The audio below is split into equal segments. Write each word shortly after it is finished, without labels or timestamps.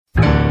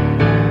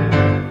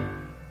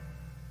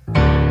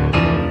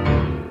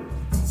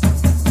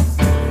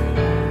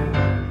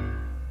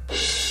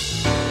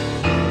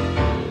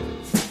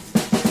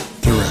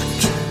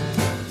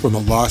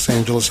from the Los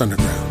Angeles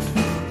Underground.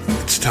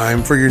 It's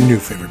time for your new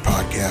favorite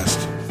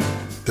podcast,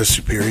 The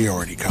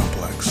Superiority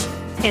Complex.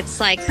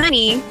 It's like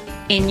honey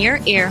in your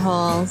ear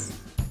holes.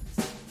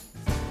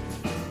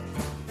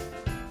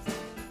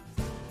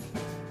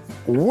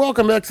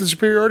 Welcome back to The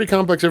Superiority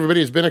Complex,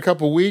 everybody. It's been a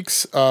couple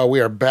weeks. We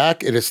are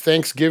back. It is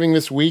Thanksgiving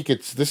this week.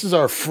 This is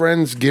our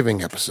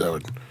Friendsgiving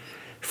episode.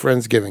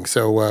 Friendsgiving.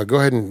 So go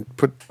ahead and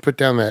put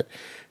down that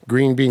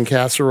green bean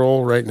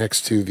casserole right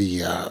next to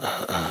the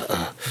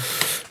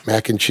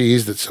mac and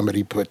cheese that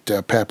somebody put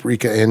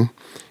paprika in,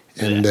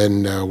 and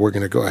then we're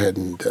gonna go ahead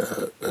and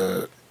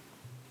have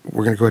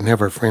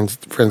our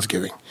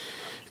Friendsgiving,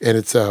 and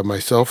it's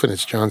myself and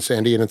it's John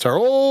Sandy and it's our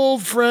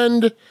old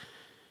friend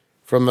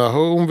from the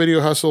Home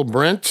Video Hustle,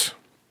 Brent,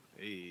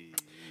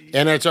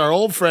 and it's our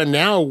old friend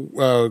now,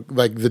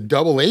 like a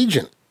double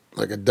agent.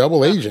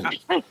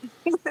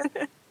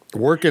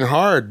 Working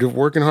hard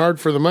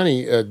for the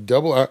money.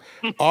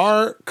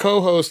 Our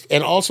co-host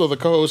and also the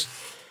co-host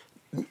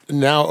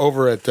now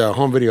over at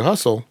Home Video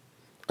Hustle,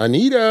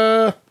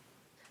 Anita.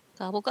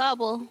 Gobble,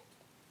 gobble.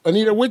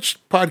 Anita, which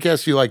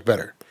podcast do you like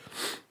better?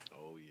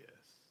 Oh,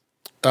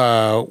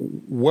 yes.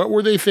 What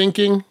Were They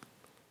Thinking?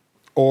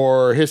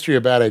 Or History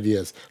of Bad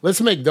Ideas?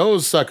 Let's make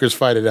those suckers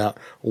fight it out.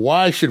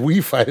 Why should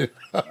we fight it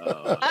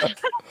out?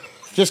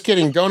 Just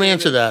kidding. Don't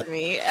answer that.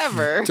 Me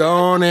ever.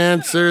 Don't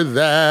answer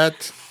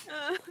that.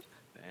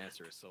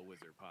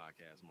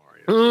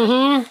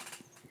 Mm-hmm.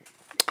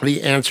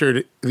 The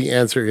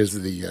answer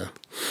is the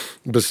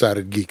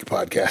Besotted Geek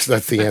podcast.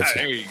 That's the answer.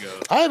 There you go.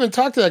 I haven't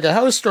talked to that guy.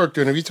 How is Stork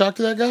doing? Have you talked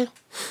to that guy?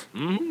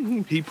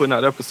 Mm-hmm. He putting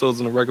out episodes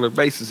on a regular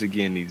basis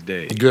again these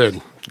days.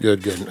 Good.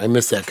 I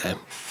miss that guy.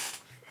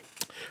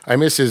 I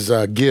miss his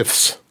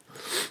gifts.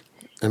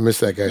 I miss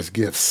that guy's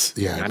gifts.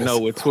 Yeah, I know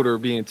with Twitter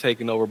being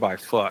taken over by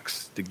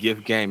fucks, the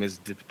gift game is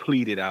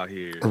depleted out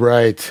here.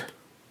 Right.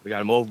 We got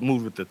to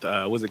move with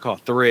the what's it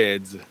called?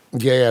 Threads.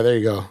 Yeah. There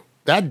you go.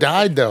 That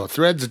died though.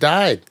 Threads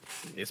died.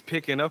 It's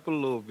picking up a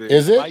little bit.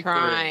 Is it? Like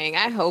Trying.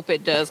 I hope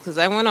it does, because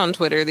I went on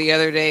Twitter the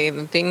other day and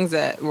the things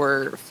that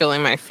were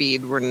filling my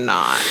feed were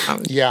not.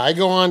 Yeah, I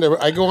go on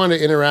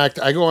to interact.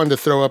 I go on to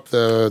throw up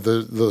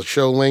the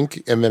show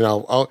link, and then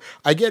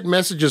I get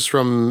messages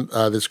from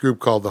this group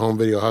called the Home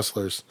Video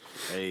Hustlers.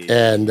 Hey.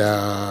 And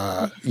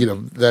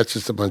that's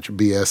just a bunch of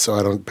BS, so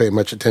I don't pay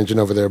much attention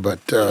over there. But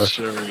it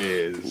sure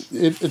is.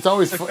 It's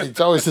always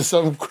just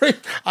something great.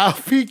 I'll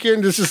peek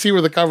in just to see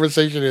where the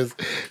conversation is.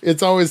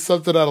 It's always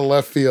something out of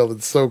left field.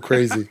 It's so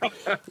crazy.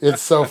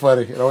 It's so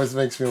funny. It always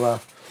makes me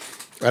laugh.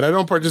 And I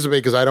don't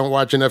participate because I don't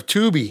watch enough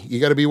Tubi. You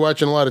got to be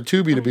watching a lot of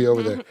Tubi to be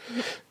over there.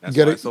 That's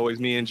why it's always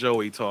me and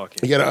Joey talking.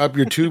 You got to up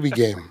your Tubi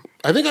game.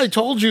 I think I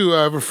told you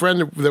I have a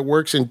friend that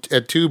works at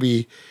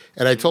Tubi,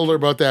 and I told her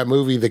about that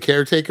movie, The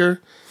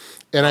Caretaker.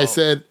 And I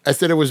said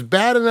it was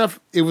bad enough.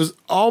 It was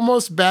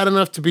almost bad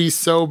enough to be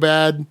so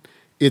bad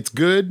it's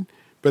good,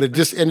 but it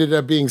just ended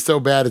up being so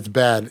bad it's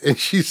bad. And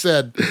she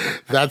said,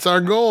 "That's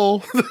our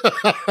goal."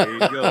 There you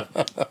go.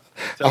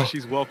 Tell her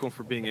she's welcome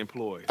for being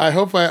employed. I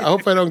hope I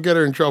don't get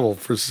her in trouble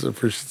for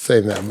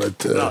saying that.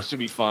 But no, it should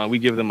be fine. We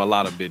give them a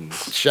lot of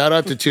business. Shout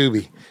out to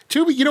Tubi.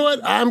 Tubi, you know what?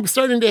 I'm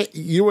starting to.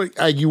 You know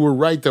what? You were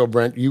right though,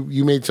 Brent.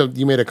 You made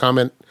a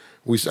comment.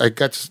 I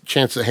got a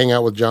chance to hang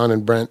out with John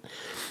and Brent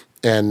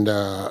and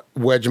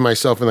wedge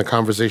myself in the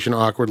conversation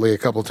awkwardly a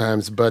couple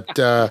times, but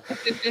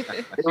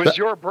it was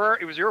your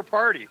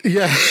party.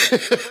 Yeah.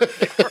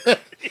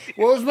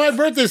 Well, it was my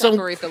birthday, so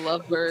Separate the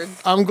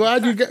lovebirds. I'm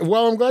glad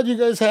you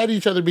guys had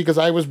each other because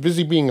I was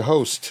busy being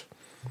host.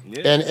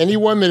 Yeah. And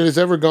anyone that has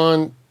ever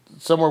gone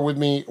somewhere with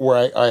me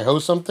where I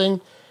host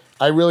something,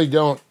 I really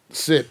don't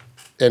sit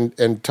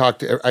and talk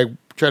to. I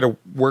try to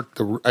work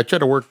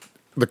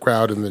the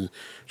crowd and then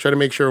try to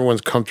make sure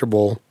everyone's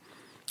comfortable.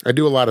 I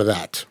do a lot of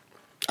that.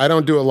 I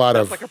don't do a lot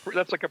of.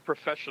 That's like a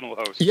professional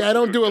host. Yeah, I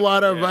don't do a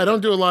lot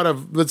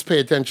of. Let's pay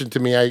attention to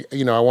me. I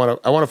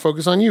want to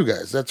focus on you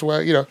guys. That's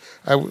why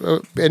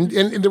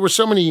and there were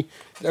so many.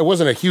 It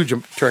wasn't a huge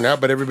turnout,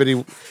 but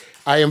everybody.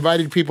 I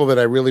invited people that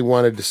I really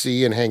wanted to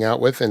see and hang out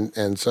with,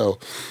 and so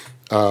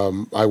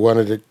I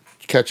wanted to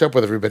catch up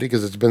with everybody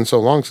because it's been so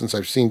long since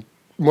I've seen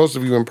most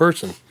of you in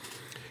person.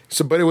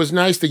 So, but it was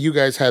nice that you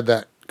guys had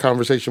that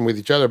conversation with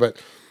each other, but.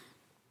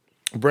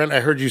 Brent, I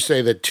heard you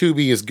say that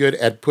Tubi is good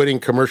at putting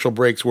commercial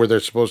breaks where they're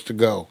supposed to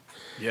go.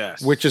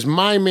 Yes. Which is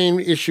my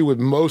main issue with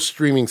most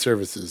streaming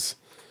services.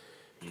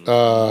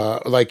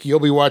 Like I'll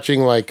be watching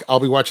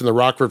the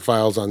Rockford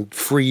Files on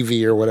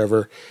Freevee or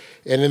whatever,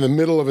 and in the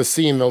middle of a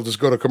scene they'll just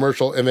go to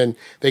commercial and then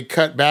they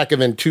cut back and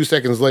then 2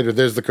 seconds later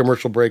there's the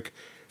commercial break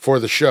for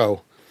the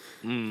show.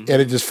 And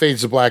it just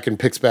fades to black and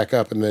picks back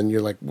up and then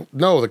you're like,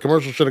 no, the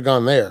commercial should have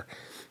gone there.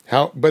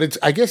 But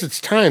I guess it's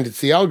timed, it's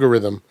the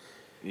algorithm.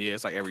 Yeah,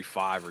 it's like every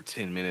 5 or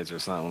 10 minutes or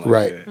something like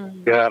right.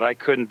 that. God, I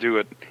couldn't do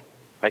it.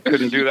 I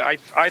couldn't do that.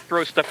 I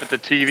throw stuff at the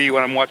TV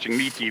when I'm watching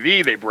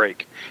MeTV. They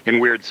break in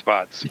weird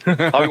spots.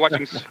 I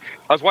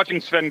was watching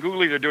Sven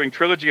Gulli. They're doing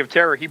Trilogy of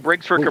Terror. He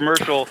breaks for a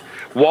commercial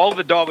while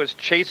the dog is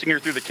chasing her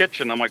through the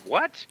kitchen. I'm like,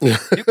 what? You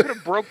could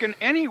have broken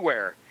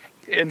anywhere,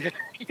 and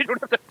you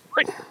don't have to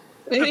break.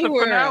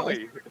 Anywhere. The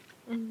finale.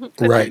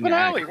 Right.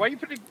 Finale. Why you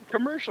put a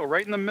commercial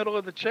right in the middle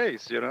of the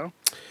chase? You know.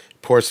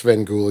 Poor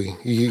Sven Gulli.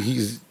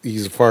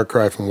 He's a far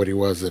cry from what he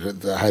was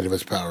at the height of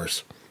his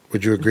powers.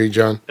 Would you agree,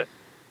 John?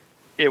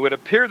 It would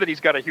appear that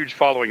he's got a huge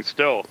following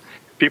still.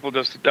 People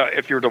just,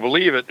 if you're to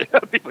believe it,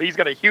 he's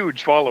got a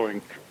huge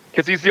following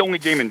because he's the only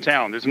game in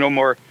town. There's no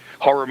more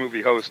horror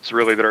movie hosts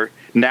really that are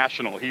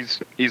national.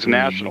 He's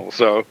national,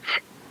 so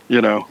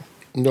you know.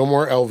 No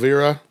more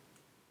Elvira.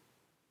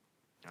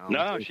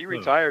 No, she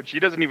retired. She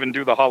doesn't even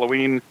do the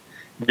Halloween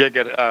gig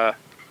at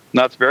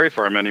Knott's Berry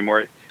Farm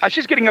anymore.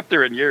 She's getting up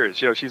there in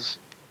years. You know, she's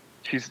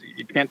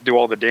you can't do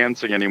all the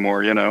dancing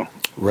anymore. You know.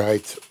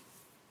 Right.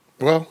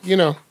 Well, you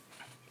know,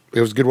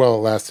 it was good while it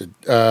lasted.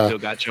 Still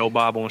got Joe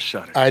Bob on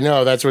Shutter. I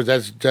know that's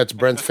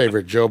Brent's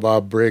favorte, Joe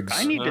Bob Briggs.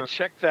 I need to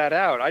check that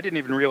out. I didn't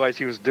even realize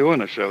he was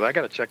doing a show. I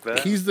got to check that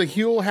out. He's the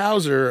Huell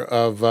Hauser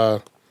of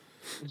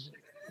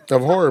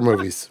horror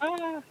movies.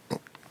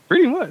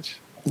 Pretty much.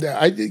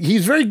 Yeah,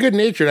 he's very good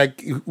natured.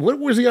 What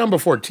was he on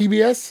before?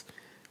 TBS?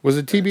 Was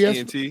it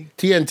TBS? TNT.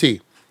 TNT.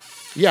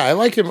 Yeah, I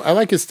like him. I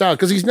like his style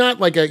because he's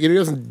not like he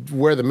doesn't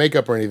wear the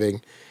makeup or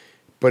anything,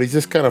 but he's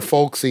just kind of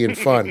folksy and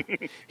fun.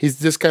 He's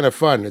just kind of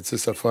fun. It's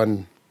just a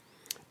fun.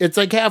 It's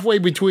like halfway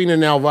between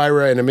an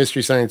Elvira and a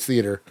Mystery Science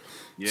Theater,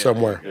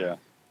 somewhere. Yeah.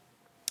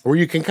 Where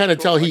you can kind of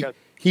tell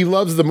he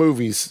loves the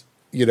movies.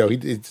 You know,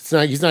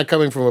 he's not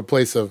coming from a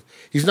place of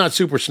he's not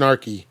super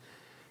snarky,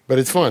 but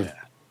it's fun.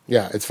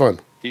 Yeah, it's fun.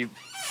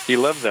 He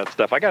loves that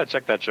stuff. I got to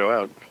check that show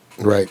out.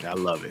 Right. I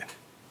love it.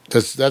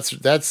 That's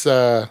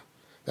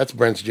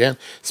Brent's jam.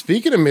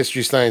 Speaking of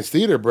Mystery Science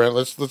Theater, Brent,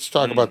 let's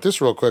talk about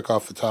this real quick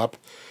off the top.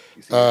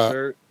 You see the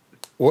shirt?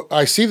 Well,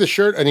 I see the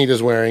shirt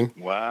Anita's wearing.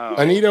 Wow.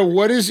 Anita,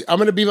 I'm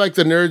going to be like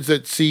the nerds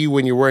that see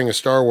when you're wearing a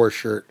Star Wars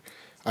shirt.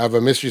 I have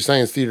a Mystery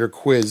Science Theater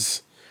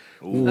quiz.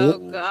 Oh,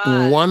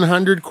 God.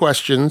 100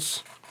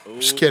 questions.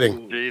 Just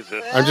kidding.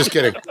 Jesus. I'm just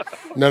kidding.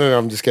 No,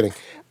 I'm just kidding.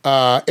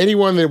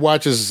 Anyone that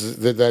watches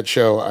that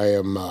show, I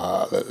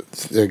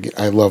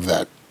love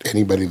that.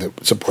 Anybody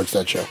that supports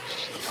that show.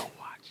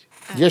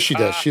 Yes, she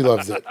does. She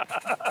loves it.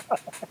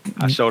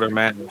 I showed her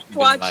man.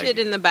 Watch it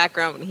in the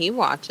background when he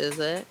watches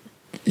it.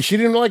 She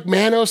didn't like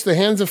Manos, The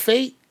Hands of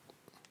Fate?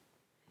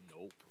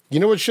 Nope.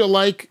 You know what she'll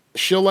like?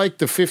 She'll like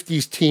the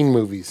 50s teen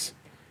movies.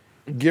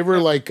 Give her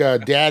like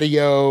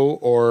Daddy-O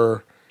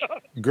or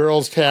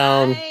Girls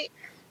Town.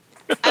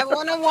 I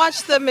want to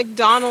watch the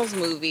McDonald's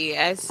movie.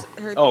 I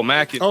heard. Oh,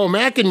 Mac.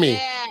 Mac and Me.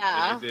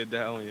 Yeah. They did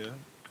that one, yeah.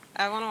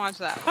 I want to watch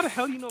that. How the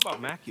hell do you know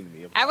about Mac and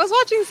Me? I was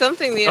watching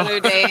something the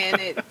other day,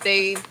 and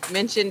they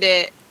mentioned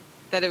it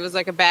that it was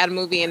like a bad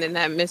movie, and then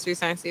that Mystery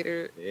Science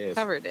Theater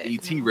covered it.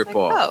 E.T. And I was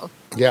ripoff. like, oh,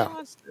 Yeah.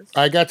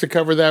 I got to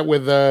cover that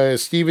with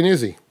Steve and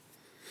Izzy.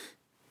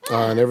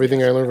 And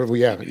everything I learned from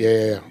yeah. why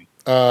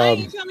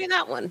didn't you tell me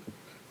that one?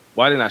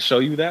 Why didn't I show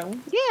you that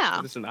one?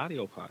 Yeah. It's an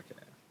audio podcast.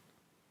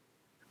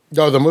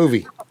 No, the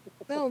movie.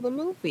 No, the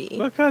movie.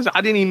 Because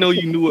I didn't even know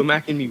you knew what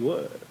Mac and Me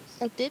was.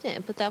 I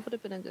didn't, but that would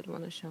have been a good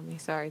one to show me.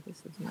 Sorry,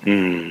 this is not.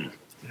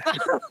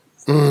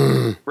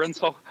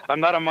 Renzel, I'm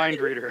not a mind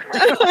reader.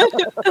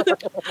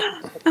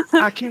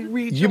 I can't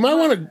read. You might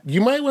want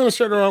to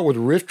start her out with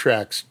riff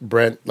tracks,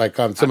 Brent, like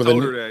on some of the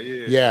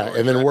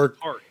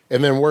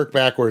and then work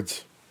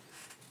backwards.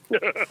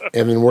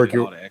 And then work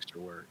all the extra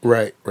work.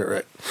 Right.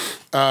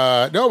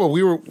 No,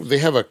 but they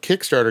have a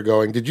Kickstarter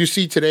going. Did you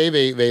see today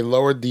they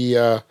lowered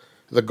the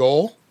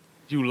goal?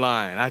 You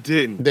lying? I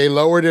didn't. They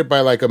lowered it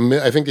by like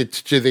I think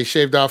they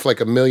shaved off like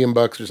 $1 million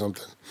or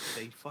something.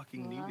 They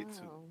fucking needed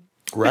to.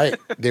 Right.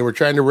 They were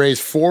trying to raise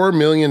 $4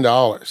 million. It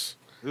was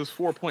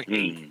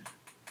 4.8.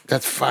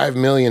 That's $5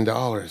 million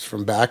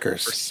from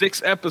backers. For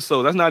 6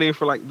 episodes. That's not even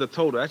for like the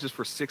total. That's just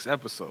for 6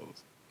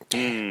 episodes.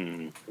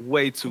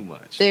 Way too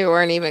much. They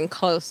weren't even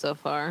close so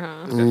far,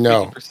 huh?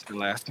 No.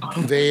 Last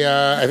time. They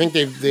I think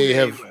they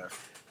have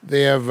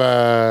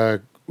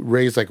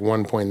raised like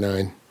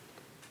 1.9.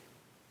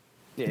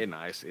 Yeah,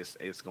 nice.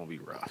 It's gonna be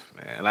rough,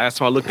 man. Last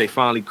time I looked, they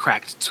finally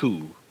cracked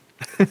 2.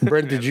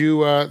 Brent, did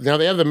you? Now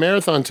they have the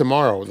marathon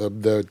tomorrow,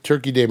 the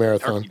Turkey Day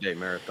Marathon. Turkey Day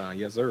Marathon,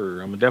 yes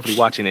sir. I'm definitely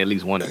watching at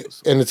least one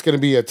episode. And it's going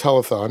to be a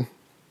telethon.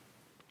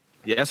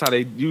 Yeah, that's how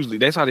they usually.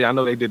 That's how I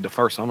know they did the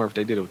first. I don't remember if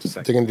they did it with the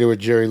second. They're going to do it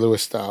Jerry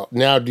Lewis style.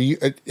 Now,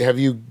 have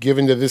you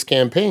given to this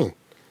campaign?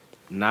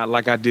 Not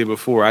like I did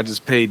before. I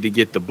just paid to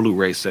get the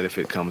Blu-ray set if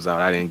it comes out.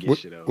 I didn't get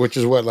shit else. Which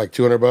is what, like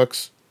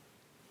 $200?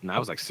 No, it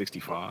was like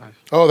 65.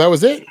 Oh, that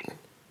was it.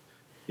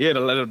 Yeah,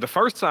 the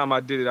first time I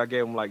did it, I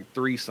gave them like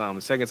 3 some.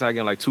 The second time I gave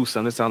them like 2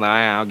 some. This time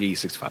I'll give you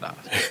 $65.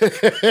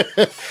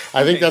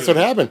 I think that's what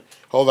happened.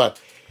 Hold on.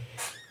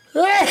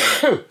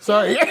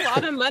 Sorry. That's a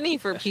lot of money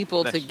for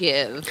people to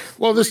give.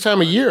 Well, this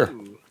time of year.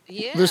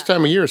 Yeah. This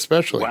time of year,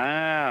 especially.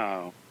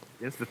 Wow.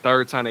 It's the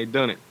 3rd time they've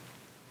done it.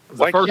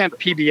 Why can't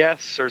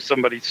PBS or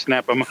somebody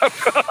snap them up?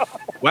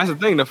 Well, that's the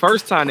thing. The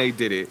first time they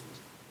did it,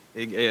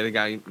 it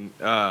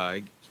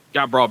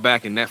got brought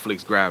back and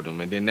Netflix grabbed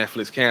them, and then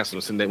Netflix canceled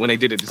us. And then when they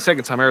did it the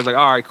second time, everyone's like,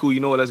 all right, cool, you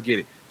know what, let's get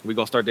it. We're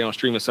going to start their own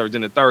streaming service.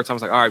 Then the 3rd time, I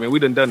was like, all right, man, we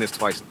done this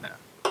twice now.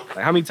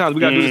 Like, how many times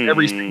we got to do this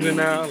every season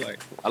now? Like,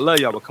 I love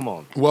y'all, but come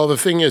on. Well, the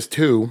thing is,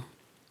 too,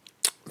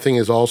 thing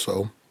is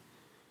also,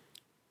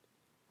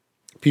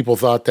 people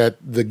thought that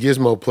the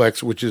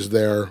Gizmoplex, which is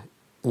their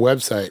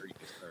website,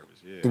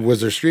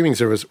 was their streaming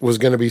service, was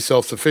going to be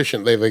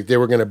self-sufficient. They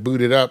were going to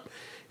boot it up,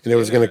 and it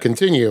was going to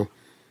continue.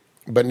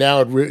 But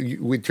now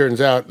it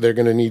turns out they're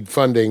going to need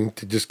funding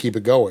to just keep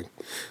it going.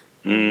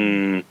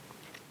 They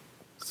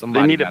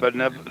need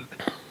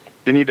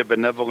a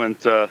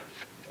benevolent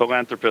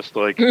philanthropist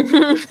like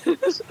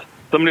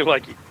somebody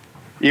like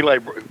Eli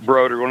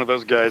Broad or one of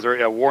those guys,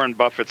 or Warren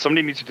Buffett.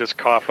 Somebody needs to just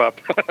cough up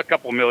a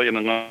couple million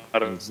and let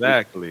them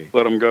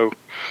go.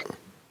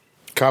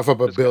 Cough up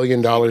 $1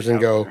 billion and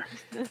go.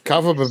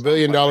 Cough up $1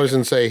 billion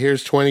and say,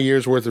 "Here's 20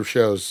 years worth of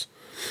shows."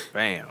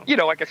 Bam.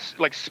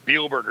 Like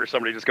Spielberg or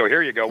somebody. Just go,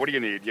 "Here you go. What do you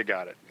need? You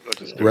got it." Let's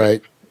just do it.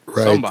 Right.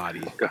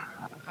 Somebody.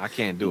 I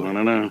can't do it. I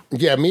don't know.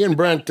 Yeah, me and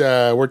Brent,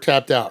 we're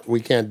tapped out. We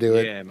can't do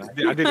it. Yeah, man.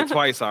 I did it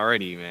twice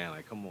already, man.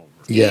 Like, come on. Bro.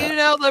 Yeah. Do you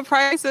know the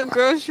price of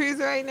groceries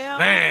right now?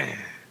 Man.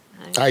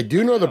 I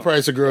do know the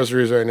price of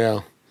groceries right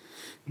now.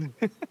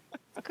 It's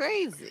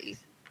crazy.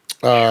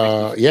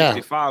 Yeah.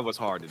 55 was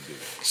hard to do.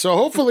 So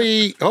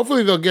hopefully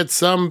they'll get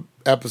some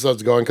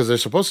episodes going because they're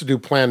supposed to do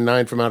Plan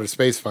 9 from Outer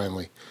Space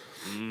finally.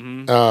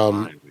 Mm-hmm.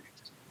 So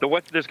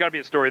there's got to be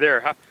a story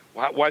there.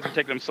 Why is it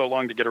taking them so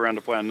long to get around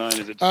to Plan 9?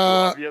 Is it just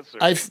obvious?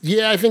 I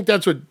think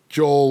that's what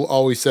Joel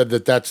always said,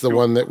 that's the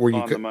one that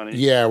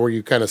where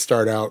you kind of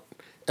start out.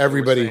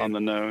 Everybody on the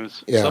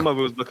nose. Yeah. Some of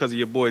it was because of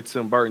your boy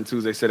Tim Burton too.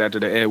 They said after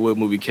the Ed Wood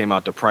movie came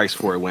out, the price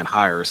for it went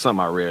higher or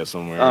something I read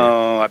somewhere.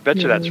 Oh, I bet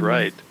you that's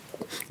right.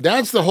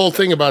 That's the whole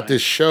thing about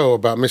this show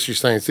about Mystery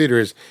Science Theater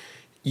is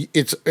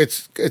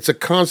it's a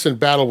constant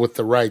battle with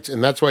the rights,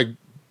 and that's why,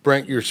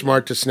 Brent, you're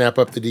smart to snap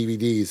up the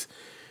DVDs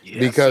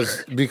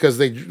because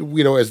they,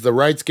 as the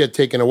rights get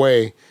taken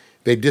away,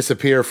 they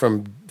disappear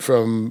from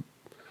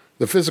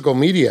the physical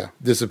media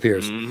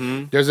disappears.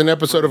 Mm-hmm. There's an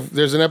episode.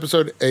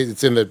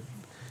 It's in the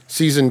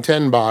season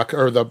 10 box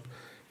or the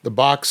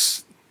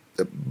box.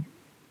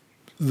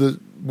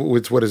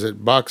 What is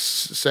it? Box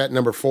set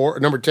number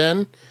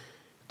 10.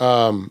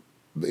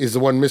 Is the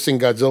one missing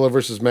Godzilla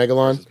versus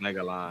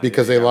Megalon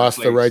because they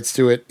lost the rights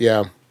to it.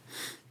 Yeah.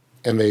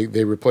 And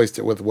they replaced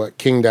it with what?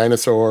 King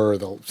Dinosaur or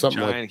something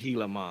giant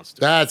Gila monster.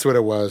 That's what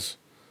it was.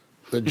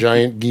 The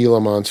giant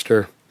Gila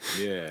monster.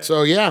 Yeah.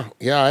 So yeah,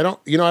 I don't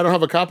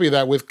have a copy of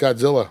that with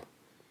Godzilla.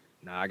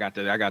 Nah, I got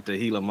the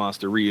Gila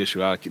monster reissue.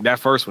 That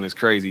first one is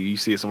crazy. You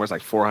see it somewhere, it's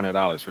like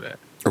 $400 for that.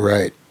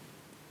 Right.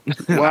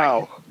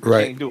 Wow.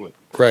 Right. Can't do it.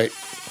 Right.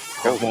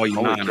 Boy,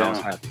 you nine, I was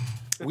happy.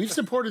 We've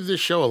supported this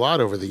show a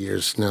lot over the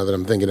years. Now that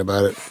I'm thinking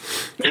about it.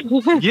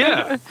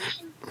 Yeah.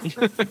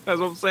 That's what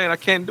I'm saying. I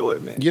can't do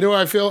it, man.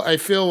 I feel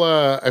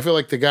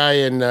like the guy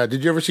in.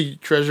 Did you ever see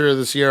Treasure of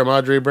the Sierra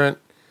Madre, Brent?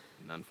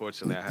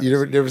 Unfortunately, I haven't.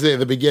 You never say at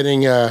the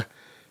beginning.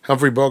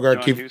 Humphrey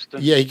Bogart he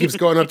keeps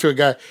going up to a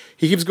guy.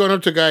 He keeps going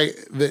up to a guy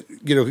that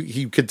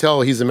he could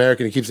tell he's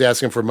American. He keeps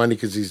asking for money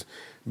because he's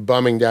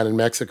bumming down in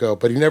Mexico,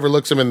 but he never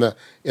looks him in the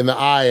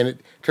eye. And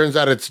it turns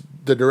out it's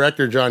the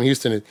director, John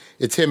Huston.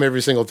 It's him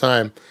every single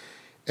time.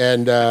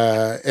 And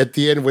at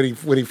the end, when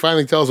he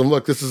finally tells him,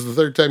 "Look, this is the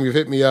third time you've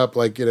hit me up,"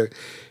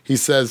 he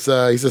says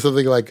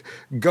something like,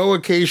 "Go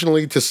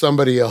occasionally to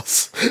somebody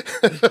else."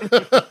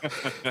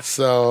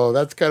 So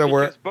that's kind of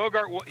where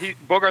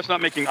Bogart's not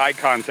making eye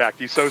contact.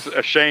 He's so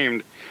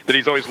ashamed that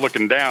he's always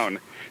looking down.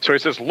 So he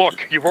says,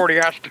 "Look, you've already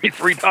asked me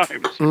 3 times."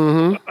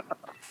 Mm-hmm.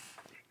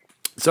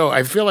 So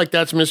I feel like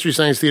that's Mystery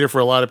Science Theater for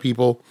a lot of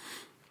people.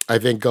 I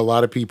think a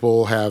lot of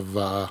people have.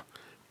 I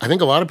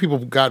think a lot of people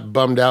got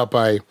bummed out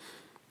by.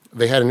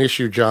 They had an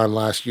issue, John,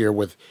 last year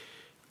with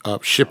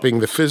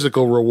shipping the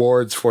physical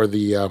rewards for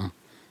the.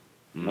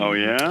 Oh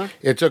yeah!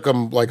 It took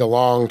them like a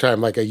long time,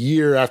 like a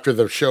year after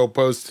the show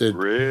posted.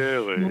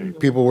 Really?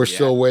 People were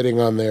still waiting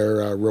on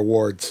their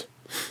rewards.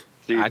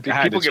 See,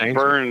 people get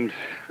burned.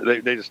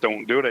 They just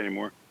don't do it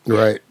anymore.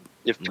 Right.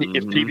 If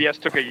PBS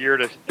took a year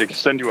to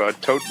send you a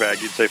tote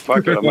bag, you'd say,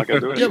 "Fuck it, I'm not gonna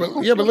do it." Yeah,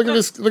 but look at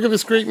this! Look at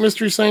this great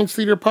Mystery Science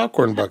Theater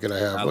popcorn bucket I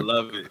have. I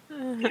love it.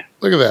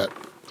 Look at that.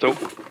 So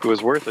it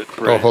was worth it.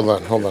 Hold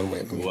on,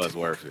 wait. It was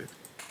worth it.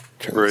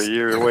 For a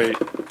year, wait.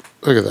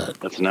 Look at that.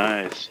 That's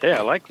nice. Hey,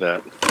 I like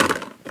that.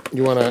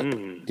 You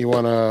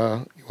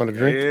wanna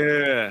drink?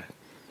 Yeah.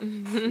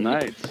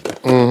 Nice.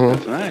 Mm-hmm.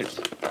 That's nice.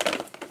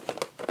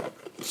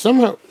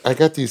 Somehow I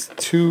got these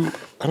 2.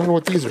 I don't know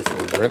what these are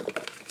for, Brent.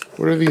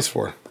 What are these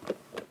for?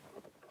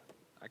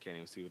 I can't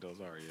even see what those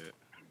are yet.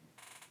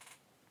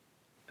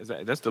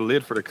 That's the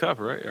lid for the cup,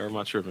 right? Or am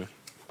I tripping?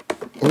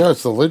 No,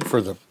 it's the lid for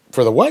the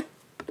what?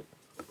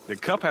 The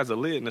cup has a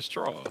lid and a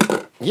straw.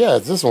 Yeah,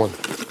 it's this one.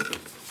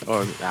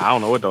 Oh, I don't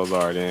know what those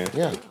are then.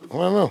 Yeah, I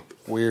don't know.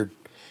 Weird.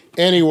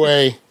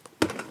 Anyway.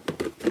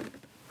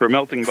 For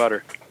melting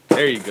butter.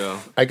 There you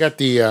go. I got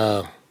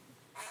the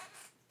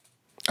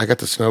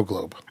snow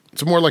globe.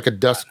 It's more like a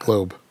dust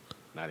globe.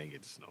 I didn't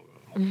get the snow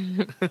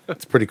globe.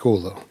 It's pretty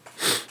cool though.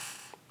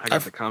 I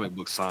got the comic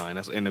book sign.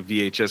 That's in the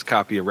VHS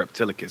copy of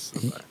Reptilicus.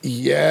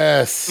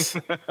 Yes.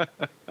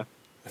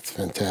 That's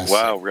fantastic.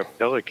 Wow,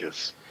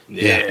 Reptilicus.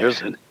 Yeah.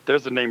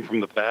 There's a name from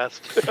the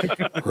past.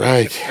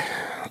 Right.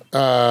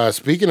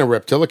 Speaking of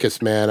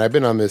Reptilicus, man, I've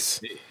been on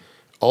this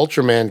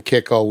Ultraman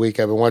kick all week.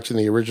 I've been watching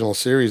the original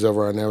series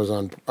over on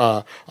Amazon,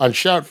 on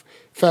Shout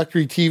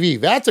Factory TV.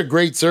 That's a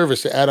great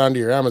service to add onto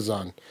your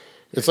Amazon.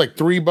 It's like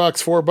 $3,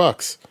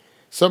 $4.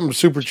 Something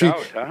super cheap.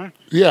 Shout, huh?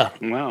 Yeah.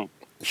 Wow.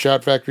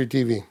 Shout Factory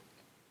TV.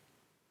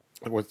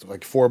 What's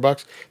like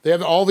 $4? They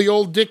have all the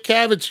old Dick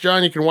Cavitts,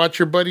 John. You can watch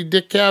your buddy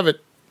Dick Cavett.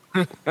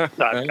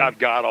 I've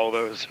got all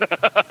those.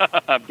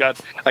 I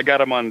got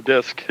them on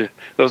disc.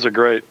 Those are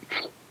great.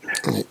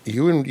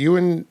 You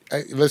and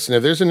listen.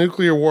 If there's a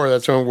nuclear war,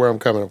 that's where I'm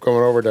coming. I'm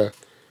coming over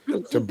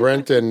to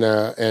Brent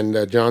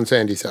and John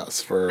Sandy's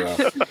house for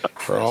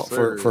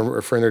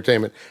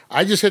entertainment.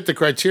 I just hit the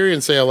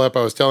Criterion sale up.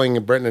 I was telling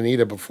Brent and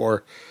Anita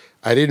before.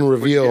 I didn't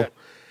reveal.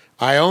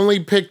 I only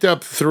picked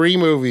up 3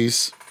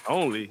 movies.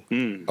 Only.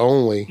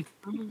 Only.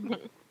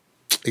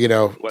 You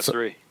know. What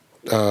 3?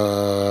 They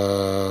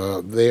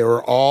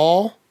are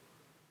all.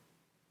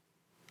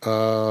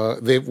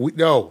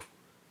 No.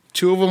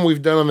 2 of them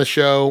we've done on the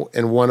show,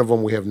 and 1 of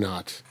them we have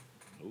not.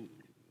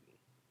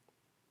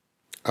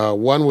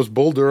 One was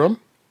Bull Durham.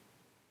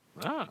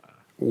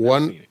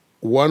 One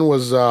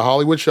was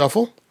Hollywood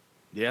Shuffle.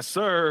 Yes,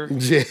 sir.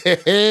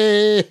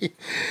 Yay.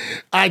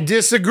 I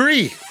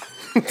disagree.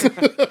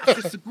 I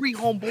disagree,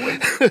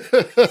 homeboy.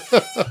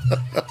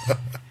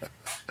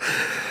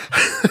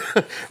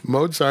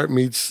 Mozart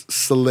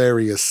meets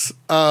Hilarious.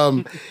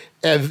 And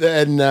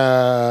then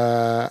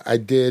I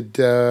did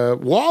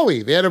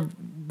Wall-E. They had a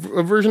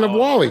version of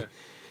Wall-E.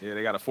 Yeah,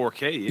 they got a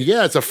 4K.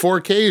 Yeah, it's a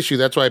 4K issue.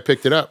 That's why I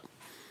picked it up.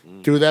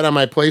 Do that on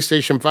my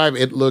PlayStation 5.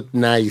 It looked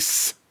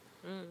nice.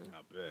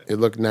 It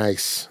looked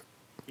nice.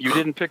 You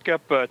didn't pick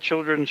up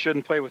Children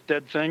Shouldn't Play with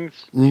Dead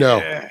Things? No.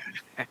 Yeah.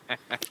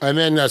 And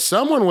then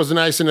someone was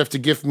nice enough to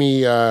gift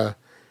me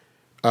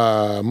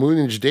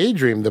Moonage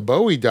Daydream, the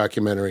Bowie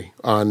documentary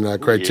on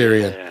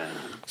Criterion. Yeah.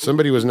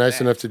 Somebody was nice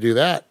enough to do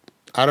that.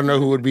 I don't know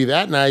who would be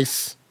that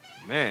nice.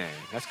 Man,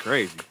 that's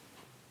crazy.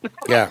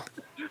 Yeah.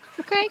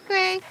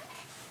 Great.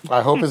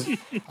 I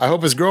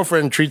hope his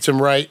girlfriend treats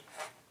him right.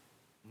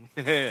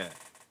 Yeah.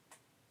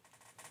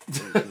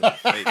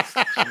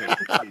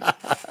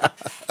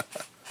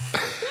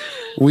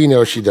 We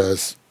know she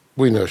does.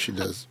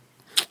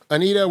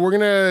 Anita, we're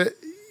gonna.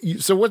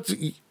 So what's?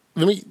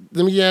 Let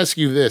me ask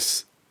you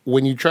this: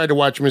 when you tried to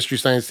watch Mystery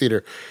Science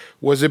Theater,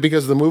 was it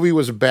because the movie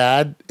was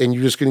bad and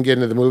you just couldn't get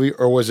into the movie,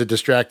 or was it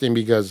distracting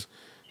because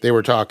they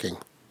were talking?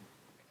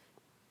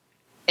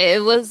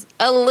 It was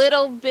a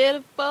little bit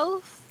of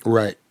both.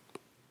 Right.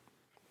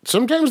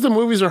 Sometimes the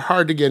movies are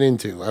hard to get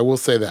into. I will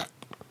say that.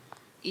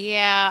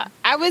 Yeah,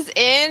 I was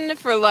in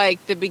for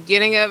like the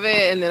beginning of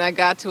it, and then I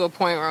got to a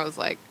point where I was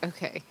like,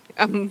 okay,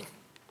 I'm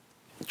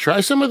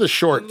Try some of the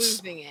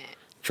shorts. losing it.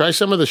 Try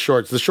some of the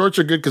shorts. The shorts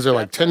are good because they're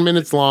like 10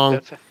 minutes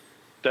long.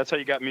 That's how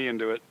you got me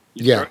into it.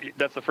 Yeah.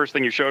 That's the first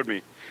thing you showed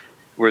me,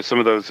 were some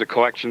of those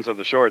collections of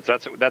the shorts.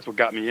 That's what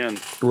got me in.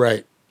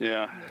 Right.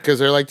 Yeah. Because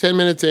they're like 10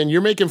 minutes in.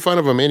 You're making fun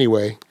of them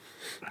anyway.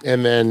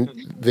 And then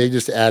they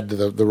just add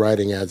to the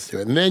writing adds to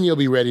it. And then you'll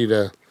be ready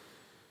to,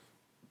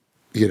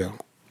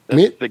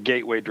 That's the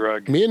gateway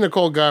drug. Me and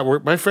Nicole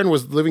my friend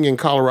was living in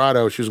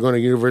Colorado. She was going to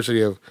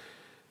University of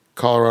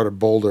Colorado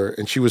Boulder,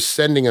 and she was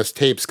sending us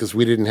tapes because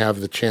we didn't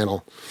have the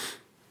channel.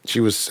 She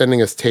was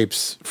sending us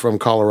tapes from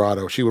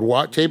Colorado. She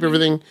would tape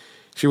everything.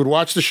 She would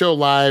watch the show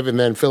live and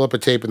then fill up a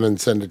tape and then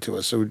send it to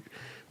us. So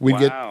we'd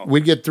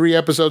get 3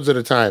 episodes at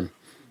a time.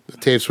 The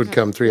tapes would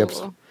come 3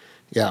 episodes.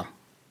 Yeah.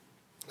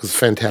 It was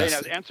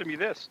fantastic. Hey, now answer me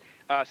this.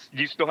 Do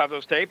you still have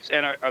those tapes?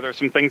 And are there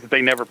some things that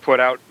they never put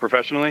out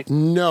professionally?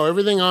 No,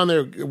 everything on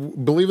there,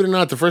 believe it or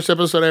not, the first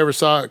episode I ever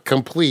saw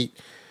complete,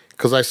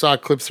 because I saw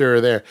clips here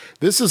or there.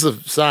 This is a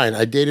sign.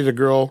 I dated a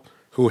girl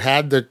who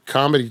had the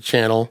Comedy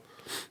Channel,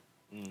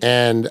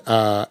 and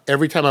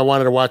every time I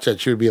wanted to watch that,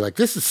 she would be like,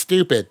 this is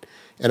stupid.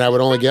 And I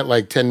would only get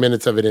like 10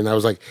 minutes of it, and I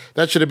was like,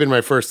 that should have been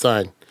my first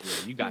sign.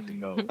 Yeah, you got to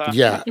go.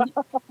 Yeah.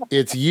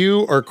 It's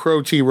you or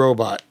Crow T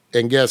Robot.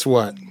 And guess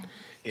what?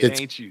 It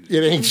ain't you.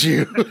 It ain't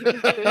you.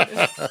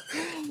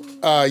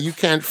 You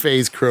can't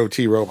phase Crow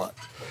T Robot.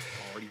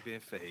 Already been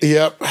phased.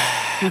 Yep.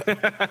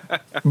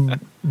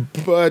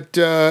 But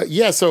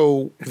yeah,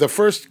 so the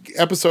first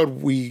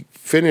episode we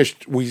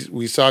finished,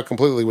 we saw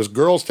completely was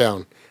Girls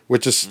Town,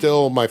 which is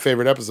still my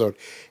favorite episode,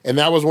 and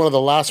that was one of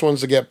the last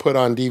ones to get put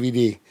on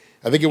DVD.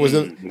 I think it was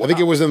in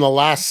the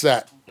last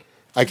set.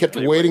 I kept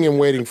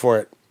waiting for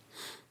it.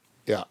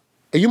 Yeah,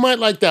 you might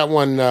like that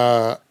one,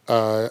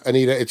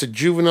 Anita. It's a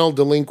juvenile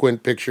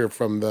delinquent picture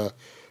from the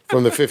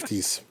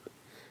 50s.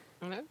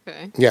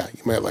 Okay. Yeah,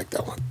 you might like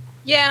that one.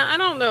 Yeah, I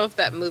don't know if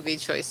that movie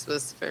choice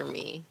was for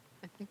me.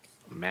 I think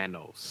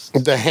Manos.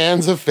 The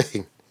Hands of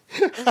Fate.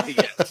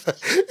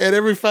 Yes. And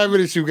every 5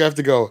 minutes you have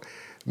to go,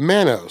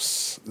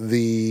 Manos,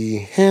 the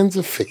Hands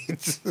of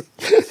Fate.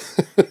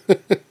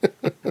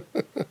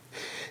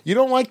 You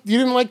didn't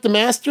like The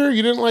Master?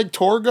 You didn't like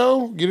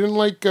Torgo? You didn't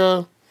like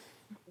the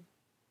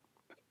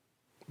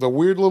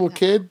weird little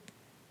kid?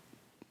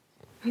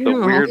 The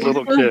weird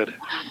little kid.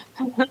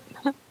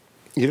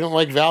 You didn't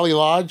like Valley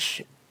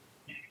Lodge?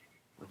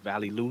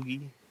 Valley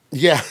Loogie.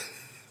 Yeah.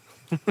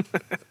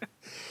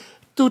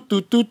 Oh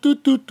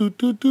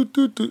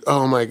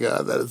my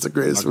God, that is the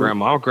greatest.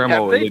 My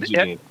grandma would legit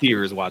be in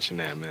tears watching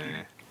that,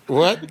 man.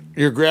 What?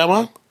 Your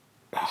grandma?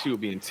 She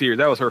would be in tears.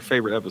 That was her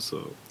favorite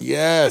episode.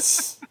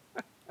 Yes.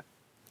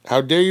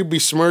 How dare you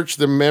besmirch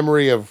the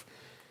memory of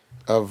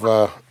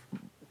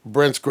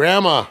Brent's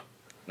grandma?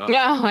 No,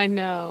 I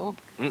know.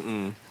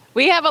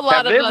 We have a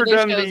lot of other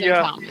shows in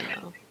common,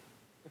 though.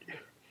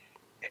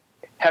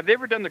 Have they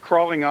ever done The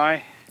Crawling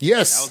Eye?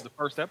 Yes. That was the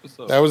first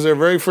episode. That was their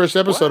very first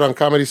episode on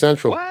Comedy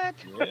Central. What?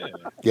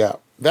 Yeah.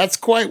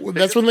 That's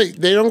when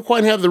they don't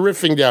quite have the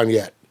riffing down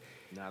yet.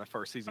 Nah, the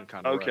first season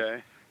kind of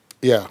Okay.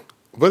 Yeah.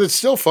 But it's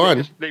still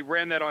fun. They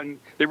ran that on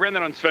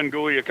Sven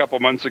Gulli a couple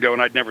months ago,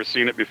 and I'd never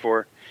seen it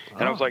before.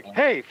 And I was like,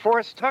 "Hey,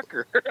 Forrest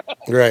Tucker."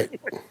 Right.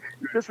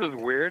 This is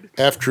weird.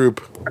 F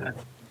Troop.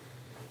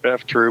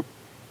 F Troop.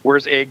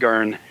 Where's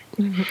Agarn?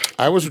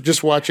 I was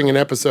just watching an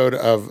episode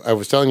of, I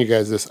was telling you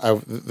guys this,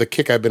 the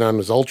kick I've been on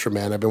was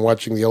Ultraman. I've been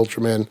watching the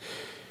Ultraman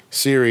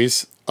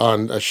series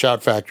on a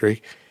Shout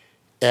Factory.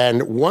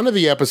 And one of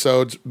the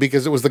episodes,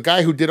 because it was the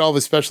guy who did all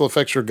the special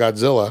effects for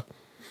Godzilla,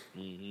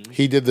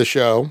 he did the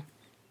show.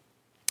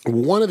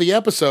 One of the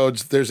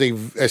episodes, there's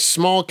a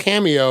small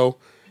cameo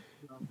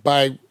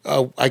by,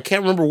 I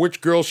can't remember which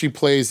girl she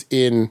plays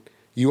in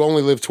You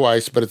Only Live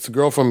Twice, but it's the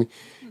girl from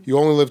You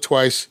Only Live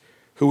Twice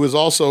who was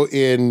also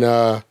in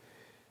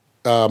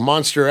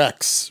Monster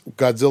X,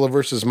 Godzilla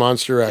versus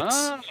Monster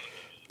X.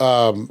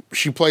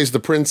 She plays the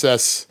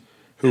princess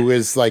who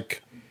is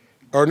like,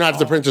 or not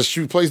the princess,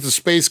 she plays the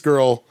space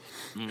girl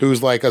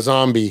who's like a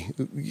zombie.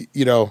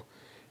 You know,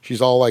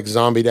 she's all like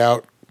zombied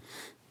out.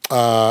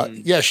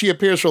 Yeah, she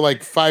appears for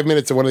like 5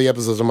 minutes in one of the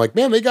episodes. I'm like,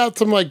 man, they got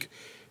some like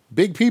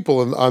big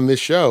people on this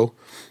show.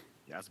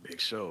 Yeah, it's a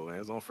big show, man.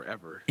 It's on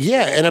forever.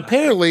 Yeah, and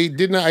apparently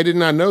I did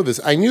not know this.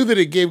 I knew that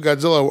it gave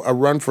Godzilla a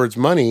run for its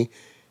money,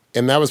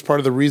 and that was part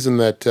of the reason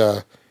that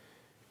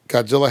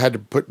Godzilla had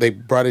to they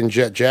brought in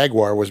Jet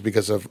Jaguar was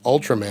because of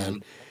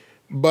Ultraman.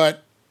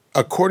 But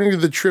according to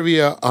the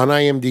trivia on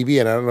IMDb,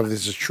 and I don't know if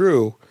this is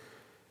true,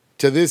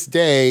 to this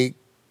day,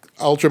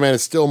 Ultraman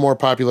is still more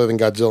popular than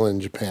Godzilla in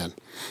Japan.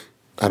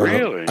 I don't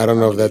know. I don't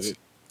know if that's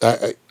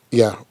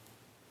yeah.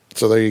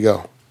 So there you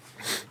go.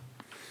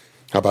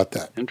 How about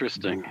that?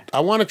 Interesting.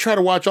 I want to try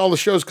to watch all the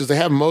shows because they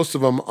have most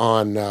of them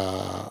on.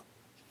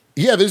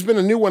 Yeah, there's been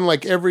a new one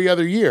like every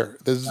other year.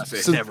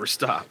 It never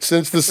stopped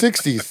since the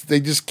 '60s. They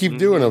just keep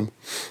doing them.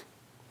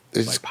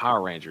 It's like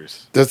Power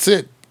Rangers. That's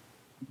it.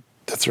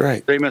 That's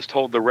right. They must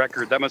hold the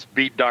record. That must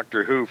beat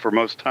Doctor Who for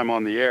most time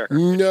on the air.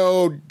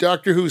 No,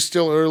 Doctor Who's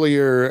still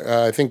earlier.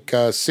 I think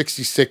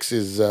 66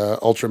 is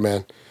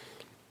Ultraman.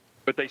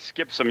 But they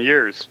skipped some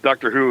years.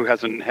 Doctor Who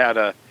hasn't had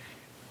a.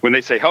 When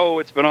they say, "Oh,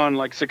 it's been on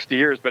like 60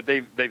 years," but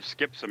they've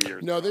skipped some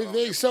years. No,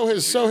 so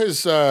has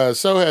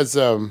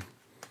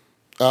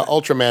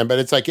Ultraman, but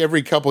it's like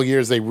every couple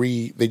years they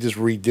just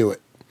redo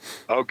it.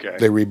 Okay.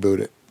 They reboot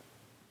it.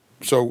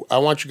 So I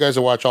want you guys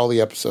to watch all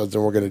the episodes,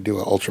 and we're going to do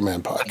an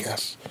Ultraman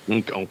podcast.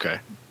 Okay.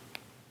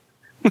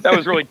 That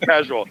was really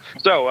casual.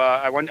 So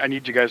I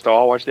need you guys to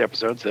all watch the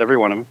episodes, every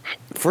one of them.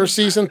 First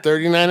season,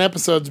 39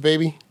 episodes,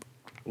 baby.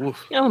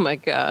 Oof. Oh my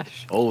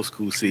gosh. Old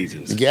school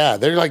seasons. Yeah,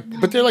 they're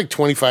like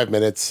 25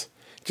 minutes.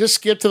 Just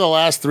skip to the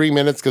last 3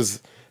 minutes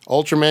because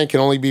Ultraman can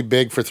only be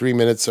big for 3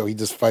 minutes, so he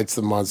just fights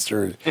the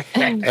monster.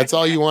 That's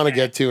all you want to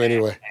get to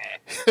anyway.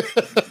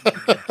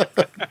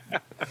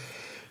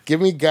 Give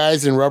me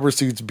guys in rubber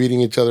suits beating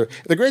each other.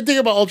 The great thing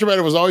about Ultraman,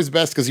 it was always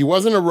best because he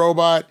wasn't a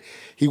robot.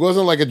 He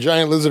wasn't like a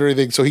giant lizard or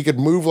anything, so he could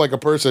move like a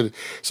person.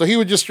 So he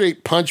would just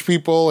straight punch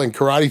people and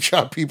karate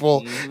chop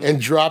people and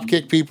drop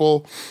kick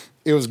people.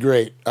 It was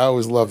great. I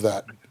always loved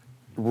that.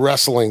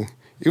 Wrestling.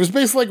 It was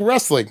basically like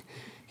wrestling.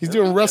 He's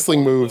doing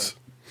wrestling moves.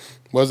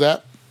 What was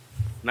that?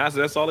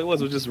 That's all it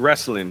was just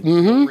wrestling,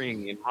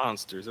 ring, and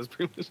monsters. That's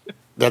pretty much it.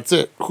 That's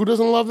it. Who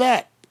doesn't love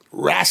that?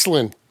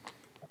 Wrestling.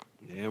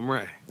 Damn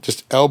right.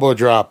 Just elbow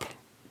drop.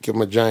 Give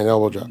him a giant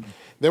elbow drop.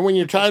 Then when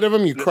you're tired of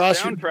him, you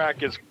cross your...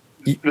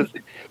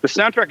 The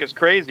soundtrack is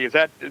crazy. Is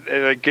that...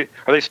 are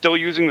they still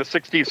using the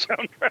 60s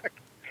soundtrack?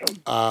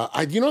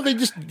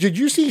 Did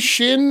you see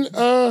Shin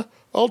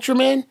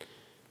Ultraman?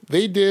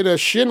 They did a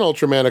Shin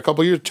Ultraman a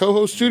couple years.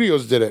 Toho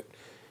Studios did it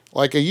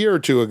like a year or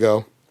two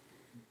ago.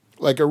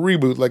 Like a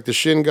reboot, like the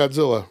Shin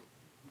Godzilla.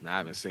 I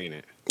haven't seen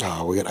it.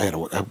 Oh,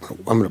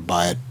 I'm going to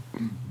buy it.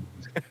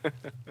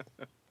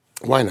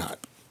 Why not?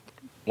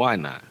 Why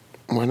not?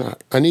 Why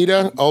not?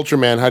 Anita,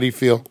 Ultraman, how do you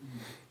feel?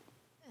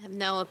 I have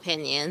no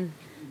opinion.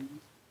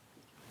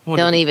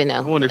 Don't even know. I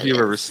wonder if you've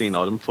ever seen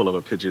all them pull up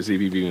a picture, see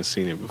if you've even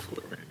seen it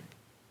before. Right?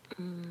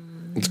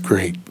 It's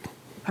great.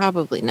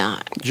 Probably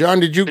not. John,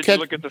 did you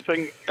look at the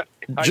thing?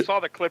 I saw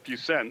the clip you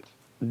sent.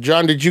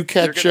 John, did you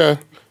catch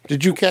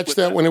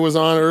that when it was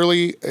on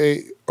early,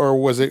 or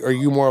was it? Are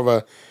you more of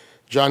a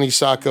Johnny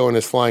Sacco and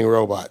his flying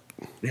robot?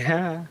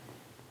 Yeah.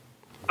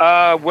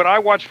 What I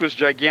watched was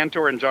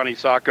Gigantor and Johnny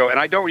Sacco, and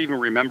I don't even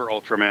remember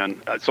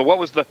Ultraman. So what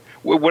was the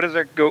what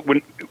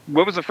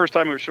was the first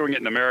time we were showing it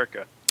in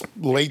America?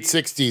 Late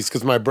 60s,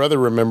 because my brother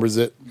remembers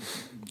it.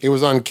 It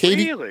was on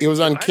Really? It was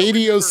on I don't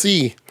remember.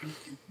 KDOC,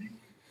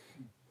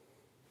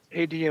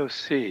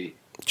 ADOC.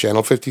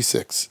 Channel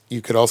 56.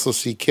 You could also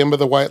see Kimba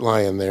the White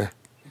Lion there,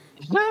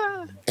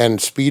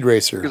 and Speed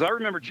Racer. Because I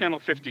remember Channel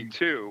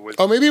 52 was.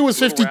 Oh, maybe it was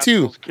Little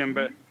 52. Rascals,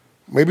 Kimba.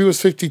 Maybe it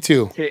was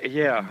 52.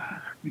 Yeah.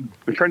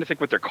 I'm trying to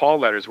think what their call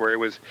letters were. It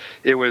was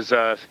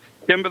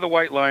Kimba the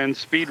White Lion,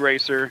 Speed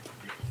Racer,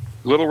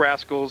 Little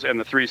Rascals, and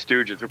the Three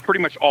Stooges. They're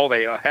pretty much all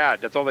they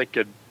had. That's all they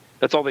could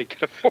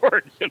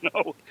afford, you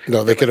know.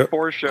 No, they had could. like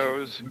 4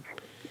 shows,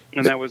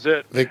 and that was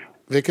it.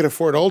 They could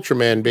afford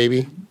Ultraman,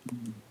 baby.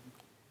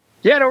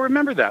 Yeah, I don't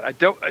remember that. I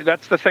don't.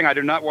 That's the thing. I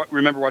do not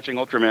remember watching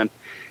Ultraman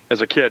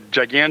as a kid.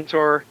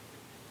 Gigantor,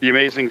 The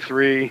Amazing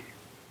Three,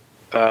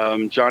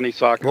 Johnny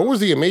Sokko. What was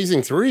the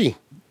Amazing Three?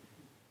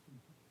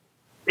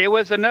 It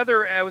was an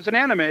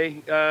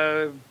anime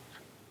that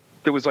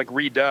was like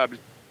redubbed,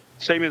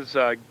 same as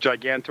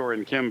Gigantor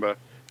and Kimba.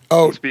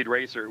 Oh, And Speed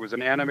Racer. It was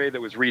an anime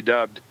that was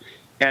redubbed,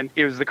 and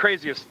it was the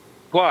craziest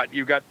plot.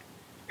 You got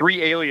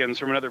 3 aliens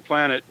from another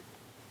planet.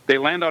 They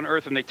land on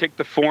Earth and they take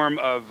the form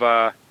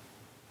of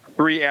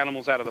 3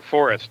 animals out of the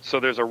forest. So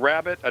there's a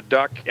rabbit, a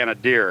duck, and a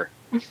deer,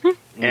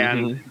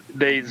 and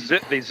they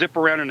zip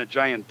around in a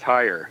giant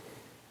tire.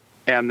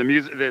 And the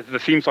music, the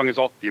theme song is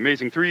all The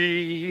Amazing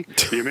Three,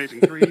 The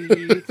Amazing Three,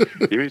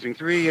 The Amazing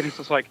Three, and it's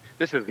just like,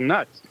 this is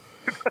nuts.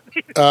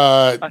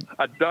 A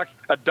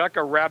duck,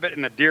 a rabbit,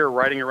 and a deer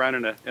riding around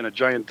in a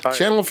giant tire.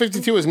 Channel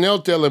 52 is Nel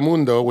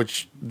Telemundo,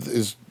 which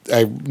is,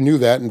 I knew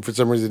that, and for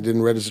some reason it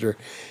didn't register.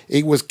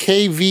 It was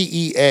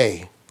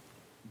KVEA,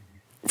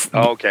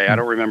 Okay, I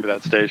don't remember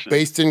that station.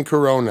 based in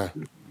Corona.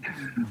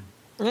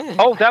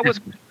 Oh, that was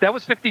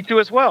 52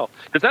 as well.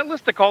 Does that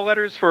list the call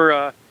letters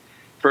for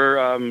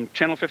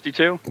Channel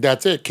 52?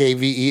 That's it,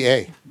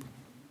 KVEA.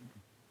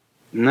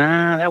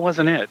 Nah, that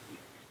wasn't it.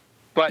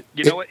 But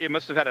you know what? It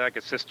must have had like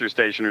a sister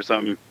station or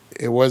something.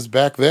 It was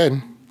back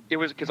then. It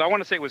was because I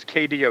want to say it was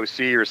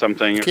KDOC or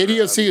something.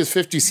 KDOC is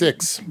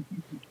 56.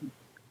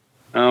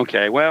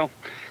 Okay, well,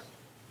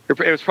 it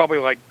was probably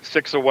like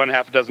 6 of one,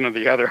 half a dozen of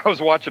the other. I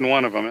was watching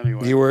one of them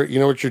anyway. You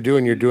know what you're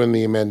doing? You're doing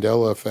the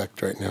Mandela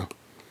effect right now.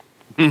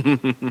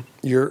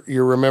 You're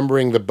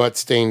remembering the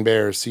butt-stained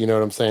bears. You know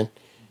what I'm saying?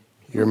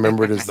 You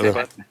remember it as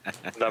I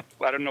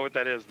don't know what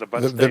that is. The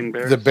Butt-Stained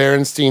Bears? the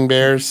Berenstein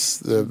Bears.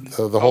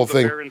 The whole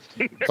thing.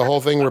 Berenstein Bears. The whole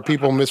thing where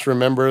people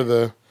misremember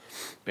the.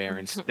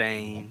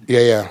 Berenstain.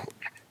 Yeah.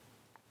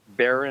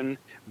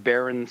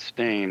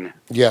 Berenstain.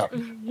 Yeah.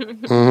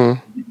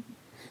 Mm-hmm.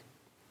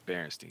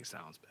 Berenstein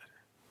sounds better.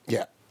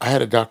 Yeah. I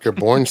had a Dr.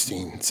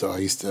 Bornstein, so I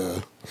used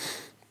to,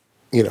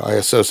 I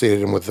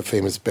associated him with the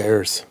famous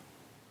bears.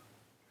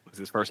 Was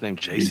his first name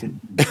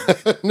Jason?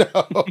 No.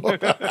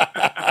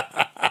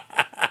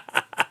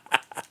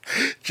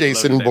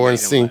 Jason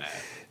Bornstein.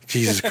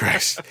 Jesus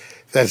Christ.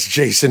 That's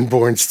Jason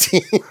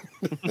Bornstein.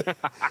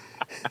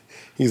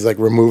 He's like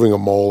removing a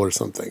mole or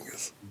something.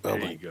 There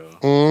you go.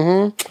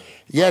 Mm-hmm.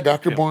 Yeah,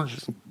 Dr.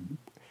 Bornstein.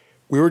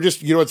 We were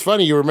just, it's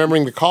funny, you're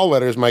remembering the call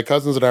letters. My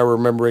cousins and I were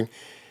remembering.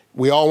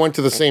 We all went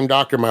to the same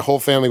doctor. My whole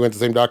family went to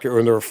the same doctor.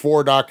 And there were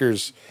 4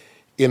 doctors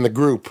in the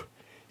group.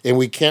 And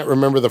we can't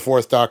remember the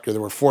 4th doctor.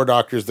 There were 4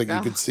 doctors that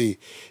you could see.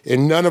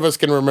 And none of us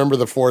can remember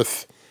the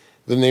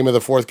name of the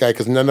 4th guy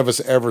because none of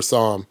us ever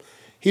saw him.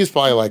 He's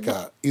probably like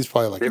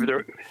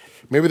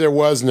maybe there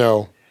was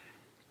no.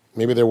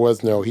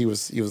 He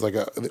was like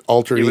a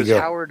alter ego. It was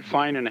Howard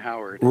Fine and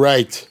Howard.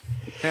 Right.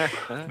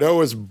 No, it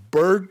was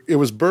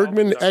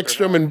Bergman,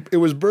 Ekstrom, and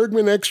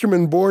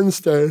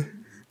Bornstein.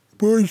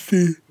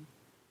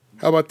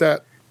 How about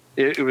that?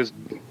 It was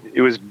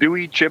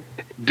Dewey,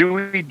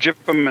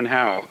 Jipham, and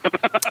Howe.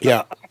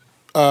 Yeah.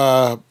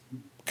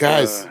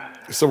 Guys,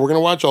 so we're gonna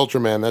watch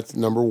Ultraman. That's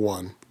number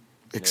 1.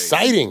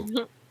 Exciting.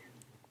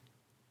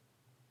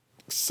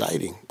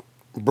 Exciting.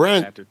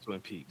 Brent. After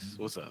Twin Peaks.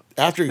 What's up?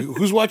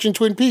 Who's watching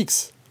Twin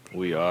Peaks?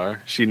 We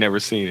are. She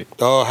never seen it.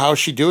 Oh, how's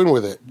she doing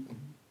with it?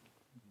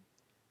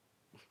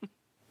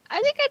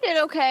 I think I did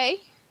okay.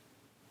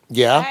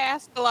 Yeah. I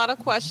asked a lot of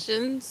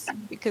questions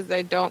because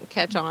I don't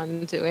catch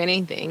on to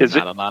anything.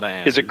 Not a lot of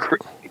answers. Is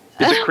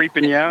it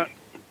creeping you out?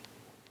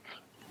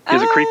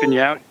 Is it creeping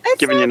you out?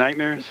 Giving you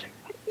nightmares?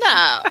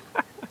 No.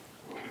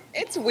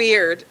 It's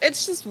weird.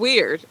 It's just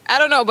weird. I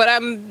don't know, but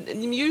I'm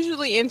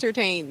usually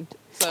entertained.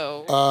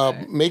 So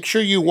make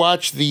sure you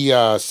watch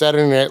the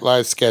Saturday Night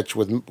Live sketch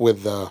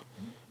with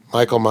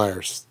Michael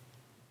Myers.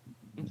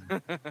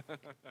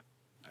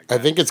 I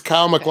think it's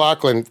Kyle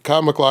MacLachlan.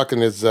 Kyle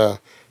MacLachlan is the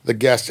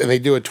guest, and they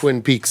do a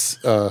Twin Peaks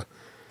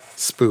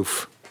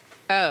spoof.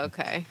 Oh,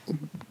 okay.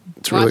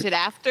 Watch it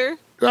after?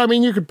 I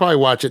mean, you could probably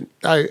watch it.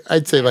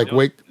 I'd say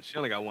wait. She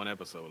only got 1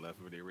 episode left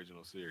of the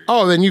original series.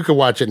 Oh, then you could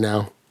watch it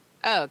now.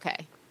 Oh,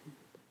 okay.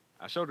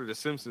 I showed her the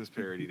Simpsons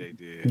parody they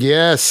did.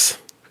 Yes.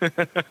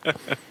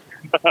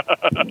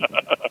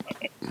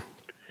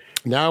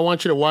 Now I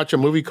want you to watch a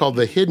movie called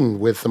The Hidden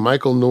with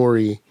Michael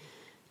Nouri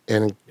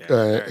and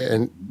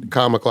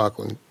Kyle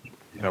MacLachlan.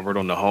 Covered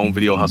on the Home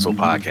Video Hustle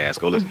podcast.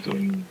 Go listen to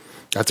it.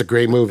 That's a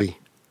great movie.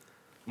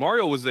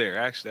 Mario was there,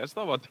 actually. Let's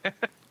talk about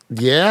that.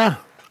 Yeah.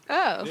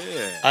 Oh.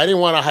 Yeah. I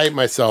didn't want to hype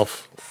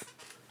myself.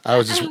 I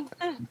was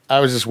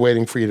just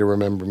waiting for you to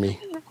remember me.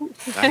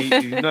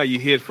 You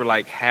hid for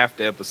like half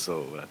the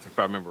episode, if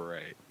I remember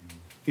right.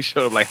 He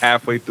showed up like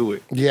halfway through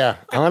it. Yeah,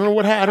 I don't know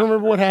I don't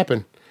remember what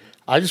happened.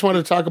 I just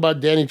wanted to talk about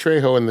Danny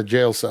Trejo in the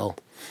jail cell.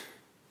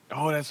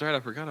 Oh, that's right. I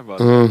forgot about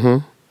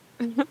that.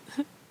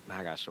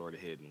 I got short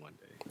ahead in one day.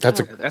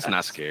 That's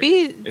not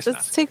scary.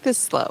 Let's take this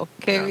slow.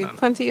 Okay, we have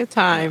plenty of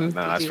time.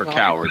 No, that's for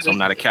cowards. I'm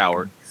not a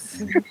coward.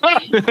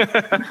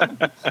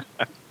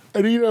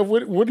 Anita,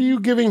 what are you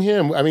giving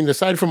him? I mean,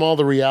 aside from all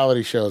the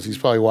reality shows, he's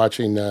probably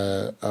watching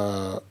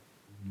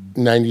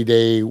 90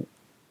 Day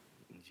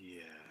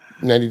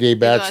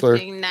Bachelor.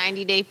 Watching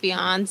 90 Day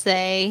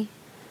Fiance.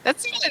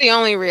 That's the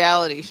only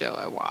reality show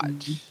I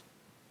watch.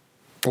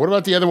 What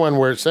about the other one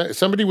where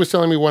somebody was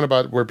telling me one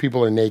about where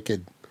people are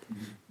naked?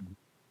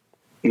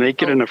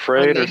 Naked and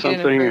Afraid or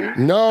something?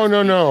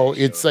 No.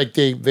 It's like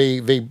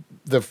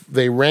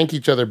they rank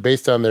each other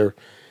based on their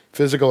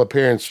physical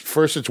appearance.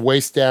 First it's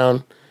waist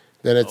down,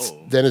 then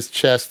it's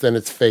chest, then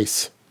it's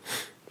face.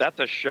 That's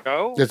a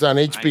show? It's on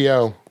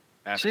HBO.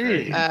 That's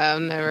crazy. I've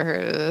never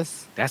heard of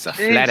this. That's a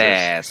flat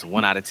ass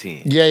 1 out of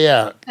 10.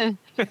 Yeah.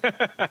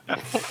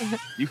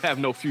 You have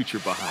no future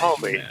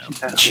behind you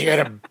now. She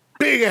had a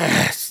big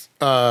ass.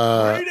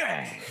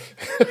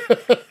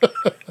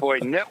 Boy,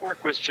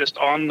 Network was just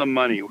on the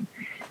money.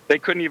 They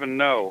couldn't even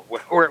know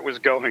where it was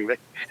going.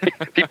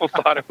 People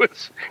thought it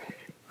was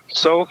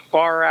so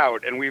far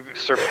out, and we've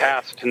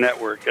surpassed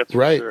Network. That's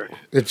right. For sure.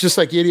 It's just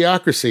like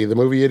Idiocracy, the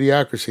movie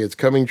Idiocracy. It's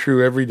coming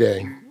true every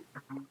day.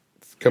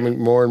 It's coming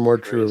more and more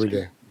true every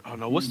day. Oh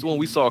no, what's the one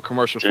we saw a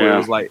commercial for? It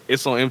was like,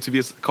 it's on MTV.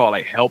 It's called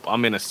like "Help,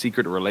 I'm in a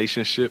secret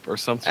relationship" or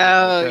something.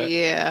 Oh like that.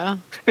 yeah.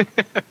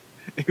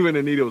 Even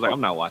Anita was like,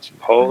 "I'm not watching."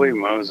 Holy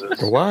Moses!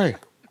 Why?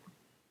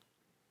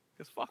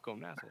 Because fuck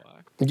them. That's why.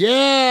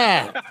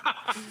 Yeah.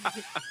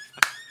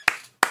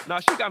 No,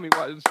 she got me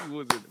watching. She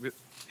was it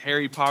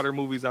Harry Potter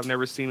movies. I've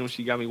never seen them.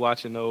 She got me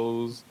watching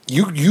those.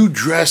 You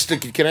dressed.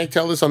 Can I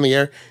tell this on the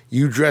air?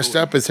 You dressed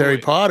up as Harry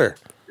Potter.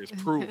 There's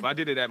proof. I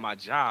did it at my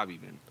job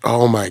even.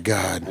 Oh my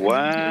God.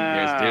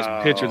 Wow. There's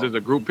pictures. There's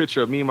a group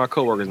picture of me and my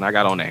coworkers, and I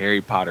got on the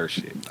Harry Potter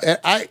shit.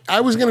 I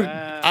was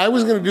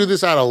gonna do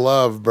this out of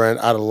love, Brent.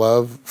 Out of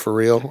love, for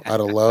real. Out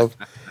of love.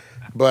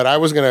 But I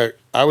was gonna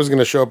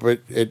show up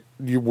at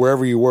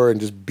wherever you were and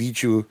just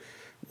beat you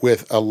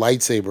with a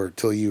lightsaber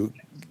till you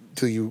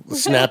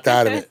snapped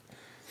out of it.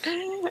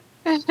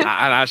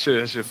 I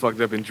should have fucked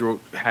up and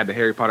had the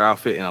Harry Potter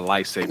outfit and a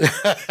lightsaber.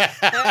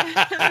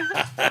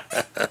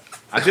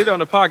 I did it on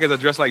the podcast. I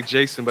dressed like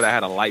Jason, but I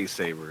had a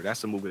lightsaber.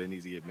 That's a movie that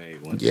needs to get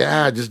made.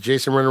 Yeah, just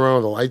Jason running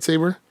around with a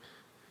lightsaber.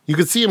 You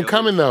could see him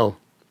coming though.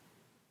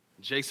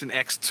 Jason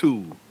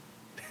X2.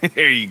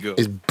 There you go.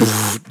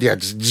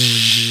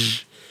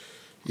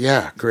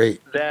 Yeah,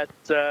 great. That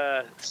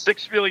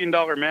 $6 million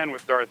man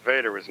with Darth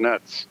Vader was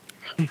nuts.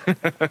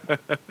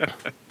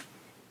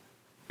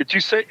 Did you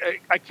say?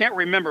 I can't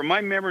remember. My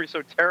memory's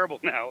so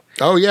terrible now.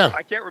 Oh yeah.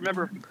 I can't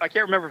remember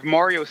if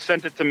Mario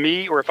sent it to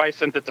me or if I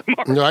sent it to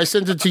Mario. No, I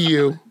sent it to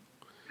you,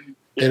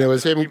 and it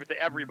was him. I gave it to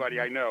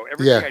everybody I know.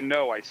 Everybody I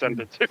know, I sent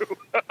it to.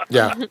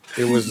 Yeah,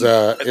 it was.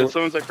 And then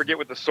sometimes I forget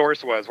what the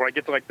source was. When I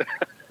get to like the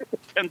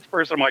 10th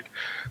person, I'm like,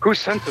 "Who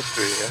sent this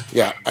to you?"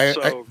 Yeah,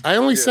 I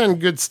only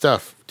send good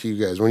stuff to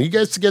you guys. When you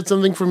guys get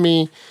something from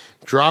me,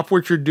 drop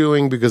what you're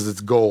doing because it's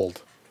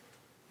gold.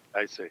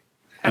 I see.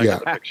 Yeah.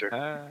 The picture.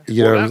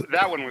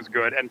 That one was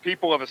good, and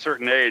people of a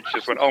certain age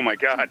just went, "Oh my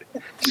God!"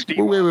 Steve.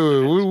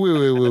 Whoa.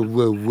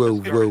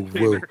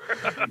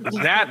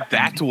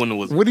 That one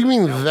was. What do you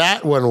mean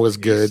that one was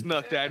good?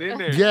 Snuck that in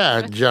there.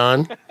 Yeah,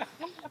 John.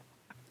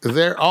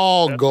 They're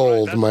all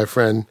gold, my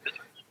friend.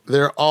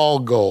 They're all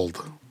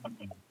gold.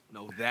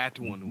 No, that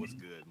one was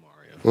good,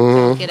 Mario.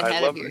 Mm-hmm. Get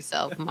ahead of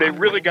yourself. They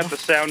really got the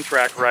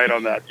soundtrack right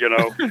on that. You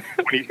know,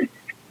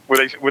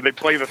 when they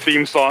play the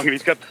theme song and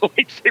he's got the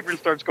lightsaber and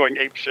starts going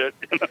ape shit.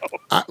 You know.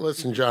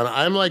 Listen, John,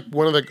 I'm like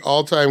one of the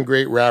all-time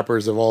great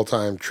rappers of all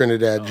time,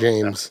 Trinidad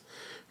James.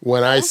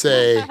 When I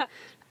say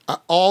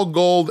all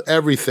gold,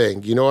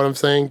 everything, you know what I'm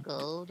saying?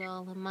 Gold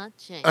all in my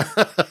chain.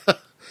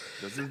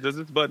 Does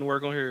this button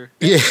work on here?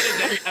 Yeah.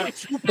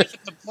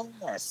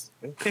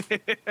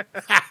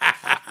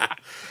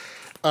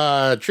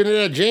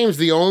 Trinidad James,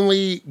 the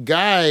only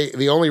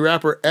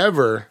rapper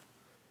ever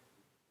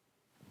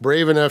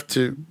brave enough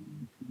to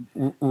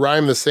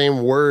rhyme the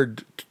same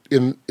word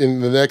in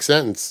the next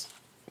sentence.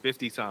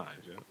 50 times.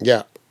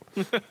 Yeah.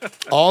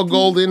 All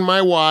gold in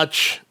my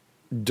watch.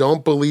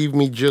 Don't believe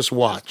me, just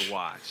watch. Just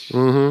watch.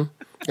 Mm-hmm.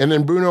 And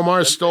then Bruno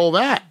Mars stole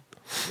that.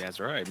 That's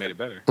right. Made it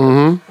better.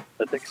 Mm-hmm.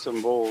 That's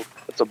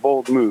a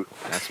bold move.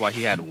 That's why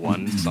he had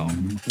one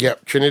song.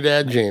 Yep.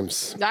 Trinidad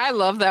James. I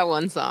love that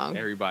one song.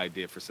 Everybody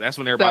did. That's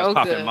when everybody was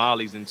popping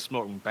mollies and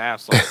smoking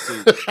bath salts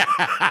too.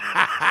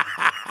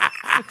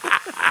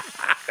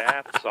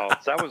 Bath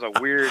salts. That was a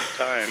weird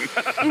time.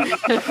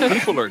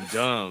 People are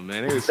dumb,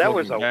 man. That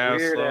was a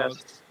weird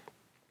ass.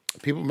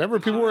 People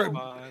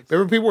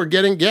were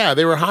getting,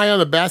 they were high on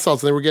the bath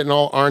salts and they were getting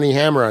all Arnie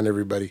Hammer on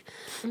everybody.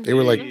 They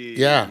were like,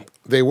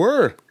 they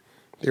were.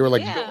 They were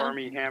like Yeah. Go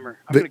Army Hammer.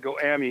 I'm gonna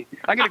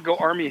go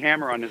Army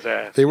Hammer on his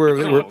ass. they were I'm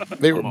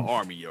they gonna were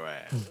army your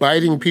ass.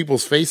 biting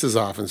people's faces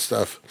off and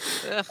stuff.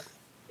 Ugh.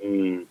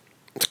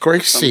 It's Some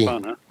crazy,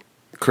 fun, huh?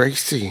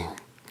 crazy.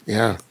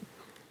 Yeah,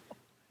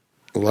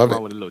 love Wrong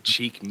it. with a little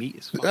cheek meat.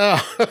 It's fine.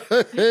 Oh,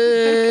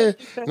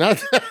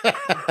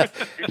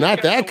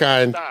 not that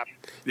kind. Stop.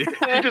 You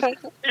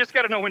just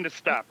got to know when to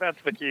stop. That's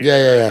the key.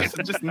 Yeah.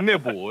 Just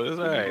nibble. It's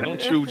all right. Don't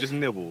chew, just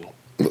nibble.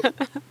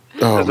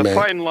 Oh There's a man.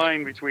 fine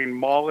line between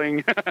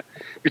mauling,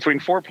 between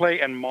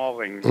foreplay and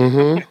mauling.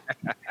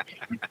 Mm-hmm.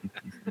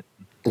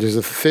 There's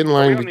a thin Are we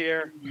line on the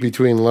air?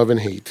 between love and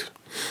hate.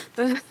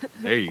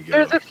 There you go.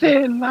 There's a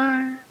thin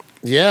line.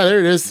 Yeah, there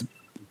it is.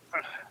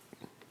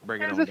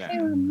 Bring it There's on a down.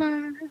 thin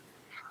line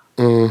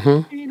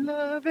Mm-hmm. between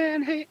love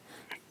and hate.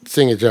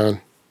 Sing it,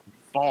 John.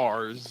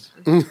 Bars.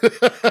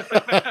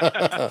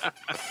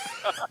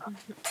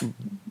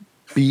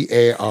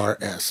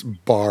 BARS.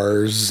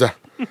 Bars.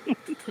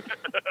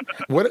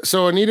 What?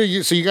 So Anita,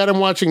 you got him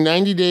watching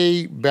 90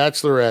 Day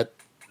Bachelorette.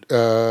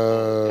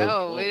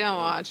 Oh, we don't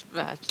watch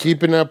Bachelor.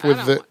 Keeping up with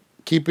I the don't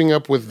keeping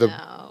up with the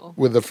No.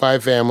 with the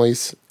five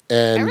families I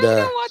and really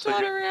don't watch a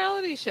lot of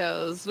reality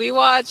shows. We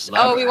watched.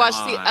 Love we and watched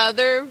the Blind.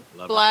 other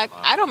Love Black.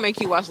 and Blind. I don't make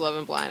you watch Love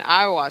and Blind.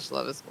 I watch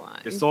Love is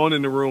Blind. It's on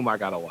in the room. I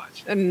gotta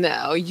watch.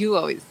 No, you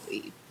always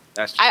leave.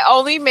 That's true. I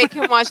only make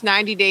him watch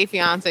 90 Day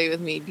Fiance with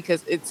me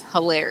because it's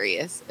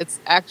hilarious. It's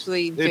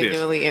actually is.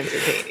 genuinely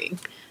entertaining.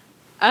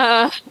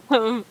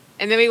 And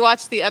then we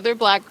watched the other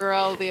Black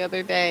Girl the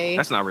other day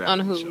That's not on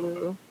reality Hulu. show.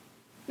 Though.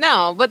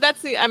 No, but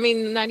that's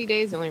 90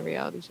 Days is the only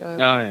reality show. Oh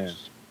yeah.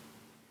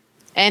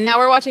 And now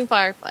we're watching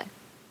Firefly.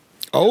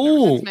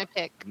 oh, That's my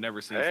pick. I've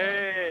never seen. It.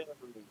 Hey.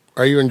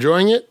 are you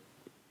enjoying it?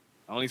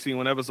 I only seen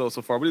one episode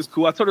so far, but it's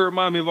cool. I told her it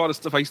reminded me of all the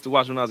stuff I used to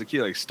watch when I was a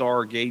kid, like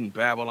Stargate and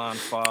Babylon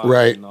 5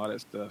 Right. and all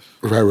that stuff.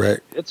 Right.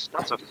 That's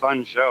a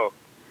fun show.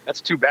 That's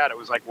too bad. It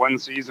was like one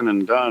season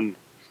and done.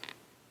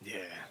 Yeah.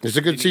 It's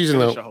a good Didn't season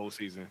finish though. The whole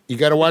season. You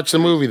got to watch the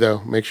movie though.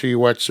 Make sure you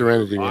watch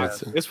Serenity. when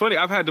it's- It's funny.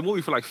 I've had the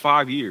movie for like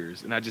 5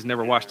 years, and I just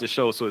never watched the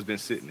show, so it's been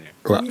sitting there.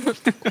 Well,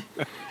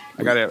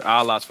 I got it at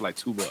Odd Lots for like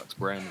 $2,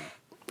 brand new.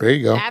 there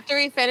you go. After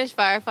we finish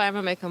Firefly, I'm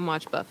gonna make him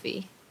watch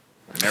Buffy.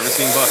 Never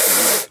seen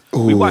Buffy.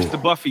 Ooh. We watched the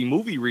Buffy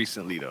movie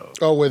recently, though.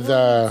 Oh, with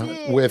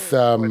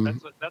That's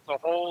a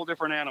whole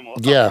different animal.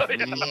 yeah.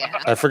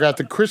 Yeah. I forgot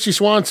the Christy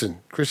Swanson.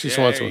 Christy There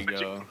Swanson. you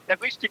go.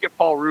 At least you get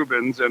Paul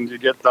Rubens and you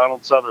get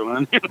Donald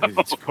Sutherland. You know?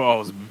 It's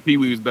Paul's Pee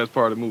Wee's best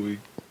part of the movie.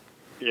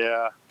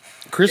 Yeah.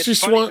 Christy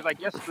It's funny 'cause Swanson. I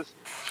guess this,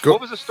 Go-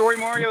 what was the story,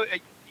 Mario?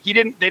 They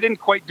didn't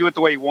quite do it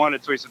the way he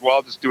wanted, so he said, "Well,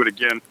 I'll just do it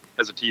again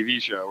as a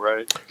TV show."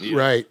 Right?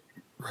 Yeah.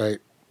 Right.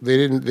 They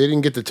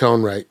didn't get the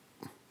tone right.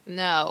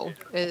 No,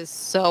 it is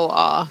so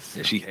off.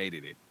 Yeah, she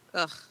hated it.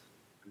 Ugh.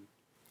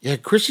 Yeah,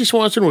 Christy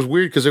Swanson was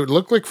weird because it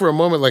looked like for a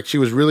moment like she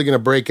was really going to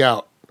break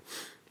out.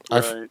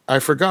 Right. I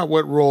forgot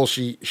what role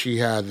she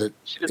had that.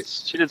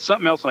 She did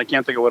something else, and I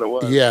can't think of what it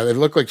was. Yeah, it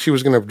looked like she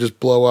was going to just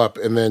blow up,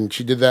 and then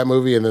she did that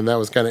movie, and then that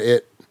was kind of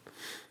it.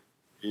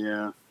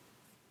 Yeah.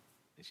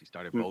 And she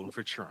started voting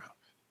for Trump.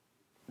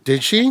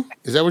 Did she?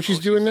 Is that what she's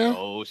doing now?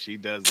 Oh, she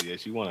does. Yeah,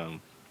 she won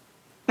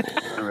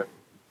him.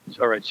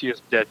 All right. She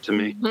is dead to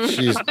me.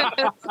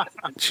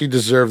 She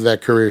deserved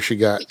that career she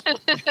got.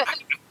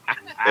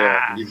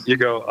 Yeah. You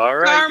go. All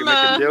right. You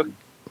Karma.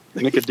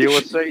 make a deal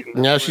with Satan.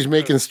 Now she's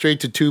making straight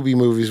to Tubi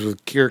movies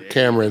with Kirk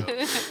Cameron.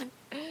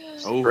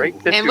 Oh, Great.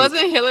 And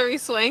wasn't Hillary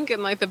Swank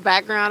in like the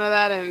background of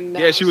that? And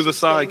Yeah, she was a she's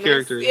side famous?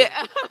 character.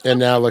 Yeah. And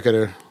now look at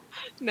her.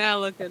 Now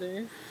look at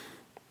her.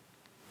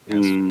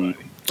 that's Mm.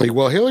 funny. Like,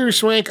 well, Hillary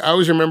Swank, I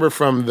always remember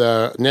from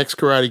the Next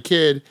Karate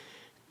Kid,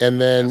 and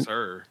then That's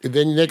her.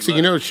 next thing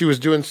you know, she was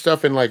doing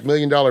stuff in like $1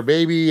 Million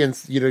Baby, and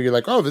you're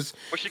like, oh, this.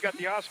 Well, she got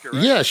the Oscar,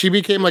 right? Yeah, she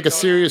became like a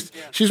serious.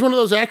 Yeah. She's one of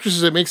those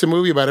actresses that makes a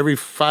movie about every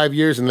 5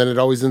 years, and then it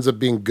always ends up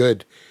being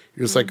good.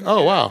 You're just like,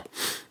 oh wow,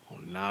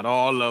 Not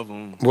all of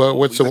them. Well,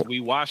 what's the- we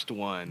watched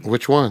one.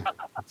 which one?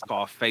 It's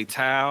called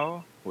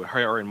Fatale with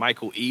her and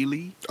Michael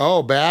Ealy.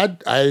 Oh,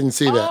 bad. I didn't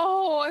see that.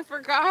 Oh, I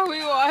forgot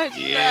we watched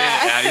Yeah,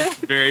 that. it's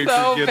very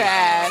so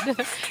forgettable.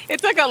 bad.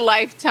 It's like a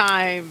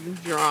Lifetime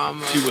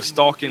drama. She was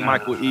stalking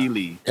Michael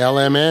Ealy.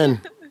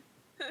 LMN.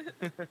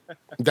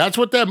 That's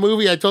what that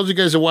movie. I told you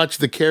guys to watch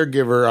The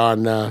Caregiver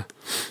on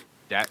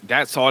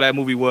That's all that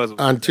movie was.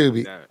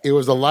 Tubi. It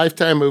was a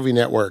Lifetime Movie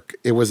Network.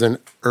 It was an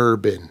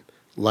urban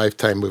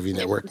Lifetime Movie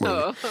Network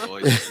movie. Oh.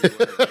 Boy, she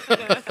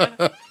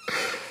was.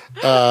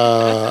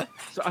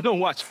 So I don't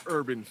watch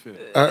urban films.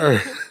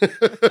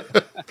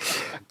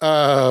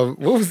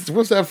 What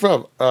was that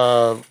from?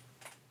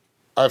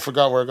 I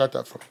forgot where I got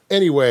that from.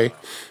 Anyway,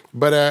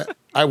 but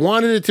I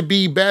wanted it to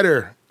be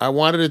better. I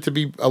wanted it to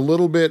be a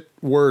little bit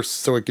worse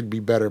so it could be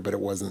better, but it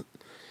wasn't.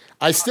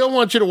 I still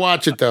want you to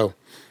watch it though.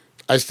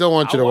 I still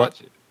want you to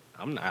watch it.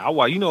 I'm not. I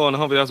watch. You know, on the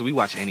Humble House, we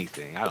watch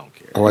anything. I don't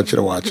care. I want you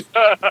to watch it.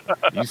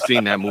 You've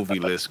seen that movie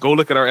list. Go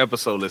look at our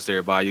episode list,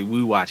 everybody.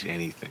 We watch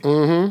anything.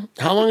 Mm-hmm.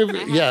 How long have I you?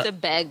 have Yeah. to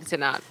beg to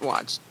not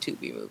watch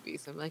Tubi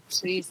movies. I'm like,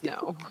 please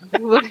no.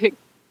 Like,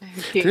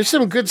 I can't. There's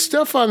some good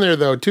stuff on there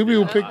though. Tubi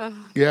will pick.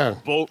 Yeah.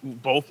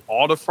 Both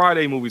all the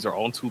Friday movies are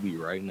on Tubi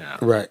right now.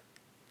 Right.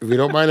 If you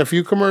don't mind a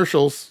few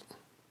commercials.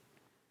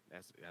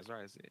 That's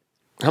right. That's it.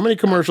 How many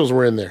commercials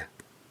were in there?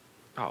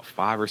 About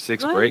 5 or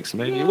 6 breaks,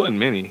 maybe. Yeah. It wasn't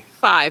many.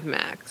 5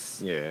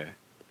 max. Yeah.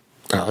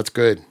 Oh, that's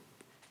good.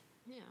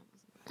 Yeah.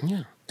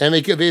 Yeah. And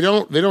they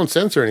don't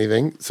censor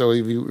anything. So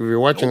if you're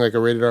watching like a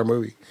rated R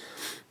movie,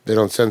 they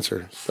don't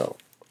censor. So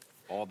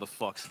All the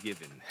fucks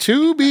given.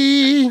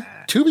 Tubi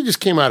just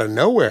came out of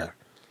nowhere.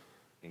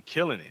 And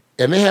killing it.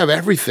 And they have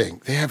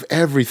everything. They have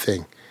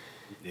everything.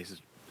 This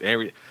is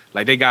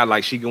like they got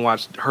like she can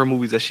watch her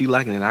movies that she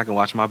like, and then I can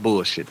watch my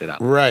bullshit that I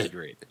like. Right.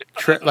 Great.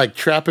 Like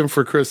Trapping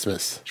for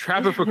Christmas.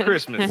 Trapping for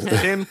Christmas.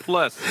 10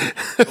 plus.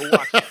 Go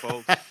watch it,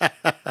 folks.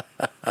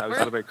 We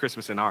celebrate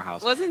Christmas in our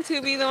house. Wasn't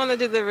Tubi the one that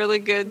did the really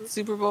good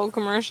Super Bowl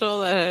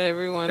commercial that had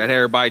everyone? That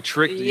everybody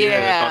tricked.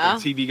 Yeah.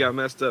 Thought the TV got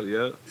messed up.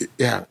 Yeah.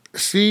 Yeah.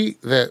 See,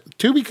 that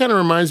Tubi kind of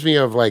reminds me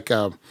of like,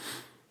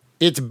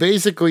 it's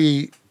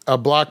basically a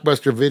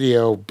Blockbuster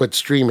video, but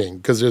streaming,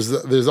 because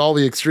there's all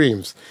the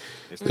extremes.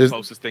 It's the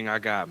closest thing I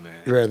got,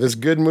 man. Right. There's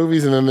good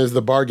movies, and then there's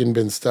the bargain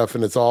bin stuff,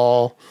 and it's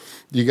all,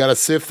 you got to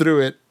sift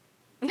through it.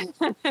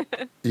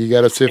 You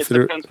got to sift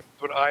through it. Depends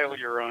what aisle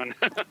you're on.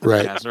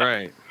 Right. That's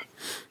right.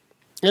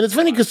 And it's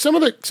funny because some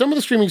of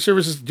the streaming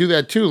services do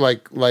that too,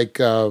 like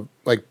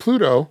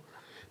Pluto,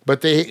 but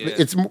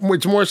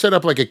it's more set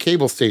up like a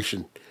cable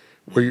station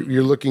where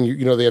you're looking.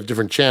 They have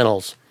different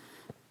channels.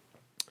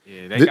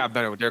 Yeah, they got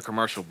better with their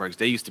commercial breaks.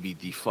 They used to be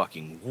the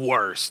fucking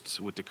worst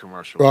with the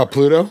commercial. breaks.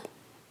 Pluto.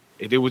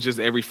 It was just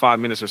every 5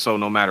 minutes or so,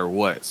 no matter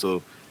what.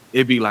 So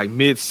it'd be like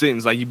mid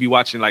sentence, like you'd be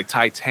watching like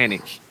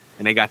Titanic,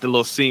 and they got the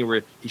little scene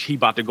where he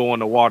about to go in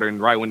the water, and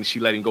right when she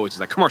let him go, it's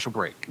just like commercial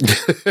break.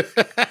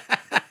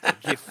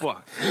 Get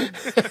fucked.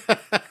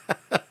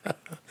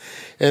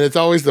 And it's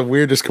always the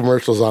weirdest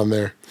commercials on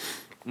there.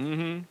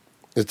 Mm-hmm.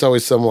 It's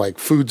always some like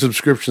food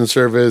subscription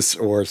service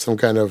or some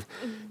kind of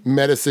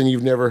medicine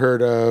you've never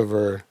heard of.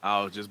 Or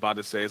I was just about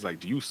to say, it's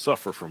like, do you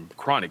suffer from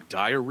chronic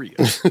diarrhea?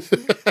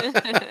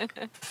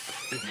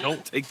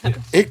 Don't take this.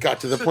 it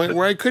got to the point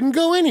where I couldn't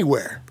go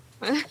anywhere.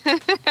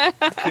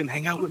 I couldn't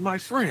hang out with my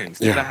friends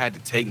because I had to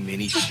take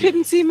many I shit.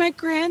 couldn't see my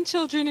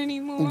grandchildren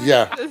anymore.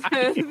 Yeah.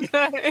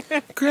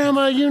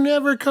 Grandma, you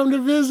never come to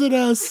visit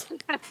us.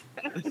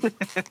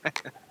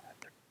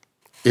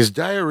 Is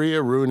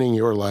diarrhea ruining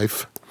your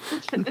life?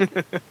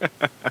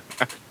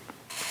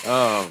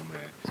 Oh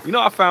man!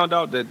 I found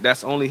out that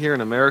that's only here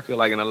in America.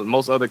 Like in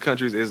most other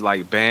countries, is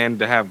like banned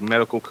to have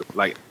medical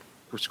like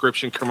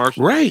prescription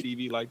commercials on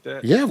TV like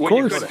that. Yeah, of You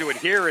course. couldn't do it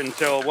here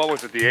until what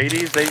was it? The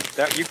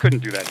 80s. You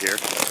couldn't do that here.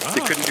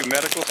 You couldn't do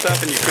medical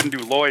stuff, and you couldn't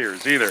do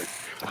lawyers either.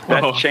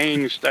 That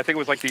changed. I think it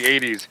was like the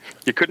 80s.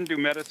 You couldn't do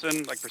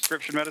medicine, like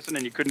prescription medicine,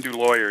 and you couldn't do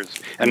lawyers.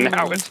 And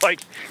now it's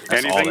like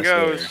anything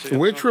goes.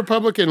 Which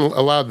Republican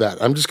allowed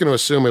that? I'm just going to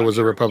assume it was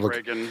a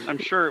Republican. Reagan. I'm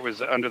sure it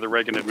was under the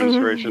Reagan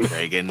administration.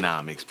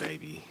 Reaganomics,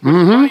 baby.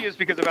 Funny is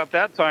because about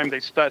that time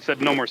they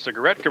said no more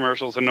cigarette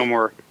commercials and no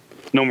more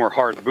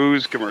hard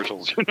booze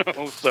commercials.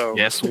 So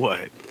guess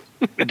what?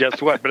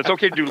 Guess what? But it's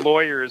okay to do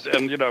lawyers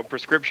and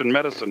prescription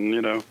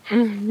medicine.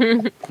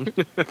 What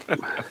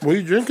are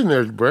you drinking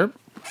there, Brent?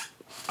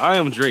 I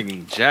am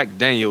drinking Jack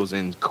Daniels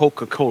and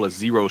Coca-Cola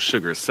Zero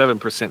Sugar,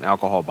 7%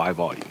 alcohol by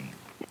volume.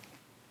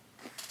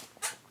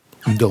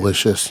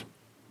 Delicious.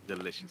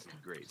 Delicious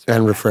and great.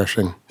 And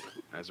refreshing.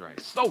 That's right.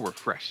 So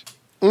refreshing.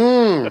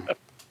 Yes.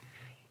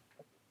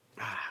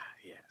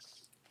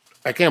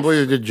 I can't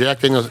believe they did Jack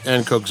Daniels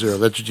and Coke Zero.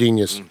 That's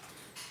genius.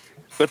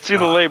 Let's see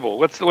the label.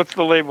 What's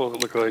the label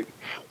look like?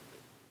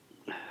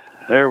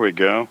 There we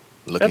go.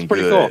 Looking That's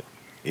pretty good. cool.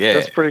 Yeah.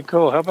 That's pretty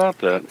cool. How about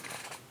that?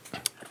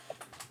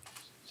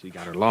 She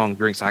got her long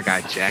drinks. I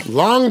got Jack.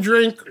 Long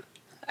drink.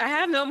 I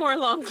have no more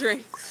long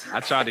drinks.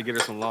 I tried to get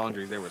her some long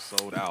drinks. They were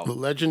sold out. The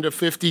Legend of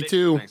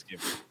 52.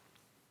 Thanksgiving.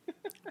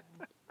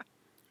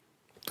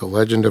 The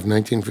Legend of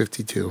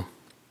 1952.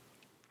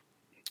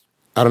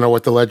 I don't know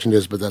what the legend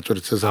is, but that's what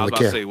it says on the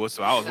can. I was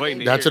waiting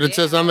to That's hear what it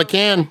says on the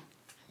can.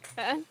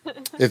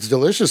 It's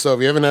delicious, though.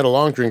 If you haven't had a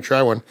long drink,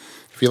 try one.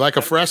 If you like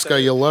a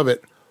Fresca, you'll love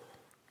it.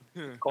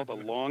 Called a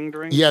long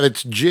drink? Yeah,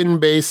 it's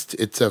gin-based.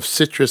 It's a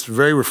citrus,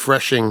 very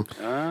refreshing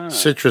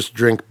citrus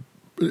drink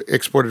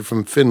exported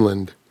from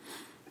Finland.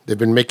 They've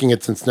been making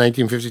it since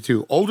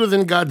 1952. Older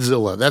than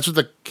Godzilla. That's what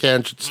the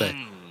can should say.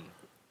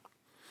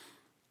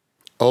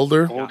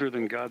 Older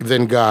than God.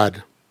 than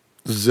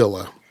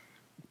Godzilla.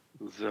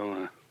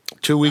 Zilla.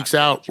 2 weeks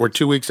out. We're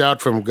 2 weeks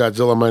out from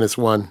Godzilla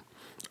 -1.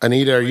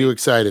 Anita, are you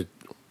excited?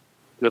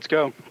 Let's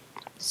go.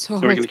 So Are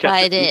we gonna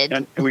catch it? excited.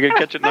 And are we gonna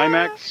catch it in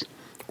IMAX?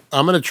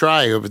 I'm gonna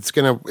try. If it's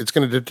gonna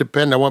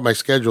depend on what my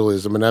schedule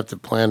is. I'm gonna have to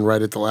plan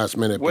right at the last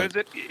minute. What is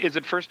it? Is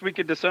it first week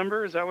of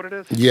December? Is that what it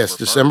is? Yes,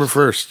 December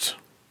 1st.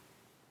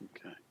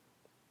 Okay.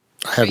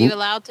 Are you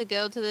allowed to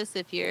go to this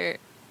if you've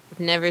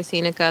never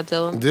seen a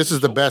Godzilla? This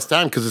is the best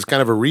time because it's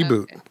kind of a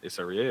reboot. Okay.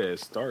 It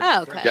starts.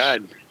 Oh, okay.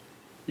 God.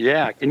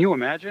 Yeah. Can you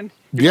imagine?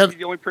 Yeah. You'd be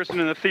the only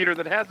person in the theater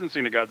that hasn't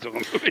seen a Godzilla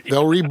movie.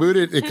 They'll reboot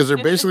it because they're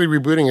basically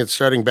rebooting it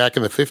starting back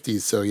in the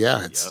 50s. So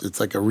yeah,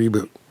 it's like a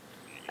reboot.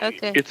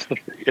 Okay.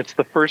 It's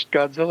the first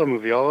Godzilla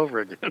movie all over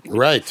again.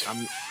 Right.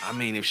 I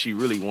mean, if she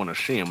really want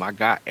to see him, I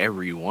got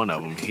every one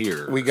of them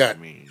here. We got. I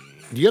mean,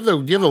 Do you have the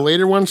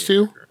later ones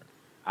too?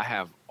 I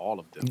have all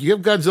of them. Do you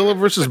have Godzilla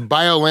versus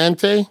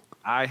Biollante?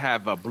 I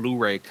have a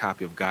Blu-ray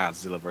copy of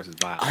Godzilla vs.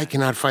 Violence. I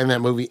cannot find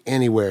that movie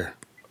anywhere.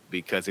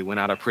 Because it went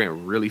out of print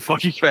really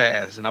fucking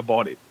fast, and I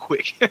bought it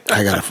quick. I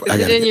Is gotta.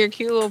 it in your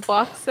cute little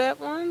box set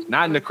one?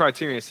 Not in the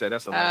Criterion set.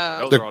 That's those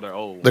are all their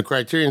old. The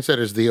Criterion set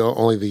is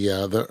only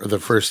the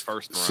first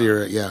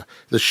era. Yeah,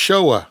 the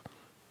Showa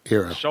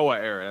era. Showa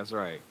era. That's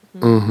right.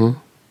 Mm-hmm.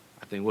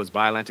 I think what's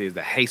Biollante is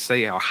the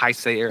Heisei or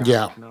Heisei era.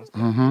 Yeah.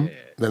 Mm-hmm. Yeah.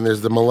 Then there's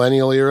the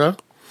Millennial era.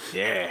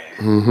 Yeah.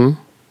 Mm-hmm.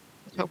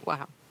 Oh,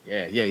 wow.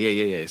 Yeah.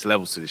 It's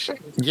levels to the shit.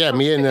 Yeah,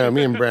 me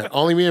and Brent.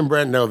 Only me and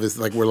Brent know this.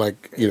 Like we're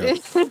like, you know.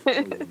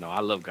 No, I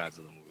love Godzilla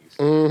movies.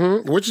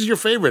 Mm-hmm. Which is your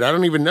favorite? I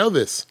don't even know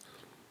this.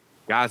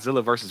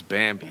 Godzilla versus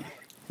Bambi.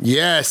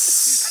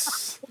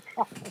 Yes.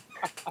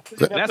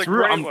 That's a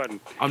real. great one.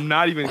 I'm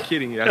not even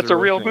kidding you. That's a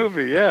real thing.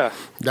 movie, yeah.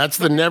 That's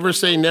the Never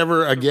Say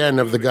Never Again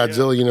of the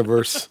Godzilla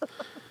universe.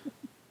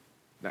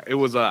 Now, it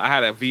was. I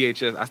had a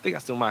VHS. I think I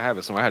still might have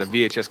it somewhere. I had a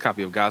VHS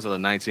copy of Godzilla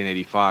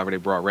 1985, where they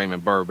brought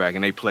Raymond Burr back,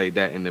 and they played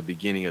that in the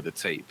beginning of the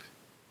tape.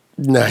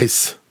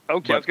 Nice.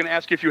 Okay, I was going to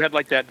ask you if you had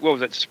like that, what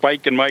was it,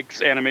 Spike and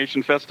Mike's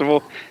Animation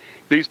Festival?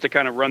 They used to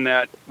kind of run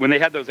that. When they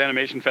had those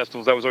animation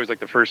festivals, that was always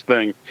like the first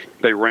thing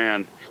they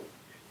ran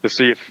to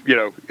see if,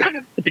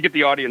 to get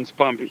the audience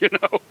pumped,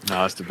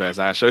 No, it's the best.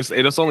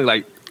 It's only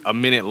like a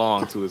minute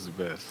long, too. It's the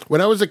best.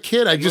 When I was a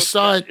kid, I just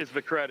saw it. Is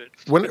the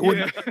credits.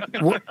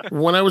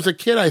 When I was a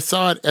kid, I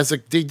saw it as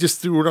they just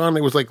threw it on.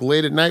 It was like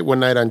late at night one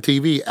night on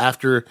TV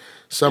after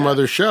some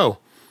other show.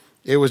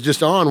 It was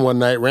just on one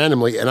night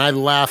randomly, and I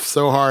laughed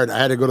so hard I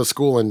had to go to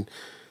school and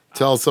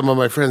tell some of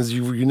my friends,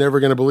 "You're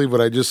never going to believe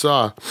what I just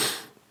saw."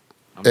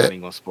 I'm not even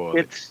gonna spoil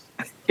it.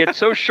 It's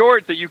so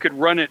short that you could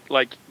run it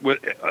like with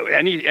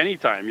any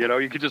time.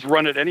 You could just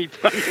run it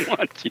anytime you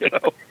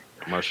want.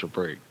 Commercial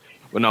break.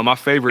 Well, no, my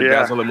favorite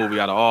Godzilla movie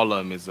out of all of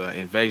them is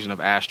Invasion of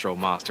Astro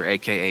Monster,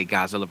 aka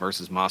Godzilla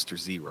vs. Monster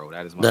Zero.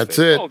 That is my That's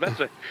favorite. it.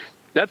 Oh,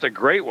 that's a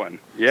great one.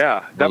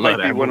 Yeah, that might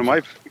be one of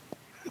my.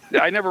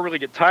 I never really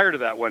get tired of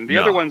that one. The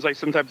other ones I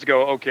sometimes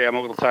go, okay, I'm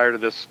a little tired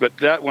of this, but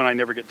that one I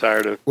never get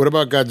tired of. What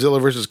about Godzilla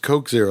versus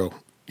Coke Zero?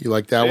 You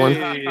like that one?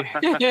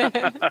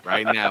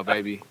 Right now,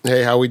 baby.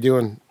 Hey, how we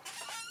doing?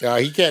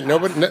 He can't.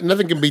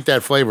 Nothing can beat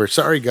that flavor.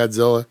 Sorry,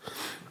 Godzilla.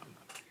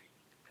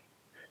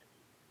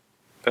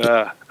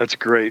 That's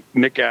great.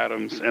 Nick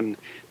Adams and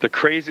the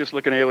craziest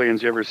looking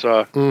aliens you ever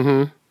saw.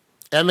 Mm-hmm.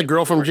 And the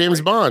girl from James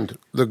Bond.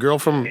 The girl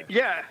from...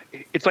 Yeah.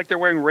 It's like they're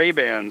wearing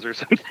Ray-Bans or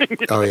something.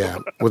 Oh, yeah.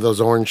 With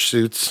those orange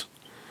suits.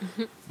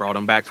 Brought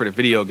them back for the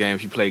video game.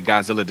 If you play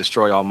Godzilla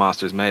Destroy All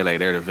Monsters Melee,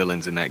 they're the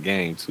villains in that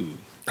game, too.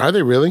 Are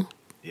they really?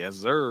 Yes,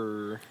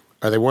 sir.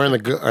 Are they wearing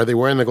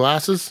the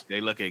glasses? They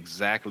look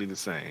exactly the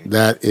same.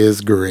 That is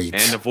great.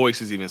 And the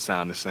voices even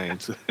sound the same,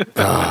 too.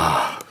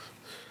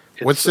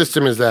 What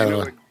system is that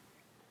on?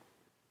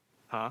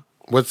 Huh?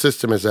 What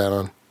system is that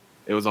on?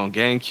 It was on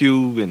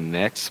GameCube and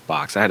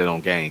Xbox. I had it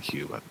on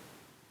GameCube.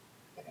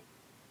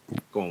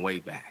 Going way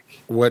back.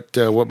 What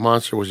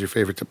monster was your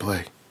favorite to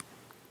play?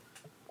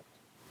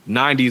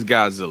 90s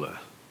Godzilla.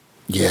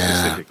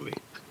 Yeah. Specifically.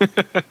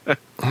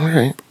 All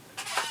right.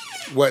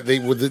 What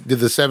did the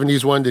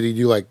 70s one? Did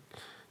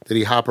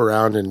he hop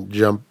around and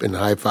jump and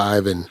high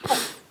five and?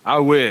 I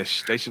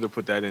wish they should have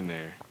put that in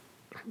there.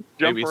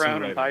 Jump Maybe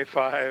around and high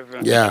five.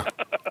 And Yeah.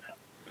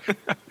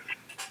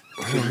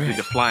 Did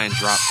the flying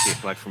drop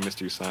kick like from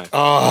Mystery Science.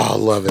 Oh, I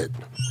love it.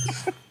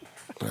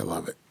 I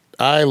love it.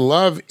 I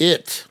love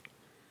it.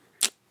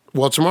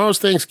 Well, tomorrow's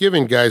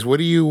Thanksgiving, guys.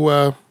 What are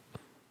you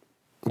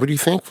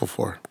thankful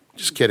for?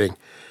 Just kidding.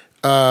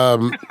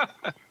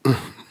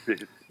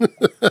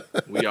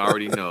 We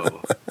already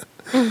know.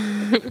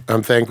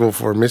 I'm thankful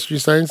for Mystery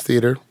Science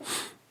Theater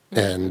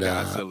and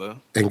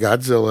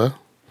Godzilla.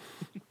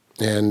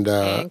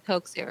 And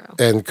Coke Zero.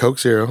 And Coke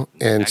Zero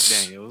and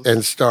Jack Daniels.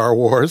 and Star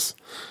Wars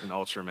And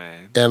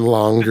Ultraman. and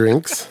long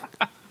drinks.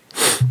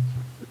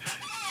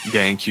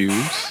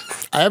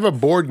 GameCubes. I have a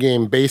board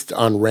game based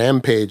on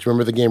Rampage.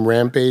 Remember the game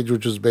Rampage,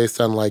 which was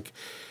based on like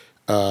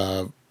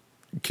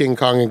King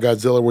Kong and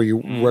Godzilla, where you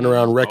run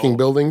around wrecking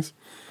buildings?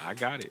 I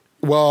got it.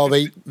 Well,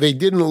 they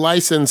didn't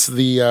license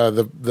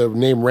the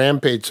name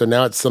Rampage, so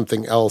now it's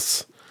something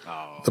else.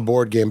 Oh. The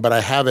board game, but I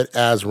have it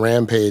as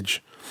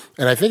Rampage,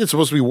 and I think it's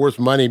supposed to be worth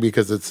money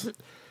because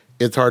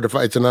it's hard to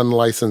find. It's an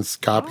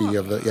unlicensed copy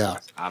of the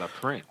It's out of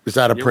print. It's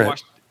out of You ever print.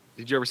 watched-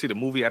 Did you ever see the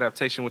movie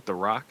adaptation with The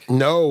Rock?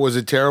 No, was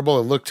it terrible?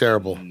 It looked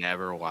terrible.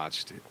 Never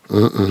watched it.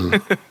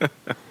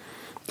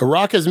 The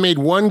Rock has made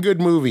one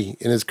good movie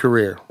in his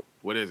career.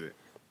 What is it?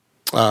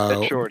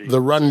 That shorty.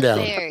 The Rundown.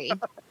 Very.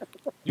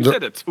 You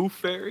said a Tooth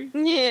Fairy?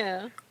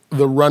 Yeah.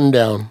 The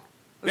Rundown.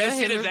 That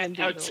shit shit is is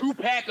a a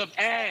 2-pack of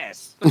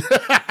ass.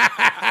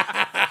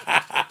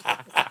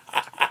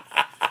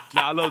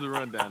 Nah, I love The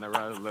Rundown. I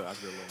still love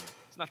it.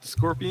 It's not the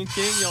Scorpion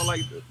King. You don't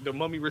like the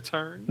Mummy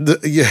Return?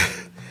 Yeah,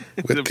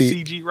 The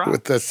CG Rock?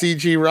 With the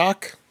CG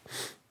Rock.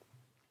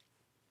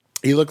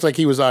 He looks like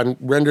he was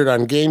rendered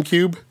on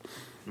GameCube.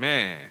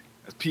 Man,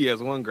 that's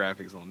PS1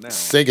 graphics on that.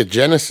 Sega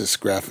Genesis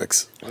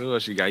graphics. What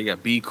else you got? You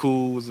got Be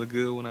Cool was a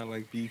good one. I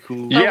like Be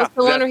Cool. Yeah, what's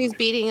the one where he's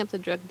beating up the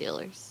drug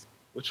dealers?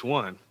 Which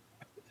one?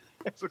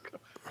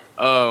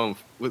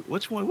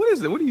 Which one? What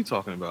is it? What are you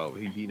talking about?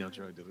 He beating up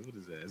drug dealers. What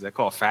is that? Is that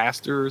called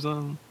Faster or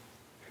something?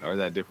 Or is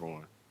that a different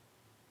one?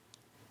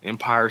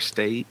 Empire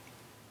State.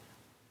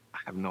 I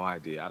have no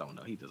idea. I don't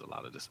know. He does a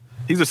lot of this.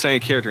 He's the same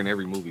character in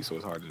every movie, so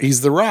it's hard to.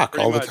 He's The Rock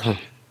all the much. time.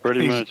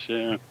 Pretty much,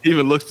 yeah. He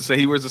even looks the same.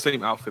 He wears the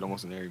same outfit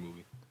almost in every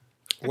movie.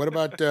 What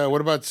about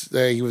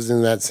he was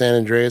in that San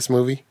Andreas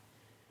movie?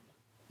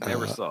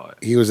 Never saw it.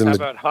 He was in How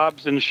about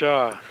Hobbs and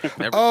Shaw?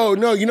 Oh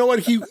no! You know what?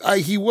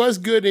 He was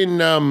good in.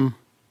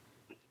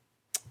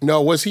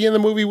 No, was he in the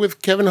movie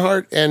with Kevin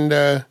Hart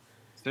and?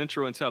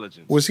 Central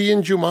Intelligence. Was he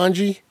in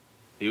Jumanji?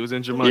 He was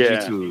in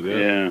Jumanji too.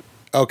 Yeah.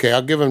 Okay,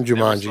 I'll give him Never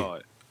Jumanji. saw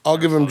it. I'll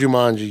give him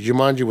Jumanji.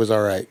 Jumanji was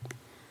all right.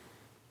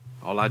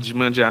 All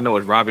Jumanji I know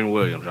is Robin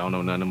Williams. I don't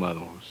know none of them other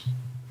ones.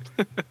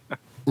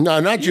 No,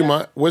 not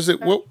Jumanji. Was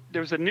it what?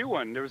 There was a new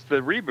one. There was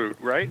the reboot,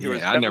 right? There was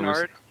Yeah, I Kevin never.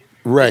 Hart.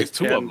 Right. There's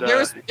two of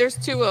them. There's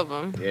two of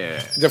them.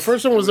 Yeah. The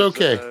first one was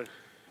okay.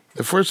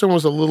 The first one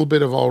was a little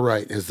bit of all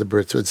right, as the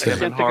Brits would I say. can't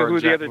think of Hart, who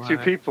the Jack other two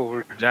Black. people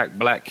were. Jack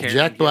Black. Karen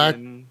Jack Black,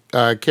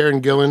 Gillan.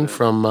 Karen Gillan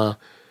from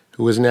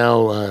who is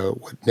now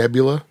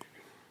Nebula.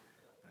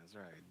 That's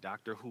right.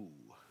 Doctor Who.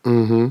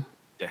 Mm-hmm.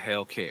 The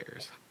hell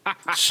cares?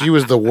 She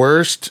was the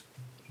worst.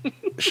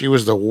 She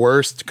was the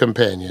worst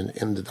companion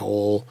in the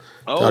whole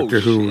Doctor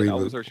Who shit. I reboot.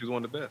 always heard she was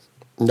one of the best.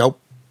 Nope.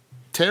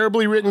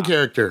 Terribly written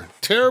character.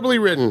 Terribly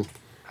written.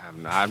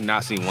 I've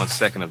not seen 1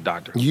 second of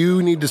Doctor Who.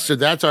 You need to. So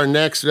that's our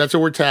next. That's what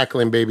we're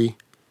tackling, baby.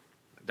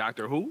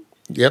 Doctor Who?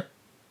 Yep.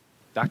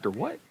 Doctor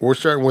what? We're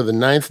starting with the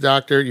 9th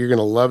Doctor. You're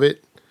gonna love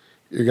it.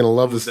 You're gonna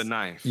love Who's this. the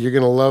 9th? You're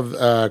gonna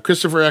love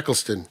Christopher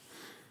Eccleston.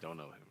 Don't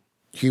know him.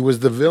 He was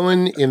the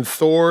villain in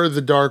Thor: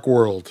 The Dark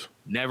World.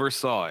 Never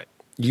saw it.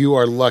 You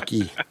are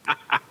lucky.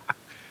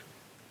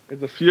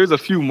 There's a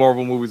few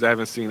Marvel movies I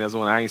haven't seen. That's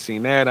one. I ain't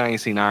seen that. I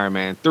ain't seen Iron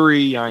Man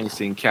 3. I ain't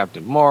seen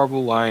Captain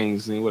Marvel. I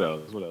ain't seen what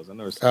else? I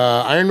never seen.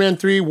 Iron Man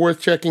 3 worth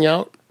checking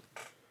out.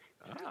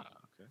 Okay.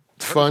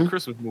 It's fun.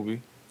 Christmas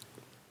movie.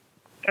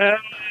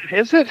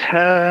 Is it?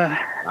 I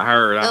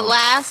heard. The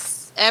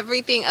last,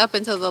 everything up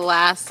until the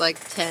last like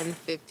 10,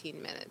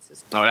 15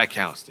 minutes. Oh, that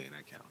counts. Then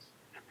that counts.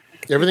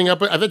 Everything up.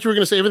 I thought you were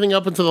going to say everything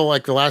up until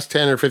the last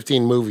 10 or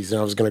 15 movies,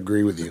 and I was going to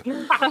agree with you.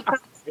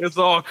 It's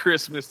all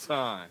Christmas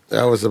time.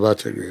 I was about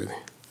to agree with you.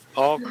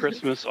 All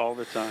Christmas, all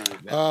the time.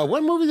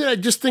 One movie that I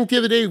just think the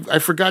other day I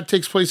forgot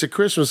takes place at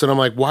Christmas, and I'm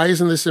like, why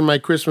isn't this in my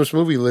Christmas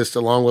movie list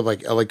along with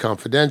like LA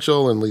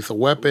Confidential and Lethal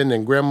Weapon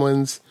and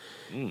Gremlins?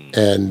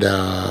 And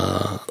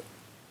I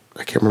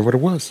can't remember what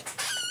it was.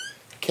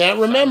 Can't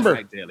remember.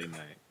 Night, Daily Night.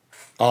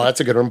 Oh,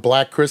 that's a good one.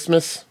 Black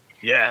Christmas.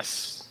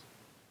 Yes.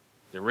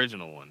 The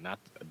original one, not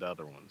the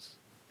other ones.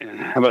 And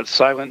how about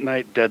Silent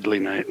Night, Deadly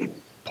Night?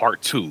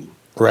 Part 2.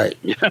 Right.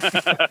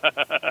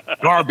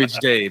 Garbage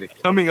Day.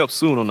 Coming up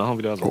soon on the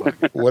Hungry Dogs.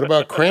 What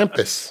about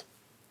Krampus?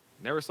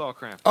 Never saw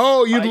Krampus.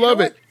 Oh, you'd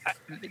love it.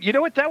 You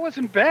know what? That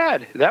wasn't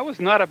bad. That was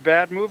not a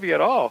bad movie at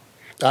all.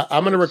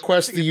 I'm going to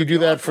request that you do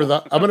that for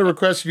the. I'm going to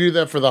request you do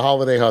that for the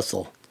Holiday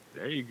Hustle.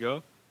 There you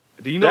go.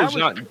 Do you know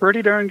That was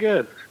pretty darn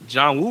good.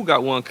 John Woo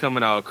got one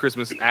coming out, a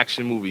Christmas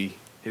action movie.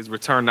 His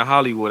return to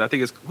Hollywood. I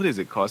think it's, what is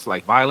it called? It's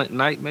like Violent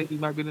Night, maybe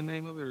might be the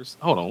name of it. Or,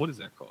 hold on, what is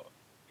that called?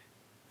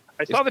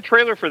 I saw the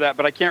trailer for that,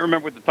 but I can't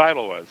remember what the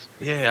title was.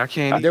 Yeah, I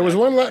can't. There was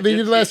one they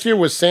did last year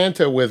with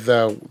Santa with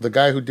the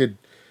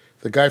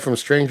guy from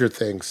Stranger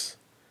Things.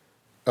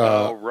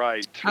 Oh,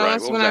 right. Oh,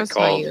 that's What what was I that was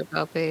telling called? you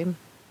about, babe.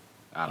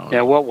 I don't know.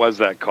 Yeah, what was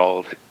that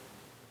called?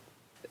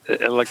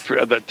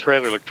 The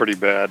trailer looked pretty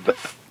bad. But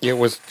It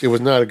was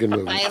not a good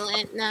movie.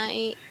 Violent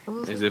Night.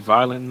 Is it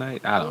Violent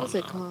Night? I don't know. What was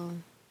it called?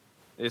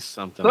 It's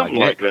something, something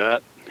like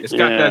that. It's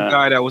got that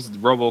guy that was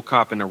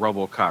RoboCop in the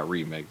RoboCop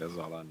remake. That's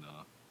all I know.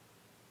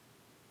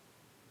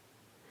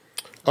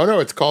 Oh no,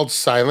 it's called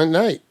Silent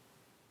Night.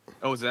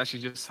 Oh, is it actually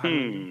just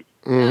Silent?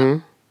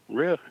 Mm-hmm.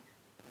 Really?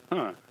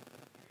 Huh.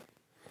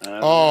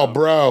 Oh,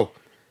 bro.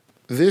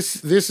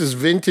 This is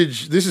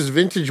vintage. This is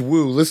vintage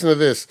Woo. Listen to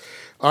this.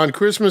 On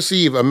Christmas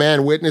Eve, a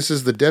man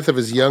witnesses the death of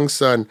his young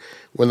son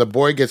when the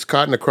boy gets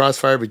caught in a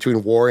crossfire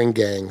between warring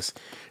gangs.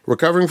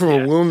 Recovering from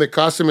a wound that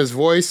cost him his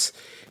voice,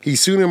 he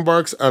soon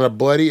embarks on a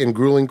bloody and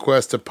grueling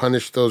quest to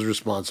punish those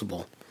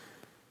responsible.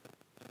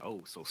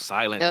 Oh, so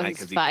Silent No, Night.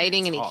 he's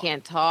fighting and he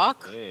can't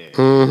talk. Yeah.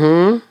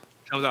 Mm-hmm.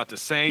 Comes out the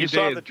same You day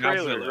saw as the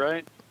trailer, Godzilla.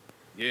 right?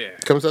 Yeah.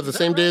 Comes out the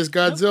same day as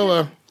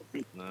Godzilla.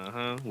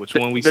 Uh-huh. Which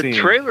one we The seen?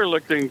 trailer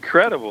looked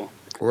incredible.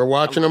 We're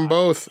watching them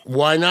both.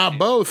 Why not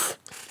both?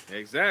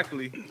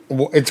 Exactly.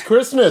 Well, it's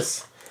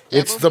Christmas.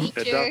 It's Double the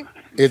feature.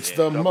 it's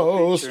the double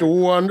most feature.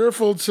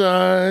 wonderful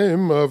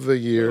time of the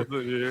year.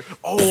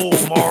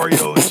 Oh,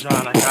 Mario and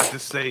John, I got to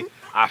say,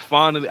 I've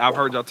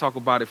heard y'all talk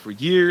about it for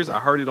years. I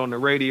heard it on the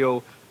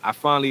radio. I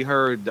finally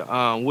heard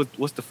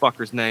what's the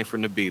fucker's name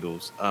from the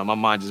Beatles? My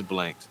mind just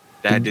blanked.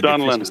 That did John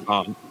the Christmas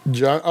Lennon. song.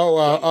 John.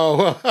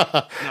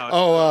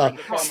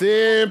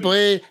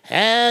 Simply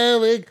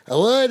having a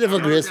wonderful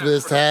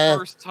Christmas For the time.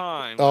 first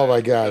time. Oh my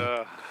man.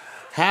 God!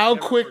 How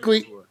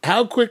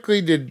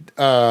quickly did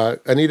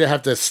Anita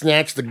have to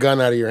snatch the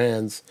gun out of your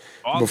hands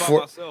All by before?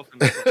 myself. In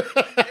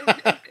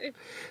the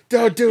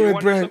Don't do You it,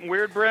 want to know Brent. something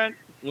weird, Brent?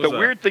 What's The up?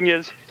 weird thing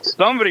is,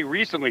 somebody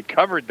recently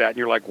covered that, and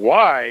you're like,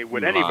 why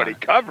would anybody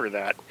cover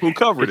that? Who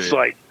covered It's it?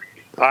 like,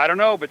 I don't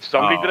know, but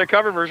somebody Oh. did a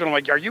cover version. I'm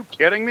like, are you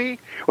kidding me?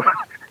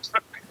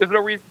 There's no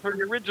reason for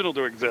the original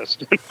to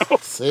exist.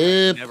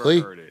 Simply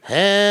heard it.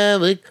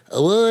 having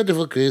a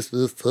wonderful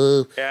Christmas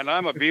time. And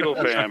I'm a Beatle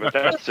fan, but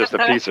that's just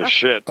a piece of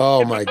shit.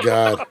 Oh my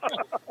God!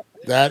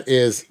 That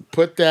is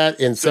put that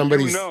in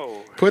somebody's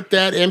know? put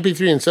that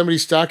MP3 in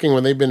somebody's stocking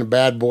when they've been a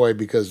bad boy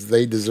because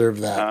they deserve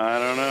that. I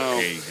don't know.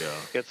 There you go.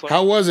 It's like,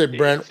 How was it,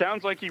 Brent? It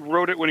sounds like he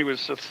wrote it when he was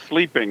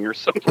sleeping or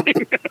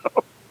something.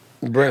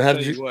 Brent, how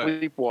did Tell you what,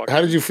 Sleepwalking.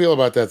 how did you feel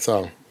about that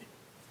song?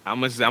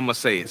 I'm gonna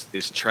say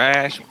it's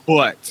trash,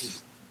 but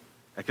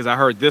because I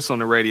heard this on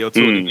the radio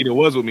too, and Anita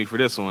was with me for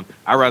this one.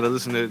 I'd rather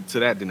listen to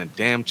that than the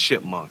damn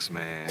Chipmunks,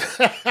 man.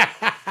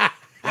 That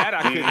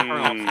I couldn't turn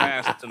off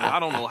fast enough. I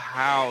don't know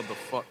how the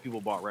fuck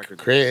people bought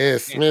records.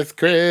 Christmas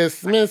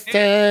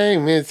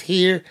time is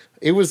here.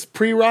 It was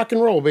pre-rock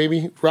and roll,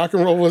 baby. Rock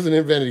and roll wasn't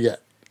invented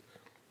yet,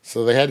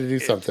 so they had to do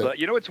something.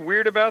 You know what's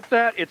weird about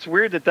that? It's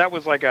weird that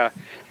was like a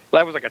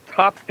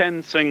top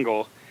 10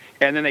 single,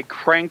 and then they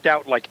cranked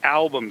out like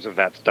albums of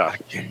that stuff.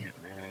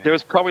 There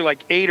was probably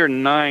like 8 or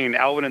 9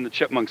 Alvin and the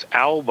Chipmunks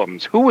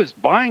albums. Who was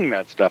buying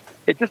that stuff?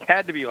 It just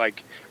had to be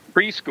like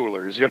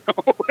preschoolers, you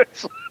know?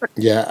 It's like,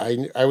 Yeah,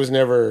 I was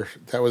never.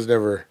 That was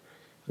never.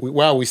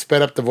 We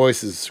sped up the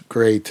voices.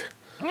 Great.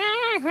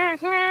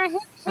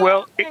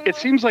 well, it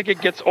seems like it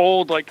gets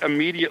old like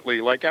immediately.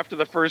 Like after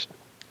the first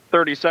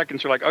 30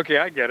 seconds, you're like, okay,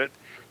 I get it.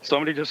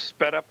 Somebody just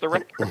sped up the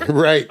record.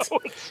 Right.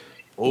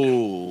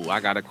 Oh,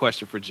 I got a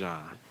question for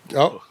John.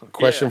 Oh,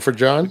 question for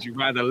John. Would you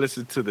rather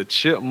listen to the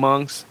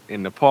Chipmunks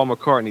in the Paul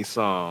McCartney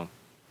song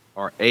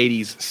or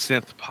 80s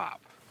synth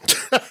pop?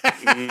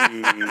 Some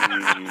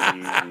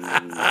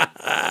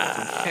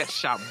Pet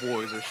Shop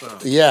Boys or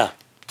something. Yeah.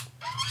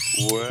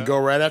 Well, Go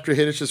right after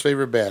Hiddish's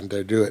favorite band.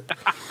 There, do it.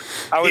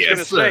 I was Yes, going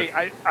to say,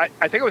 I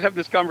think I was having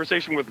this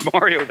conversation with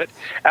Mario that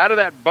out of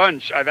that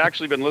bunch, I've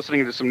actually been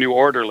listening to some New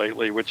Order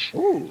lately, which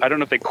I don't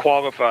know if they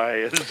qualify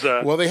as.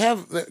 Well, they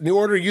have New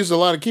Order uses a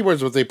lot of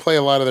keyboards, but they play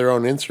a lot of their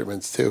own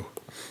instruments too.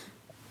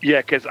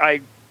 Yeah, because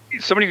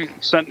somebody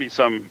sent me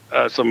some.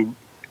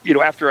 You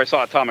know, after I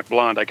saw Atomic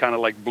Blonde, I kind of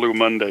like Blue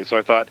Monday, so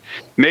I thought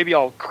maybe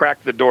I'll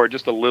crack the door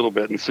just a little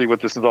bit and see what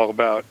this is all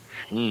about.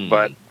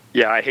 But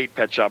yeah, I hate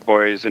Pet Shop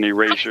Boys and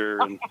Erasure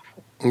and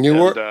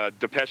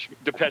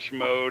Depeche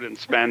Mode and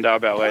Spandau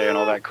Ballet and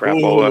all that crap.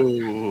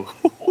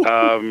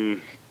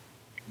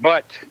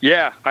 But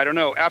yeah, I don't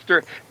know.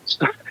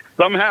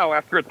 Somehow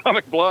after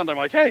Atomic Blonde, I'm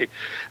like, hey,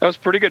 that was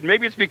pretty good.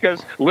 Maybe it's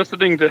because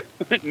listening to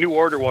New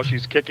Order while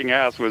she's kicking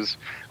ass was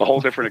a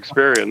whole different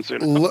experience. You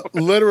know?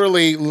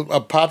 Literally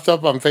popped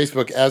up on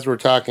Facebook as we're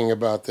talking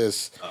about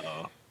this.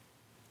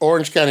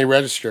 Orange County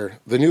Register,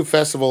 the new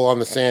festival on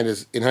the sand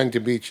is in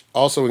Huntington Beach,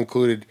 also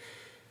included.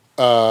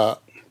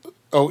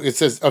 It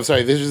says, I'm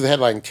sorry, this is the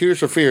headline: Tears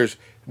for Fears,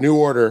 New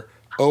Order,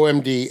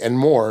 OMD, and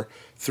more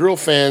thrill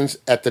fans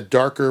at the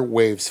Darker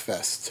Waves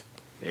Fest.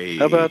 Hey.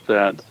 How about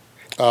that?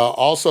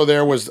 Also,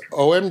 there was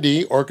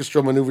OMD,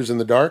 Orchestral Maneuvers in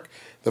the Dark,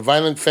 the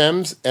Violent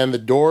Femmes, and the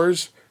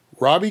Doors,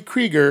 Robbie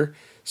Krieger,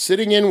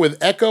 sitting in with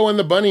Echo and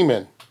the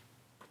Bunnymen.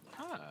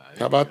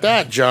 How about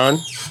that, John?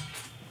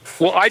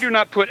 Well, I do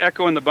not put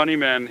Echo and the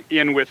Bunnymen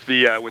in with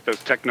those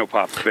techno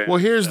pop bands. Well,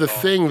 here's the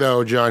thing,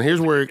 though, John.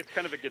 Here's where It's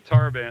kind of a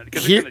guitar band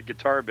because it's kind of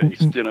guitar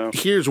based, you know.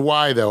 Here's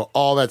why, though.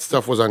 All that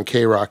stuff was on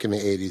K-Rock in the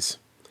 80s.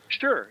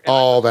 Sure. And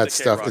All I that listen to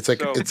stuff. K-Rock, It's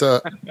like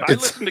so I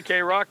it's listened to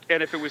K-Rock,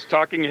 and if it was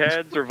Talking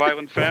Heads or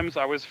Violent Femmes,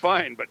 I was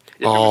fine. But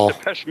if it Oh. was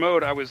Depeche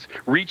Mode, I was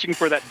reaching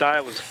for that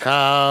dial.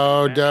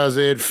 How does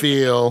it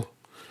feel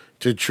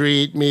to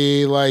treat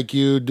me like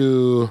you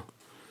do?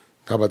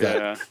 How about that?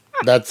 Yeah.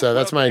 That's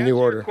my to New answer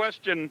Order. your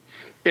question,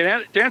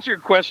 to answer your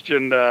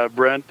question,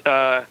 Brent,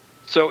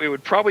 so it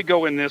would probably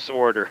go in this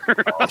order.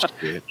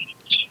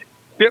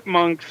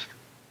 Chipmunks,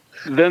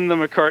 then the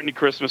McCartney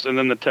Christmas, and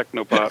then the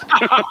Technopop.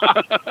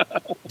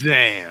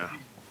 Damn.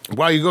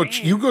 Wow,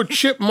 you go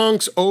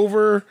Chipmunks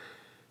over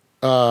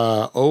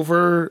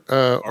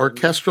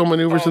Orchestral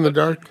Maneuvers in the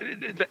Dark.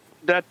 Again,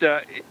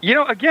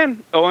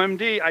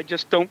 OMD. I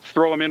just don't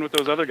throw them in with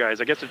those other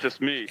guys. I guess it's just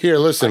me. Here,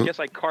 listen.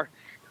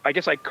 I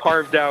guess I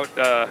carved out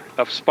a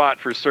spot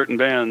for certain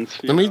bands.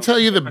 Let me tell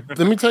you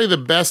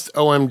the best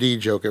OMD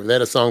joke ever. They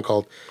had a song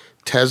called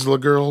Tesla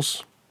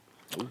Girls.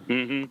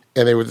 Mm-hmm.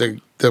 And they were the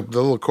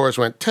little chorus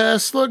went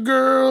Tesla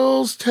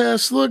Girls,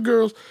 Tesla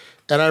Girls.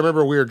 And I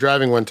remember we were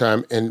driving one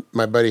time and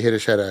my buddy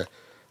Hiddish had a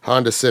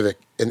Honda Civic,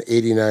 an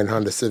 89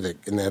 Honda Civic,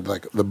 and they had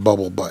like the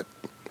bubble butt.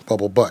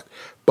 Bubble butt.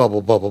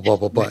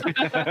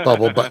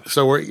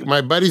 So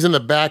my buddy's in the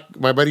back.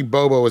 My buddy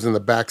Bobo was in the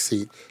back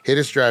seat.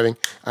 Hiddish driving.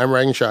 I'm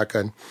riding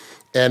shotgun.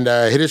 And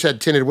it just had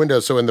tinted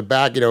windows, so in the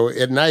back,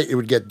 at night it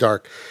would get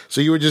dark.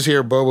 So you would just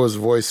hear Bobo's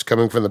voice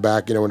coming from the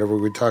back, whenever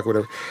we would talk,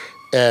 whatever.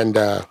 And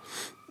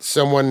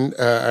someone,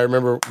 I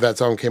remember that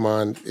song came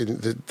on,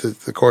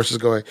 the chorus is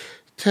going,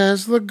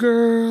 Tesla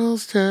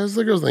girls, and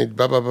they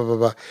blah, blah, blah, blah,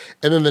 blah.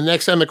 And then the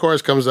next time the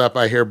chorus comes up,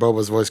 I hear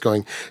Bobo's voice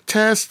going,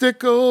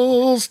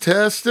 testicles.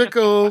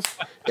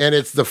 And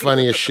it's the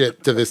funniest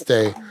shit to this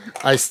day.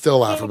 I still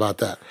laugh about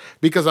that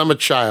because I'm a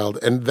child,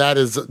 and that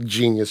is a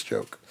genius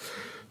joke.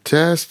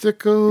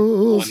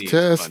 Testicles.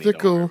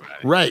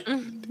 Right.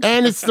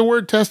 And it's the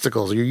word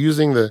testicles. You're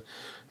using the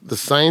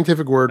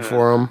scientific word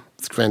for them.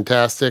 It's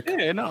fantastic.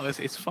 Yeah, no,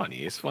 it's funny.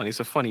 It's funny. It's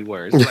a funny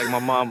word. It's like my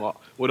mom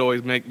would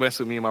always mess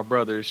with me and my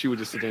brother. She would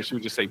just sit there and she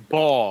would just say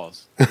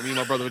balls. And me and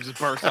my brother would just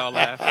burst out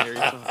laughing every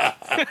time.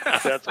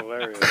 That's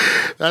hilarious.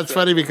 That's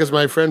funny because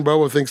my friend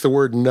Bobo thinks the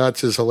word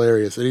nuts is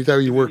hilarious.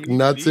 Anytime you work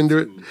nuts into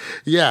it.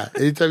 Yeah.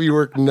 Anytime you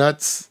work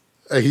nuts,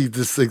 he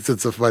just thinks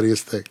it's the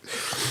funniest thing.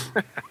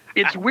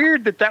 It's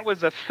weird that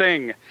was a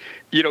thing.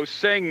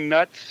 Saying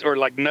nuts or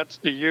like nuts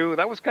to you,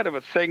 that was kind of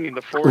a thing in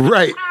the 40s.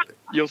 Right.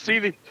 You'll see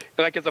as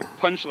a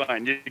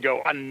punchline, you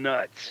go, I'm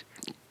nuts.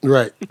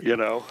 Right.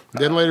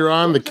 Then later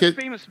on, the kid.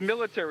 Famous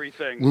military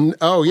thing.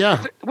 Oh,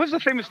 yeah. What's the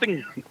famous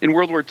thing in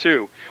World War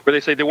II where they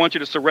say they want you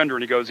to surrender,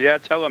 and he goes, yeah,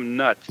 tell them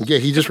nuts. Yeah,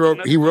 he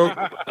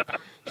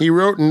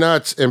wrote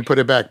nuts and put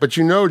it back. But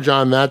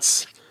John,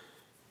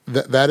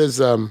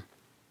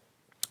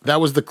 that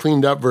was the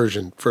cleaned up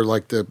version for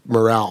like the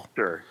morale.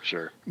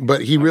 Sure.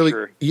 But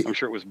I'm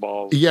sure it was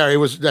balls. Yeah, it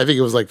was. I think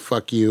it was like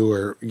 "fuck you"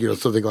 or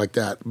something like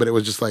that. But it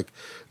was just like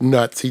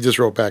nuts. He just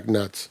wrote back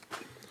nuts.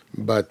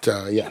 But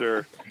yeah.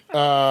 Sure.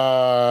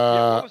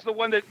 What's the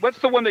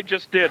one they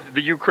just did?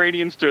 The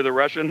Ukrainians to the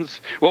Russians.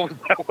 What was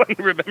that one?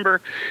 Remember,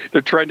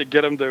 they're trying to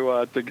get them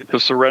to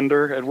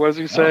surrender. And what does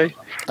he say?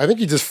 I think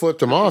he just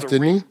flipped them off,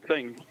 didn't he?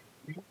 Thing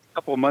a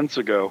couple of months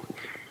ago.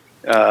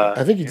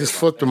 I think he just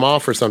flipped them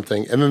off or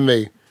something, and then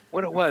they.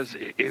 What it was?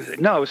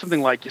 It was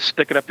something like you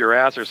stick it up your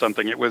ass or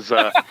something. It was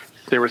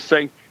they were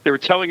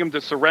telling him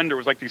to surrender. It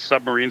was like these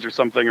submarines or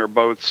something or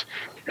boats,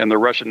 and the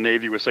Russian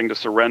Navy was saying to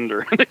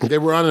surrender. They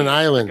were on an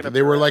island.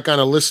 They were like on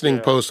a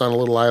listening post on a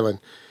little island,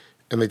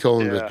 and they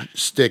told him to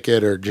stick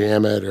it or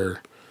jam it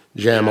or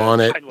jam on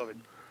it. I love it.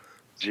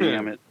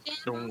 Jam it.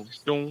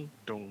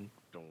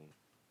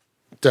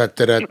 Da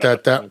da da da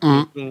da.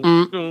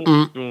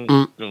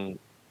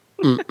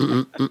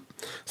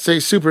 Say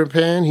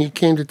Superman, he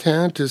came to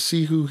town to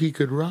see who he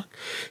could rock.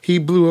 He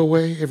blew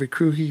away every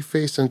crew he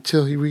faced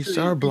until he reached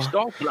our block.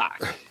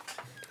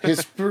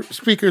 His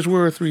speakers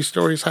were 3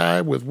 stories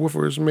high with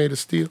woofers made of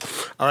steel.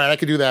 All right, I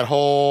could do that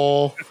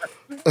whole.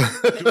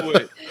 Do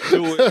it.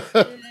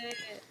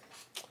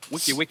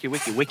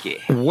 Wiki.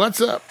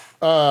 What's up?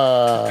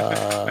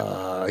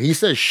 He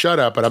says shut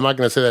up, but I'm not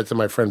going to say that to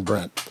my friend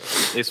Brent.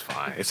 It's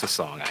fine. It's a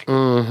song.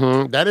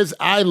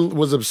 I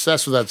was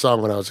obsessed with that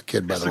song when I was a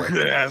kid, by the way. It's a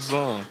good-ass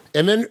song.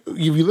 And then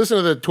if you listen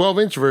to the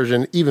 12-inch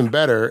version, even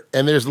better,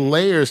 and there's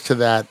layers to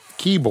that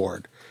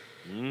keyboard.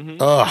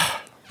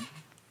 Ugh.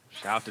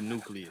 Shout out to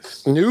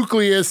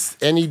Nucleus.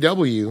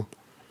 N-E-W.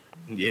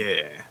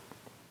 Yeah.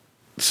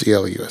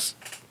 C-L-U-S.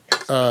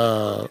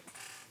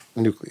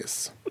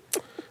 Nucleus.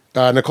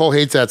 Nicole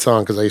hates that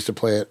song because I used to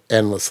play it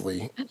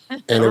endlessly.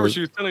 And she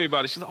was telling me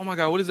about it. She's like, "Oh my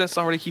god, what is that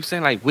song where they keep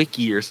saying like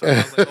Wiki or something?"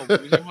 I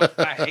was like, "Oh,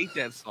 I hate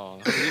that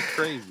song. It's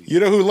crazy." You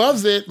know who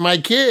loves it? My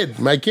kid.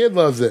 My kid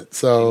loves it.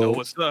 So you know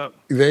what's up.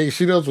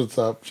 She knows what's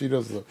up. She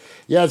knows what's up.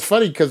 Yeah, it's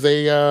funny because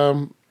I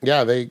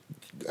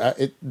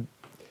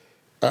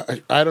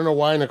don't know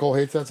why Nicole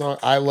hates that song.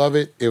 I love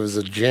it. It was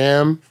a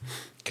jam.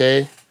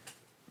 Okay,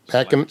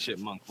 back in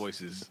chipmunk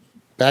voices.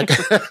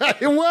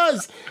 It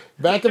was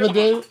back in the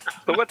day.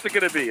 So what's it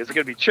going to be? Is it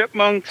going to be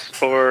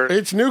Chipmunks or?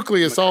 It's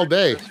Nucleus all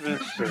day.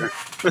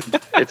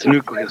 It's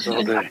Nucleus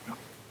all day.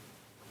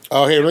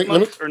 Oh, hey, let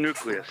me. Or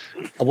Nucleus.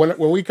 When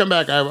we come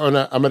back, I'm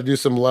gonna do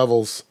some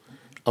levels.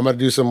 I'm gonna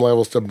do some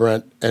levels to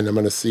Brent, and I'm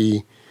gonna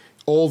see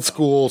old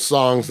school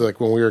songs like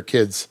when we were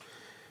kids,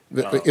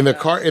 in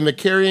the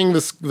carrying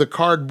the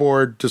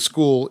cardboard to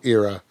school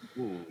era.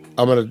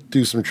 I'm going to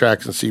do some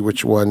tracks and see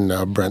which one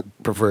Brent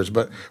prefers.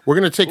 But we're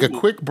going to take a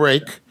quick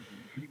break.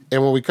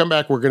 And when we come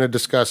back, we're going to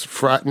discuss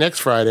next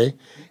Friday.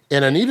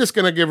 And Anita's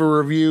going to give a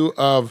review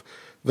of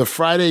the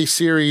Friday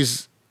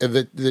series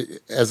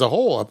as a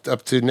whole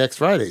up to next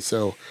Friday.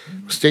 So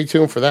stay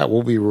tuned for that.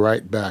 We'll be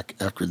right back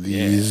after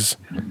these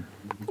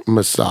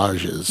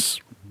massages.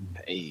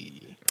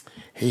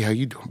 Hey, how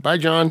you doing? Bye,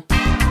 John.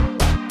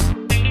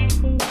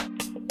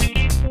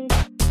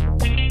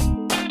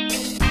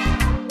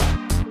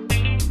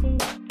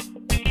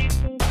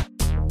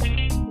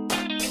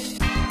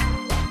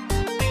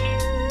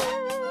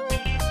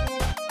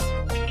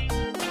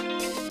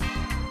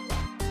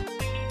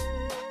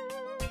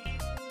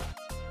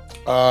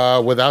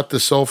 Without the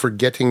soul for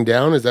getting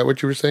down, is that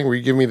what you were saying? Were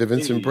you giving me the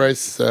Vincent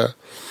Price?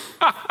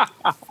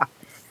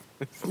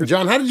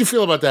 John, how did you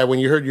feel about that when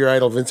you heard your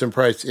idol Vincent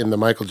Price in the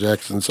Michael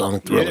Jackson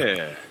song Thriller?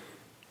 Yeah.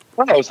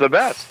 Oh, it was the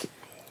best.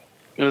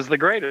 It was the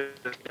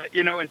greatest.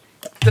 And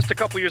just a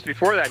couple years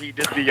before that, he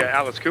did the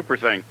Alice Cooper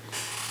thing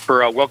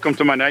for Welcome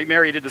to My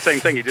Nightmare. He did the same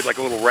thing. He did like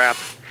a little rap,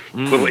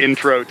 little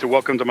intro to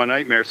Welcome to My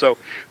Nightmare. So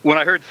when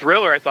I heard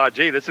Thriller, I thought,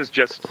 gee, this is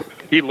just,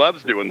 he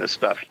loves doing this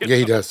stuff. Yeah,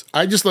 he does.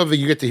 I just love that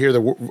you get to hear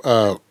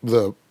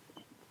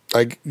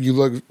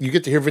you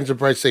get to hear Vincent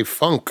Price say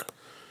funk.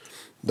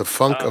 The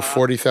funk of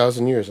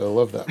 40,000 years. I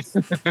love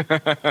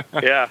that.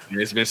 Yeah.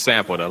 It's been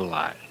sampled a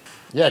lot.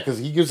 Yeah, because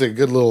he gives a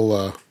good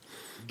little...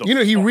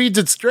 he reads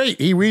it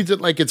straight. He reads it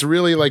like it's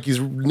really like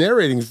he's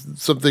narrating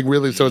something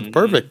really, so it's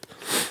perfect.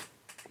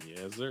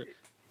 Yes, sir.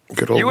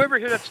 Good old... You ever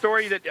hear that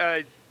story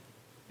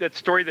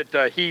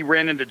that he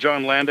ran into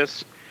John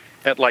Landis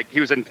at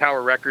he was in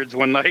Tower Records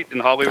one night in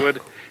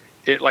Hollywood,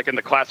 like in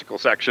the classical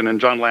section,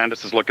 and John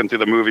Landis is looking through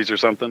the movies or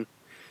something?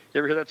 You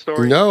ever hear that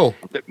story? No.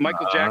 That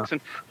Michael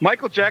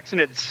Jackson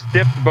had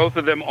stiffed both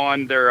of them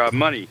on their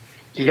money.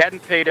 He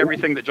hadn't paid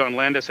everything that John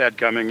Landis had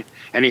coming,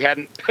 and he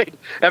hadn't paid.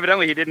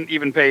 Evidently, he didn't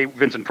even pay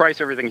Vincent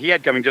Price everything he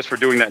had coming just for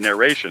doing that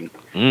narration.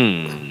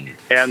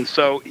 And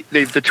so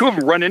the two of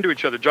them run into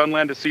each other. John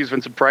Landis sees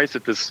Vincent Price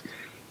at this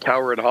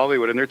tower in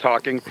Hollywood, and they're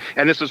talking.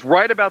 And this is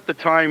right about the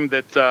time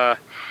that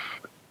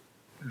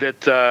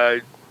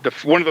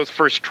one of those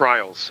first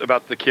trials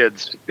about the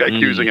kids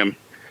accusing him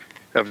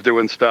of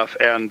doing stuff,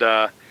 and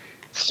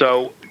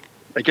so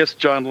I guess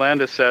John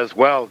Landis says,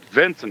 well,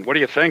 Vincent, what do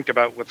you think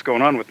about what's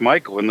going on with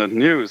Michael in the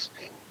news?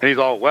 And he's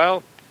all,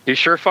 well, he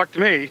sure fucked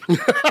me. You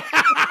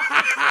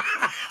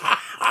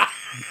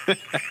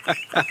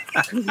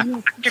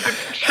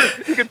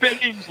could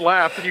just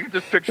laugh, and you can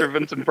just picture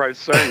Vincent Price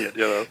saying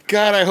it,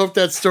 God, I hope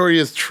that story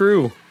is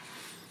true.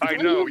 I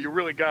know, you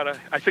really gotta.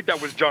 I think that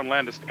was John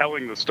Landis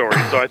telling the story,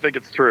 so I think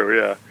it's true,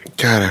 yeah.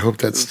 God, I hope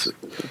that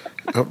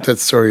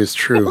story is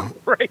true.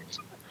 Right.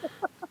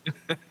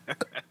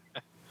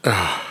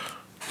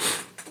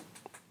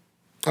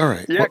 All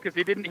right. Yeah, because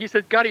he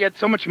said, God, he had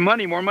so much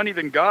money, more money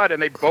than God,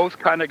 and they both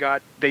kind of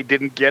they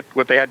didn't get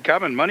what they had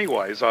coming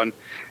money-wise and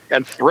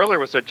Thriller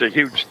was such a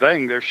huge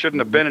thing, there shouldn't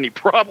have been any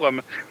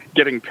problem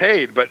getting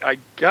paid, but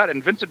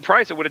and Vincent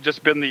Price, it would have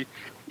just been the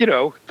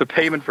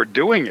payment for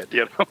doing it,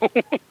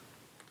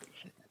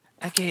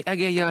 I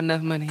gave y'all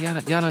enough money, y'all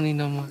don't need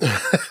no more.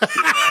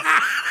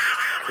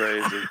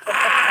 Crazy.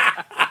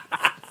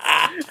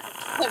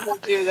 I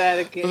won't do that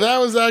again. That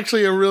was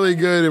actually a really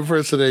good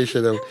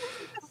impersonation of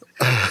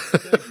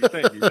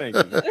Thank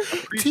you.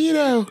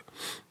 Tito.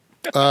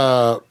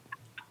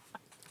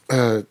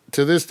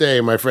 To this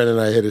day, my friend and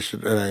I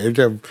every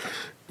time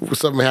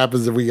something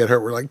happens and we get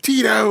hurt, we're like,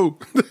 Tito.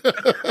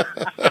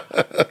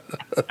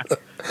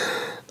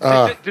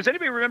 Does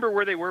anybody remember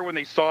where they were when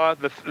they saw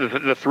the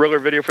Thriller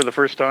video for the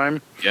first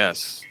time?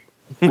 Yes.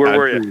 Where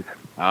were you?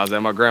 I was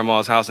at my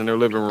grandma's house in their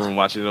living room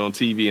watching it on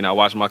TV, and I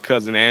watched my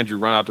cousin Andrew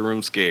run out the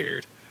room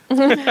scared.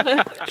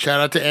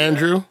 Shout out to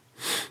Andrew.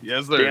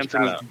 Yes, sir.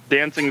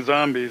 Dancing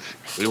zombies.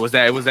 It was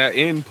that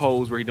end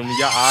pose where your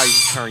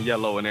eyes turned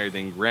yellow and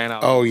everything ran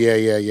out. Oh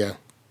yeah.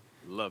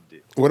 Loved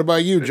it. What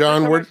about you,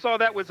 John? I saw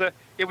that was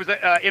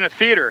in a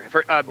theater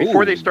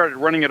before they started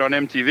running it on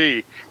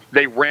MTV.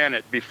 They ran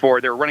it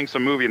before they were running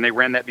some movie, and they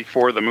ran that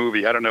before the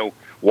movie. I don't know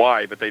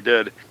why, but they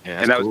did,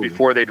 and that was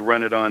before they'd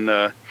run it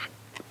on.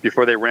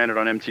 Before they ran it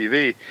on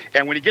MTV,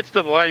 and when he gets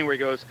to the line where he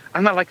goes,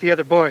 "I'm not like the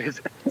other boys,"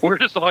 we're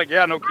just like,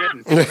 "Yeah, no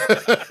kidding." See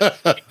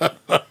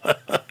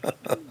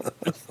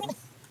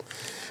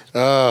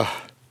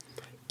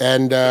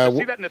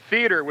that in the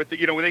theater with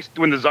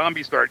when the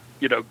zombies start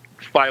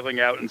filing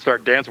out and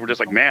start dancing, we're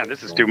just like, man,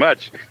 this is too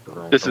much.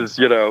 This is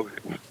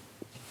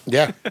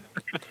Yeah.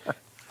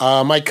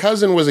 My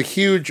cousin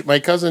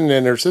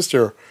and her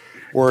sister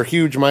were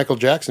huge Michael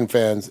Jackson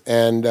fans,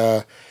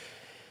 and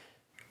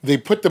they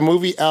put the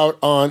movie out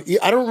on.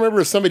 I don't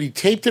remember if somebody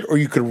taped it or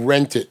you could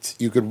rent it.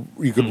 You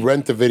could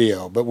rent the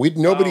video, but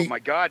nobody. Oh my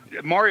God,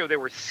 Mario! They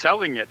were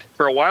selling it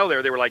for a while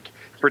there. They were like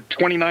for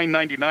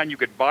 $29.99 you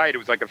could buy it. It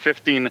was like a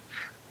 15.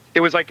 It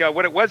was like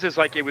what it was is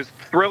like it was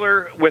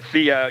Thriller with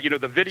the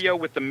the video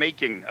with the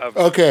making of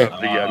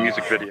the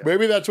music video.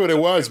 Maybe that's what it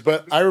was,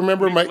 but I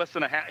remember less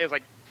than a half. It was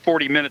like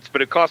 40 minutes,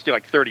 but it cost you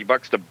like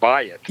 $30 to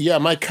buy it. Yeah,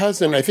 my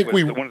cousin. I think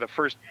one of the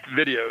first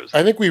videos.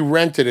 I think we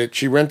rented it.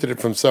 She rented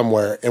it from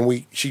somewhere,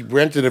 and she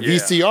rented a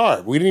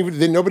VCR. We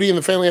nobody in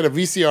the family had a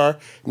VCR.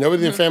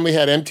 Nobody in the family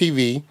had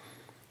MTV.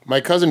 My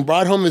cousin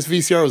brought home this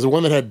VCR. It was the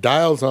one that had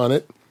dials on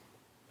it,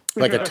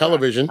 like a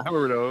television. I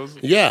remember those.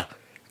 Yeah.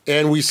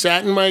 And we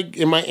sat in my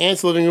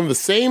aunt's living room, the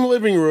same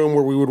living room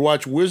where we would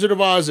watch Wizard of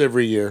Oz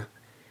every year.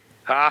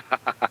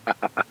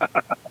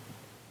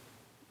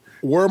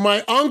 Where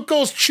my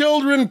uncle's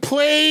children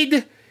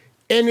played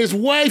and his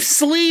wife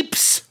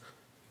sleeps.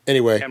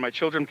 Anyway. And my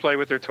children play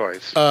with their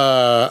toys. Is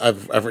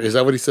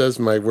that what he says?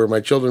 Where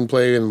my children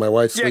play and my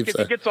wife sleeps?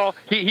 Yeah, because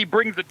he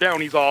brings it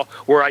down. He's all,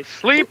 where I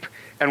sleep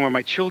and where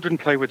my children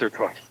play with their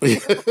toys.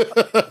 You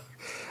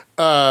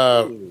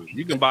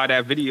can buy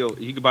that video.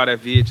 You can buy that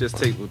VHS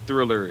tape with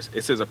Thrillers.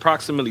 It says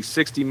approximately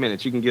 60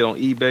 minutes. You can get on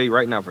eBay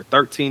right now for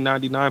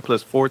 $13.99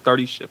 plus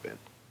 $4.30 shipping.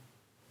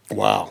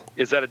 Wow.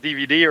 Is that a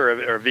DVD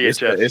or a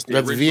VHS? It's the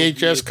That's original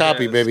VHS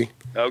copy, baby.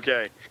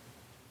 Okay.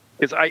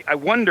 Because I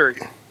wonder,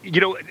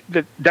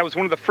 that was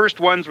one of the first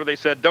ones where they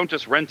said, don't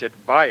just rent it,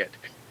 buy it.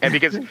 And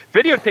because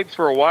videotapes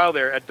for a while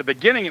there, at the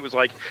beginning, it was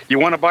like, you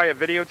want to buy a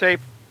videotape?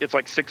 It's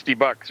like $60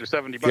 or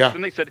 $70. Yeah.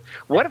 Then they said,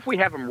 what if we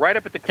have them right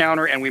up at the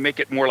counter and we make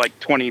it more like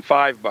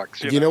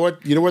 $25? You know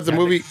what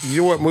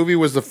movie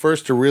was the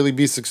first to really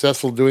be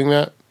successful doing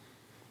that?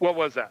 What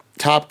was that?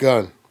 Top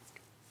Gun.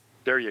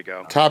 There you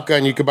go. Top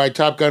Gun. You could buy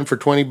Top Gun for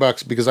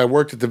 $20 because I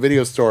worked at the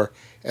video store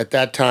at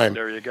that time.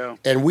 There you go.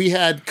 And we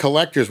had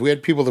collectors. We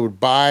had people that would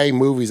buy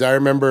movies. I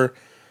remember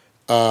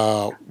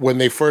when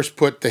they first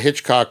put the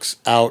Hitchcocks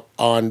out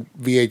on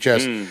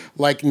VHS,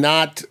 like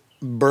not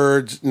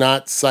Birds,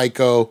 not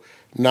Psycho,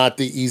 not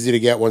the easy to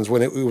get ones.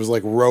 When it was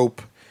like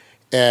Rope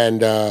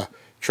and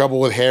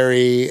Trouble with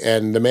Harry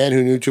and The Man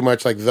Who Knew Too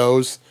Much, like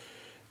those.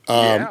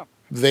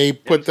 They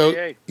put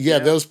MCA.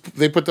 those.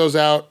 They put those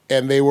out,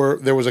 and there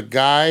was a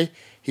guy.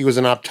 He was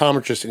an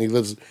optometrist, and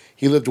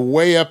he lived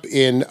way up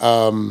in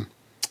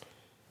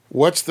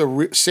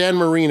San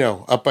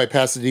Marino, up by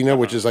Pasadena,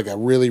 which is like a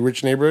really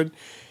rich neighborhood.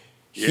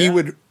 Yeah. He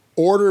would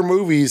order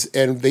movies,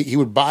 and he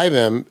would buy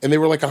them, and they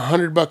were like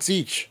 $100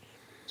 each.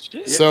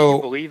 Yeah, So can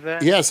you believe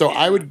that? Yeah,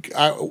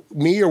 so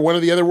me or one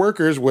of the other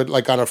workers would,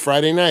 like on a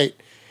Friday night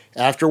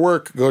after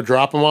work, go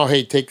drop them all.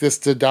 Hey, take this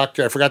to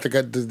doctor. I forgot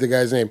the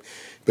guy's name,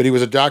 but he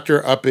was a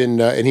doctor up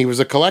in, and he was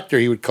a collector.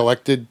 He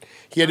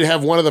had to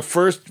have one of the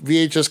first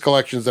VHS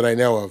collections that I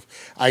know of.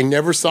 I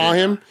never saw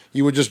him.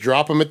 You would just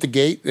drop him at the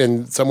gate,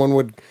 and someone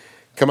would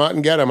come out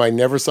and get him. I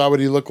never saw what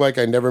he looked like.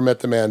 I never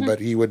met the man, but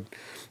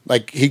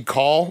he'd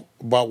call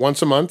about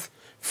once a month,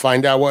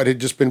 find out what had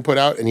just been put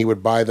out, and he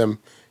would buy them.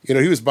 He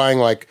was buying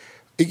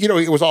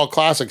it was all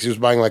classics. He was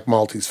buying like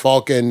Maltese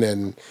Falcon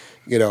and,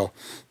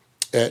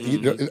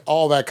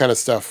 all that kind of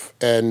stuff.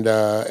 And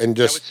just. That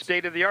was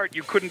state of the art.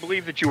 You couldn't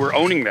believe that you were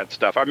owning that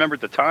stuff. I remember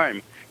at the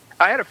time.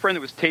 I had a friend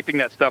that was taping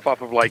that stuff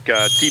off of like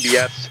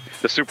TBS,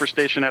 the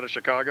Superstation out of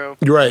Chicago.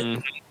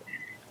 Right.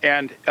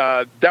 And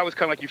that was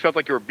kind of like you felt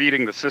like you were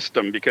beating the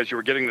system because you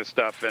were getting this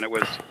stuff and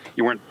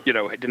you weren't,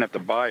 didn't have to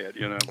buy it,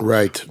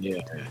 Right. Yeah.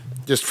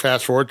 Just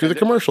fast forward to the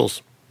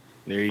commercials.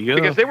 There you go.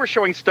 Because they were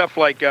showing stuff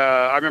like,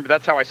 I remember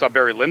that's how I saw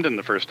Barry Lyndon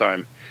the first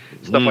time.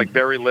 Stuff like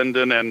Barry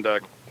Lyndon and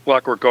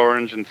Clockwork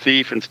Orange and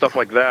Thief and stuff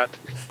like that.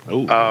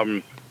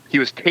 Oh. He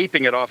was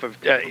taping it off of,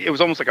 it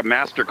was almost like a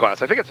master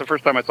class. I think it's the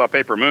first time I saw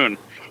Paper Moon.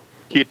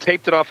 He had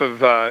taped it off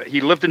of,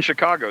 he lived in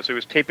Chicago, so he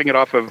was taping it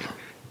off of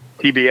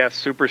TBS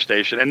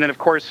Superstation. And then, of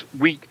course,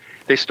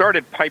 they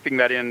started piping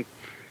that in.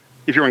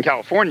 If you were in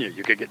California,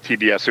 you could get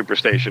TBS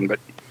Superstation. But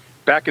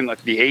back in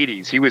like the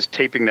 80s, he was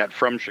taping that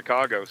from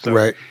Chicago. So,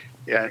 right.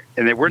 Yeah,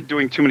 and they weren't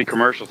doing too many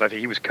commercials. I think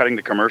he was cutting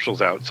the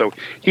commercials out. So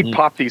he'd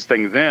pop these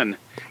things in.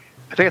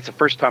 I think it's the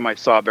first time I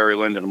saw Barry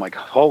Lyndon. I'm like,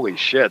 holy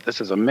shit, this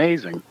is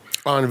amazing.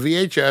 On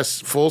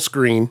VHS, full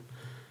screen.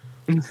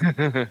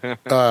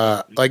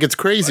 Like it's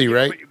crazy,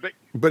 right?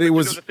 But it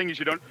was the thing is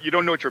you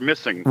don't know what you're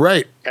missing,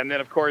 right? And then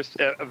of course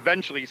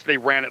eventually they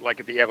ran it like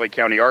at the LA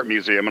County Art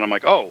Museum, and I'm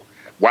like, oh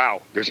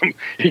wow,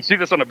 you see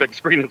this on a big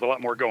screen. There's a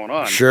lot more going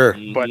on. Sure,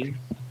 but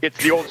it's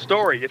the old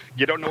story. If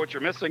you don't know what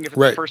you're missing, if it's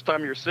the first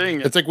time you're seeing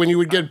it, it's like when you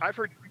would get. I've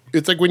heard.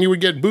 It's like when you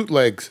would get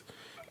bootleg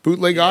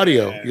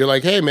audio. You're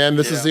like, hey man,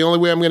 this is the only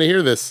way I'm going to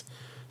hear this.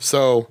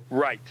 So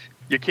right,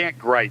 you can't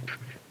gripe.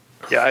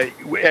 Yeah,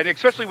 and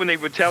especially when they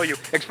would tell you,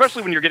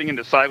 especially when you're getting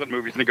into silent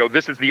movies, and they go,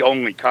 "This is the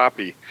only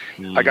copy."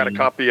 I got a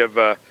copy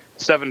of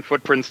 7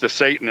 Footprints to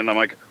Satan, and I'm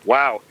like,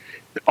 "Wow,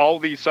 all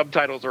these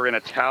subtitles are in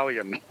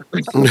Italian,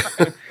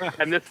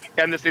 and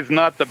this is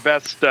not the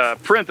best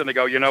print." And they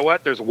go, "You know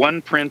what? There's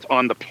one print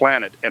on the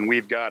planet, and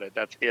we've got it.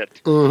 That's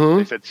it."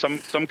 They said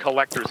some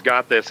collectors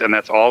got this, and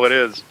that's all it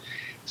is.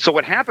 So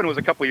what happened was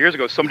a couple of years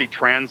ago, somebody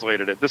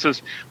translated it. This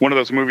is one of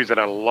those movies that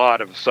had a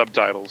lot of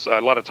subtitles, a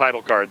lot of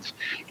title cards.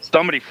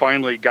 Somebody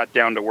finally got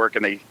down to work,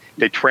 and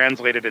they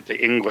translated it to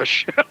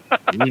English.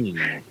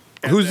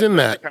 Who's in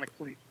that?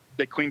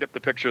 They cleaned up the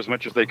picture as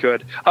much as they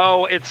could.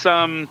 Oh, it's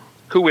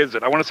who is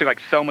it? I want to say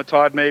like Thelma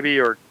Todd maybe,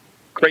 or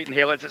Creighton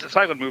Hale. It's a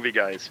silent movie,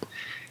 guys.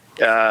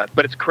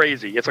 But it's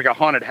crazy. It's like a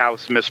haunted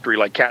house mystery,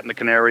 like Cat and the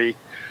Canary,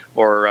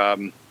 or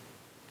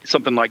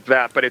something like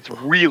that. But it's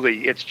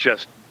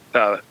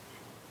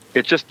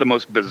just the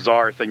most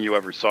bizarre thing you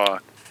ever saw.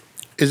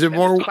 Is it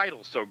more? The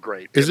title's so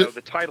great.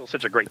 The title's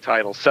such a great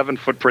title. 7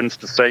 Footprints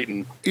to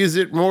Satan. Is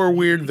it more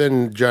weird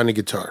than Johnny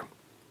Guitar?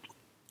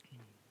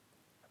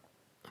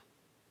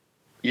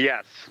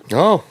 Yes.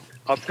 Oh.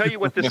 I'll tell you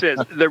what this is.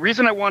 The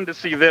reason I wanted to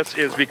see this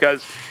is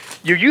because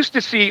you used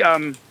to see,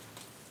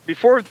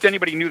 before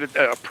anybody knew that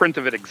a print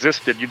of it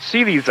existed, you'd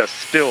see these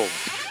stills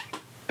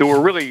that were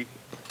really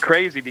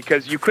crazy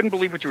because you couldn't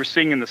believe what you were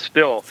seeing in the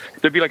still.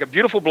 There'd be like a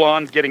beautiful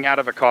blonde getting out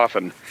of a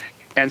coffin,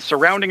 and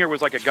surrounding her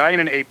was like a guy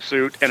in an ape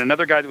suit and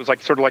another guy that was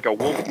like sort of like a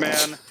wolf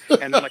man,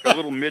 and then like a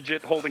little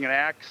midget holding an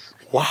axe.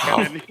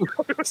 Wow.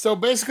 So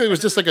basically it was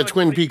just like a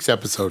Twin Peaks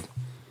episode.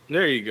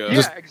 There you go.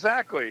 Yeah,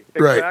 exactly.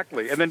 Right.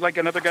 Exactly. And then like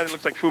another guy that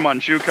looks like Fu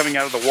Manchu coming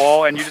out of the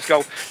wall, and you just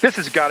go, this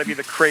has got to be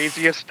the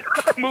craziest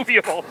movie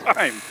of all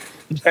time.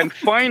 And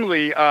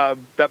finally,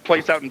 that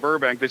place out in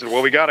Burbank, they said,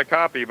 well, we got a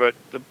copy, but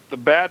the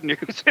bad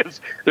news is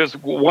there's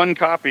one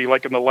copy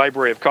like in the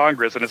Library of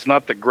Congress, and it's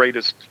not the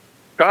greatest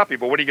copy,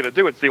 but what are you going to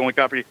do? It's the only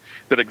copy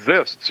that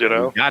exists, you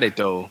know? Got it,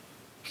 though.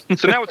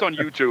 So now it's on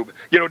YouTube.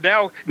 You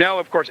know, now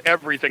of course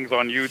everything's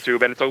on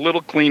YouTube, and it's a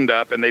little cleaned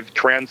up, and they've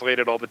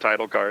translated all the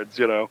title cards,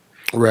 you know.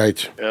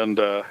 Right. And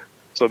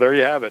so there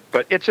you have it.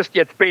 But it's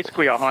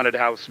basically a haunted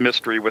house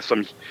mystery with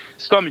some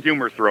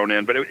humor thrown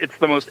in. But it's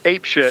the most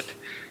apeshit,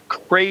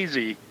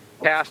 crazy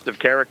cast of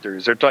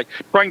characters. They're like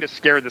trying to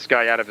scare this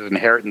guy out of his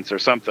inheritance or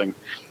something.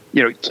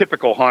 You know,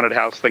 typical haunted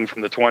house thing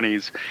from the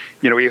 20s.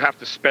 You know, you have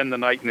to spend the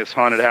night in this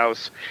haunted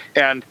house,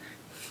 and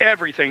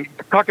everything.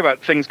 Talk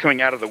about things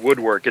coming out of the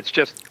woodwork. It's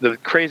just the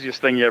craziest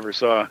thing you ever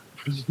saw.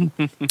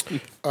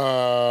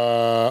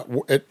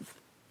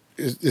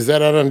 Is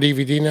that out on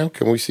DVD now?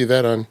 Can we see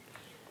that on?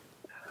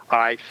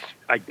 I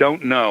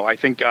don't know. I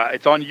think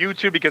it's on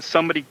YouTube because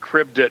somebody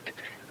cribbed it.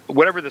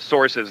 Whatever the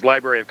source is,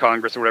 Library of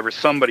Congress or whatever,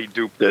 somebody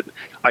duped it.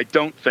 I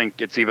don't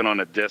think it's even on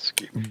a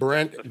disc.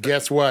 Brent,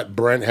 guess what?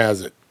 Brent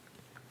has it.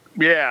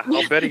 Yeah,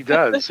 I'll bet he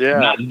does. Yeah.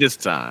 Not this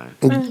time.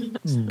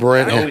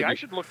 Brent. I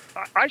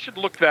should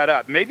look that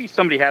up. Maybe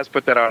somebody has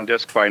put that on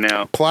disc by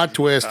now. Plot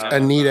twist: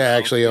 Anita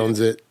actually owns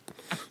it.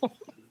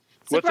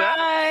 What's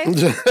that?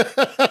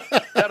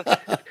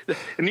 Surprise!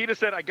 Anita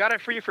said, "I got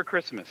it for you for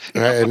Christmas."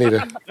 Right,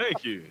 Anita.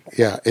 Thank you.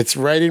 Yeah, it's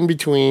right in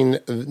between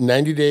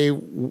 90 Day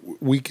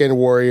Weekend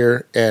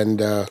Warrior and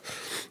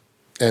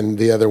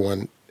the other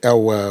one,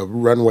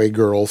 Runway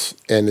Girls,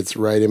 and it's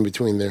right in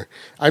between there.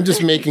 I'm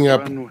just making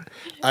up.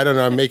 I don't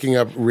know. I'm making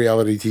up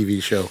reality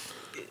TV show.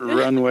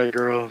 Runway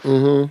Girls.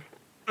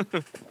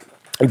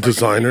 Mm-hmm.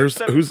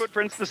 Designers. Who's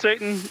Footprints to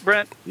Satan,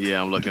 Brent?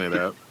 Yeah, I'm looking it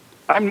up.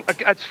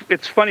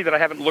 It's funny that I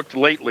haven't looked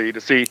lately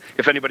to see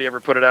if anybody ever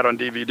put it out on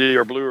DVD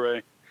or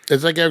Blu-ray.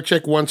 It's like I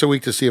check once a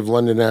week to see if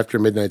London After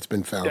Midnight's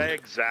been found. Yeah,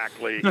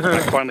 exactly. I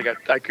finally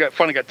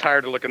got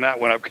tired of looking that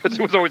one up because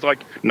it was always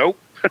like, nope.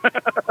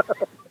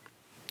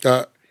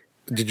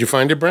 Did you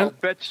find it, Brent? I'll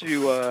bet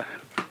you.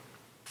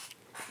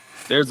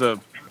 There's a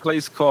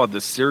place called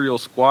the Serial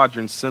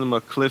Squadron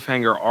Cinema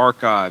Cliffhanger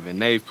Archive, and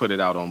they've put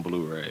it out on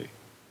Blu-ray.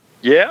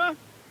 Yeah?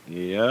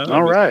 Yeah.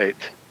 All right.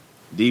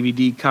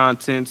 DVD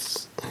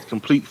contents,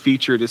 complete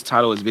feature. This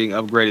title is being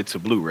upgraded to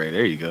Blu-ray.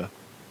 There you go.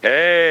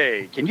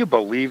 Hey, can you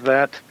believe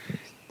that?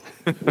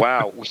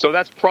 Wow. So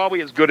that's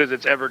probably as good as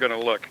it's ever going to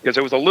look because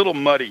it was a little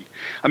muddy.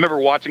 I remember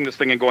watching this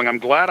thing and going, I'm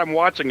glad I'm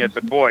watching it,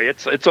 but boy,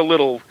 it's a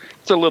little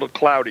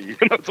cloudy. You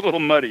know, it's a little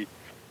muddy.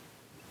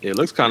 It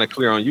looks kind of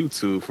clear on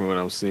YouTube from what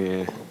I'm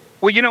seeing.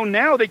 Well, you know,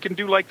 now they can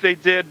do like they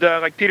did,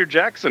 like Peter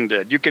Jackson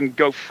did. You can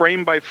go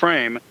frame by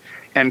frame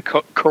and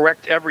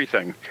correct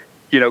everything.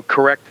 You know,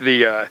 correct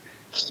the,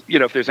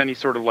 if there's any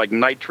sort of like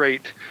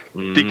nitrate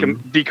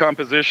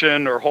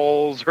decomposition or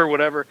holes or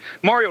whatever.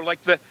 Mario, like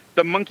the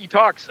monkey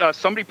talks,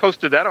 somebody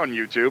posted that on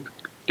YouTube.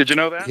 Did you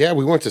know that? Yeah,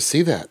 we went to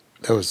see that.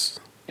 That was...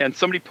 And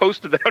somebody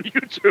posted that on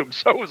YouTube.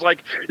 So it was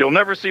like, you'll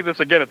never see this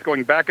again. It's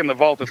going back in the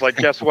vault. It's like,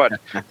 guess what?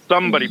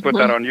 Somebody put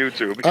that on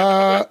YouTube.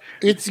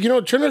 It's,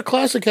 Turner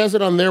Classic has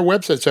it on their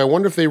website, so I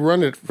wonder if they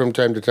run it from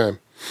time to time.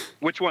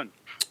 Which one?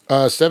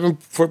 7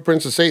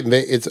 Footprints of Satan.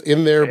 It's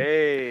in their...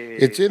 Hey,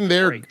 it's in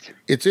their... great.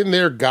 It's in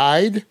their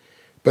guide,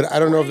 but I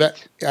don't know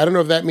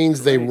if that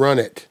means they run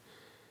it.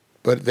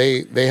 But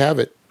they have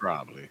it.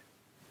 Probably.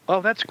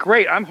 Oh, that's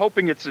great. I'm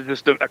hoping it's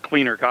just a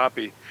cleaner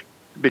copy.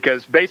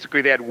 Because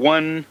basically they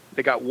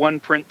got one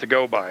print to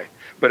go by.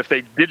 But if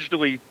they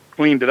digitally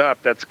cleaned it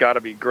up, that's got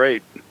to be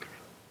great.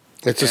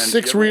 It's a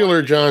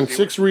 6-reeler, John.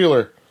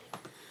 6-reeler.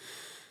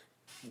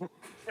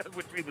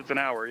 Which means it's an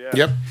hour, yeah.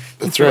 Yep,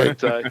 that's right.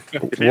 But,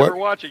 if you ever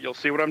watch it, you'll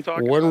see what I'm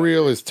talking about. One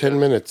reel is 10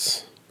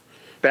 minutes.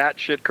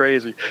 Batshit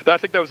crazy. I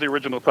think that was the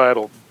original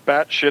title.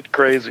 Batshit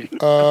crazy.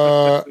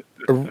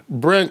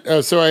 Brent,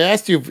 so I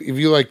asked you if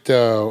you liked...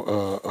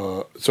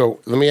 so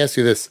let me ask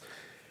you this.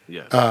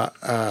 Yes.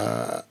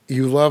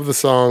 You love the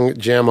song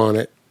Jam on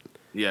It.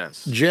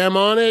 Yes. Jam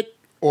on It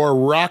or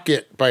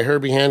Rocket by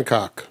Herbie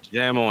Hancock?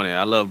 Jam on it.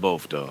 I love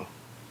both, though.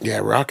 Yeah,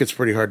 Rocket's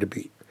pretty hard to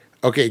beat.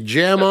 Okay,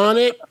 Jam on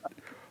It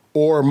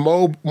or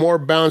More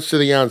Bounce to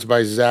the Ounce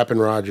by Zapp and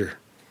Roger?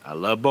 I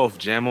love both.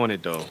 Jam on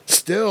it, though.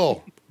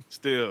 Still.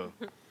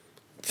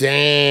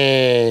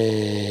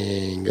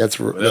 Dang.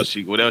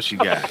 What else you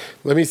got?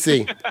 Let me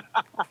see.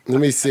 I'm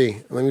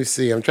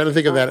trying to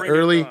think of that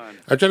early.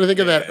 I'm trying to think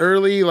of that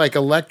early, like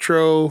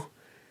electro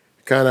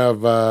kind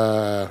of.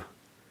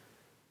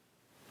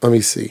 Let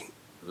me see.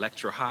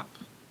 Electro hop.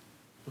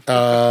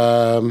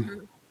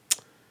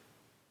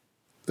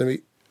 Let me.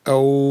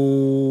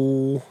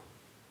 Oh.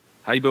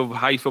 How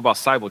you feel about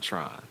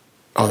Cybertron?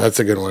 Oh, that's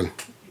a good one.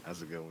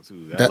 That's a good one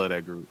too. I love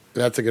that group.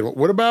 That's a good one.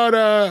 What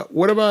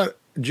about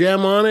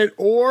Jam on It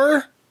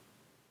or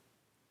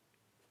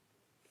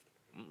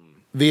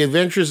The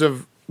Adventures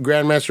of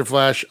Grandmaster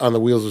Flash on the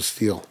Wheels of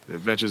Steel. The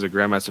Adventures of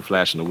Grandmaster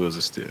Flash and the Wheels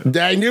of Steel.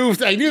 I knew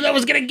that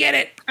was gonna get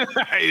it.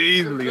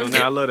 Easily on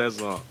that. I love that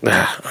song.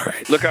 All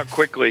right. Look how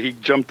quickly he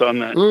jumped on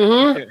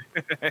that.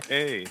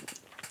 Hey.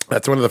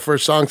 That's one of the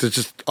first songs that's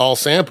just all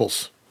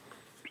samples.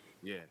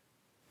 Yeah.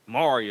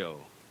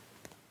 Mario.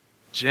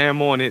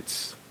 Jam on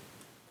it.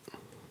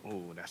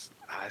 Oh, that's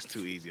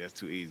too easy. That's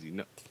too easy.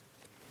 No.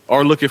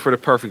 Or Looking for the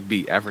Perfect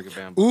Beat, Africa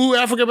Bambaataa. Ooh,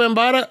 Africa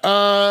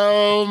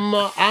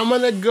Bambaataa. I'm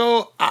gonna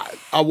go.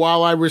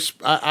 While I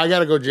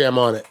gotta go Jam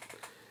on it.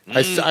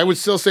 I would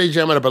still say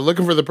Jam on it, but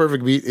Looking for the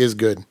Perfect Beat is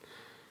good.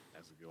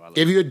 That's a good one.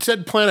 If you had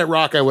said Planet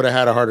Rock, I would have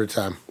had a harder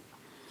time.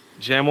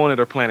 Jam on it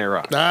or Planet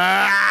Rock?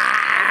 I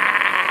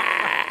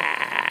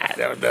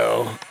don't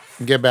know.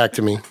 Get back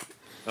to me.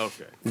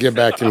 Okay. Get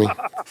back to me.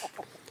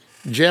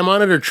 Jam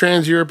on it or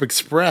Trans Europe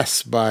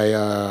Express by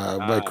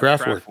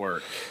Kraftwerk.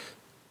 Kraftwerk.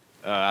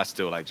 I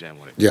still like Jam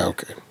on it. Yeah,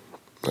 okay.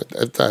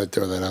 I thought I'd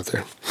throw that out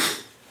there.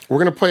 We're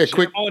gonna play a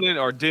quick. Jam on it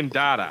or Din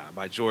Dada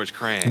by George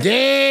Crane.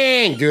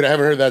 Dang, dude, I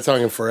haven't heard that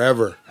song in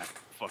forever. That's a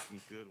fucking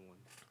good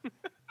one.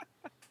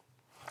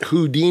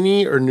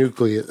 Houdini or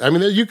Nucleus? I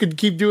mean, you could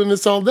keep doing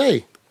this all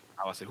day,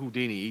 I would say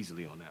Houdini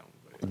easily on that one.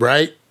 But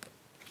right?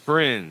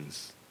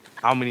 Friends.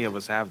 How many of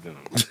us have them?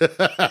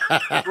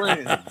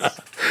 Friends.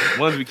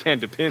 Ones we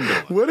can't depend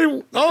on.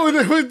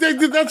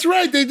 That's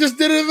right. They just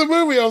did it in the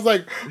movie. I was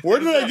like, where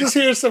did I just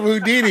hear some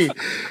Houdini?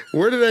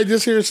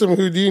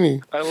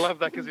 I love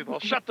that because he's all,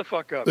 shut the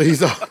fuck up.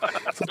 He's all,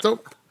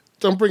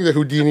 don't bring the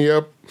Houdini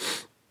up.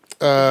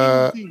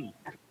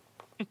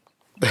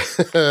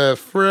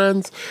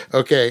 Friends.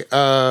 Okay.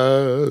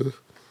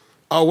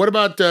 What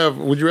about,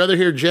 would you rather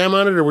hear Jam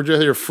on it or would you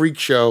rather hear Freak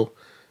Show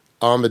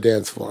on the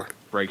dance floor?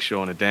 Break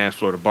show on the dance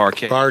floor, the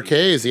Barcade.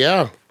 Barcades,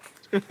 yeah.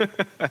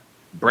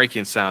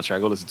 Breaking soundtrack.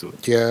 Go listen to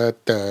it. Yeah.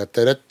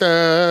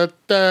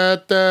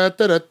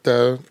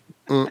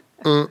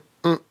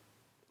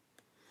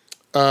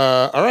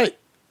 All right.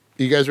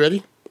 You guys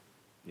ready?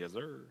 Yes,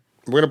 sir.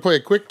 We're going to play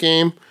a quick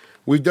game.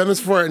 We've done this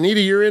before.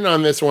 Anita, you're in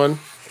on this one.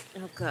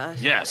 Oh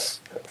gosh. Yes.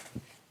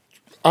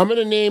 I'm going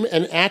to name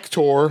an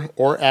actor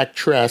or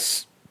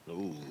actress.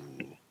 Ooh.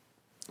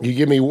 You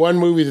give me one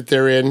movie that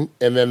they're in,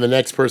 and then the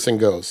next person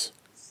goes.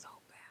 So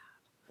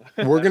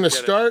bad. We're going to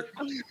start.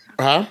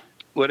 Huh?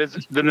 What is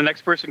it? Then the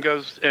next person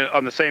goes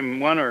on the same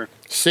one or?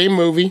 Same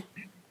movie.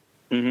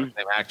 Mm-hmm.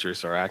 Same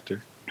actress or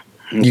actor.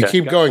 You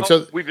keep going.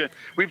 So we've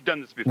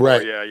done this before.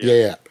 right.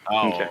 Yeah.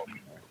 Oh. Okay.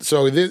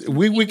 So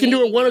we can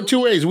do it one of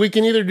two ways. We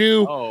can either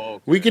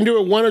do we can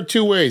do it one of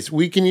two ways.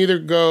 We can either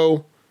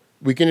go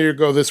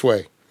this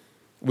way.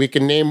 We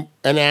can name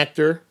an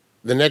actor.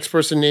 The next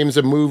person names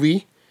a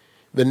movie.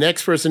 The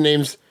next person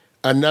names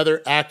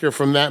another actor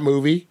from that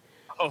movie.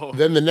 Oh.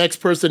 Then the next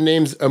person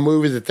names a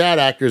movie that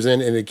actor's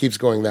in, and it keeps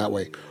going that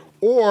way.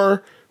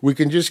 Or we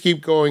can just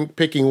keep going,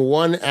 picking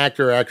one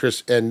actor or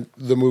actress and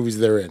the movies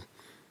they're in.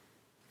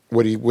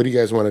 What do you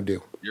guys want to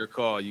do? Your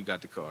call. You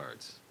got the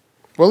cards.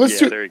 Well,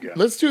 There you go.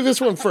 let's do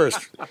this one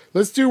first.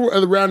 Let's do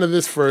a round of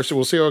this first, and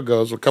we'll see how it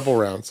goes. A couple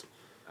rounds.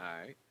 All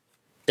right.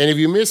 And if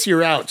you miss,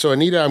 you're out. So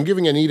Anita, I'm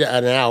giving Anita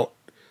an out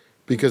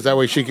because that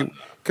way she can.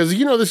 Because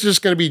this is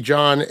just going to be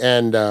John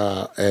and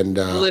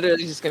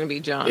Literally just gonna be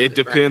John. It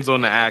depends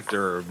on the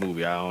actor or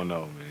movie. I don't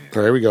know, man.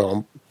 All right, here we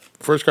go.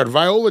 First card,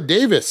 Viola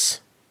Davis.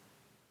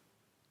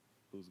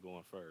 Who's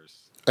going first?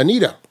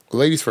 Anita,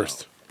 ladies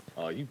first.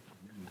 Oh, you.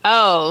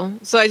 Oh,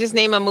 so I just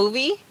name a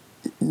movie?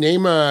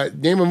 Name a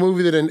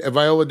movie that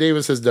Viola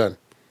Davis has done.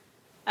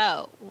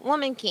 Oh,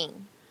 Woman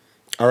King.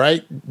 All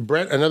right,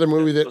 Brent, another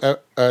movie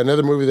that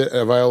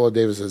Viola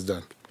Davis has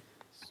done.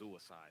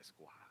 Suicide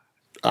Squad.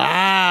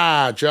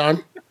 Ah,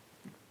 John.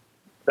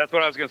 That's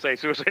what I was gonna say.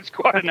 Suicide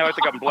Squad. And now I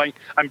think I'm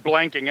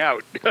blanking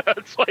out.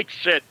 It's like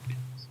shit.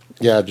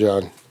 Yeah,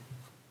 John.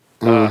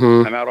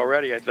 I'm out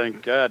already. I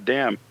think. God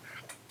damn.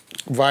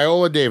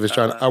 Viola Davis,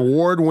 John,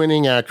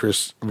 award-winning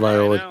actress.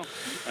 Viola.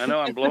 I know.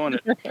 I'm blowing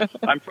it.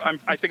 I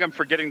think I'm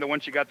forgetting the one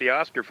she got the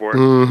Oscar for.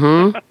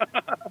 Mm-hmm.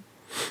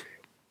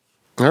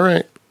 All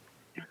right.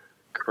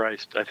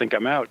 Christ, I think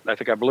I'm out. I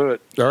think I blew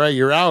it. All right,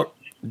 you're out.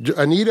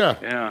 Anita.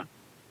 Yeah.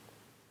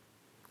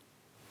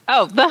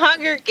 Oh, The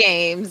Hunger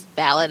Games,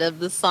 Ballad of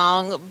the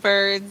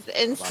Songbirds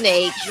and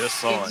Snakes. Just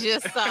saw it.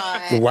 Just saw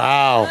it.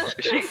 Wow.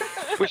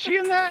 Was she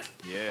in that?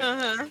 Yeah.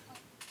 Uh-huh.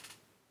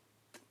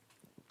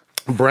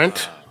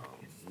 Brent.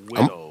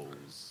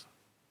 Widows.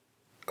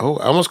 Oh,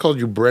 I almost called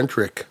you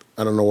Brentrick.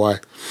 I don't know why.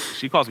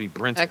 She calls me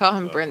Brent. I call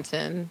him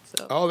Brenton.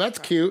 So. Oh, that's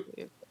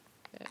cute.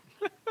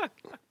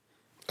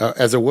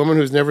 As a woman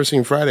who's never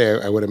seen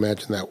Friday, I would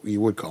imagine that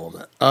you would call him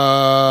that.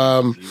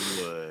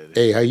 You would.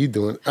 Hey, how you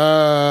doing?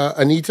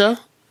 Anita,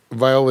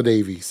 Viola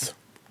Davis.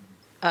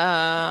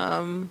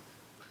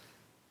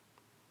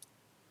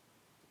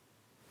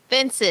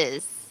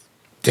 Fences.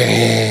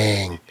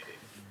 Dang.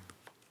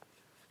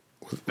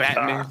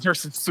 Batman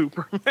versus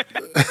Superman.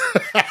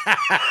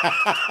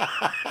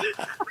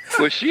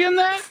 Was she in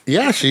that?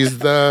 Yeah, she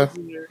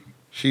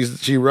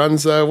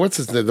runs what's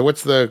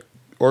the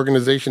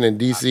organization in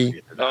DC?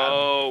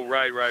 Oh,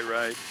 right.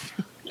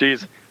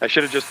 Geez, I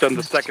should have just done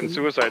the second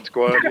Suicide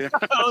Squad. Yeah.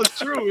 That's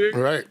true.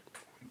 Right.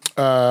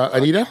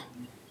 Anita?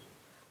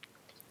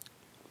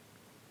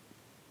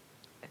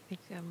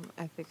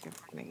 I think I'm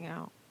running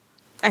out.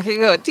 I could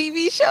go a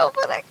TV show,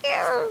 but I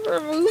can't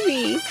remember a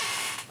movie.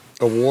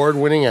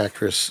 Award-winning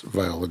actress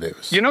Viola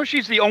Davis. You know,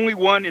 she's the only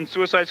one in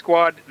Suicide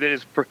Squad that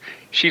is.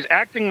 She's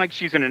acting like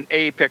she's in an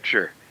A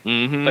picture.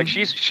 Mm-hmm. Like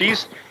she's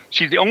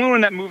the only one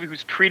in that movie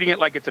who's treating it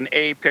like it's an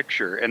A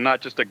picture and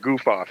not just a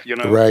goof off. You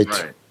know. Right.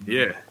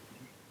 Yeah.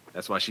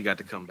 That's why she got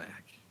to come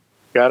back.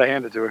 Gotta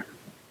hand it to her.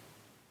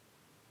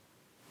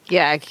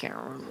 Yeah, I can't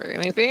remember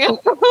anything.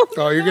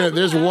 Oh, you're gonna.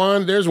 There's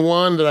one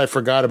that I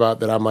forgot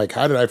about that I'm like,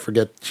 how did I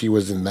forget she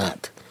was in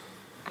that?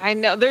 I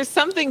know there's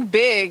something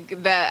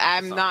big that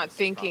I'm not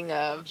thinking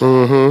of.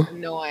 Mm-hmm.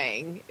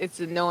 Annoying.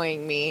 It's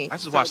annoying me. I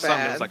just so watched something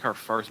bad. that was like her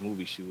first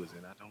movie she was in.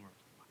 I don't remember.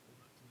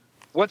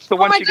 What's the Oh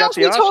one my she got gosh,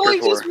 the we Oscar totally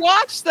for? just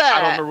watched that.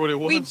 I don't remember what it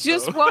was. We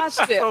just though.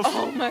 watched it.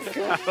 Oh my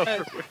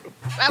god.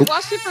 I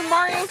watched it for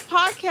Mario's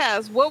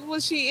podcast. What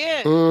was she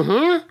in?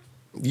 Mm-hmm.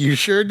 You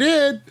sure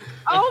did.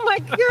 Oh my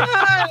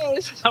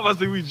gosh. I was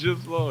like, we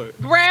just saw it.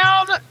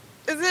 Brown.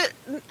 Is it?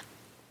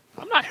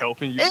 I'm not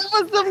helping you. It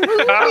was the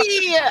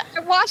movie. I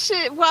watched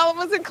it while I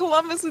was in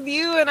Columbus with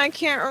you, and I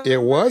can't remember.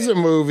 It was a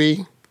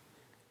movie.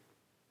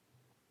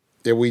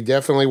 Yeah, we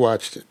definitely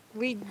watched it.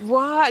 We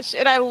watched,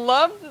 and I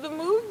loved the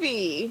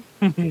movie.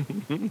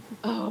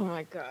 Oh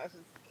my gosh,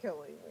 it's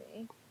killing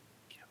me.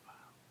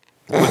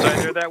 Was I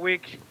there that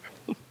week?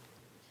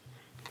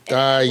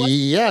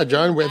 Yeah,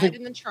 John. I Died think.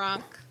 in the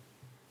trunk.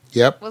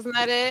 Yep. Wasn't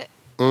that it?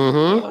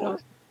 Mm-hmm.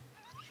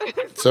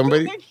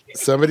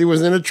 Somebody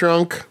was in a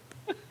trunk.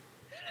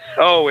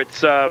 Oh,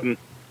 it's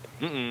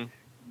Mm-mm.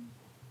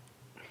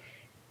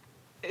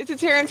 It's a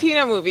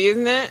Tarantino movie,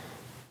 isn't it?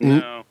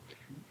 no,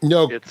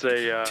 No. it's a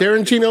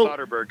Tarantino.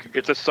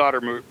 It's a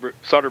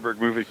Soderbergh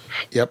movie.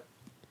 Yep.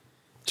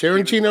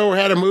 Tarantino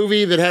had a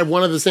movie that had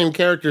one of the same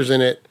characters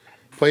in it,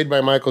 played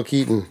by Michael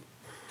Keaton.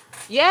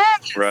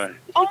 Yes. Right.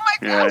 Oh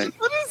my gosh, Yeah.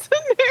 what is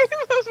the name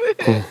of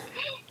it?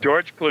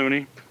 George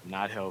Clooney.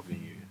 Not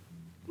helping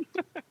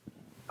you.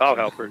 I'll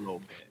help her.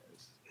 Lopez.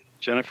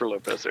 Jennifer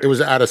Lopez. It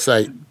was out of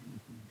sight.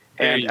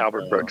 There And you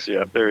Albert go. Brooks.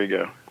 Yeah, there you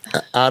go.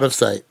 Out of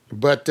sight.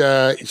 But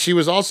she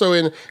was also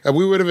in,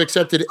 we would have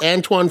accepted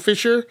Antoine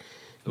Fisher,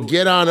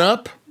 Get On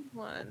Up,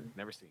 One.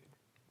 Never seen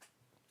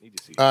it. Need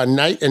to see it.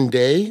 Night and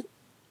Day.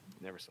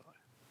 Never saw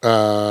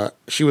it.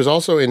 She was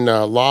also in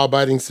Law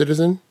Abiding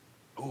Citizen.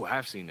 Oh, I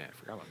have seen that.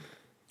 Forgot about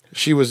that.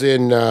 She was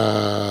in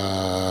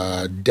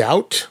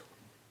Doubt.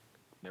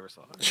 Never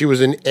saw it. She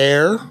was in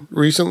Air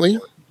recently.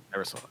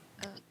 Never saw it.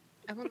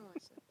 I want to watch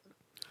it.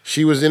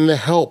 She was in The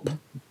Help.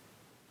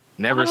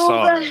 Never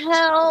saw the it.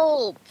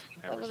 help.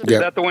 Never saw Is it. Yeah.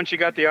 that the one she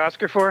got the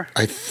Oscar for?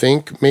 I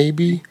think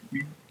maybe.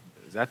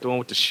 Is that the one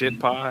with the shit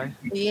pie?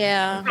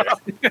 Yeah.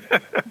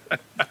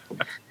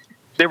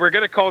 They were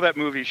going to call that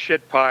movie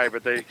Shit Pie,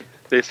 but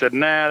they said,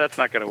 nah, that's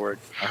not going to work.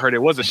 I heard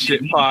it was a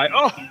shit pie.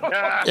 Oh,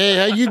 Hey,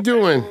 how you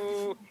doing?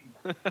 All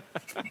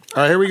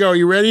right, here we go.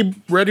 You ready?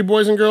 Ready,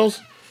 boys and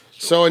girls?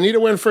 So Anita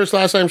went first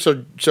last time.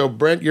 So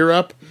Brent, you're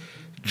up.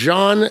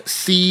 John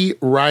C.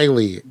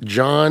 Reilly.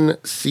 John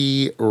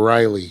C.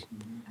 Reilly.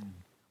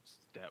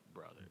 Step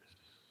Brothers.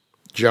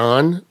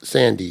 John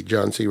Sandy.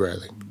 John C.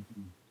 Reilly.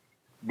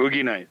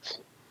 Boogie Nights.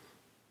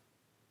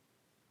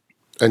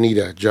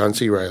 Anita. John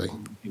C. Reilly.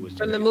 He was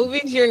From the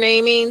movies you're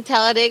naming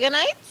Talladega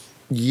Nights?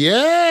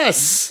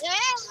 Yes.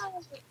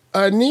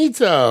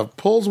 Anita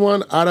pulls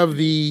one out of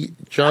the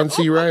John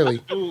C. Reilly.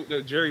 Dude,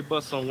 the Jerry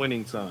Buss on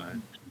Winning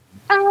Time.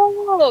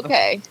 Oh,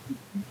 okay.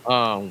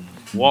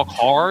 Walk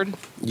Hard.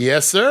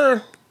 Yes,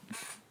 sir.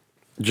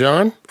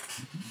 John.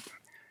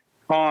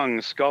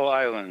 Kong, Skull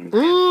Island.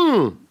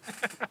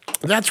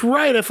 That's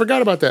right. I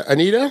forgot about that.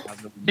 Anita.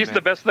 He's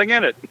the best thing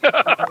in it.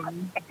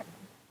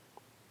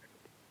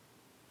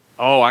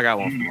 Oh, I got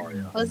one for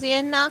Mario. Was he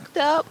in Knocked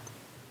Up?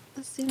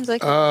 This seems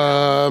like.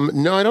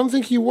 No, I don't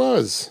think he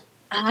was.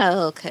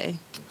 Oh, okay.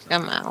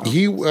 I'm out.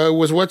 He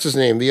was, what's his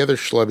name? The other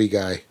schlubby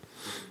guy.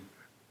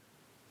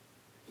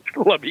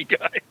 Schlubby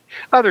guy.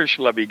 Other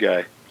schlubby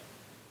guy.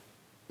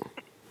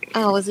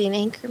 Oh, was he an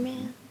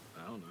Anchorman?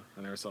 I don't know.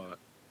 I never saw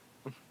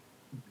it.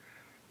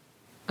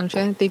 I'm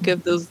trying to think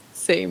of those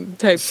same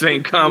types.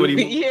 Same comedy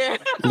movie. Yeah.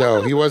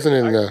 No, he wasn't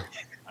in.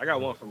 I got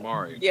one for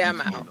Mario. Yeah,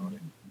 I'm out.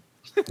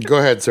 Go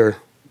ahead, sir.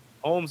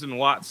 Holmes and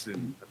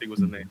Watson, I think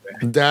was the name.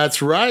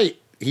 That's right.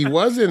 He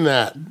was in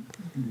that.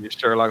 The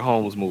Sherlock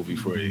Holmes movie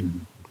for you.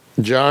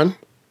 John.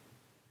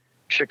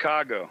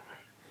 Chicago.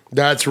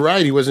 That's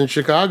right. He was in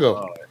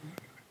Chicago.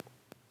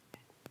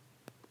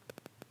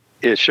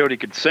 It showed he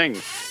could sing.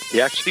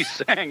 He actually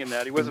sang in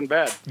that. He wasn't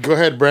bad. Go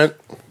ahead, Brent.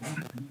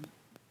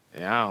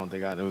 Yeah, I don't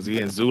think I know. Was he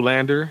in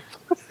Zoolander?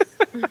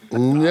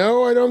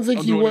 No, I don't think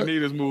I'm he doing was.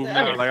 Anita's movie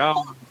now. Like, I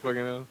don't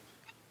fucking know.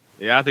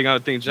 Yeah, I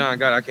think John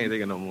got it. I can't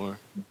think of no more.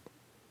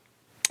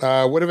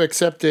 Would have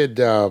accepted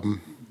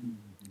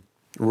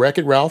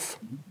Wreck-It Ralph.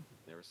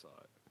 Never saw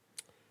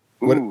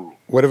it. Ooh.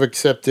 Would have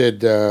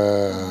accepted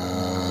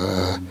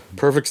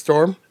Perfect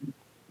Storm.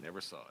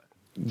 Never saw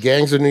it.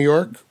 Gangs of New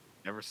York.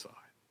 Never saw it.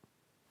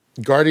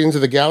 Guardians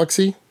of the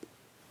Galaxy.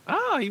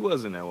 Oh, he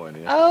was in that one.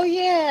 Yeah. Oh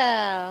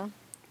yeah.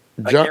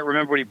 I can't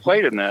remember what he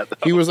played in that.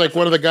 He was like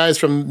one of the guys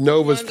from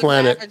Nova's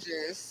planet.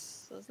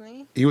 Ravagers, wasn't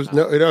he? He was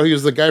he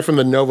was the guy from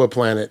the Nova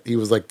planet. He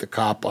was like the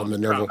cop on the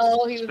Nova.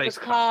 Oh, he was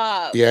the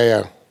cop.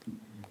 Yeah.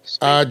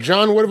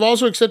 John would have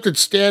also accepted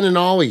Stan and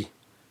Ollie.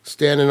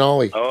 Stan and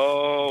Ollie.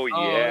 Oh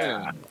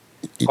yeah.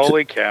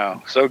 Holy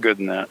cow. So good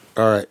in that.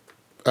 All right.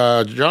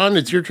 John,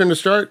 it's your turn to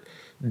start.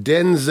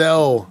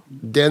 Denzel.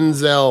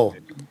 Oh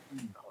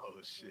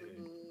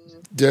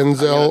shit.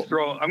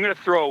 Denzel. I'm gonna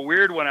throw a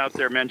weird one out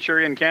there.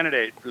 Manchurian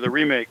Candidate for the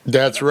remake.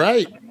 That's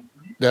right.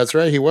 That's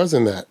right. He was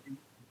in that.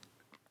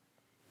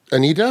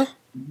 Anita?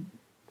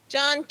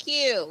 John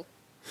Q.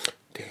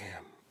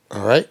 Damn.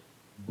 All right.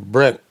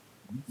 Brent.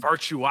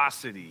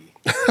 Virtuosity.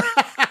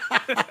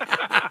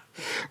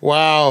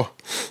 Wow.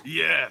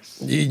 Yes.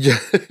 You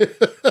just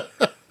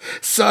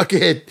suck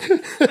it.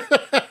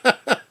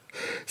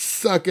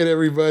 Suck it,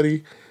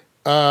 everybody.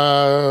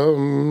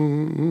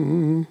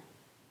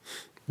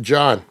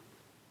 John.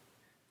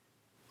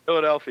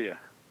 Philadelphia.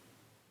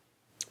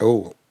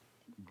 Oh.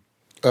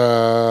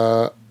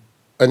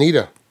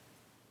 Anita.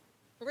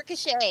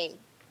 Ricochet.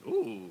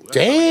 Ooh.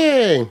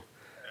 Dang.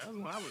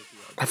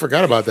 I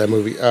forgot about that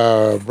movie.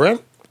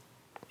 Brent.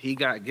 He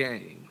got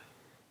game.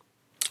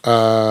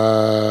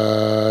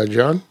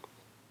 John.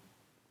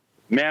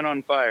 Man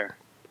on Fire.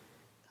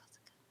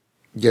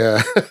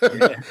 Yeah.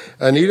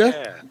 Anita.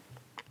 Yeah.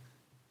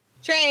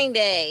 Training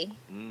Day.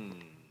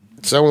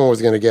 Someone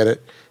was going to get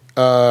it.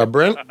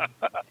 Brent.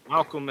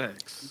 Malcolm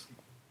X.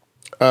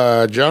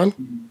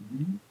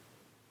 John.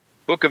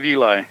 Book of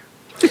Eli.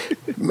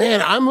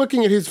 Man, I'm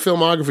looking at his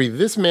filmography.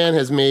 This man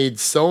has made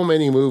so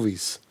many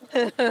movies.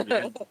 This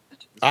could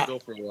go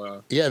for a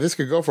while. Yeah, this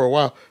could go for a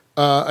while.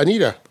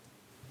 Anita.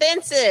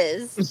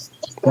 Fences.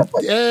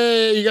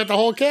 Hey, you got the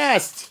whole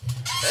cast.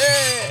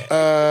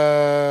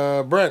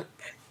 Brent.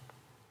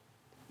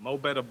 Mo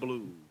Better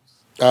Blues.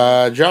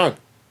 John.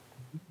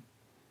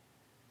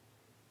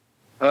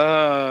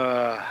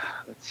 Let's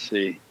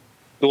see.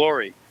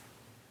 Glory.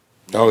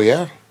 Oh,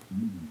 yeah.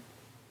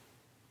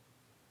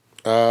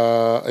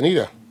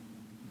 Anita.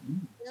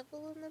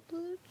 Devil in the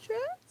Blue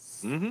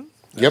Dress. Mm-hmm.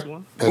 Yep,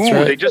 One. that's Ooh,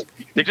 right.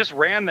 They just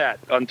ran that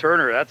on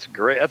Turner. That's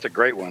great. That's a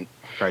great one.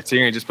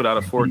 Criterion just put out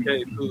a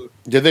 4K too.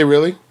 Did they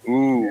really?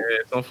 Ooh, Yeah,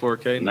 it's on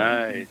 4K.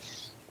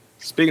 nice.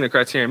 Speaking of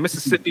Criterion,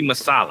 Mississippi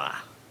Masala.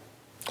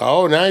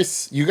 Oh,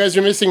 nice. You guys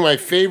are missing my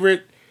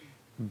favorite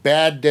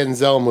bad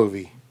Denzel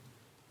movie.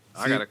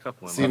 I got a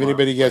couple. See if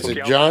anybody gets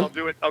Okay, it. John? I'll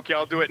do it. Okay,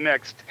 I'll do it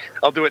next.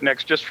 I'll do it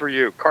next just for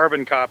you.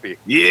 Carbon Copy.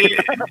 Yeah,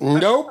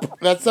 Nope.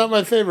 That's not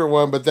my favorite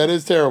one, but that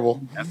is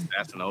terrible.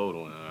 that's an old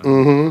one.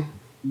 Mm-hmm.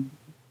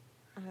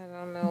 I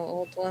don't know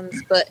old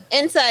ones, but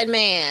Inside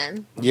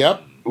Man.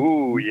 Yep.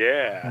 Ooh,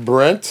 yeah.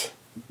 Brent?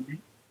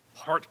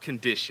 Heart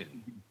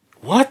Condition.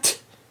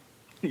 What?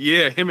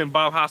 Yeah, him and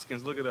Bob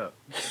Hoskins. Look it up.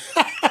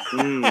 Boy,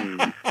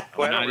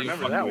 I don't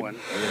remember that one.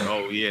 Yeah,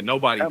 oh yeah,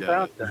 nobody How does.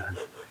 about that?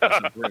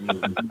 That's a great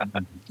movie.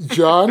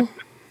 John?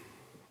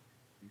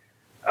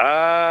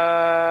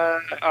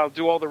 I'll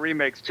do all the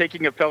remakes.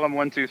 Taking of Pelham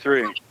 1, 2,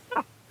 3.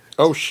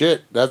 Oh,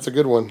 shit. That's a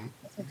good one.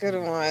 That's a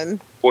good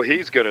one. Well,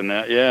 he's good in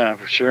that. Yeah,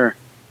 for sure.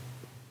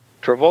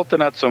 Travolta,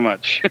 not so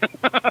much.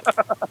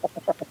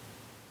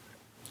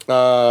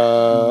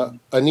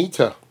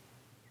 Anita?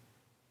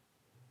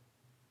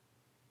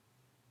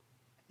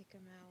 I think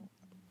I'm out.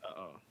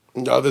 Uh-oh.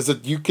 No, there's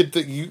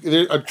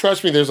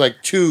trust me, there's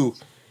like 2,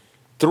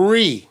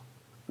 3,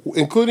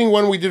 including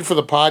one we did for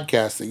the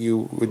podcast that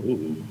you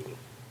would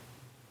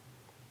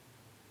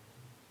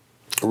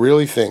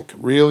really think.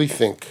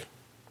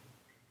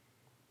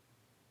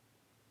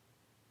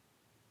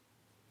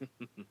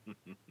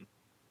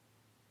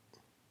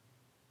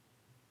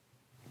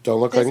 Don't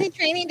look Did I like say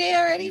Training Day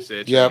already? You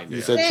said Yep, Training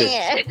you Day.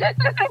 said Dang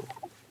it.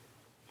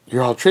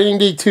 You're all Training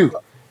Day 2.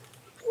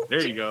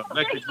 There you go.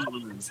 Electric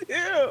Blues.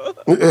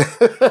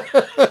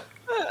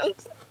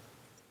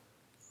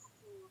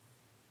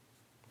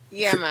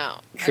 Yeah, I'm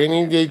out.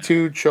 Training Day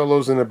 2,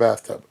 Cholos in a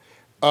bathtub.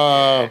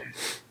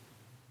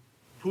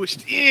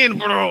 Pushed in,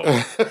 bro.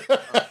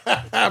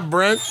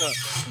 Brent?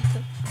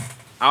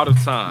 Out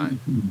of time.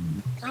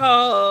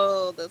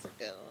 Oh, that's a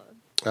good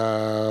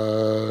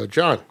one.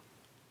 John?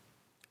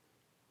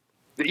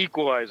 The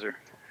Equalizer.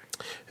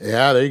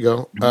 Yeah, there you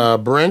go.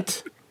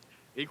 Brent?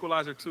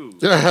 Equalizer 2.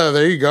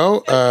 There you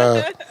go.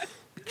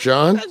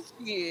 John?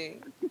 Yeah.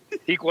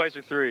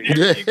 Equalizer 3.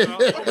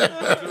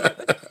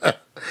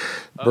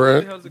 What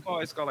Brent? the hell is it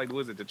called? It's called like,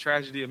 was it The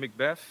Tragedy of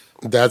Macbeth?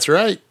 That's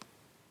right.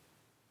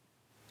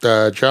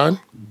 John?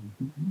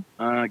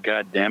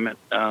 God damn it.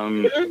 I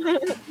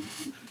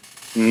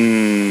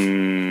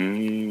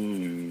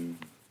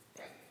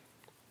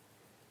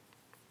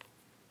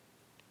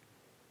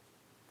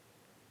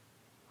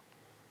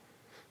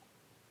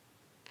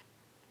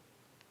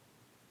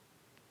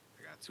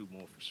got 2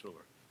 more for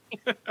sure.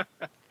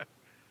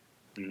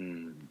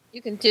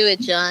 You can do it,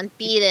 John.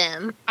 Beat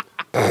him.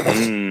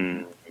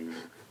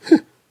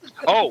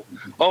 Oh,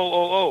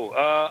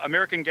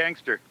 American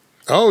Gangster.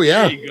 Oh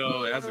yeah. There you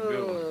go. That's a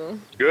good one. Ooh.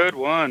 Good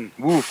one.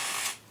 Woo.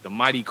 The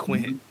Mighty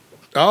Quinn.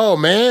 Oh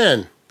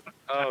man,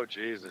 Oh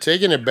Jesus.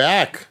 taking it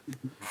back,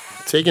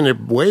 taking it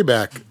way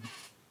back.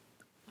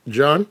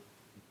 John.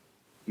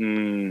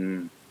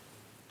 Hmm.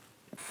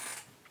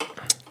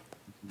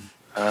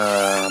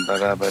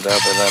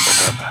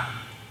 Ba-da-ba-da-ba-da-ba-da-ba.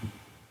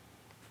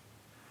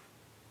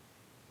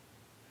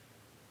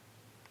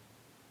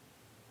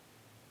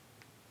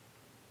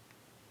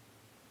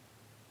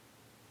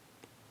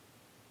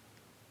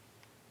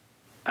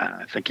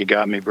 I think you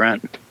got me,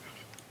 Brent.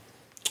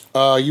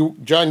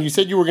 John, you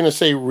said you were going to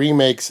say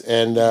remakes,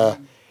 and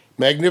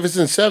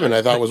Magnificent Seven,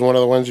 I thought was one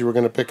of the ones you were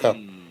going to pick up.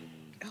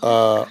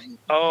 Oh,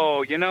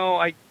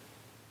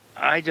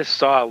 I just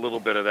saw a little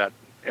bit of that.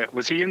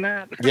 Was he in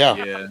that? Yeah.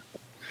 Yeah.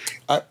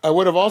 I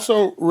would have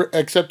also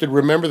accepted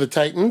Remember the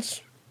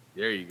Titans,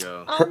 There you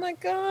go. Oh my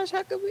gosh,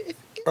 how could we?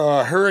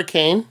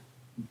 Hurricane,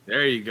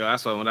 There you go.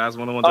 That's one of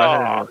the ones I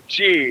Oh, had.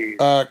 geez.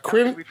 How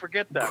could we Crim-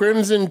 forget that?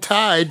 Crimson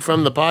Tide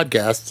from the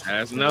podcast,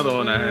 That's another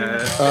one I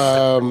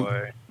had.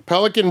 Boy.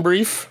 Pelican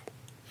Brief.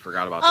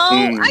 Forgot about Oh,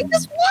 that. I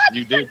just watched.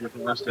 You did just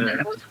watch I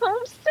that. was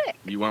homesick.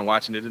 You weren't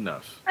watching it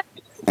enough.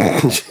 I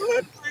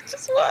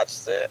just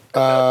watched it.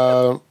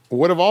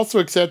 Would have also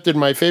accepted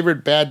my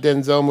favorite bad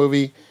Denzel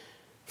movie,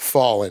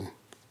 Fallen.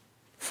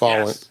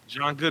 Yes,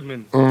 John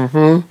Goodman.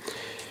 Mm-hmm.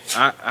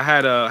 I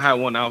had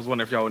one. I was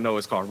wondering if y'all would know.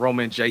 It's called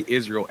Roman J.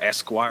 Israel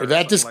Esquire.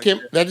 That just came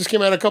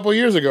out a couple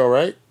years ago,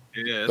 right?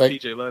 Yeah, like-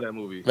 PJ loved that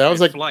movie. that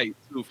was And like- Flight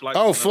too. Flight.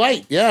 Oh, was another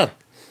Flight, yeah.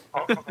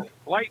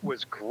 Flight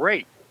was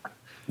great.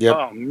 Yep.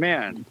 Oh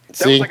man, that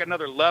See? was like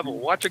another level.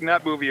 Watching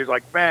that movie, you're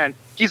like, man,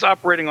 he's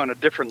operating on a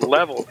different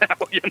level now.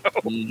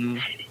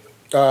 one.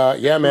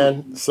 Yeah,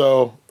 man.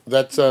 So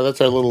that's our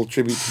little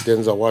tribute to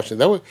Denzel Washington.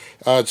 That was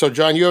so.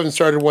 John, you haven't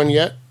started one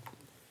yet,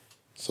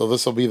 so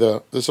this will be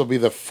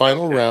the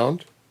final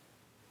round.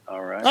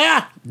 All right.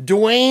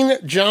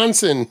 Dwayne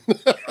Johnson.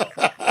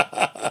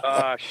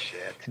 Oh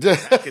shit.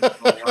 Could go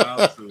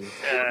wild, too.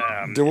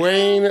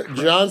 Dwayne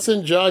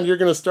Johnson. John, you're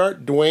gonna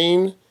start.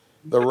 Dwayne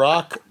The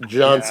Rock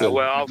Johnson.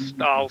 Well,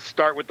 I'll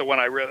start with the one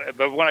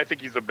I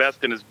think he's the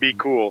best in is Be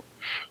Cool.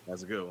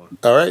 That's a good one.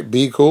 All right,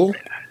 be cool.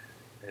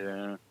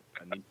 Yeah.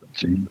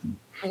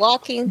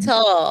 Walking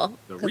Tall,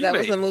 The because that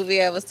was remake. the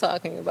movie I was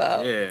talking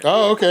about. Yeah.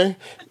 Oh, okay.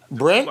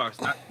 Brent.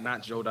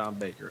 Not Joe Don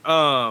Baker.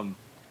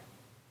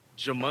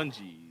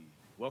 Jumanji.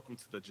 Welcome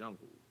to the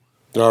Jungle.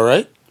 All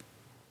right.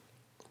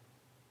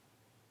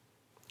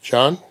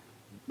 John.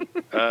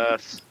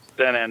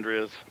 San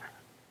Andreas.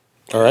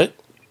 All right.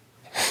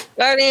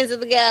 Guardians of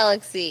the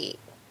Galaxy.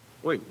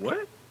 Wait,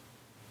 what?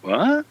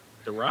 What?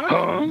 The Rock?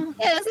 Huh?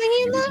 Yeah, isn't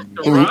he in that?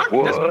 The Rock?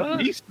 What? That's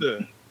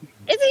Batista.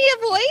 Isn't he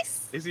a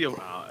voice? Is he?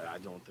 I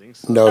don't think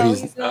so. No, No,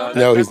 he's he's not.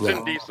 no, he's That's Vin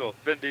not. Diesel.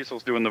 Vin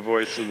Diesel's doing the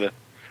voice of the.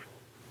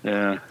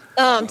 Yeah.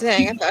 Oh,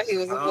 dang, I thought he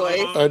was a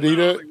voice.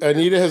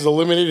 Anita has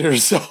eliminated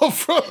herself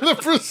from the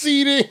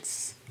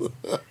proceedings.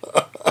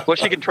 Well,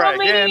 she can try How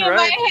many again, in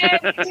right? my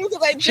head? Because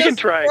I She can just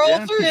try rolled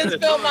again. through his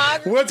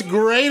filmography. What's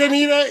great,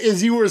 Anita,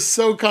 is you were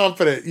so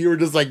confident. You were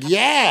just like,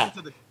 yeah.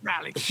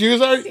 She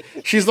was already.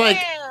 She's like,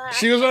 Yeah.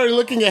 she was already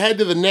looking ahead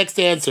to the next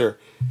answer.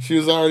 She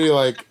was already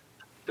like,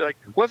 Like,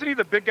 wasn't he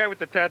the big guy with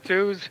the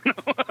tattoos?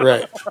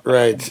 right.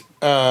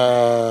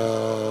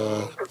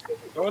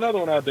 Throw another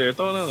one out there.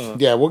 Throw another one.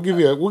 Yeah, we'll give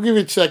you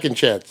a second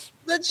chance.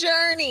 The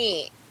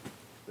Journey.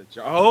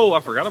 Oh, I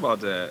forgot about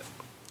that.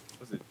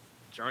 Was it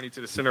Journey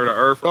to the Center of the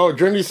Earth? Oh,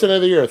 Journey to the Center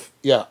of the Earth.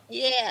 Yeah.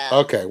 Yeah.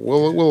 Okay,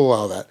 we'll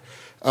allow that.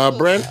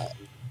 Brent.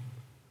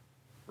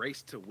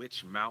 Race to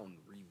Witch Mountain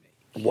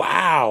remake.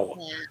 Wow,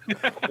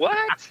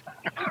 What?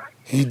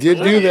 he did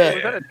do Was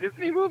that. that a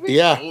Disney movie?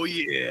 Yeah, Oh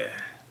yeah,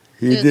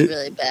 he It was did.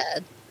 really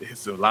bad.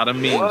 it's a lot of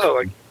memes.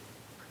 Whoa!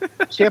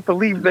 I can't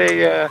believe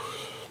they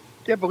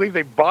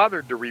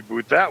bothered to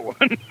reboot that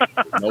one.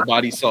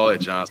 Nobody saw it,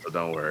 John. So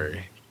don't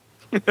worry.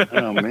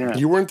 Oh man.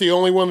 You weren't the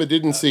only one that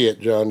didn't see it,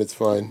 John. It's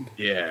fine.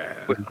 Yeah,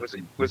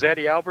 Was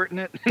Eddie Albert in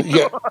it?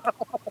 Yeah.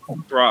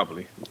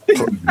 probably.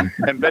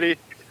 and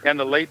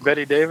the late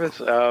Betty Davis?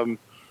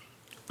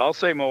 I'll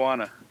say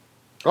Moana.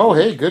 Oh,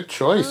 hey, good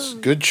choice.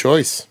 Good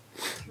choice.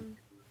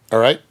 All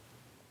right.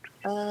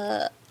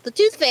 The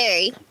Tooth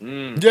Fairy.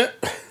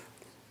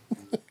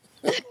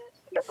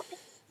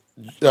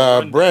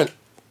 Yeah. Brent.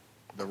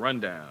 The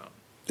Rundown.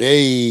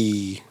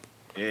 Hey.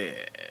 Yeah.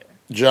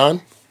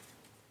 John.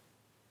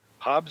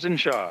 Hobbs and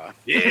Shaw.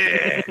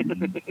 Yeah.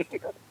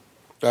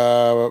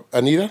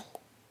 Anita.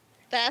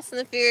 Fast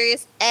and the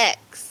Furious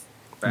X.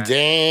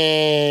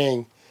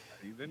 Dang.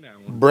 He's in that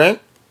one. Brent.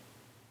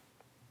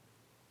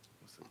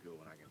 What's a good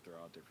one I can throw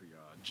out there for y'all?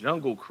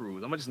 Jungle Cruise.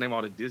 I'm gonna just name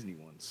all the Disney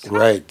ones.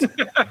 Right.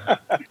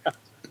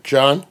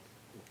 John.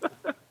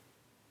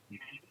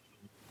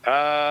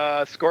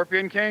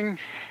 Scorpion King.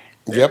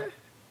 Yep.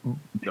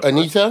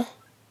 Anita.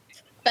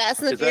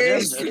 Fast and the Is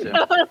that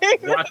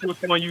Furious. him? Watch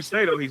which one you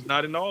say though. He's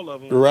not in all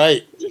of them.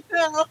 Right.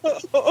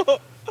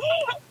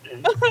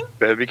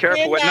 Better be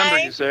careful what number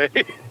Midnight. you say.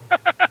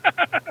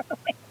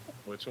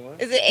 Which one?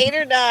 Is it 8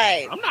 or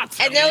 9? I'm not.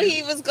 I telling know you.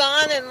 he was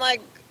gone in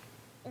like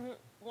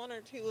 1 or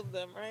 2 of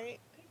them, right?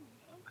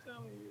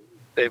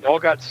 They've all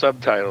got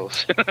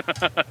subtitles.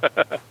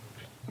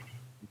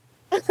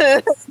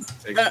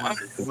 Take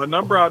my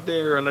number out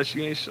there unless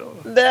you ain't sure.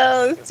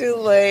 No, it's too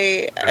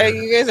late.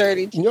 You guys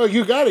already. No,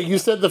 you got it. You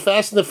said the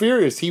Fast and the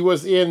Furious. He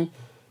was in.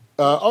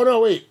 Oh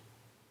no, wait.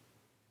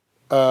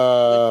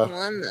 Which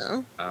one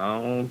though?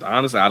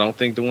 I don't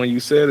think the one you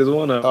said is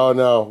one of them. Oh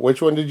no,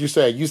 which one did you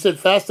say? You said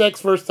Fast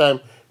X first time.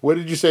 What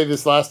did you say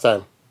this last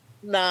time?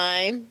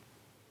 9.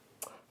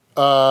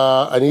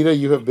 Anita,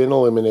 you have been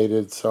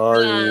eliminated.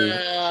 Sorry.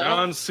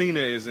 John Cena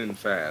is in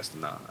Fast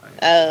 9.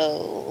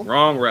 Oh.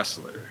 Wrong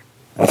wrestler.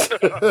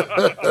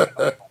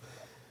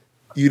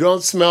 You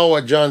don't smell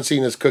what John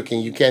Cena's cooking.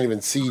 You can't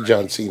even see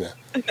John Cena.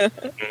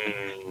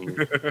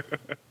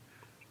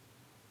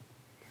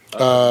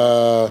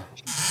 Go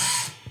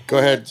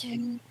ahead.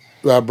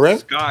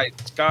 Brent?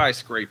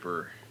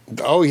 Skyscraper.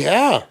 Oh,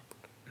 yeah.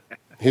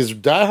 His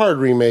Die Hard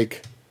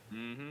remake.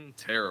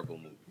 Terrible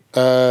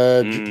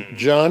movie.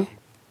 John?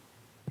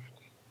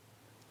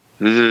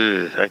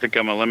 I think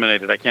I'm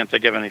eliminated. I can't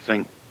think of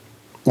anything.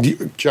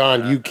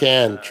 John, you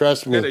can.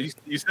 Trust me.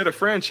 You said a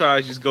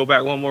franchise, just go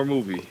back one more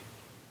movie.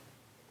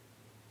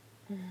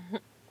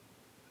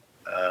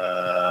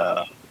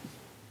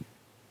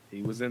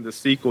 He was in the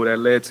sequel that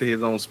led to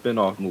his own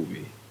spin-off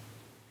movie.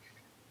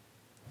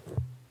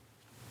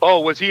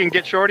 Oh, was he in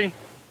Get Shorty?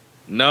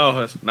 No,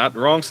 that's not the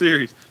wrong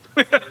series.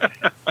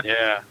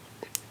 Yeah.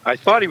 I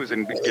thought he was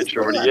in Get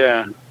Shorty,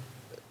 yeah.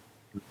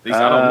 At least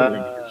I don't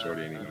know Get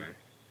Shorty anyway.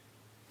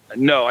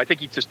 No, I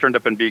think he just turned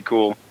up and Be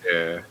Cool.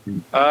 Yeah.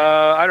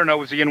 I don't know.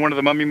 Was he in one of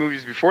the Mummy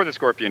movies before the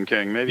Scorpion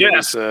King? Maybe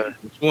yes. It was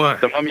Which one?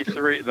 The Mummy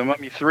 3. The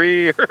Mummy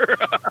 3,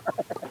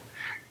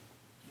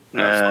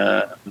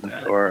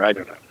 or I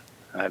don't know.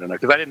 I don't know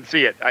because I didn't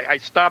see it. I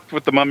stopped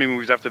with the Mummy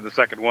movies after the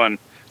second one.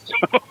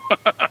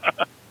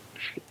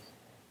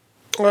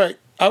 All right.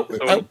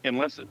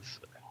 Unless it's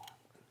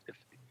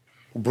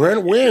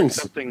Brent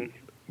wins.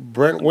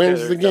 Brent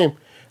wins the game.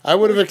 I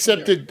would have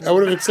accepted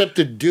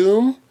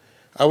Doom.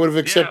 I would have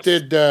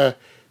accepted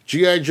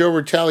G.I. Joe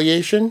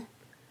Retaliation.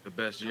 The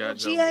best G.I.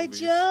 Joe. G.I.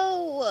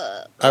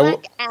 Joe.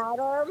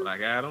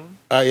 Black Adam.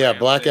 Yeah,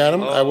 Black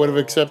Adam. I would have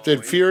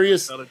accepted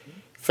Fast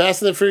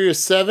and the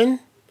Furious 7.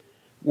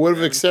 Would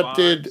have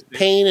accepted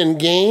Pain and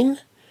Gain.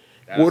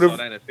 Would have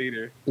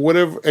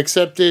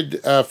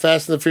accepted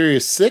Fast and the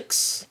Furious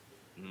 6.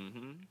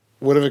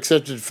 Would have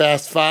accepted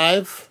Fast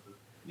 5.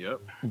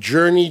 Yep.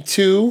 Journey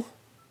 2.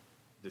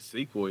 The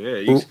sequel, yeah.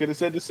 You could have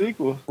said the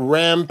sequel.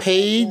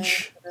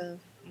 Rampage.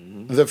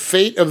 The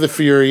Fate of the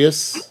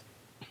Furious.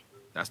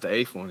 That's the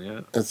 8th one,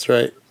 yeah. That's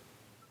right.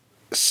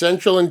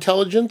 Central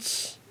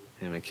Intelligence.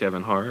 Him and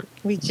Kevin Hart.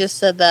 We just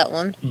said that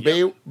one.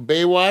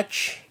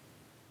 Baywatch.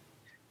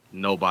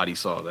 Nobody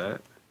saw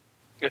that.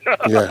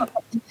 Yeah.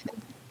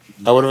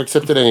 I would have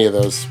accepted any of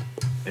those.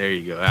 There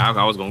you go.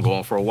 I was going to go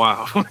on for a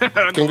while.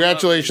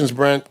 Congratulations,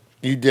 Brent.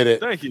 You did it.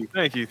 Thank you.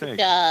 Good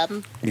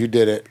job. You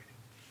did it.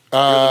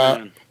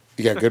 Yeah,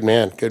 good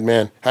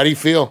man. How do you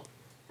feel?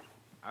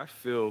 I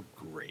feel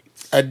great.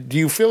 Do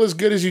you feel as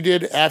good as you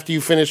did after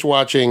you finished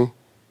watching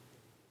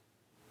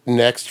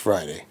next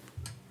Friday?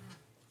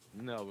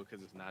 No,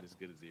 because it's not as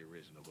good as the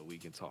original, but we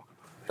can talk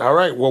about it. All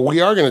right. Well,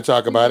 we are going to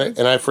talk about it,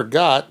 and I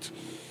forgot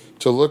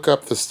to look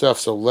up the stuff,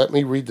 so let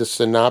me read the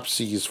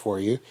synopses for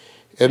you.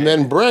 And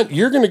then, Brent,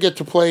 you're going to get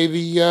to play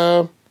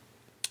the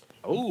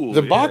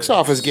box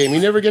office game. You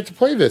never get to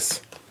play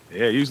this.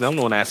 Yeah, usually I'm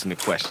the one asking the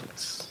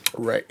questions.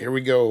 Right. Here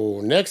we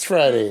go. Next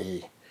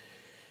Friday.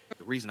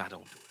 The reason I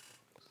don't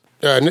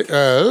do it.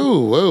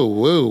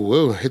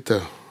 Whoa. Hit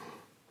the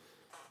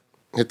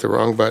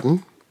wrong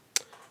button.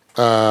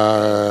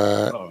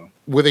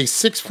 With a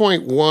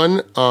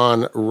 6.1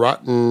 on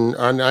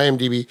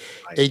IMDb,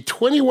 a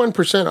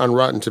 21% on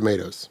Rotten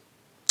Tomatoes.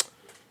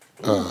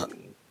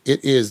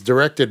 It is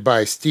directed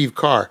by Steve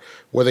Carr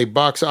with a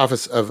box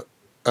office of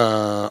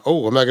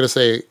I'm not going to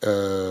say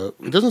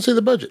it doesn't say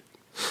the budget.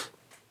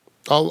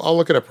 I'll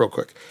look it up real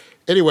quick.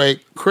 Anyway,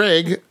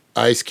 Craig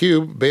Ice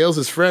Cube bails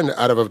his friend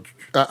out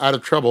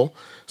of trouble,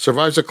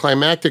 survives a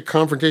climactic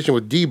confrontation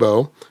with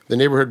Debo, the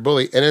neighborhood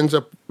bully, and ends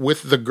up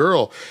with the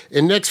girl.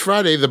 And next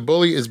Friday, the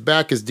bully is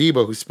back as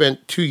Debo, who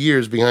spent 2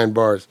 years behind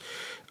bars.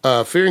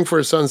 Fearing for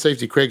his son's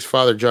safety, Craig's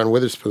father, John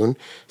Witherspoon,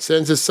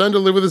 sends his son to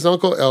live with his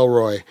uncle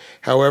Elroy.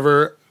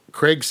 However,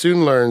 Craig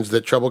soon learns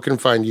that trouble can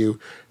find you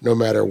no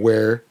matter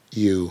where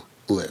you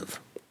live.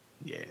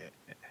 Yeah.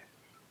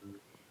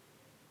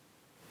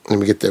 Let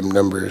me get them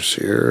numbers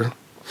here.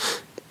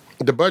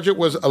 The budget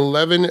was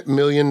 $11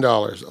 million.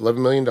 $11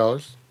 million.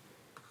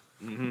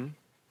 Mm-hmm.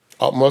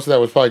 Most of that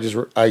was probably just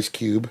Ice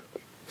Cube.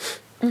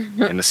 And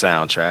the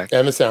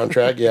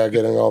soundtrack. Yeah,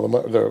 getting all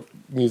the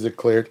music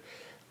cleared.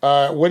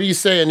 What do you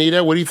say,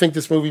 Anita? What do you think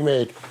this movie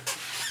made?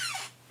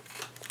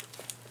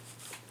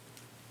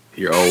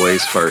 You're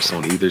always first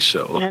on either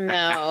show. I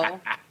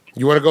know.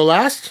 You want to go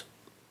last?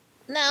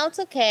 No, it's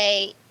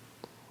okay.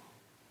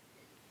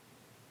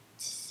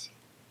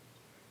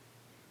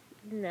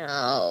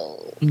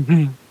 No.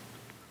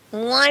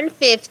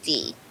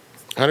 150.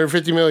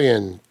 150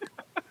 million.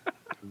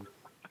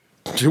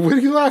 What are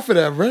you laughing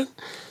at, Brent?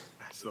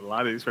 So a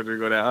lot of expected to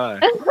go that high.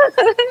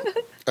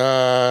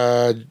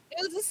 Uh, It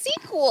was a It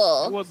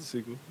sequel. was a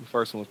sequel. The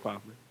first one was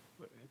popular.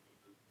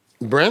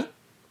 Brent,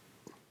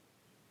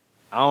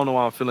 I don't know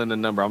why I'm feeling the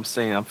number. I'm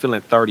saying I'm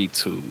feeling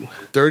 32.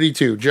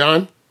 32.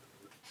 John,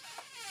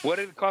 What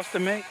did it cost to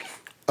make?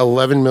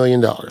 $11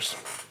 million.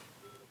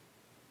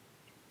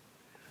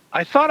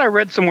 I thought I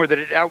read somewhere that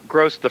it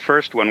outgrossed the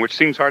first one, which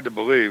seems hard to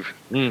believe.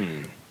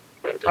 Mm.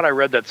 I thought I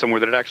read that somewhere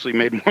that it actually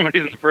made more money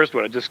than the first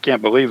one. I just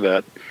can't believe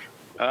that.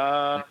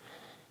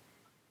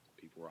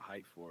 People were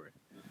hyped for it.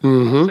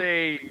 Mm-hmm.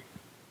 Say,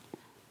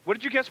 what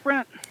did you guess,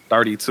 Brent?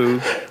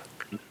 32.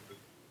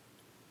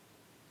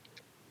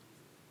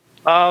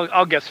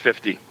 I'll guess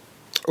 50.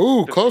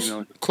 Ooh, 50 close,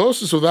 million.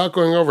 closest without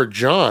going over.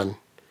 John,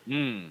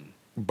 Mm.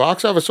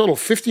 box office total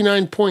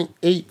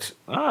 $59.8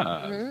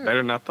 Better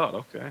than I thought.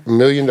 Okay.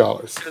 million.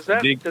 Does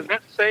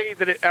that say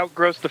that it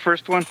outgrossed the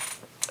first one?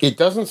 It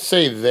doesn't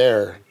say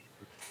there,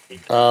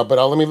 but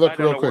let me look I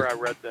don't real know quick. where I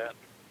read that.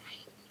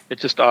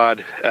 It's just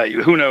odd.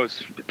 Who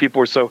knows? People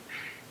were so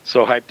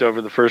hyped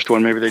over the first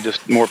one. Maybe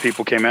more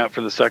people came out for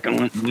the second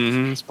one.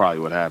 Mm-hmm. That's probably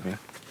what happened.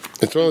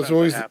 It's one of those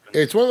movies.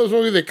 It's one of those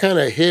movies that kind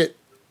of hit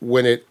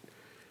when it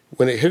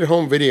hit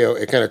home video.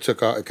 It kind of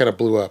took off. It kind of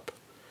blew up.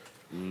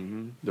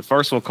 Mm-hmm. The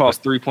first one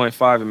cost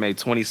 3.5 and made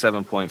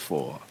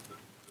 27.4.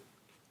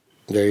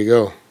 There you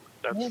go.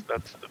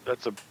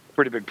 That's a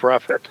pretty big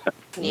profit.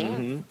 Yeah.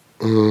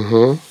 Mm-hmm.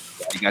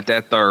 Mm-hmm. You got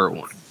that third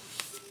one.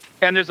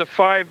 And there's a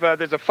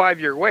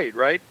 5-year wait,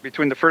 right,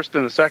 between the first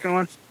and the second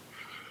one.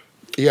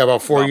 Yeah,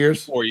 about 4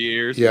 years. 4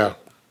 years. Yeah.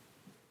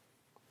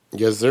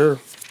 Yes, sir.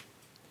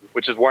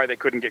 Which is why they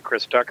couldn't get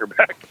Chris Tucker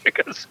back,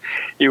 because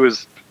he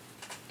was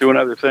doing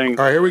other things.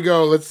 All right, here we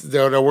go.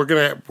 We're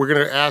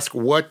gonna ask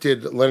what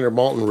did Leonard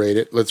Maltin rate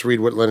it. Let's read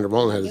what Leonard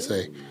Maltin had to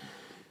say.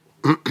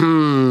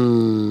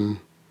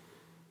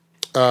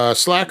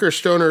 Slacker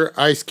stoner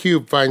Ice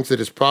Cube finds that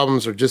his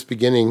problems are just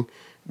beginning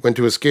when,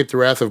 to escape the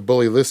wrath of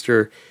Bully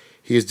Lister,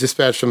 he is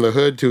dispatched from the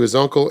hood to his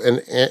uncle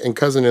and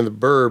cousin in the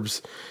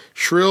burbs.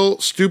 Shrill,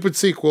 stupid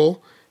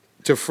sequel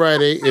to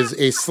Friday is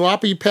a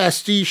sloppy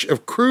pastiche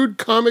of crude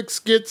comic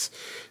skits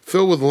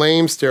filled with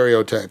lame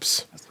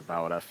stereotypes. That's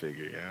about what I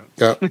figured,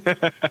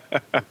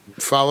 yeah.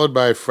 Followed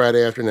by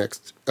Friday After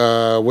Next.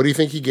 What do you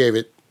think he gave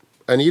it?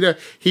 Anita,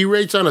 he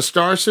rates on a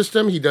star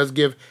system. He does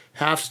give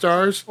half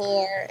stars.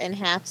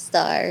 4.5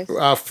 stars.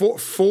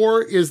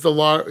 Four is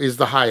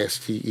the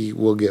highest he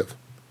will give.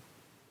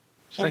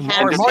 And Like,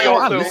 half Mario,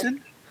 I stars.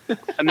 listen.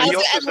 And then he I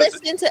also says,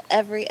 listened to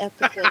every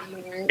episode.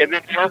 and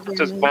then he also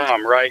says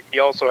bomb, right? He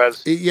also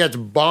has. Yeah, it's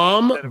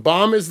bomb.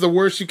 Bomb is the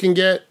worst you can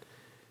get.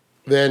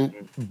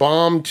 Then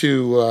bomb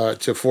to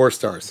 4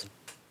 stars.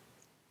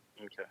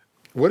 Okay.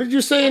 What did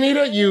you say,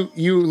 Anita?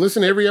 You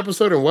listen to every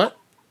episode and what?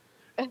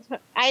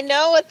 I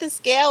know what the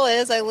scale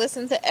is. I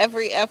listen to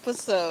every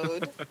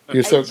episode.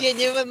 You're so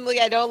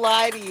I don't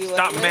lie to you.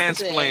 Stop I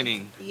listen.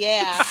 mansplaining.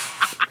 Yeah.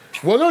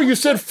 well. No, you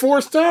said 4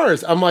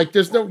 stars. I'm like,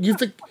 there's no. You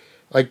think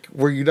like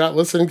were you not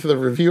listening to the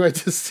review I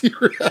just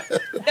read?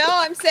 No,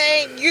 I'm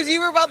saying because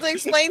you were about to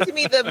explain to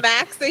me the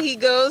max that he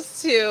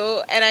goes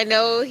to, and I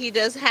know he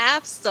does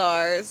half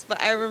stars, but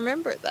I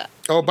remember that.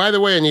 Oh, by the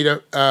way,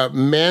 Anita,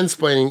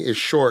 mansplaining is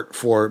short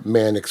for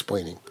man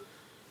explaining.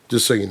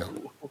 Just so you know.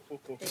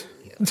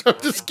 I'm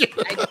just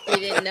kidding. I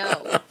didn't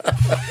know.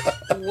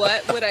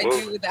 What would I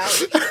do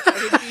without you?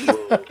 I would be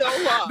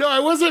so lost. No, I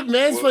wasn't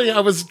mansplaining. I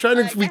was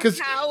trying to because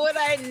how would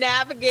I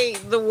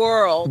navigate the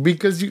world?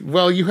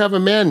 you have a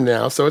man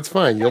now, so it's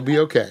fine. You'll be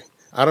okay.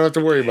 I don't have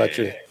to worry about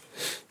you.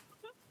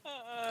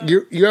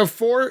 You have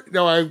 4.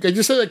 No, I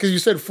just said that because you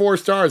said 4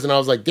 stars, and I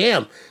was like,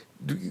 damn.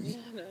 I'm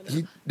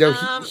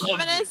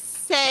gonna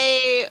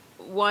say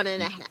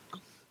 1.5.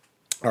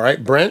 All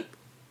right, Brent.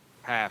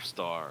 Half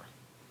star.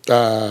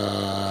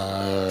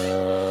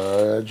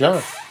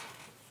 John.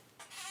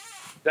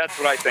 That's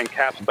what I think.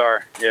 Half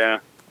star. Yeah.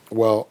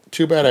 Well,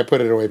 too bad I put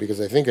it away because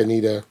I think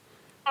Anita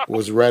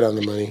was right on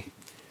the money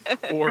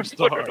 4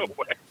 stars.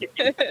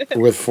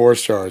 with 4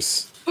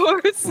 stars.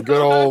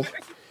 Good old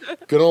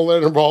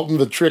Leonard Maltin,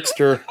 the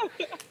trickster.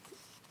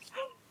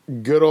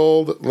 Good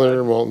old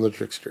Leonard Maltin, the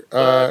trickster.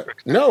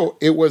 No,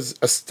 it was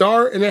 1.5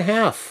 stars.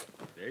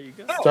 There you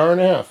go. 1.5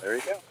 stars. There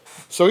you go.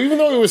 So even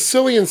though it was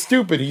silly and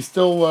stupid, he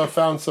still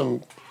found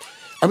some.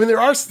 I mean,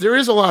 there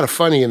is a lot of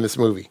funny in this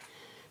movie.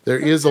 There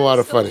is a lot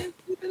of funny.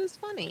 It is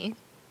funny.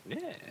 Yeah.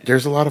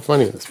 There's a lot of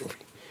funny in this movie.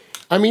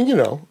 I mean,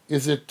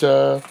 is it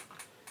the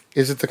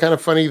kind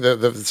of funny,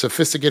 the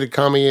sophisticated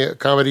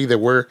comedy that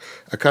we're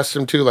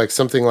accustomed to, like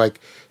something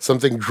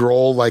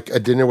droll like A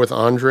Dinner with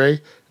Andre?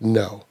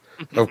 No,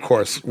 of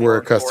course we're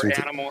accustomed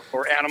to.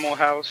 Animal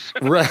House.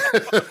 Right.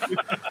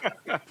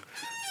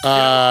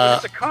 When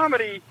it's a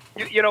comedy.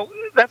 You know,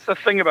 that's the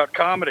thing about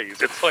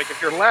comedies. It's like if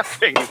you're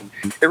laughing,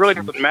 it really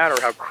doesn't matter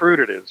how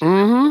crude it is.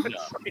 Mm-hmm.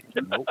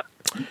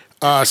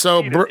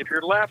 If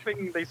you're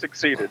laughing, they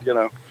succeeded. You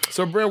know.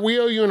 So Brent, we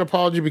owe you an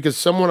apology because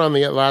someone on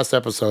the last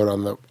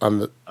episode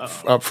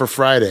for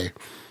Friday,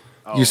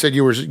 you said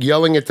you were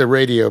yelling at the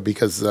radio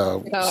because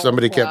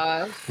somebody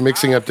kept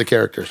mixing up the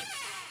characters.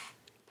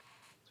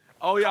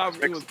 Oh yeah,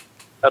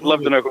 I'd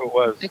love to know who it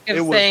was. They kept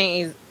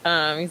saying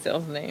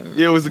Ezel's name.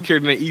 Yeah, it was a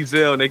character named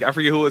Ezel, and I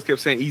forget who it was, kept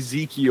saying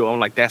Ezekiel. I'm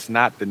like, that's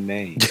not the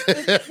name.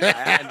 I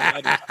had no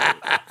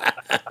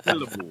idea.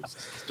 Syllables.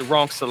 It's the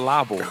wrong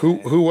syllable.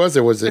 Who was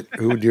it? Was it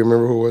who? Do you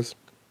remember who it was?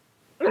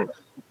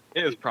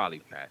 It was probably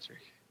Patrick.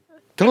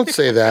 Don't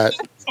say that.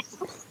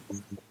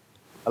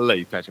 I love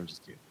you, Patrick. I'm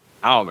just kidding.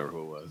 I don't remember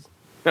who it was.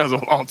 That was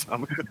a long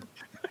time ago.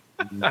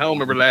 I don't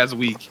remember last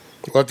week.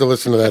 We'll have to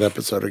listen to that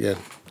episode again.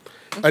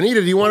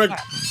 Anita, do you want to,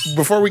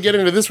 before we get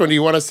into this one, do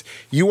you want us,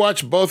 you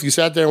watched both, you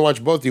sat there and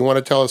watched both, do you want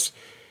to tell us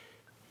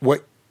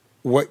what,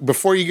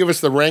 before you give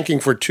us the ranking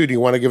for 2, do you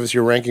want to give us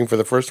your ranking for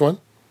the first one?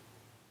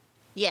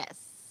 Yes.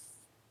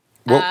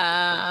 Well,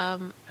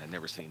 I've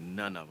never seen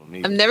none of them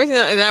either. I've never seen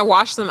them, and I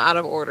watched them out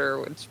of order,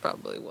 which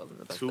probably wasn't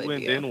the best 2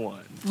 idea. and then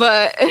 1.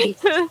 But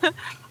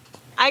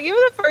I give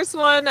the first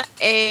one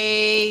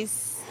a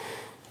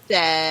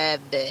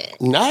 7.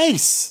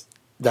 nice.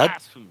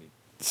 Blasphemy.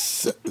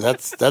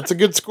 That's a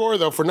good score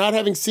though for not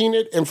having seen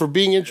it and for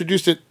being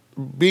introduced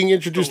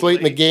late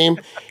in the game,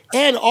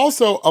 and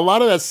also a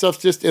lot of that stuff's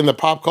just in the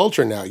pop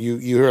culture now. You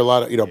hear a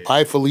lot of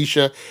Bye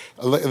Felicia.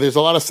 There's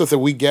a lot of stuff that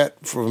we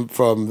get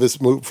from this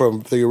move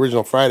from the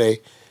original Friday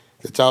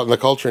that's out in the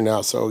culture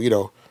now. So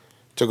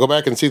to go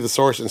back and see the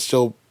source and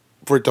still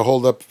for it to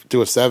hold up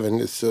to a 7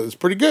 is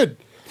pretty good.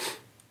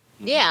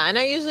 Yeah, and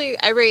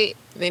I rate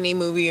any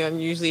movie,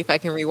 and usually if I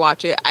can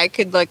rewatch it, I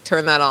could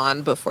turn that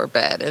on before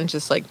bed and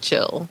just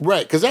chill.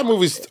 Right, because that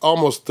movie's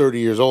almost 30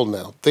 years old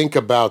now. Think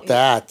about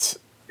that.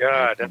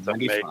 God, that's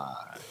amazing.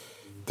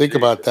 Think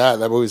about that.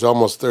 That movie's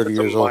almost 30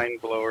 years old.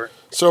 Mind blower.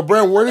 So,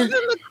 Brent, where did... In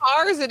the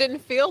Cars, it didn't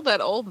feel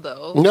that old,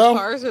 though. No. The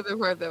Cars are the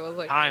part that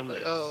was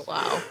Timeless. oh,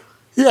 wow.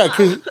 Yeah,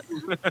 because...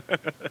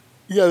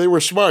 Yeah, they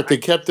were smart. They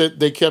kept it to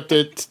they kept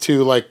it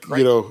to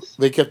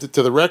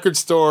the record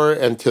store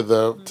and to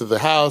the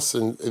house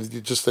and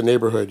just the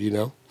neighborhood,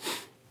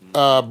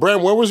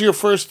 Brent, what was your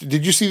first?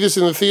 Did you see this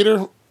in the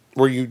theater?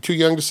 Were you too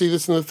young to see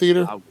this in the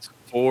theater? I was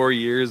 4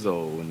 years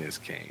old when this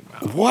came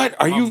out. What?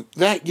 Are you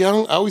that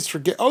young? I always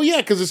forget. Oh yeah,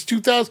 because it's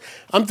 2000.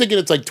 I'm thinking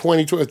it's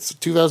 2020. It's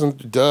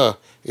 2000. Duh.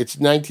 It's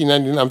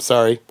 1999. I'm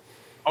sorry.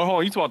 Oh, hold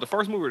on. You talking about the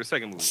first movie or the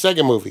second movie?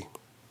 Second movie.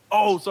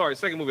 Oh, sorry.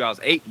 Second movie. I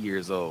was 8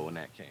 years old when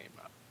that came out.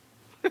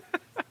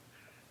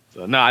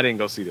 So no, I didn't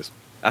go see this one.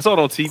 I saw it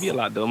on TV a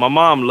lot though. My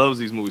mom loves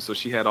these movies, so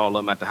she had all of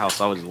them at the house.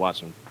 So I would just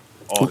watch them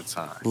all the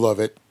time. Love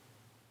it.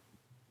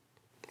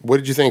 What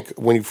did you think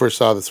when you first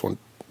saw this one?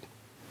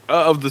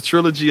 Of the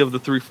trilogy of the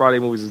 3 Friday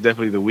movies, is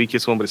definitely the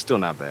weakest one, but it's still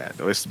not bad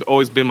though. It's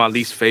always been my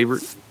least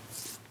favorite,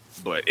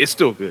 but it's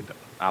still good though.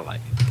 I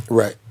like it.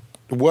 Right.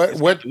 What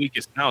The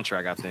weakest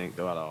soundtrack, I think,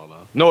 though. Out of all of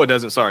them. No, it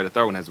doesn't. Sorry, the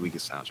third one has the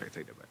weakest soundtrack.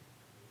 Take that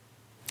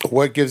back.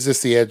 What gives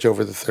this the edge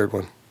over the third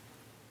one?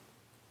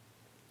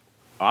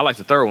 Oh, I like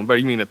the third one, but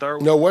you mean the third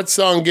one? No, what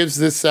song gives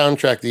this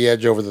soundtrack the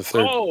edge over the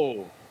third?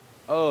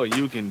 Oh,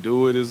 You Can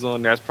Do It is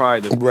on. That's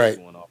probably the right.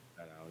 one off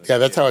that album. Yeah,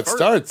 that's how it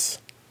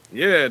starts.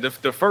 Yeah, the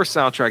first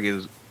soundtrack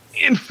is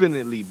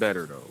infinitely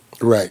better though.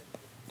 Right.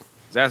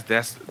 That's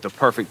the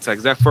perfect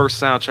text. That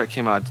first soundtrack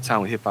came out at the time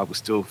when hip hop was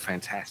still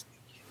fantastic.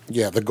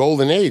 Yeah, the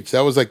golden age.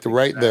 That was like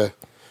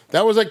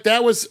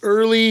that was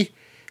early.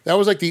 That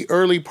was like the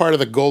early part of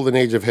the golden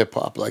age of hip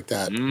hop, like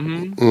that.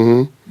 Mm-hmm.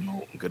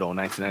 Mm-hmm. Good old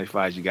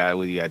 1995.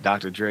 You got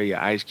Dr. Dre, you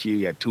got Ice Cube,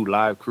 you had 2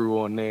 Live Crew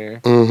on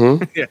there.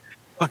 Mm-hmm. Yeah,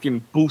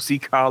 fucking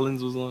Bootsy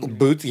Collins was on there.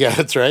 Boots, yeah,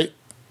 that's right.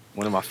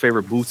 One of my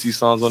favorite Bootsy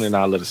songs on there, and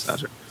I love the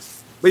soundtrack.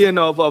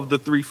 But of the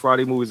 3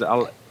 Friday movies,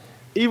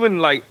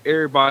 even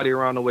everybody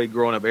around the way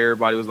growing up,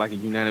 everybody was like a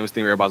unanimous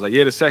thing. Everybody was like,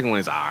 yeah, the second one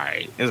is all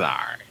right. It's all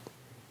right.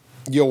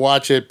 You'll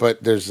watch it,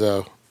 but there's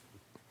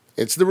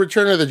it's the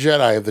Return of the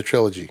Jedi of the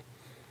trilogy.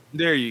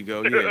 There you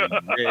go. Yeah,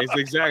 it's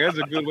exactly. That's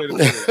a good way to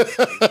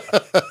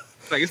put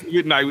it. It's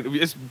midnight.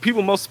 It's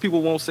people. Most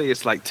people won't say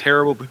it's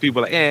terrible, but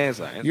people are like, it's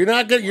all right.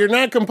 You're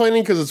not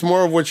complaining because it's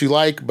more of what you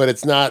like, but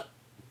it's not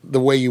the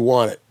way you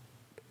want it.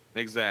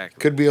 Exactly.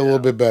 Could be a little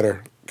bit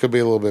better.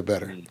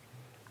 Mm-hmm.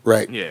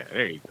 Right. Yeah.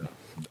 There you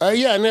go.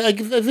 Yeah, and I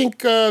think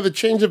the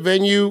change of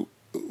venue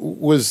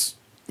is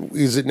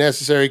it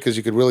necessary? Because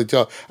you could really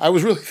tell. I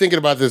was really thinking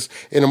about this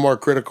in a more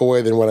critical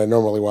way than when I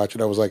normally watch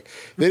it. I was like,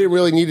 they didn't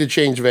really need to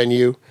change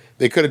venue.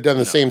 They could have done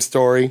the same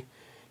story.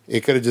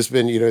 It could have just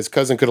been, his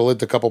cousin could have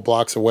lived a couple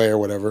blocks away or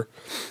whatever,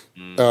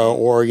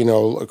 or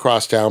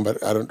across town.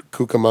 But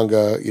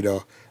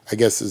Cucamonga, I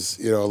guess is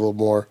a little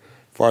more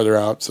farther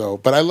out. So,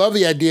 but I love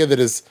the idea that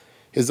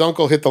his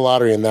uncle hit the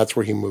lottery and that's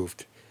where he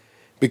moved,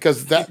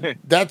 because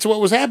that's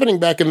what was happening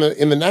back in the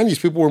 90s.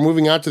 People were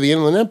moving out to the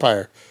Inland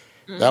Empire.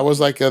 That was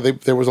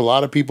there was a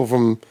lot of people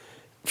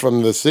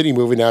from the city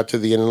moving out to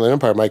the Inland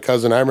Empire.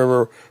 I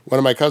remember one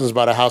of my cousins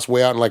bought a house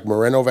way out in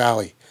Moreno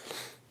Valley.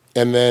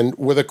 And then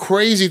where the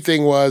crazy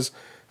thing was,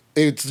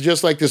 it's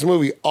just like this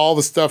movie, all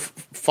the stuff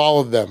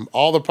followed them.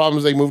 All the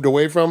problems they moved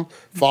away from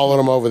followed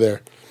them over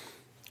there.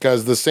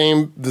 Because the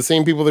same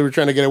people they were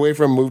trying to get away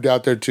from moved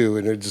out there too,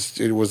 and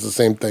it was the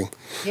same thing.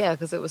 Yeah,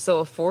 because it was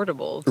so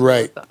affordable.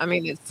 Right. I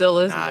mean, it still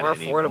is more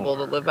affordable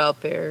to live out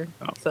there.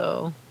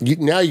 So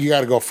now you got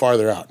to go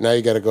farther out. Now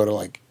you got to go to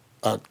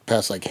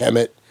past like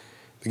Hemet.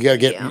 You gotta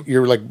get.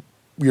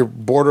 You're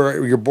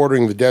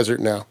bordering the desert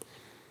now.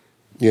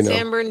 You know,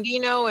 San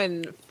Bernardino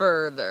and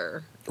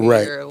further.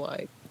 Right. You're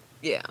like,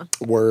 yeah.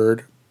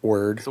 Word.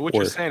 So what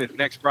you're saying is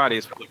next Friday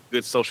is for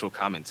good social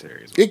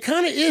commentary. It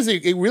kind of is.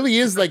 It really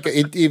is like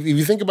if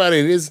you think about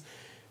it, it is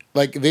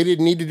like they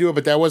didn't need to do it,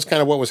 but that was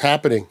kind of what was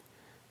happening.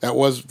 That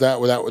was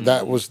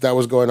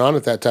going on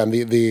at that time.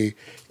 The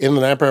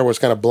Inland Empire was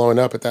kind of blowing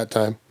up at that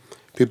time.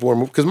 People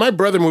were because my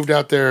brother moved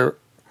out there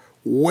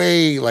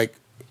way like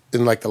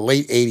in like the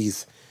late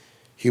 '80s.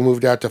 He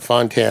moved out to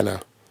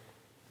Fontana,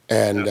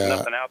 and There's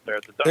nothing out there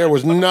at the time. there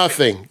was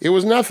nothing. It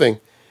was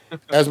nothing.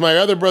 As my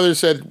other brother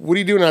said, "What are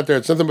you doing out there?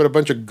 It's nothing but a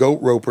bunch of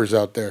goat ropers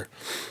out there."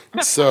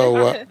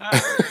 So,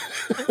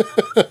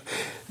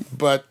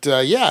 but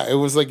yeah, it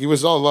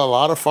was all a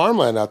lot of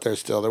farmland out there.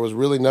 Still, there was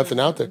really nothing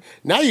out there.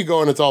 Now you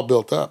go and it's all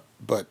built up.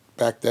 But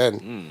back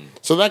then,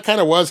 so that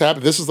kind of was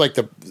happening. This is like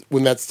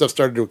when that stuff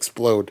started to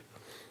explode.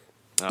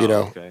 You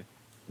know, okay.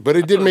 But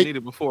it did make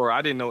it before.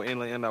 I didn't know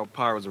Inland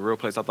Empire was a real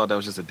place. I thought that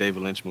was just a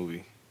David Lynch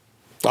movie.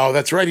 Oh,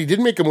 that's right. He did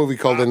make a movie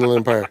called Inland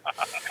Empire.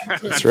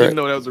 That's I right. didn't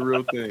know that was a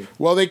real thing.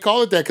 Well, they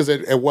call it that because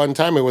at one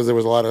time there was a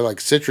lot of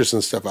like citrus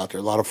and stuff out there,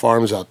 a lot of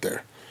farms out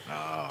there.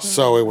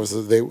 So it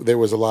was there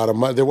was a lot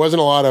of there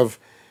wasn't a lot of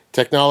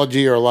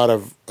technology or a lot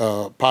of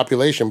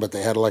population, but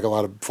they had like a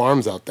lot of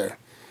farms out there.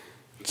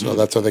 So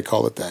that's why they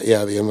call it that.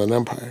 Yeah, the Inland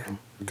Empire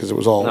because it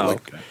was all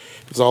it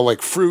was all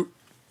like fruit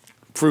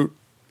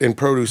and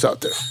produce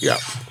out there. Yeah.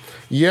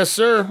 Yes,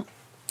 sir.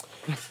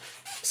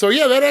 So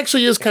yeah, that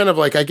actually is kind of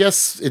like I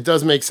guess it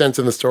does make sense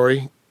in the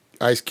story.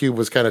 Ice Cube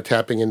was kind of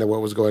tapping into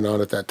what was going on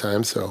at that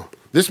time. So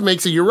this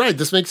makes it. You're right.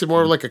 This makes it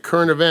more of like a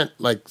current event,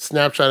 like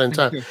snapshot in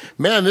time.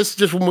 Man, this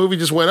movie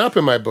just went up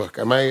in my book.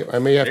 I may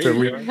have to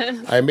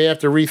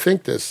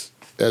rethink this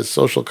as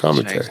social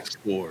commentary.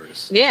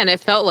 Yeah, and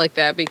it felt like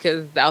that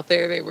because out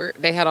there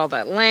they had all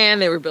that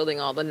land. They were building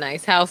all the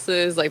nice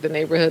houses, like the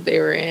neighborhood they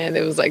were in.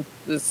 It was like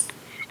this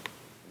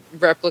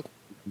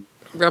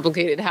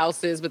replicated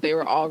houses, but they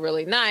were all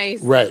really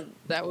nice. Right.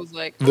 That was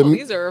like,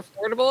 these are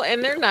affordable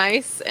and they're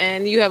nice,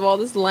 and you have all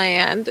this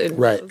land. And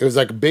right. It was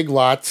like big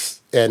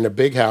lots and a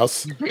big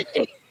house. Yeah.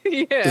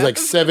 It was like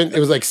seven. It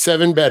was like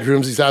 7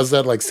 bedrooms. These houses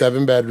had like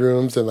 7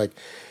 bedrooms, and like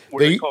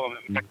They call them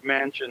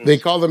McMansions. They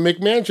call them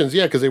McMansions,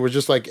 yeah, because they were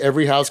just like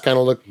every house kind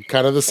of looked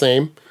kind of the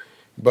same,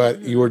 but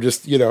you were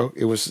just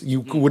it was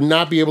you would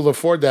not be able to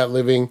afford that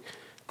living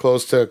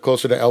closer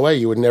to L.A.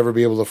 You would never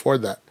be able to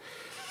afford that.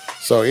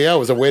 So yeah, it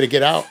was a way to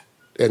get out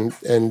and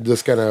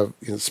just kind of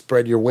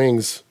spread your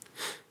wings.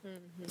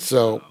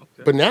 So,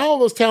 but now all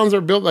those towns are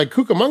built like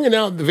Cucamonga.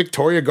 Now the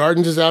Victoria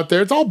Gardens is out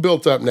there. It's all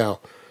built up now.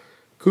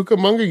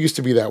 Cucamonga used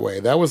to be that way.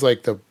 That was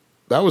like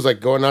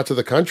going out to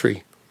the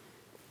country.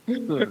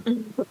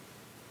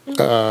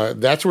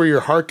 That's where your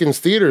Harkins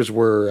theaters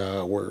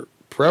were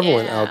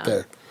prevalent out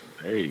there.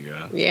 There you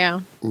go.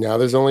 Yeah. Now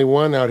there's only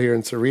one out here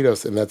in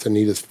Cerritos, and that's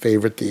Anita's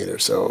favorite theater.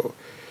 So,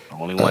 the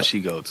only one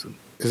she go to.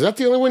 Is that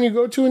the only one you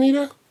go to,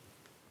 Anita?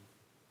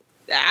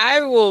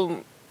 I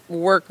will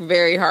work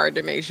very hard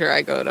to make sure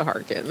I go to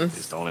Harkins.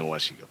 It's the only one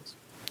she goes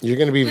to. You're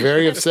going to be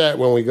very upset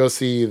when we go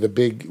see the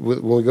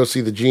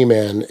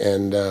G-Man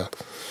and the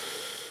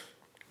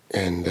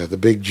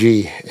Big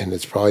G, and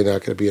it's probably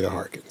not going to be at a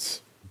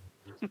Harkins.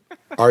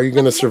 Are you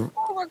going to survive?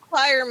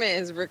 Requirement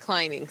is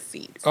reclining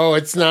seats. Oh,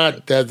 it's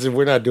not.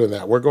 We're not doing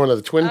that. We're going to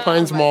the Twin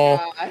Pines Mall.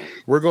 God.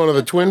 We're going to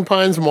the Twin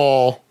Pines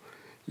Mall.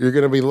 You're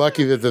going to be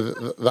lucky that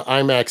the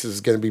IMAX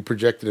is going to be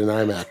projected in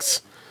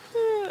IMAX.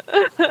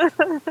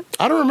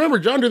 I don't remember,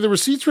 John. Did the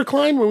receipts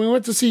recline when we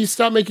went to see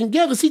Stop Making?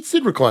 Yeah, the seats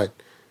did recline.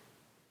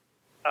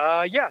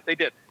 Yeah, they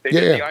did. They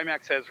did. The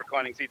IMAX has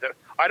reclining seats.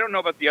 I don't know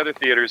about the other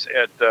theaters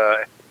at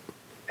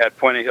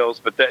Point of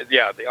Hills, but the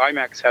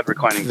IMAX had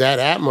reclining seats. That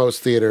Atmos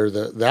theater,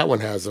 that one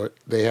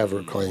they have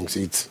reclining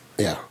seats.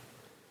 Yeah,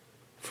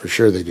 for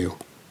sure they do.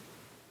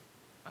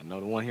 I know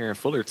the one here in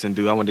Fullerton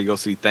do. I went to go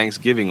see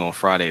Thanksgiving on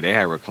Friday. They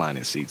had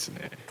reclining seats in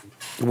there.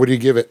 What do you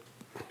give it?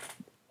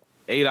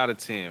 8 out of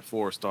 10,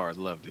 4 stars.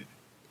 Loved it.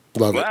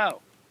 Love it. Wow.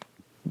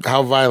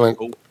 How violent?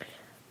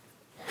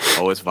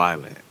 Oh, it's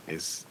violent.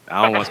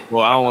 I don't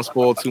want to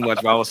spoil too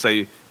much, but I will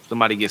say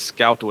somebody gets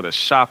scalped with a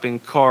shopping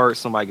cart.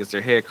 Somebody gets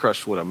their head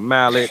crushed with a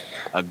mallet.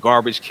 A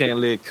garbage can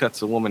lid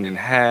cuts a woman in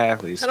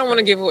half. I don't want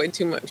to give away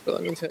too much, but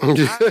let me tell you. I'm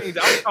talking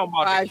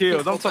about the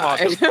kills. I'm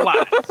talking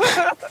about the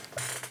plot.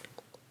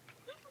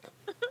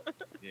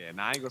 Yeah,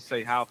 now I ain't gonna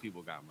say how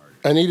people got murdered.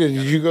 Anita,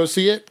 did you go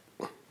see it?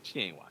 She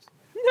ain't watching.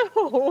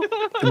 No.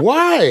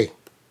 Why?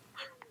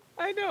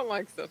 I don't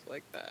like stuff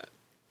like that.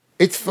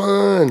 It's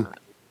fun.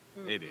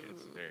 It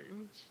is very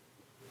much.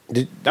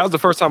 That was the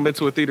first time I've been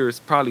to a theater. It's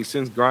probably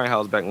since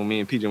Grindhouse, back when me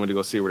and PJ went to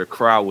go see it, where the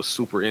crowd was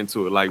super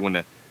into it. Like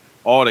when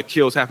all the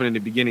kills happened in the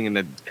beginning and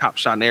the cop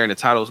shot in the air and the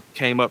titles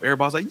came up,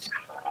 everybody was like,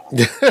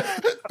 yeah.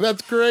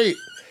 That's great.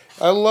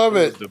 I love it.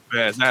 It was the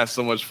best. I had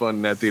so much fun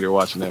in that theater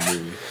watching that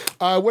movie.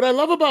 What I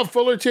love about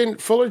Fullerton,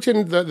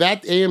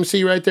 that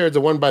AMC right there is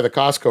the one by the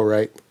Costco,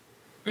 right?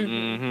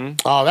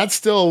 Mm-hmm. Oh, that's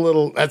still a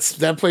little.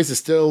 That place is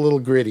still a little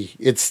gritty.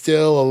 It's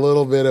still a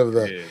little bit of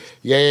the.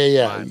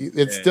 Yeah. Fine.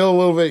 It's still a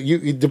little bit.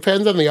 It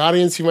depends on the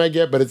audience you might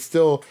get, but it's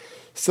still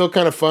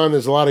kind of fun.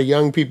 There's a lot of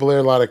young people there.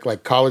 A lot of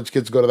like college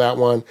kids go to that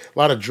one. A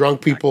lot of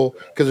drunk people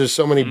because there's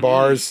so many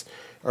bars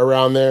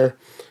around there,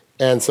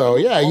 and so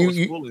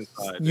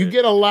you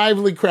get a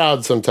lively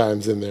crowd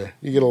sometimes in there.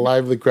 You get a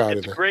lively crowd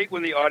in there. It's great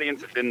when the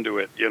audience is into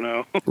it, you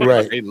know.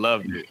 Right. They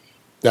loved it.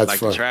 That's like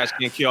fun. the trash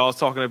can kill I was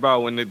talking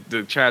about when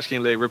the trash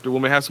can leg ripped the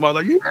woman half smile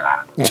like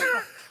yeah.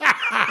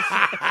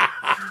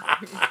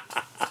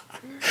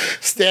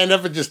 Stand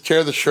up and just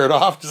tear the shirt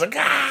off, just like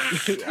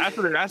That's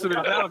what it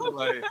sounded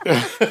like.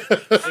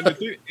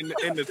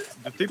 And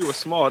the theater was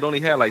small. It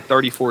only had like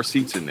 34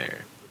 seats in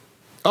there.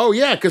 Oh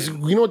yeah, because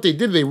you know what they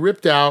did? They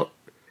ripped out.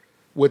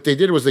 What they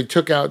did was they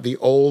took out the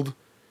old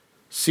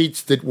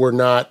seats that were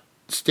not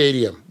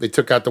stadium. They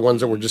took out the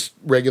ones that were just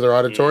regular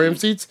auditorium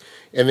seats,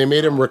 and they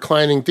made them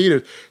reclining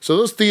theaters. So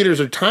those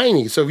theaters are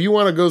tiny. So if you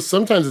want to go,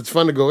 sometimes it's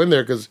fun to go in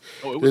there because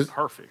it was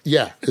perfect.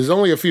 Yeah, there's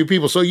only a few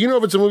people. So you know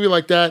if it's a movie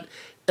like that,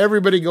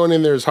 everybody going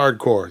in there is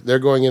hardcore. They're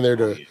going in there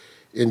to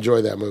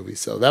enjoy that movie.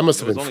 So that must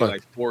have been fun.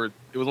 It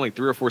was only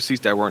 3 or 4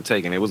 seats that weren't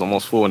taken. It was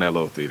almost full in that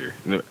little theater.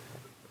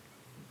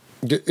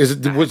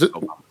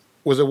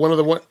 Was it one of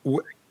the one?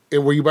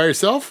 Were you by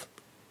yourself?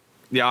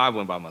 Yeah, I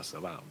went by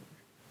myself.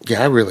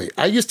 Yeah,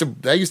 that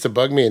used to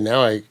bug me, and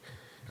now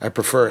I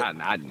prefer it.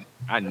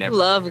 I never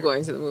love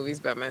going to the movies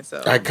by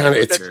myself.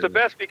 That's the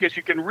best because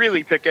you can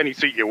really pick any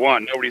seat you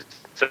want. Nobody's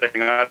saying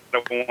I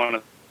don't want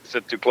to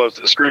sit too close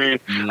to the screen.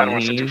 I don't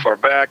want to sit too far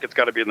back. It's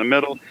got to be in the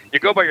middle. You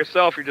go by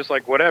yourself, you're just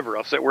like whatever.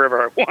 I'll sit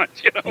wherever I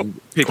want. You know,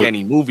 pick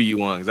any movie you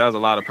want. 'Cause that was a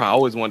lot of problems. I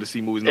always wanted to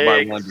see movies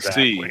nobody wanted to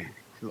see.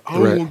 I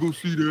don't want to go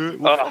see that.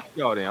 Well,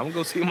 y'all then. I'm gonna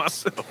go see it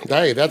myself.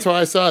 Hey, that's how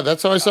I saw it.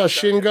 That's how I saw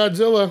Shin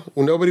Godzilla.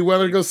 When nobody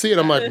wanted to go see it,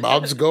 I'm like, I'll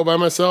just go by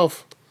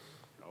myself.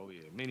 Oh yeah,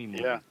 mini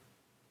movie. Yeah.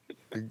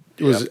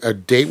 It was a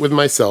date with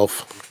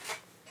myself.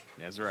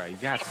 That's right. You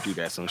got to do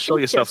that. So show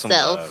yourself some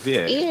love.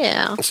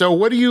 Yeah. So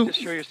what do you?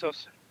 Just show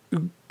yourself.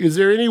 Is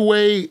there any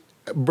way,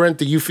 Brent,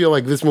 that you feel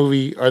like this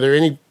movie? Are there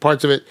any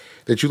parts of it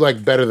that you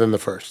like better than the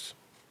first?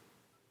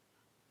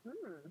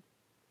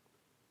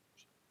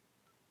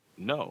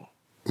 No.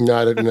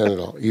 Not at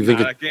all. You think?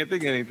 I can't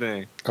think of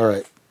anything. All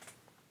right.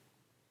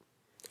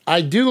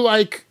 I do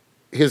like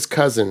his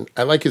cousin.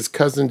 I like his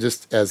cousin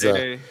just as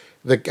I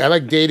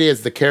like Day-Day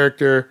as the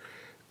character.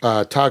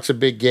 Talks a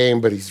big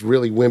game, but he's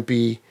really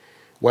wimpy.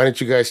 Why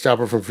didn't you guys stop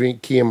her from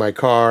keying my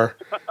car?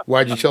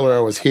 Why'd you tell her I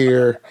was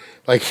here?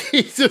 Like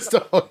he's just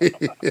always...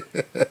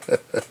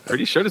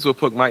 Pretty sure this will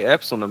put my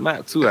Epps on the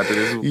map too after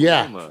this.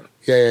 Yeah.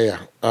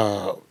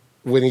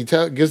 When he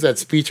gives that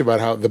speech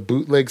about how the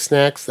bootleg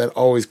snacks, that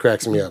always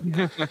cracks me up.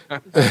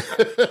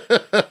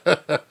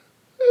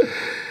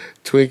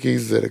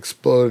 Twinkies that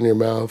explode in your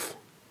mouth,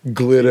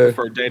 glitter. You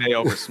prefer Day-Day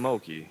over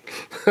Smokey.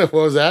 What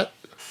was that?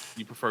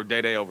 You prefer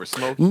Day-Day over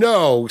Smokey?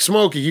 No,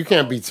 Smokey. You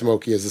can't beat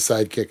Smokey as a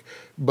sidekick.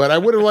 But I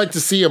would have liked to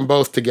see them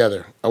both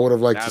together. I would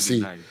have liked to see.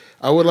 Nice.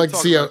 I would like to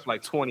see how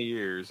like 20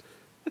 years.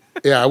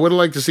 Yeah, I would have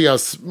liked to see how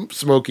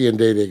Smokey and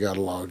Day-Day got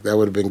along. That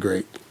would have been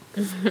great.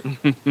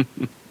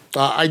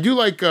 I do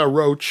like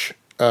Roach.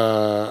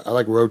 I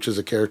like Roach as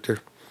a character.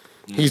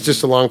 He's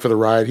just along for the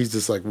ride. He's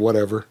just like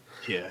whatever.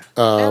 Yeah.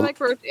 I like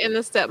Roach and the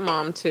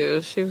stepmom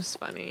too. She was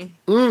funny.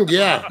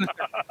 Yeah.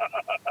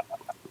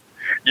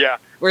 Yeah.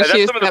 Where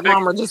she was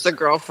stepmom or just a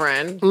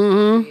girlfriend.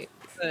 Mm-hmm.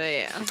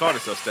 Yeah. She called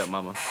herself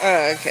stepmama.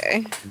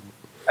 Okay.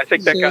 I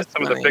think that got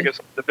some of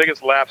the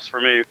biggest laughs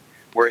for me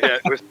where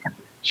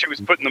she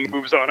was putting the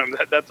moves on him.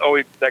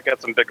 That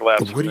got some big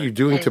laughs. What are you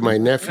doing to my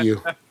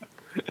nephew?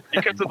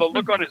 Because of the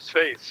look on his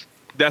face.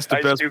 That's the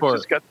best part.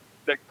 Just got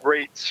that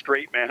great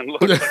straight man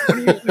look. Like, what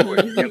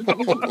are you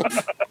doing?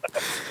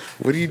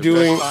 What are you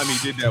doing? The best time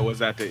he did that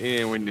was at the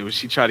end when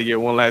she tried to get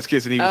one last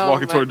kiss and he was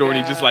walking toward the door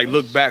and he just like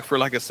looked back for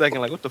like a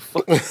second like what the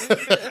fuck?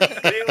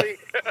 Really?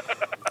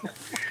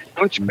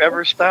 Don't you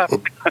ever stop?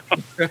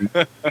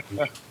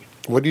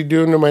 What are you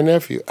doing to my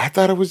nephew? I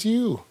thought it was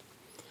you.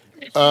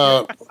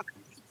 I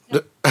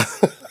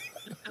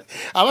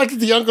like that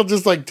the uncle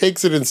just like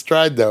takes it in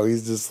stride though.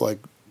 He's just like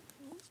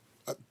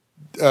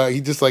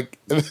he just like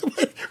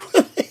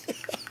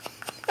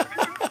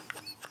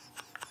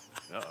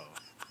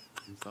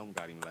Something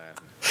got him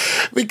laughing.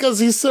 Because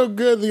he's so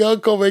good. The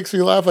uncle makes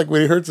me laugh like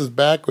when he hurts his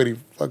back, when he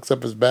fucks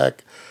up his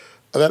back.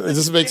 It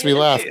just makes me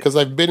laugh because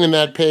I've been in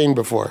that pain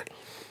before.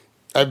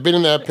 I've been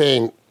in that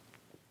pain.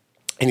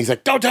 And he's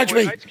like, "Don't touch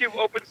me." Ice Cube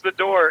opens the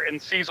door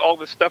and sees all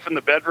the stuff in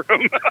the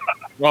bedroom.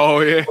 Oh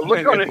yeah.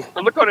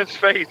 The look on his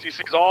face. He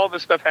sees all the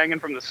stuff hanging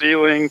from the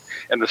ceiling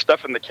and the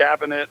stuff in the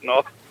cabinet and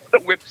all the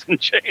whips and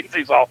chains.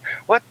 He's all,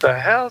 "What the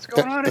hell's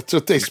going on?" That's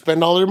what they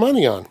spend all their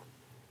money on.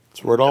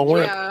 That's where it all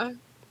went. Yeah.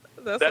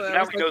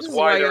 Now he knows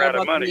why they're out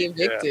of money.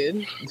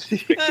 Evicted.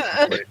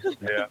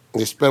 Yeah.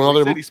 They spent all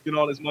their. He spent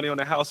all his money on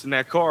the house and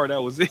that car.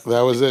 That was it.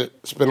 That was it.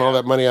 Spent all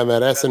that money on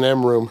that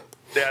S&M room.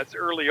 That's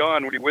early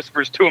on when he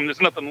whispers to him,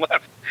 "There's nothing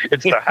left.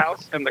 It's the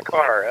house and the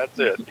car. That's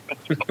it."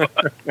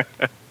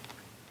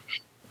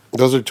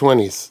 Those are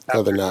 20s.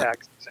 No, they're not.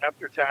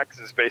 After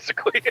taxes,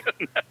 basically.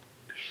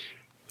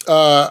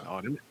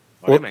 Them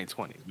ain't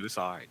 20s, but it's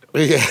all right though.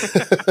 Yeah.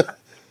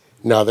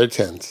 No, they're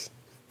 10s.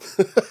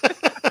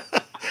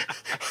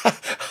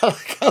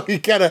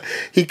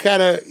 he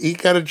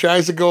kind of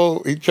tries to go.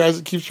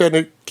 Keeps trying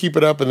to keep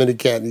it up, and then he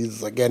can't.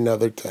 He's like, yeah, no,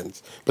 they're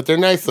 10s, but they're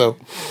nice though.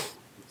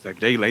 It's like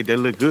they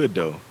look good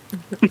though.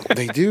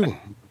 They do.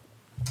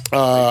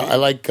 I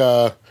like.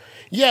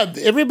 Yeah,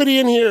 everybody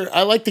in here.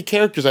 I like the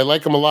characters. I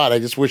like them a lot. I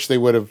just wish they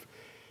would have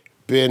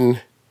been.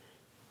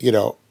 You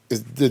know,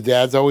 the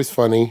dad's always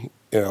funny.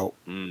 You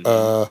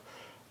know,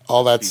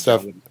 all that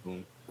stuff.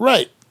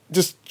 Right.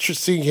 Just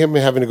seeing him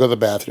having to go to the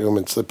bathroom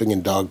and slipping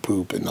in dog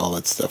poop and all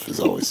that stuff is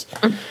always.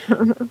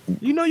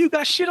 You know you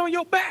got shit on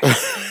your back. He's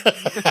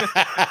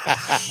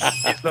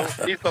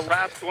the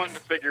last one to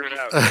figure it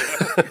out. You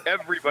know?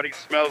 Everybody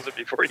smells it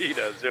before he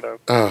does, you know.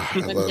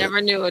 I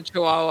never knew a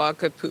Chihuahua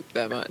could poop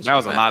that much. That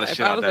was a lot of shit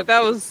out there.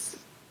 That was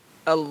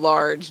a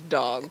large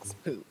dog's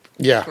poop.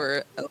 Yeah.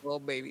 For a little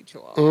baby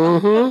Chihuahua.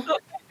 Mm-hmm.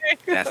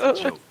 That's a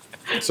joke.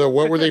 So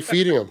what were they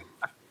feeding him?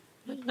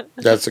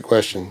 That's the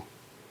question.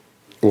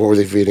 What were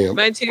they feeding him?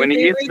 My two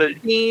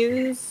favorite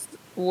scenes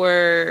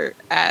were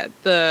at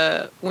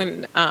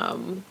when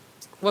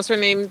what's her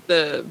name?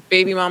 The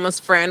baby mama's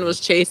friend was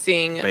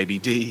chasing Baby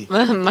D.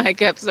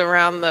 Mike Epps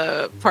around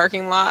the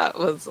parking lot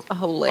was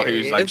hilarious. Oh,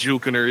 he was like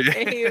juking her.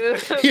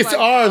 His like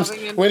arms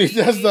when he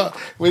does the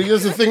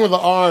thing with the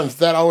arms,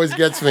 that always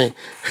gets me.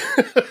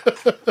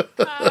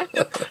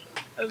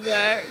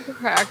 That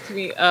cracked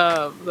me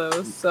up. That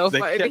was so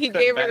funny. He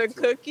gave her the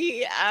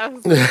cookie. I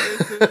was like,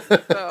 this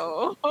is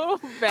so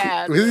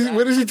bad.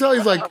 What does he tell?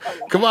 He's like,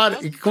 come on.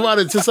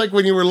 It's just like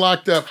when you were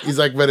locked up. He's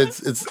like, but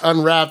it's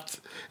unwrapped.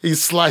 He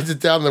slides it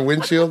down the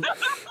windshield.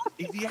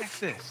 Easy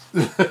access.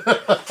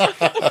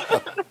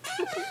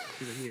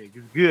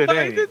 Good,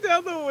 slides it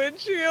down the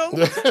windshield.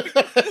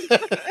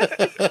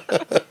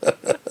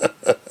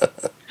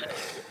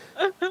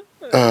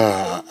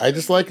 I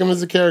just like him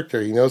as a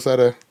character. He knows how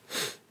to.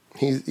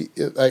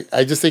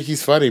 I just think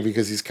he's funny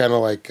because he's kind of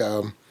like,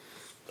 I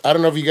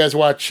don't know if you guys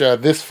watch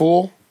This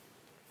Fool,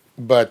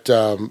 but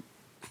the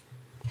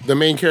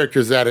main character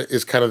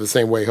is kind of the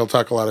same way. He'll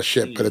talk a lot of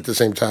shit, but at the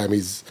same time,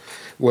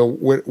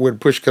 when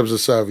push comes to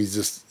shove, he's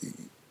just,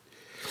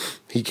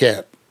 he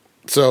can't.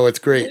 So it's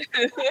great.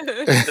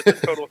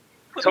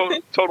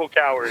 total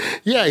coward.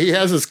 Yeah, he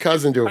has his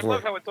cousin do it I for love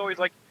him. how it's always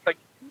like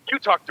you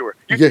talk to her.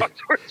 Talk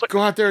to her. It's like,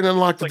 go out there and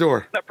unlock the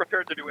door. Not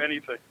prepared to do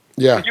anything.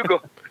 Yeah. You go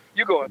out there.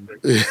 You go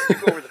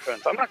over the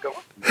fence. I'm not going.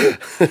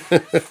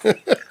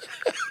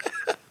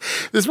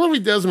 This movie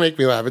does make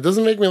me laugh. It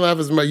doesn't make me laugh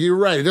as much. You're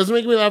right. It doesn't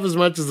make me laugh as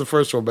much as the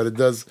first one, but it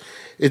does.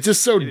 It's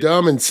just so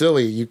dumb and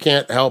silly. You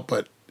can't help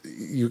but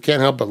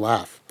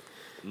laugh.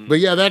 But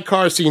yeah, that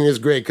car scene is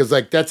great because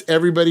like that's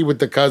everybody with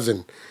the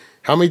cousin.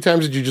 How many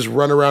times did you just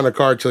run around a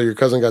car till your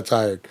cousin got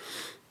tired?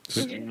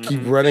 Just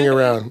keep running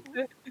around.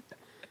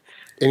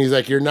 And he's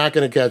like, "You're not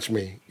going to catch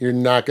me. You're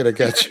not going to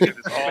catch me."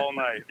 This all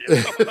night.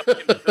 This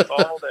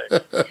all day.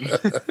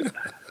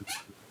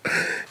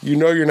 You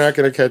know you're not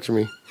going to catch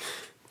me.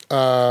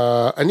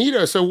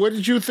 Anita, so what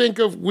did you think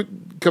of?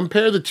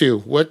 Compare the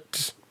two.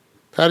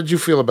 How did you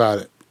feel about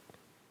it?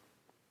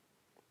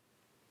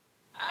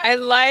 I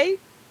like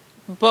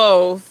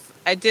both.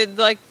 I did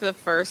like the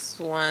first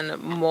one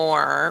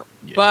more,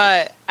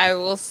 but I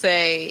will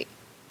say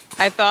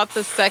I thought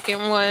the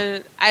second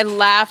one, I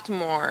laughed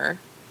more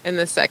in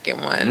the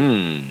second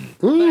one.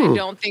 But I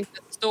don't think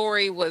the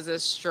story was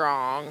as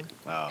strong.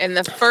 Wow. In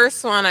the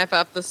first one, I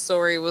thought the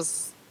story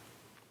was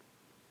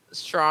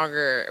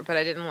stronger, but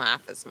I didn't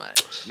laugh as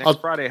much. Next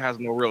Friday has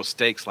no real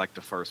stakes like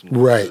the first one.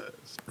 Right.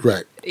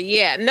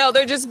 Yeah, no,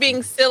 they're just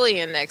being silly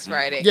in Next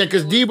Friday. Yeah,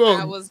 because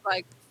Debo was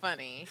like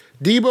funny.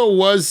 Debo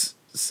was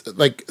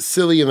like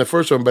silly in the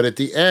first one, but at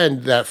the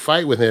end, that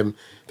fight with him,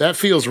 that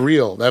feels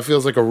real. That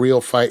feels like a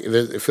real fight.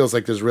 It feels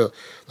like there's real,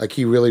 like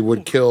he really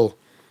would kill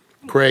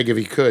Craig if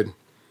he could.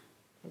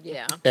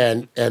 Yeah.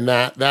 And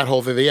that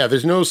whole thing. Yeah,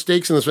 there's no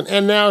stakes in this one.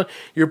 And now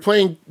you were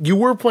playing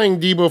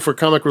Debo for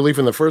comic relief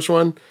in the first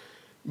one,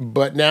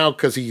 but now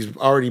because he's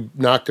already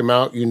knocked him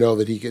out, you know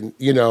that he can,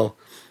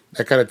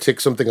 that kind of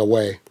takes something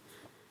away.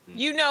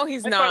 You know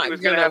he's not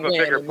going to have a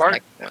bigger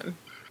part.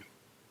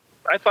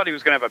 I thought he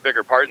was going to have a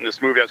bigger part in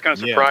this movie. I was kind of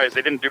surprised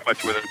they didn't do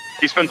much with him.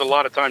 He spends a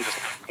lot of time just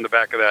in the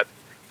back of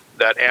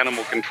that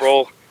animal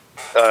control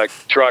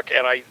truck,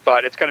 and I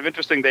thought it's kind of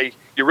interesting.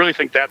 You really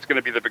think that's going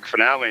to be the big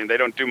finale, and they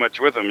don't do much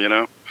with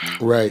him,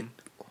 Right.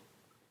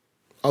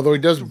 Although he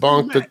does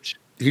bonk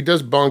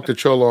the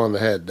Cholo on the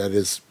head. That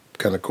is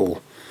kind of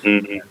cool.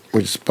 Mm-hmm.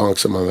 We just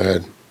bonks him on the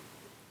head.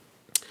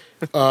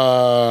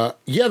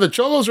 The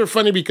Cholos are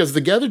funny because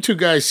the other two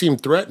guys seem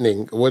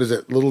threatening. What is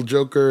it, Little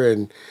Joker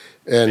and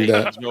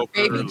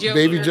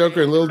Baby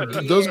Joker and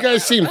those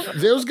guys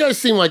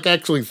seem like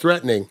actually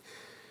threatening.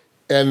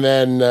 And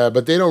then,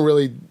 but they don't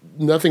really.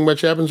 Nothing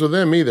much happens with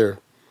them either.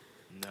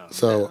 No.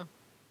 So,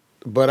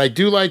 but I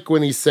do like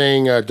when he's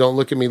saying, "Don't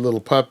look at me, little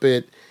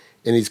puppet,"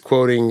 and he's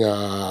quoting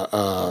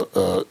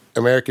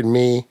American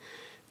Me.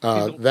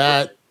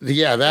 That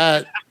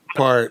Yeah,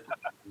 part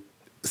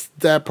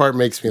that part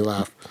makes me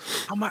laugh.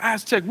 I'm an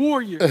Aztec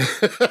warrior.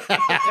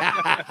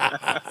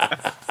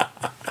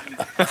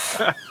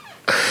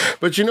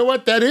 But you know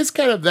what? That is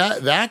kind of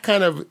that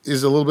kind of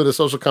is a little bit of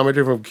social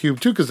commentary from Cube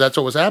too, because that's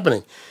what was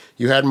happening.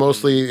 You had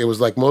mostly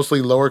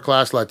mostly lower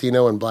class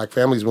Latino and black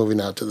families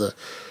moving out to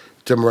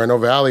Moreno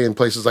Valley and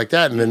places like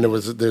that, and then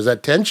there's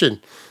that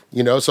tension,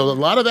 you know. So a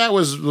lot of that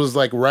was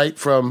like ripped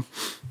from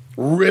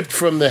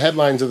the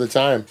headlines of the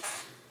time.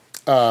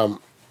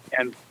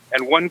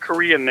 And one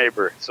Korean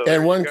neighbor. So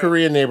and one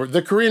Korean neighbor.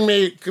 The Korean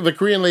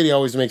lady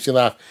always makes me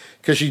laugh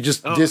because she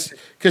just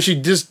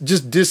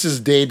disses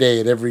Day Day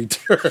at every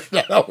turn.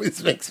 That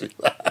always makes me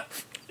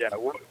laugh. Yeah,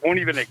 won't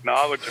even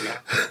acknowledge him.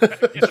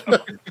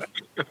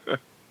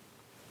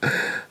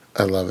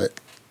 I love it.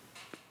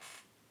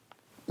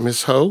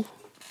 Miss Ho?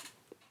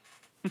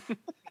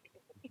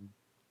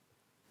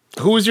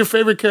 Who was your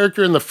favorite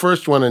character in the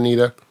first one,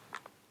 Anita?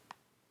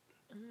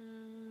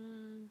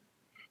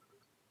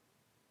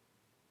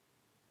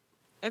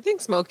 I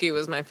think Smokey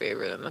was my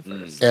favorite in the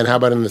first. And how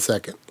about in the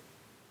second?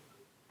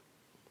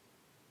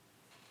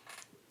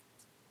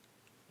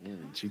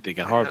 She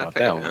thinking hard about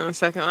that one. In the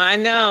second one, I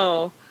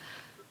know.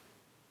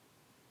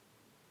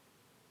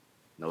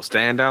 No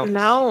standouts?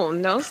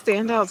 No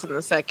standouts in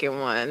the second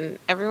one.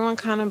 Everyone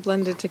kind of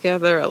blended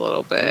together a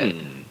little bit.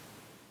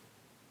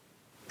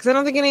 Because I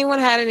don't think anyone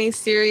had any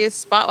serious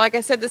spot. Like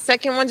I said, the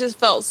second one just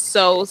felt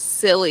so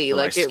silly.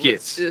 Like it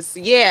skits. was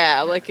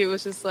just, like it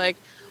was just like,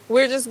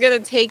 we're just going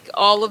to take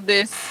all of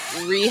this,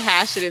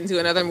 rehash it into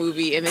another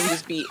movie, and then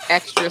just be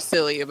extra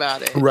silly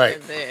about it. Right.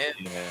 And then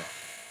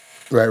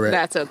Right.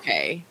 that's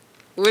okay.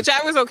 Which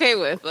I was okay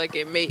with. Like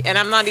and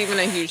I'm not even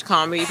a huge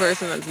comedy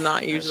person. That's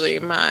not usually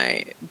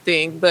my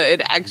thing, but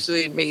it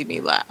actually made me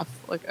laugh.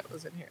 Like I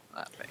was in here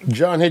laughing.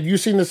 John, had you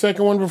seen the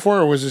second one before,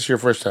 or was this your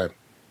first time?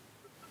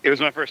 It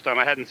was my first time.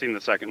 I hadn't seen the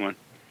second one.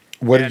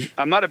 What?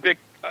 I'm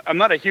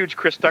not a huge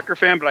Chris Tucker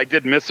fan, but I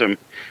did miss him.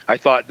 I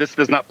thought this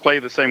does not play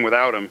the same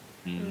without him.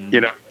 You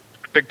know,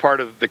 big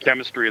part of the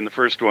chemistry in the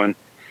first one,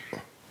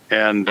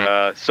 and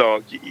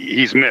so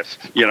he's missed.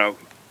 You know,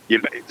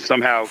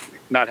 somehow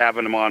not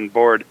having him on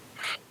board.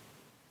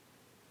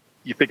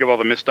 You think of all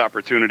the missed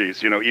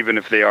opportunities. You know, even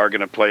if they are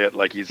going to play it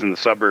like he's in the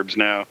suburbs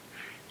now.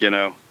 You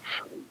know,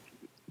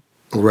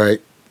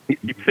 Right. you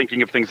keep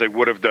thinking of things they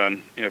would have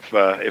done if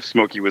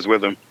Smokey was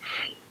with him.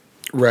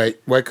 Right.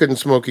 Why couldn't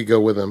Smokey go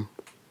with him?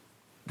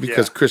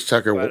 Because Chris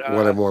Tucker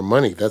wanted more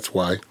money. That's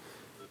why.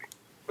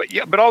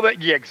 But all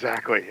that. Yeah,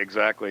 exactly.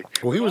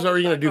 Well, he was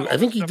already going to do. I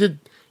think he did.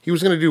 He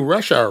was going to do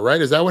Rush Hour,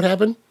 right? Is that what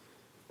happened?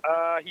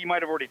 He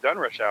might have already done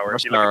Rush Hour.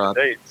 Rush if you look Hour, at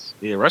the dates.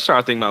 Yeah, Rush Hour.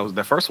 I think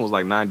the first one was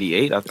like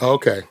 98. I think.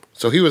 Okay,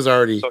 so he was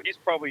already. So he's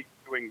probably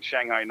doing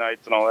Shanghai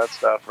Nights and all that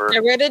stuff. I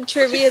read a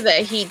trivia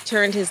that he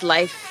turned his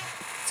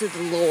life to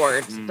the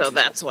Lord, so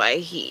that's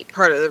why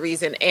part of the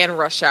reason, and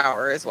Rush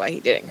Hour is why he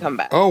didn't come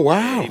back. Oh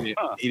wow!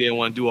 He didn't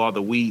want to do all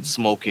the weed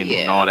smoking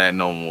and all that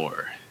no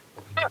more.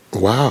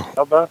 Wow.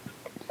 How about?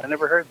 I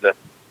never heard that.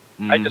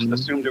 I just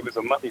assumed it was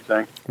a money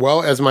thing.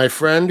 Well, as my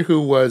friend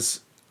who was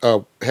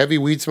a heavy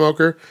weed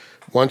smoker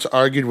once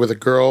argued with a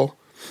girl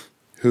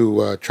who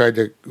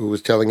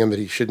was telling him that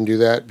he shouldn't do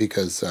that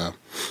because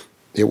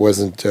it was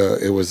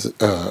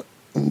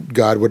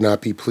God would not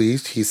be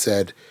pleased. He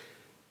said,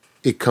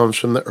 "It comes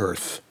from the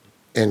earth,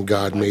 and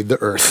God made the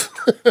earth."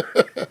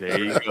 There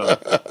you go.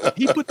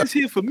 He put this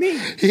here for me.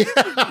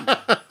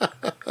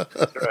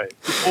 That's right.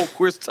 Oh,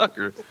 Chris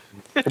Tucker.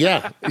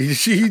 Yeah,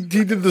 he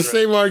did the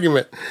same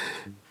argument.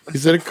 He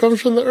said, "It comes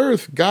from the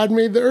earth. God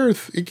made the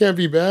earth. It can't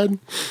be bad."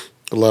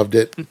 Loved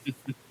it.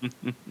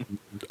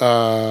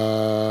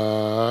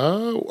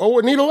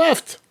 Anita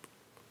left.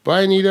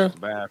 Bye, Anita.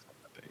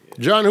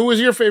 John, who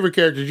was your favorite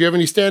character? Did you have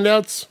any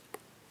standouts?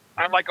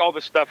 I like all the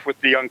stuff with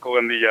the uncle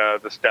and the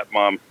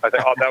stepmom. I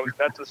think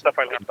that's the stuff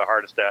I laughed the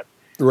hardest at.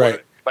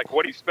 Right.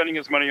 What he's spending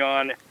his money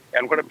on,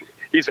 and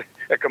he's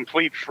a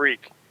complete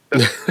freak.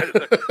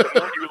 The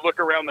more you look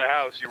around the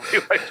house, you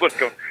realize what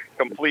a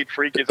complete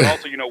freak is.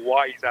 Also, you know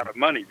why he's out of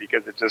money,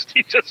 because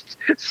he's just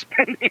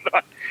spending it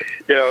on,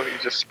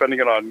 he's just spending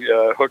it on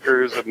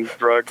hookers and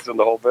drugs and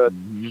the whole bit.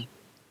 Mm-hmm.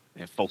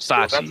 And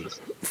Fosachi.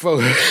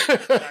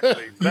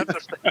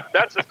 Exactly.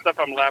 That's the stuff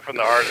I'm laughing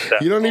the hardest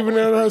at. You don't even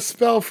know how to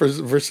spell for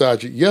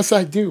Versace. Yes,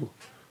 I do.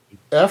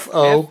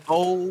 F-O.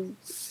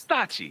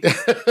 Fosachi.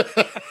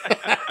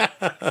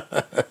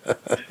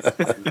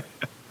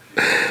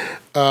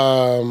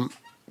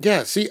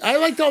 Yeah, see, I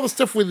liked all the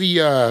stuff with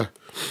the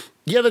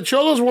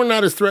Cholos were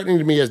not as threatening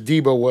to me as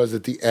Debo was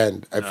at the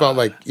end. I felt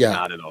like,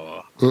 Not at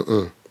all.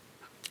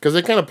 because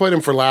they kind of played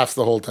him for laughs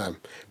the whole time.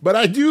 But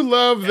I do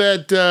love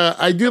that.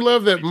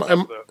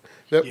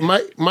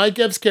 Mike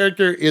Epps'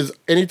 character is,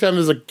 anytime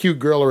there's a cute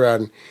girl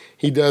around,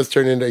 he does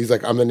turn into. He's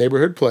like, I'm the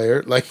neighborhood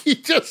player. Like he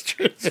just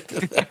turns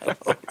into that.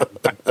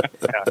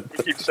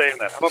 He keeps saying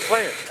that.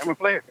 I'm a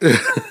player.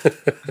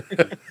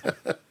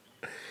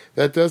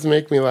 That does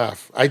make me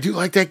laugh. I do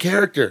like that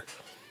character.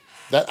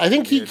 That I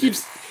think he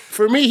keeps.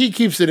 For me, he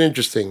keeps it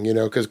interesting,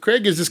 because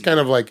Craig is just kind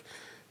of like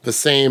the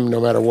same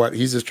no matter what.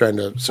 He's just trying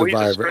to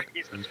survive.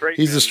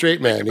 He's a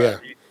straight man, yeah.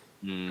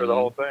 For the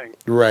whole thing.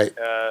 Right.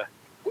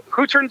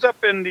 Who turns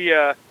up in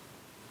the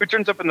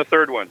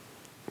third one?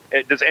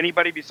 Does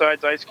anybody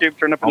besides Ice Cube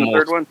turn up in the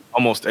third one?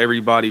 Almost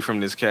everybody from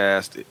this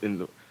cast.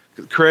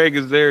 Craig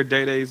is there,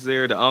 Day-Day's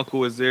there, the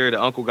uncle is there.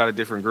 The uncle got a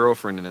different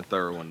girlfriend in the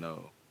third one,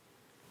 though.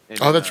 And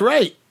that's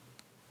right.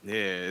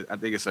 Yeah, I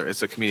think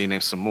it's a comedian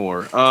named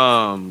Samore.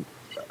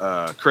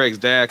 Craig's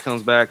dad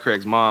comes back.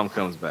 Craig's mom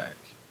comes back.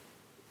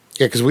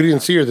 Yeah, because we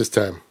didn't see her this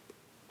time.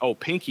 Oh,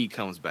 Pinky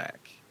comes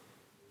back.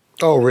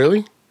 Oh,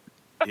 really?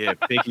 Yeah,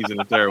 Pinky's in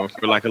the third one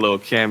for like a little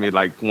cameo,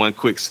 like one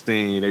quick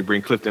scene. They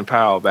bring Clifton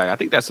Powell back. I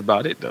think that's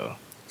about it, though.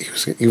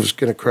 He was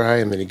gonna cry,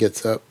 and then he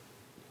gets up.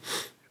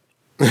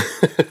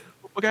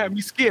 Look, had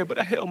me scared, but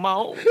I held my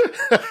own.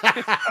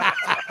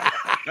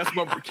 That's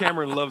what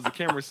Cameron loves. The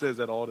Cameron says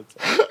that all the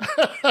time.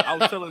 I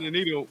was telling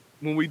Anita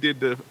when we did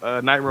the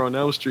Nightmare on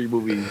Elm Street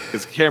movie,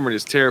 because Cameron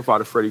is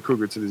terrified of Freddy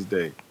Krueger to this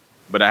day,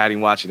 but I had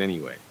him watch it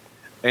anyway.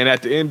 And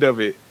at the end of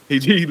it,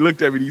 he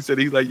looked at me and he said,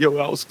 he's like, yo,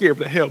 I was scared,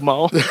 but I held my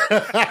own.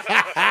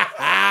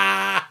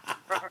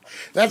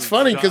 That's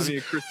funny because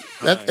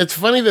it's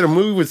funny that a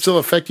movie would still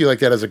affect you like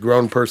that as a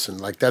grown person.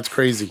 Like, that's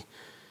crazy.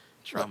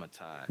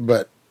 Traumatized.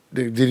 But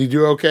did he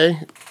do okay?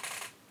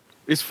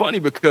 It's funny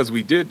because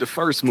we did the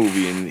first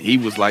movie and he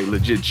was like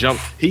legit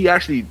jumped. He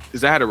actually,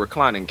 because I had a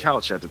reclining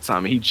couch at the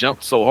time, and he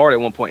jumped so hard at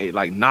one point, it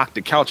like knocked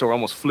the couch over,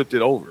 almost flipped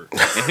it over.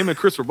 And him and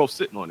Chris were both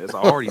sitting on it, so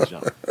I already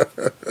jumped.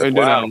 And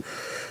then,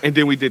 and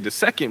then we did the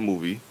second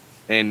movie,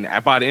 and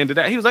by the end of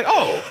that, he was like,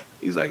 oh,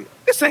 he's like,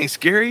 this ain't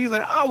scary. He's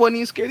like, I wasn't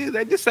even scared. He's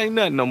like, this ain't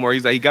nothing no more.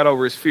 He's like, he got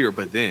over his fear.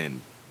 But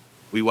then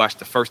we watched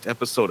the first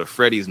episode of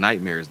Freddy's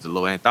Nightmares, the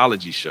little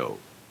anthology show,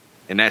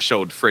 and that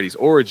showed Freddy's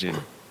origin.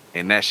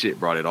 And that shit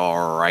brought it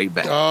all right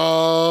back.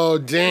 Oh,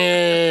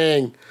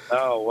 dang.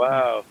 Oh,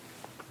 wow.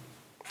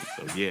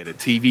 So, yeah, the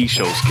TV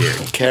show's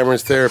scary.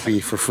 Cameron's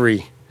Therapy for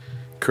free,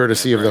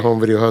 courtesy of the Home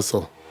Video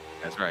Hustle.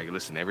 That's right.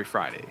 Listen every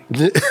Friday.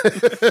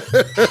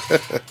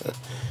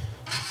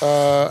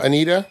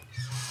 Anita,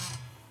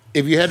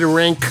 if you had to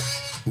rank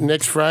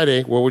next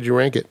Friday, what would you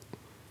rank it?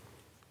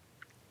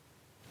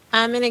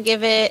 I'm going to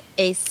give it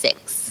a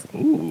 6.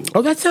 Ooh.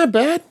 Oh, that's not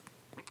bad.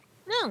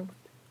 No.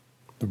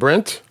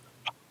 Brent?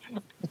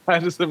 I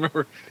just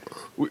remember,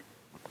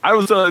 I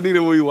was telling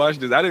Anita when we watched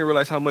this, I didn't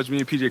realize how much me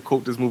and PJ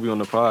quote this movie on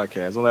the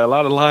podcast. Like, a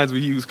lot of lines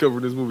we use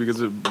covering this movie because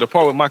the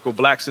part with Michael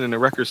Blackson in the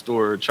record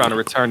store trying to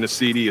return the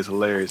CD is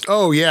hilarious.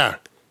 Oh, yeah.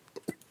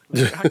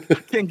 I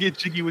can't get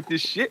jiggy with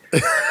this shit. I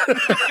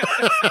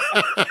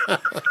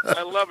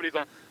love it. He's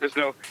like,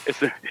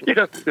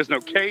 there's no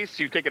case.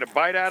 You taking a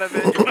bite out of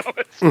it.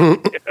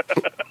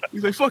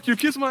 He's like, fuck you,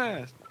 kiss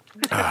my ass.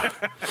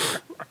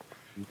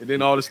 And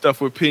then all the stuff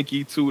with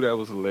Pinky, too, that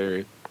was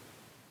hilarious.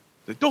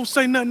 Like, don't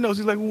say nothing else.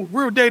 He's like, well,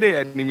 real Day-Day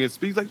at me and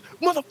speak. He's like,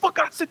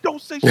 motherfucker, I said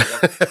don't say shit.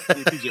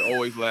 PJ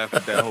always laugh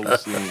at that whole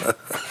scene.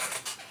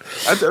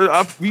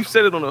 We've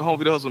said it on the Home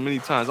Video Hustle many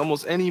times.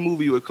 Almost any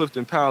movie with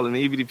Clifton Powell, and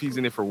even if he's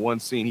in it for one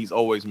scene, he's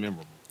always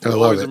memorable. I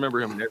always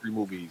remember him in every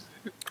movie he's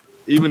in.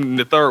 Even in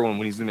the third one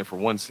when he's in it for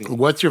one scene.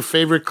 What's your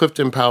favorite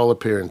Clifton Powell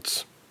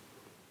appearance?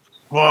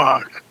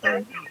 Fuck.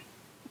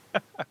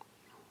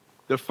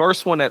 The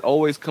first one that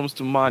always comes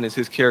to mind is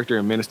his character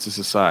in Menace to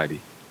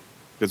Society.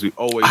 Because we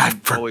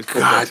always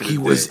forgot he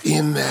was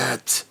in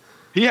that.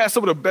 He has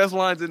some of the best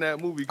lines in that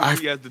movie. Because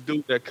he has the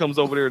dude that comes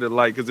over there to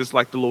like, because it's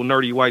like the little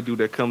nerdy white dude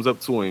that comes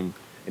up to him,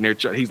 and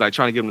he's like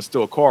trying to get him to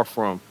steal a car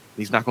from him.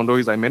 He's knocking on the door.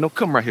 He's like, man, don't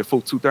come right here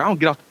for 2:30. I don't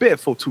get off the bed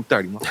for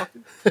 2:30,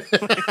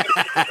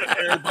 motherfucker.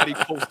 Everybody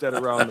posts that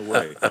around the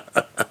way.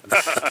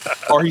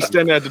 Or he's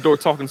standing at the door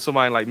talking to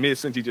somebody like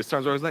mid-sentence. He just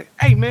turns around. He's like,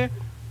 hey, man,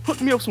 hook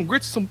me up some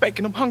grits and some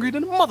bacon. I'm hungry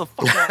than a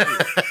motherfucker out here.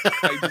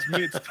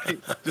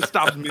 Like, just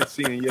stops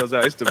mid-scene and yells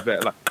out. It's the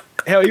best. Like,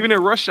 hell, even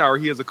in Rush Hour,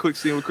 he has a quick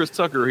scene with Chris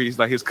Tucker. He's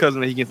like his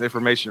cousin that he gets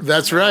information from.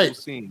 That's right.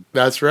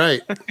 That's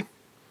right.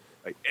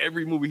 Like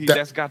every movie,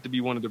 that's got to be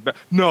one of the best.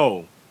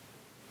 No,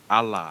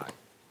 I lied.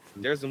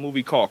 There's a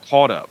movie called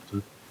Caught Up,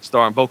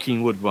 starring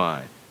Bokeem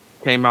Woodbine.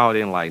 Came out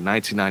in like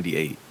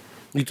 1998.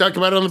 You talked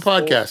about it on the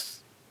podcast.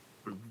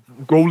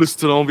 Go listen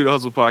to the Home Video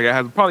Hustle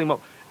podcast.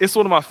 It's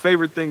one of my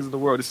favorite things in the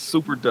world. It's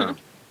super dumb.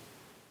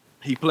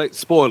 He played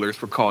spoilers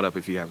for Caught Up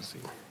if you haven't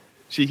seen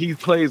it. He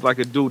plays like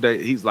a dude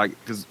that he's like,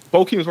 because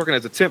Bokeem is working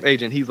as a temp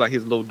agent. He's like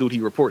his little dude he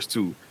reports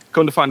to.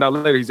 Come to find out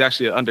later, he's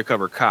actually an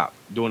undercover cop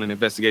doing an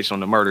investigation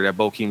on the murder that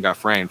Bokeem got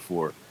framed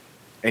for.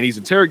 And he's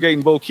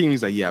interrogating Bokeem.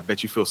 He's like, yeah, I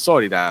bet you feel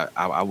sorry that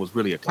I was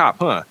really a cop,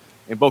 huh?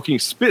 And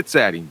Bokeem spits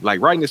at him,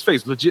 like right in his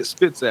face, legit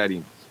spits at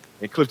him.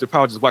 And Clifton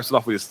Powell just wipes it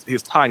off with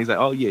his tie. And he's like,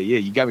 oh, yeah,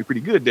 you got me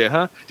pretty good there,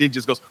 huh? Then he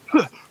just goes,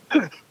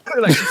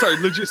 like he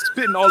started legit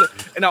spitting all it.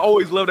 And I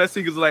always love that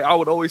scene because like I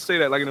would always say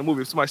that like in a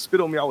movie. If somebody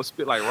spit on me, I would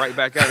spit like right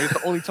back at him. It's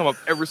the only time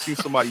I've ever seen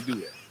somebody do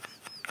that.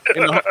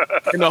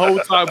 And the whole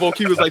time,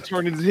 Bokeem was like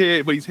turning his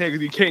head, but he's head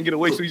because he can't get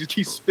away, so he just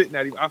keeps spitting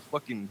at him. I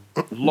fucking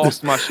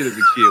lost my shit as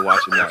a kid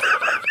watching that.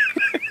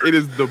 It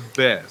is the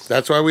best.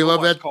 That's why we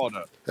love that.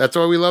 That's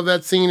why we love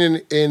that scene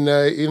in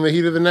the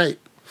heat of the night.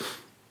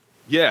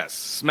 Yes,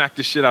 smack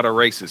the shit out of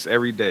racists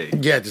every day.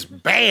 Yeah,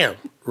 just bam,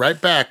 right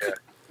back.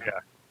 Yeah.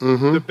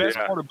 Mm-hmm. The best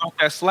part about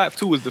that slap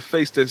too is the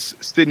face that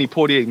Sidney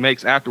Poitier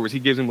makes afterwards. He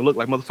gives him a look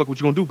like, "Motherfucker, what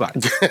you gonna do about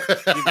it?"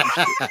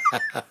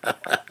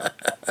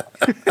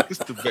 It's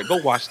the best. Go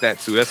watch that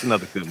too. That's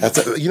another good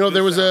movie.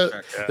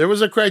 There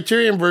was a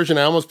Criterion version.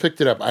 I almost picked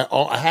it up.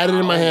 I had it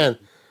in my hand.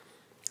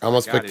 I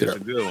almost picked it up.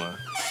 It's a good one.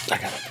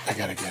 I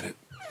gotta get it.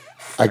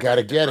 I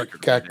gotta get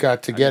it.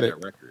 Got to get it.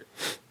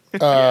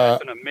 Yeah,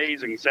 it's an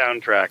amazing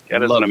soundtrack.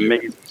 That is an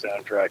amazing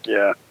soundtrack.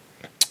 Yeah.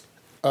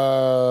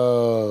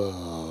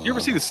 You ever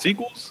see the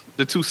sequels?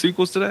 The 2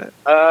 sequels to that?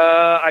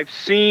 I've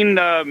seen.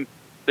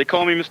 They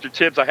Call Me Mr.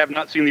 Tibbs. I have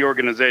not seen The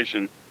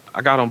Organization.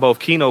 I got them both.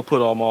 Kino put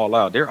them all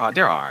out. They're all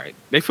right.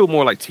 They feel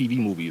more like TV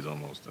movies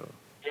almost though.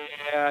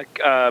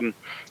 Yeah.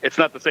 It's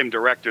not the same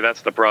director.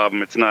 That's the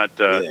problem. It's not.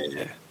 I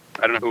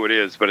don't know who it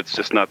is, but it's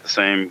just not the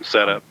same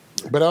setup.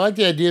 But I like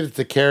the idea that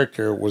the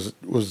character was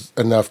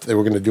enough that they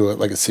were going to do it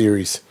like a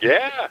series.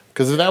 Yeah.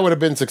 Because if that would have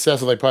been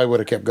successful, they probably would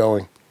have kept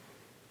going.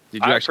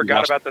 I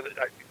forgot about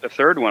the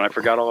third one. I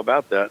forgot all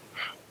about that.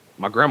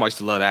 My grandma used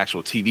to love the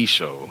actual TV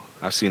show.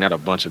 I've seen that a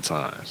bunch of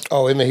times.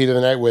 Oh, In the Heat of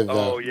the Night with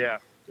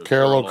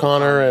Carol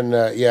O'Connor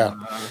and yeah,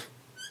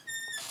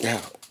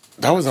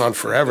 that was on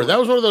forever. That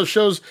was one of those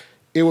shows.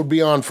 It would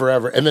be on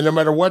forever, and then no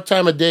matter what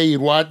time of day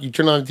you'd watch, you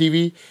turn on the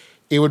TV,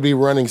 it would be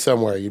running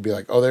somewhere. You'd be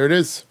like, "Oh, there it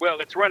is." Well,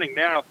 it's running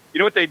now. You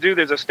know what they do?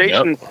 There's a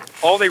station. Yep.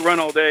 All they run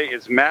all day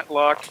is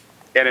Matlock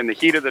and In the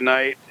Heat of the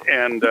Night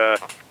and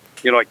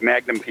like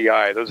Magnum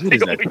PI. Those are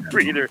the only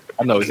three.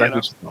 I know exactly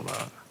what you're talking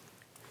about.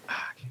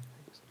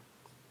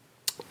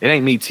 It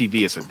ain't Me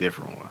TV. It's a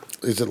different one.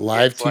 Is it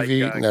live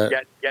TV? Like, no.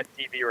 Get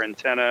TV or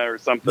Antenna or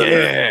something.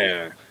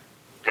 Yeah.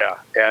 Yeah.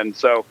 And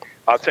so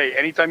I'll tell you,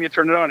 anytime you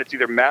turn it on, it's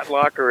either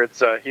Matlock or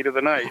it's Heat of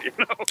the Night.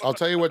 I'll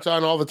tell you what's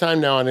on all the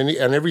time now on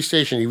every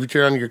station. If you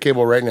turn on your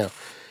cable right now,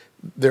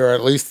 there are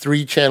at least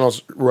 3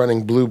 channels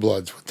running Blue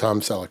Bloods with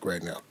Tom Selleck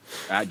right now.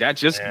 That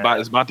just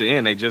it's about to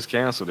end. They just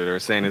canceled it. They're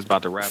saying it's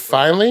about to wrap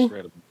Finally?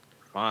 up.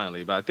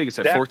 Finally. But I think it's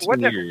at 14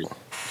 years.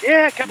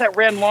 Yeah, God, that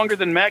ran longer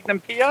than Magnum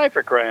PI,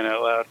 for crying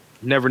out loud.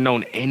 Never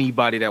known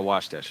anybody that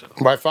watched that show.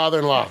 My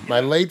father-in-law,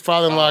 my late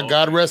father-in-law,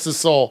 God rest his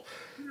soul,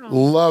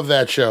 loved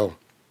that show.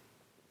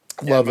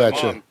 Love that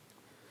show.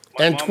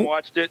 My mom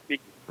watched it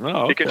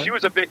because she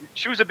was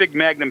a big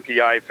Magnum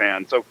PI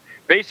fan. So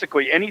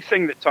basically,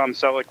 anything that Tom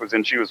Selleck was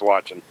in, she was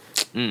watching.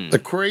 The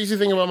crazy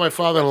thing about my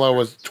father-in-law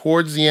was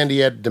towards the end he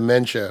had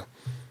dementia,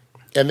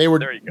 and we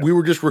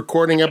were just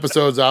recording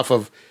episodes off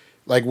of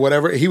like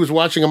whatever he was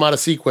watching them out of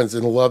sequence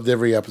and loved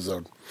every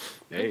episode.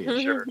 Hey,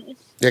 sure.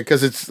 Yeah,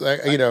 because it's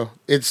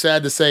it's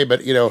sad to say,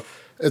 but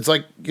it's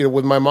like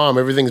with my mom,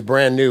 everything's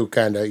brand new,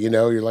 kind of.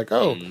 You're like,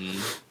 oh,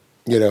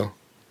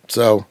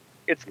 so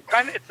it's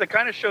the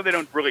kind of show they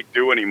don't really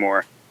do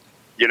anymore.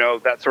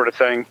 That sort of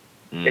thing.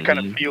 Mm-hmm. It kind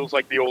of feels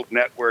like the old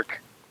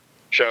network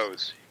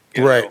shows,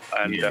 right?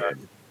 And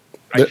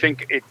I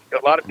think a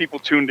lot of people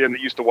tuned in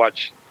that used to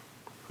watch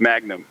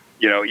Magnum,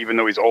 even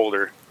though he's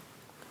older.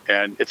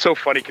 And it's so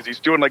funny because he's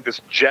doing like this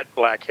jet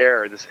black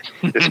hair, this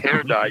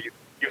hair dye.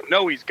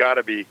 He's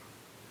got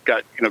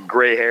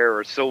gray hair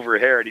or silver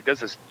hair, and he does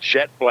this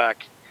jet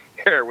black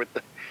hair with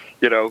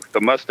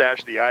the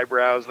mustache, the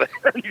eyebrows.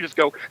 And you just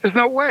go, there's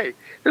no way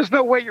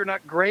you're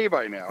not gray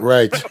by now.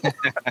 Right.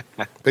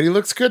 But he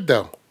looks good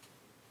though.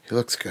 He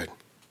looks good.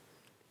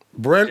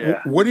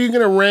 Brent, what are you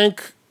going to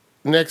rank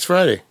next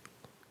Friday?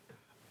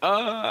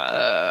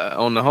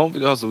 On the home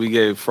video, so we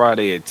gave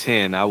Friday a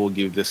 10. I will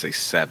give this a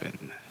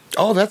 7.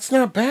 Oh, that's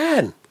not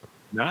bad.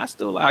 No,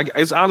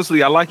 it's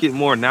honestly, I like it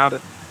more now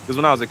because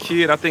when I was a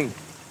kid, I think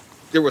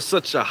there was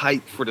such a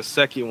hype for the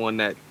second one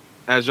that,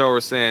 as y'all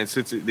were saying,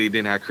 since they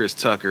didn't have Chris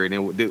Tucker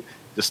and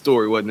the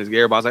story wasn't as good,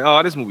 everybody was like,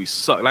 oh, this movie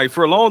sucked. Like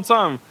for a long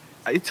time,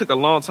 it took a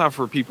long time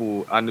for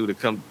people I knew to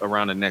come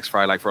around the next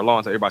Friday. Like for a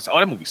long time, everybody said, oh,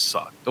 that movie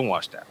sucked. Don't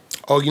watch that.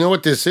 Oh, you know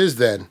what this is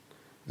then?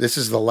 This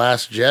is the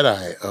Last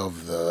Jedi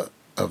of the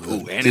and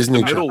Disney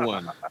it's the middle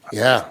one.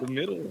 Yeah. It's the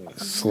middle one.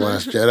 It's the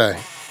Last Jedi.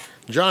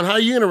 John, how are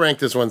you going to rank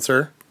this one,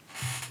 sir?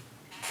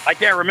 I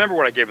can't remember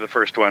what I gave the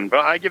first one, but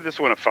I give this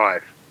one a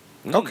 5.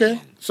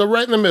 Okay. So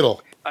right in the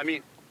middle. I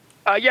mean,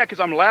 because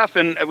I'm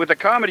laughing. With a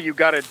comedy, you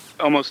got to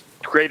almost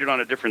grade it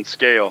on a different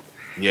scale.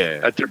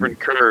 Yeah. A different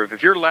curve.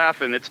 If you're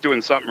laughing, it's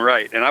doing something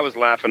right. And I was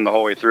laughing the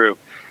whole way through.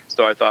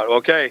 So I thought,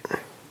 okay,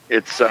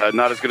 it's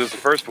not as good as the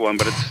first one,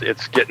 but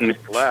it's getting me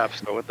to laugh.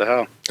 So what the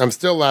hell? I'm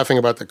still laughing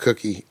about the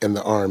cookie and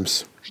the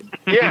arms.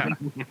 Yeah.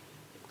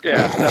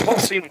 Yeah, that whole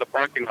scene in the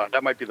parking lot,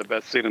 that might be the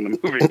best scene in the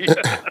movie.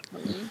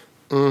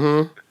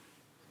 Mm-hmm.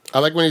 I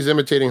like when he's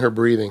imitating her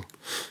breathing.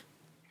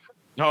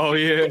 Oh,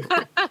 yeah.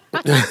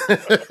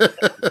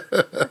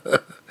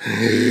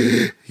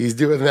 He's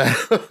doing that.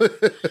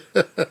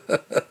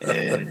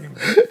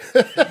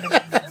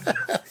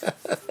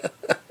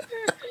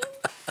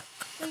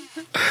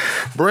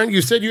 Brent,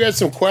 you said you had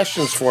some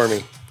questions for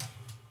me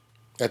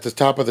at the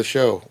top of the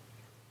show.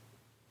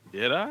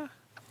 Did I?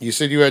 You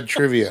said you had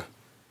trivia.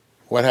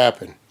 What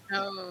happened?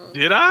 Oh,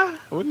 Did I?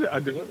 What did I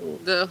do?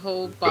 the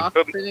whole box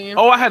sitting.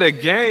 Oh, I had a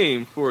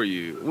game for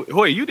you.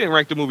 Wait, you didn't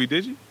rank the movie,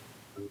 did you?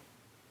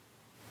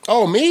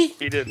 Oh, me?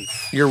 He didn't.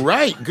 You're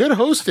right. Good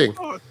hosting.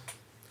 Oh,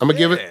 I'm gonna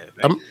give it.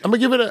 yeah, I'm gonna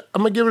give it a.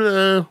 I'm gonna give it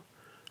a. I'm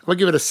gonna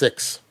give it a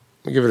 6.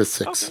 I'm gonna give it a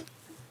 6. okay.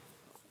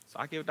 So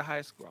I gave it the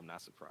highest score. I'm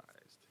not surprised.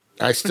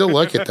 I still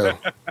like it though.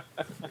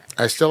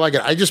 I still like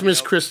it. I just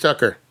miss Chris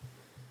Tucker.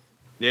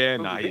 Yeah,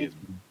 nah, he is.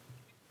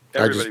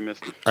 Everybody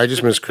missed it. I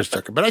just miss Chris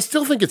Tucker, but I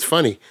still think it's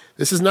funny.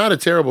 This is not a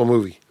terrible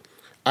movie.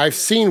 I've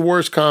seen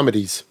worse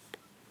comedies.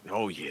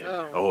 Oh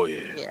yeah. Oh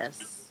yeah.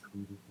 Yes.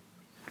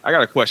 I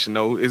got a question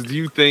though. Do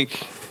you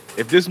think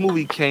if this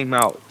movie came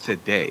out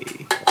today,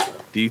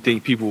 do you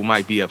think people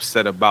might be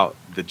upset about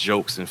the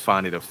jokes and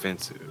find it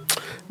offensive?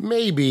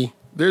 Maybe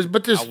there's.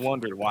 I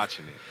wondered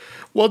watching it.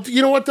 Well,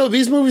 you know what though?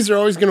 These movies are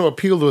always going to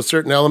appeal to a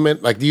certain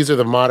element. Like these are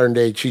the modern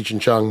day Cheech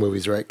and Chong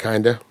movies, right?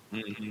 Kinda.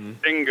 Mm-hmm.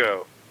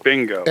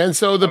 Bingo. And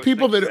so the I was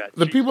people thinking that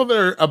the people that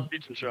are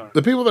Cheech and Chong.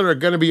 the people that are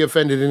going to be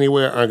offended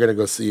anywhere aren't going to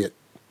go see it.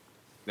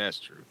 That's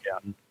true. Yeah.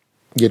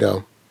 You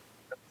know.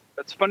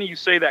 That's funny you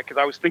say that because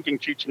I was thinking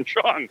Cheech and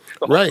Chong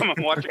the whole Right. time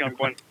I'm watching. I'm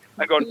going,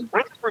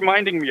 what's it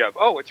reminding me of?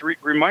 Oh, it's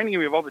reminding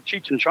me of all the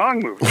Cheech and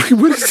Chong movies.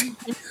 What is he?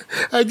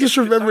 I just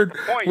remembered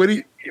Point. when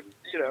he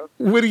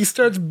when he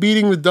starts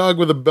beating the dog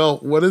with a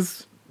belt. What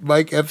is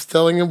Mike Epps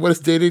telling him? What is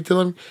Day-Day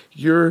telling him?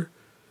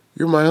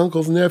 You're my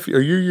uncle's nephew. Or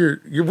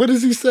you're what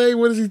does he say?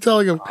 What is he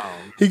telling him?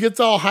 He gets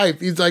all hyped.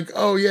 He's like,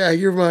 oh yeah,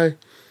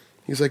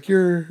 he's like,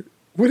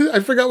 I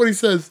forgot what he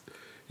says.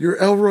 You're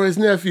Elroy's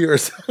nephew or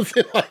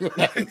something like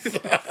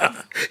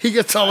that. He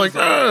gets all like,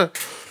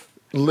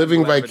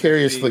 living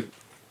vicariously.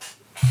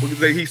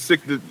 He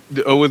sick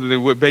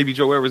with Baby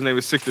Joe, whatever his name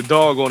is, sick the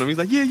dog on him. He's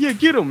like, yeah,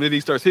 get him. Then he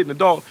starts hitting the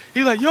dog.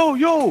 He's like,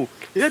 yo,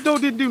 that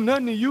dog didn't do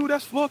nothing to you.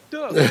 That's fucked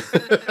up.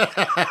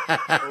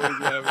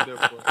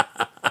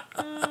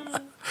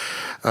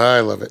 I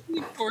love it.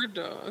 Poor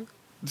dog.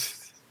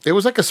 It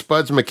was like a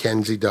Spuds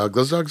McKenzie dog.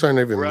 Those dogs aren't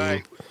even Right.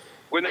 mean.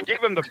 When they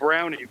gave him the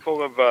brownie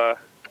full of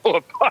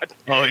pot,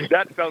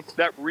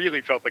 that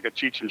really felt like a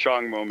Cheech and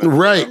Chong moment.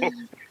 Right. You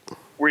know?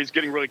 Where he's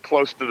getting really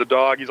close to the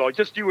dog. He's like,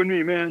 just you and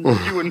me, man.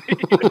 Just you and me.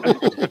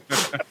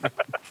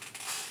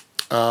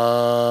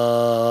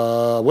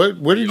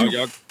 What did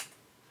you?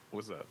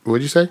 What's up? What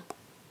did you say?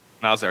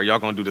 Now, I was like, are y'all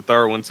gonna do the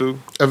third one too?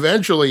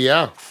 Eventually,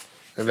 yeah.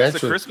 It's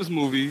Eventually. a Christmas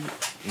movie.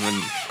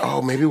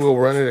 Oh, maybe we'll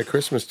run it at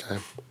Christmas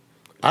time.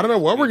 I don't know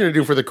what we're gonna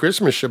do for the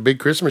Christmas show. Big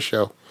Christmas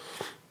show.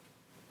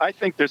 I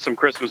think there's some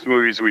Christmas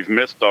movies we've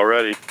missed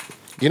already.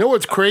 You know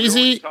what's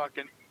crazy?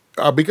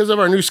 Because of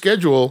our new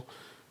schedule,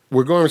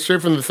 we're going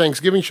straight from the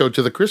Thanksgiving show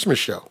to the Christmas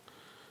show.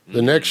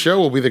 The next show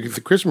will be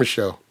the Christmas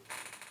show.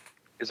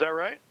 Is that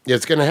right? Yeah,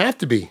 it's going to have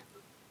to be.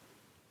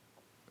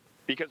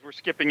 Because we're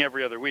skipping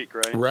every other week,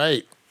 right?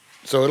 Right.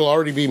 So it'll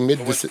already be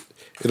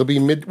it'll be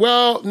mid.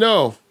 Well,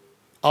 no.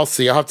 I'll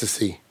see. I'll have to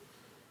see.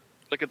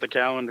 Look at the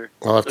calendar.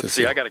 I'll have to Let's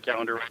see. I got a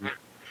calendar right here.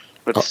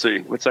 Let's see.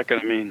 What's that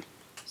going to mean?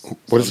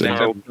 What is it?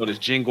 Next episode is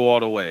Jingle All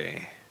the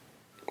Way.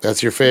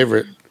 That's your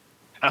favorite.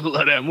 I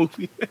love that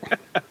movie.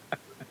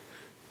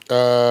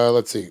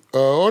 Let's see.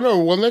 Oh no.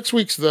 Well, next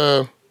week's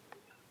the.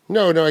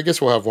 No. I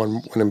guess we'll have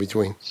one in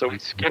between. So we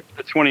skipped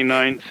the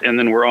 29th, and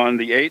then we're on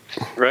the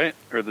 8th, right?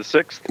 Or the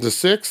 6th? The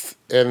 6th,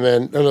 and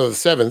then the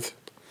 7th.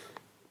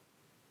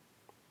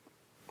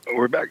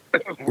 We're back.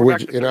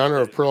 Which, in honor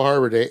of Pearl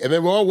Harbor Day, and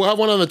then we'll have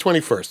one on the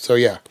 21st. So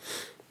yeah,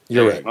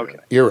 you're right. Okay.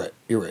 You're right.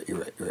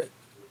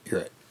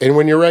 And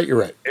when you're right, you're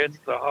right. It's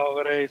the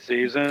holiday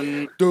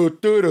season. Do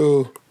do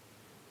do.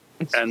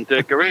 And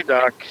dickory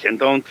dock, and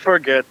don't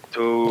forget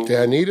to.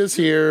 Anita's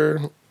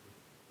here.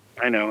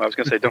 I know. I was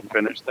gonna say, don't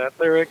finish that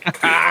lyric.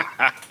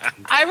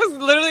 I was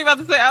literally about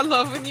to say, I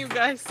love when you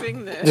guys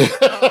sing this.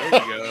 There you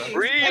go.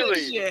 Really?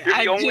 Shit, You're the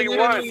I only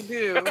genuinely one.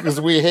 do. Because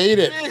we hate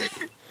it.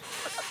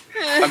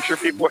 I'm sure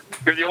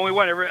you're the only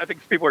one. I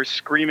think people are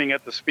screaming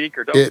at the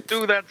speaker. Don't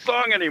do that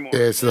song anymore.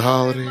 It's the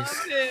holidays.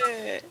 Love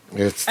it.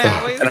 It's I the.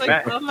 always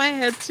like love my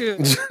head too.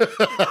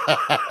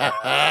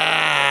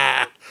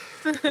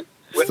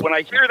 When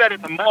I hear that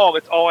at the mall,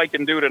 it's all I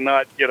can do to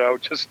not,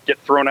 just get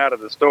thrown out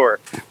of the store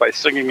by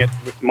singing it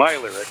with my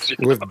lyrics.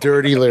 With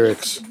dirty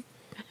lyrics.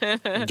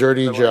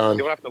 Dirty So, John.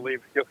 You'll have to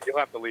leave. You'll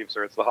have to leave,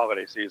 sir. It's the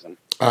holiday season.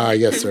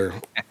 Yes, sir.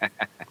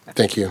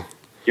 Thank you.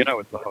 You know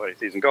it's the holiday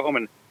season. Go home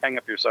and hang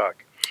up your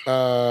sock.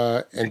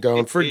 And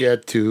don't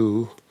forget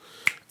to.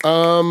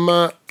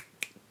 That's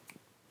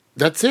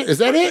it. Is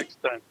that it?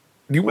 Next time.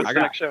 You, What's the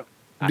next show?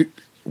 I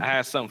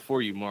had something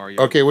for you,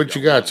 Mario. okay, what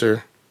you got,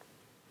 sir?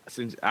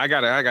 I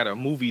got a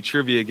movie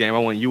trivia game. I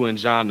want you and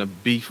John to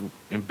beef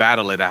and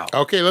battle it out.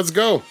 Okay, let's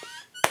go.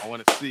 I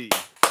want to see.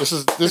 This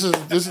is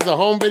the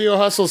home video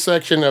hustle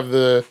section of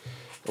the.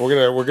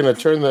 We're gonna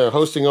turn the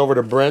hosting over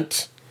to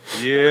Brent.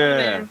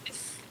 Yeah.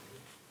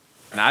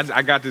 And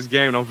I got this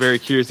game, and I'm very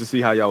curious to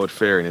see how y'all would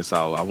fare in this.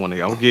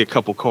 I'll get a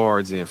couple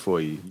cards in for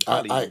you.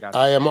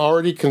 I am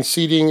already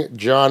conceding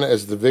John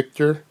as the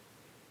victor.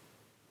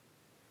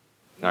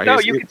 All right, No,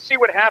 you can see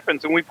what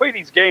happens. When we play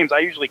these games, I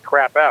usually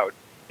crap out.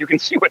 You can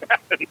see what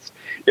happens,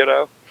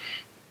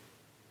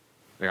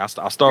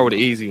 I'll start with an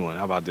easy one.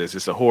 How about this?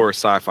 It's a horror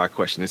sci-fi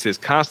question. It says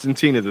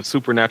Constantine is a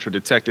supernatural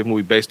detective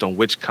movie based on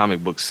which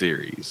comic book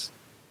series?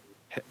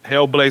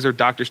 Hellblazer,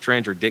 Doctor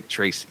Strange, or Dick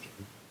Tracy?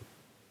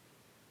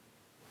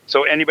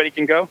 So anybody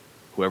can go?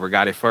 Whoever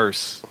got it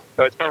first.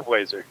 Oh, it's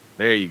Hellblazer.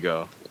 There you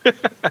go.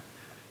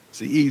 It's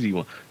the easy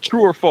one.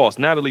 True or false?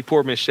 Natalie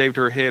Portman shaved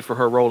her head for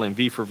her role in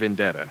V for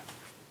Vendetta.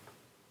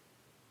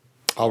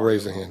 I'll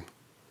raise a hand.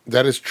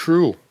 That is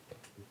true.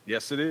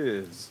 Yes, it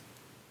is.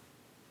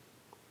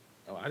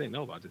 Oh, I didn't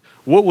know about this.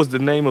 What was the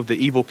name of the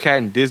evil cat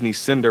in Disney's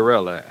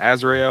Cinderella?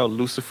 Azrael,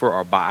 Lucifer,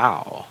 or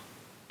Baal?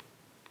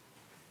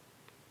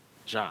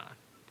 John.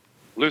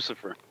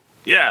 Lucifer.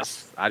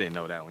 Yes. I didn't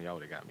know that one. Y'all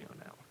would have got me on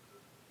that one.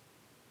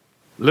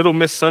 Little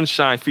Miss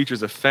Sunshine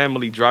features a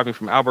family driving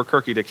from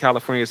Albuquerque to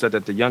California so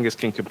that the youngest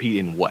can compete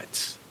in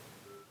what?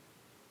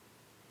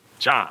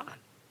 John.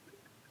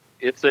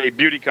 It's a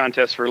beauty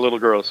contest for little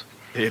girls.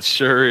 It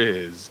sure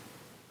is.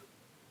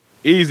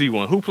 Easy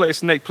one. Who plays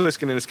Snake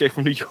Plissken in Escape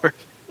from New York?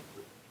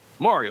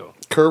 Mario.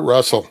 Kurt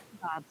Russell.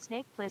 Bob,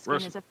 Snake Plissken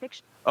Russell. is a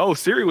fiction. Oh,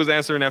 Siri was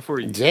answering that for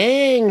you.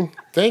 Dang.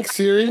 Thanks,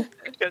 Siri.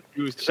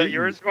 He was Is that cheating.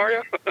 yours,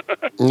 Mario?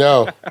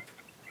 No.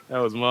 That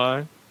was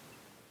mine.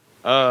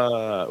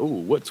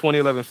 What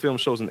 2011 film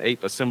shows an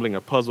ape assembling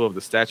a puzzle of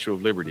the Statue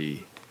of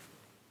Liberty?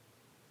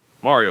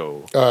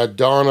 Mario.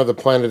 Dawn of the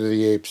Planet of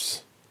the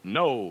Apes.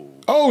 No.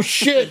 Oh,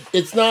 shit.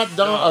 It's not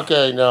Dawn.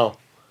 Okay, no.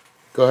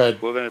 Go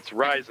ahead. Well, then it's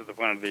Rise of the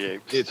Planet of the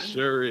Apes. It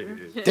sure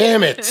is.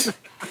 Damn it.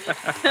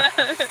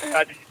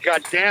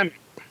 God damn it.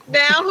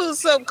 Now who's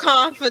so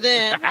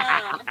confident?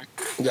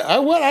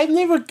 I've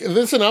never...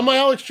 Listen, I'm my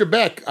Alex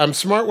Trebek. I'm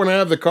smart when I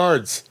have the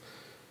cards.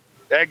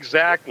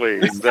 Exactly.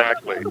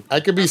 I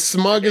could be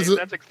smug as...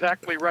 That's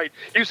exactly right.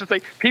 You used to say,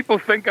 people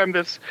think I'm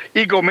this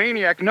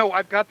egomaniac. No,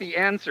 I've got the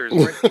answers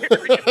right here.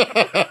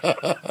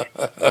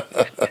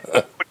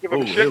 Give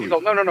him shit. He's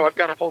all, no, I've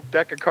got a whole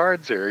deck of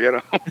cards here, you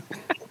know.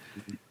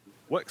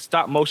 What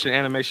stop motion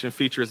animation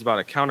feature is about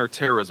a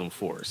counterterrorism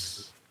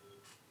force?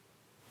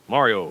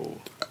 Mario.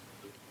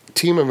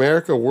 Team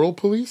America World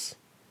Police?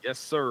 Yes,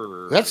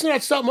 sir. That's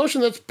not stop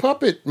motion. That's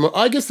puppet.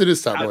 I guess it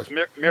is stop motion.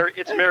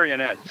 It's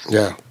marionettes.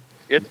 Yeah.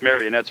 It's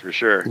marionettes for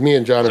sure. Me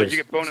and John So are... you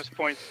get bonus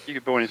points.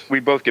 We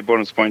both get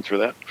bonus points for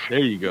that. There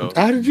you go.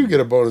 How did you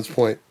get a bonus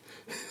point?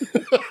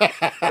 Because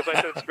I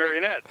said it's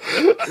marionettes.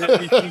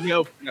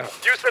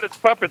 You said it's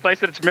puppets. I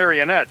said it's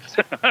marionettes.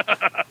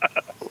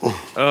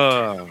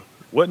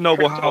 What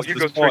noble Crystal, house you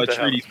does go Paul straight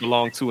to hell. Atreides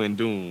belong to in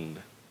Dune?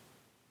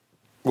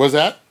 Was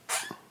that?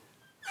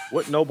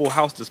 What noble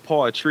house does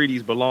Paul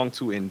Atreides belong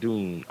to in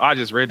Dune? I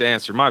just read the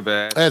answer. My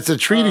bad. It's a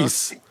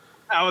treatise.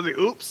 I was like,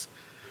 oops.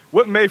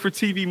 What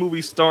made-for-TV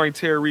movie starring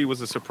Tara Reid was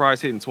a surprise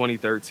hit in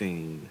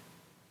 2013?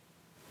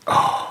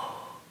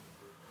 Oh.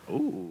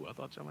 Ooh, I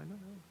thought y'all might know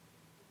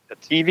that. A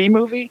TV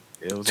movie?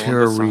 It was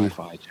Tara on the Reid.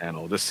 Sci-Fi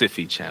channel, the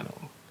Sci-Fi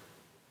channel.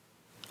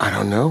 I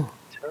don't know.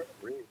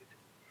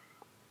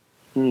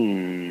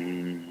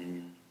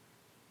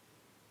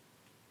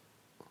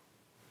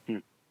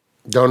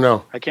 Don't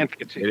know. I can't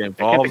think of It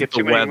involves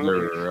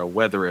the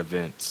weather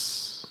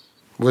events.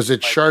 Was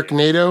it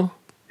Sharknado?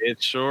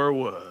 It sure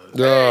was.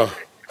 Ugh.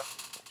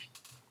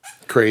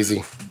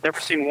 Crazy. Never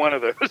seen one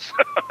of those.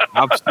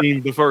 I've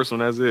seen the first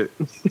one. That's it.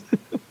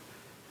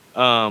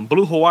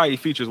 Blue Hawaii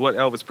features what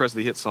Elvis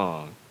Presley hit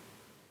song?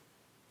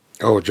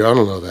 Oh, John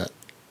will know that.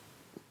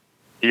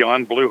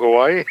 Beyond Blue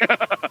Hawaii?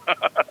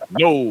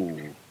 No.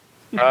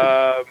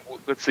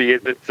 Let's see.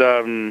 It's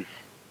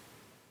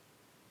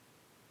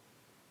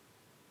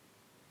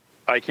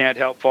I Can't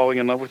Help Falling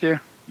in Love with You.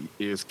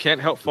 Is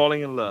Can't Help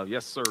Falling in Love.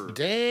 Yes, sir.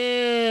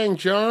 Dang,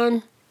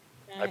 John.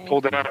 I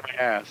pulled it out of my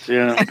ass.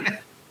 Yeah.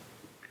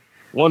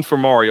 One for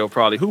Mario,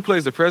 probably. Who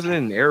plays the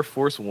president in Air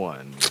Force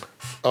One?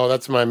 Oh,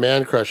 that's my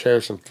man crush,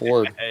 Harrison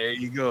Ford. There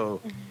you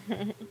go.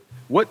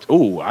 What?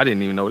 Oh, I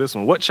didn't even know this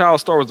one. What child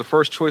star was the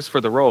first choice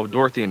for the role of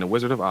Dorothy in The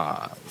Wizard of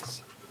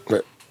Oz?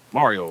 Right.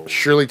 Mario.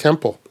 Shirley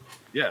Temple.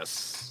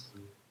 Yes.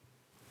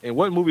 In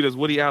what movie does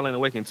Woody Allen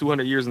awaken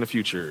 200 years in the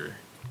future?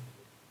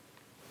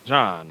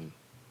 John.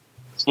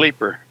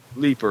 Sleeper.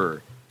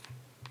 Leaper.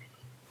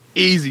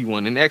 Easy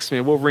one. In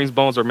X-Men, Wolverine's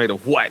bones are made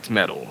of what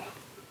metal?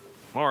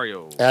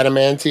 Mario.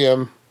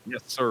 Adamantium.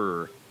 Yes,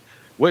 sir.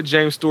 What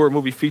James Stewart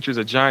movie features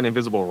a giant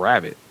invisible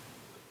rabbit?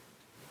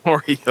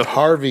 Mario.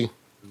 Harvey.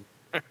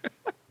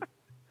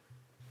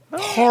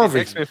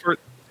 Harvey.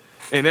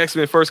 In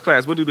X-Men First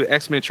Class, what do the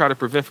X-Men try to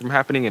prevent from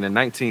happening in the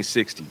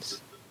 1960s?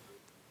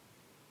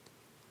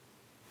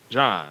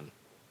 John.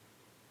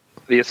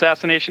 The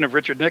assassination of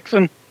Richard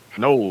Nixon.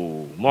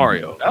 No.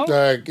 Mario. No?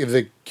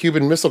 The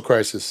Cuban Missile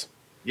Crisis.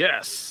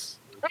 Yes.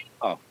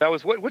 Oh, that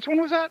was what? Which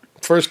one was that?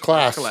 First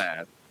Class.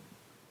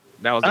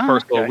 That was the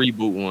first little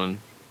reboot one.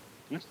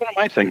 What am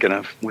I thinking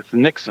of with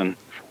Nixon?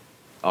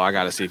 Oh, I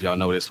gotta see if y'all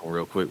know this one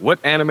real quick. What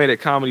animated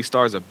comedy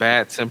stars a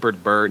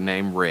bad-tempered bird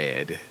named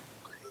Red?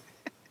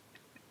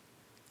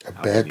 A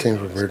bad thing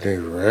for birthday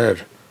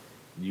red.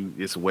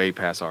 It's way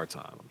past our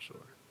time, I'm sure.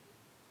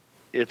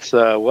 It's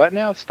what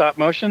now? Stop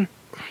motion?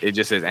 It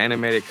just says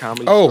animated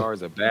comedy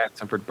stars a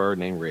bad-tempered bird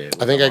named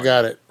Red. I think I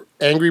got it.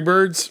 Angry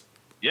Birds?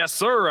 Yes,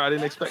 sir. I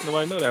didn't expect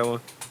nobody to know that one.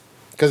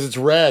 Because it's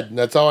red.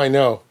 That's all I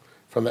know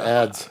from the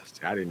ads.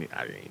 I didn't know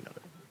that.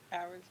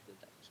 Howard's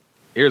production.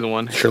 Here's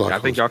one. Sherlock I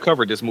think Holmes. y'all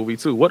covered this movie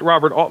too. What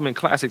Robert Altman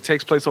classic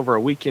takes place over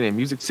a weekend in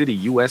Music City,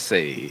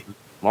 USA?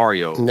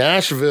 Mario.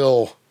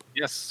 Nashville.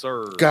 Yes,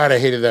 sir. God, I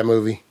hated that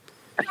movie.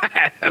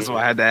 That's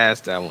why I had to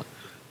ask that one.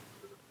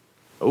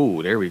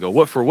 Oh, there we go.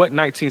 What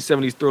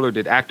 1970s thriller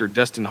did actor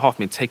Dustin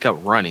Hoffman take up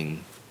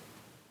running?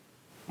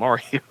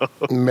 Mario.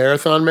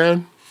 Marathon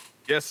Man.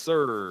 Yes,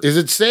 sir. Is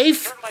it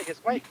safe? Turn like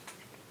his wife.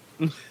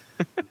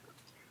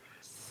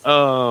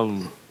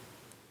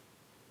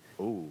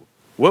 Ooh.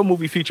 What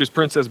movie features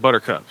Princess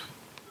Buttercup?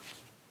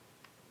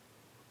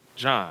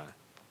 John.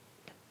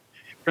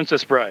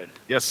 Princess Bride.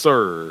 Yes,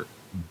 sir.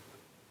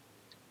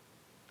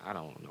 I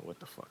don't know what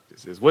the fuck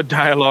this is. What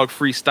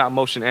dialogue-free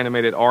stop-motion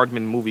animated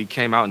Aardman movie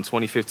came out in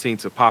 2015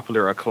 to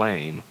popular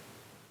acclaim?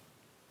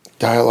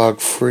 Dialogue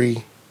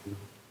free.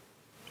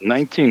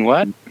 19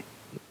 what?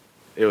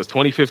 It was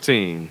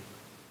 2015.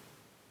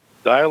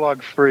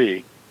 Dialogue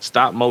free.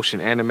 Stop-motion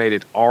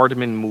animated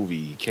Aardman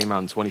movie came out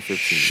in 2015.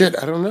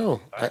 Shit, I don't know.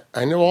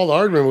 I know all the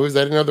Aardman movies. I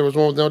didn't know there was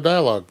one with no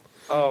dialogue.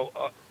 Oh,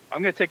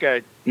 I'm going to take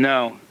a...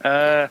 No.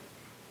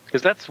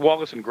 Because that's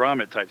Wallace and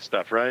Gromit type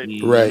stuff, right?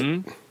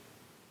 Right.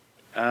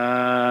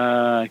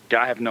 I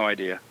have no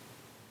idea.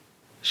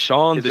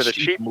 Shaun Is the it a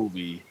Sheep sheep?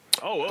 movie.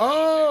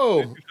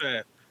 Oh!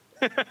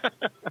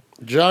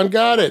 John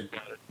got it.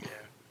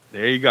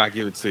 There you go. I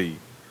give it to you.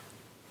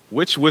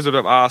 Which Wizard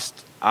of Oz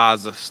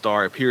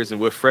star appears in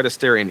with Fred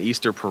Astaire in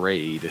Easter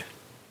Parade?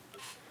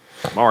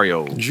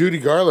 Mario. Judy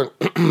Garland.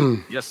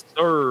 Yes,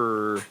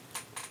 sir.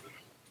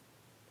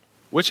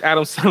 Which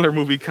Adam Sandler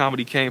movie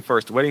comedy came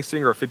first, Wedding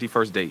Singer or 50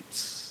 First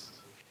Dates?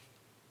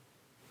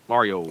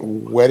 Mario.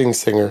 Wedding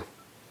Singer.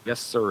 Yes,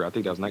 sir. I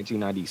think that was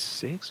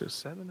 1996 or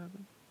 7, I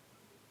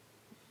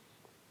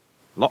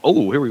think.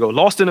 Oh, here we go.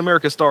 Lost in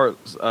America stars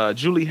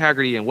Julie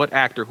Haggerty and what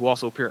actor who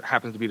also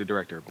happens to be the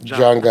director?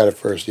 John got it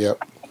first,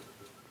 yep.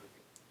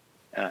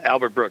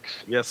 Albert Brooks.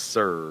 Yes,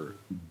 sir.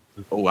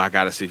 Oh, I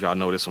got to see if y'all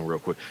know this one real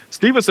quick.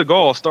 Steven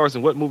Seagal stars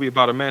in what movie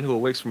about a man who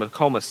awakes from a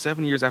coma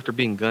 7 years after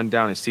being gunned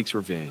down and seeks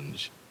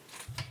revenge?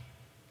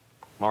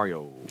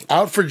 Mario.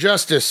 Out for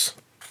Justice.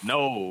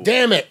 No.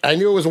 Damn it. I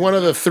knew it was one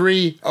of the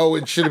three. Oh,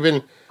 it should have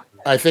been.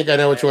 I think I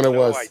know which one it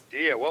was. No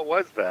idea. What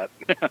was that?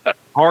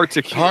 Hard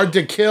to Kill. Hard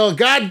to Kill.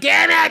 God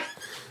damn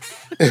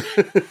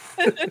it.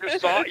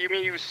 You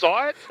mean you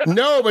saw it?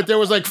 No, but there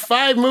was like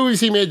 5 movies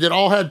he made that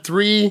all had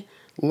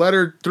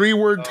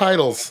 3-word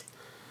titles.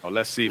 Oh,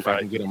 let's see if I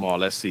can get them all.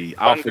 Let's see.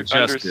 Out for Under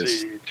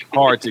Justice. Siege.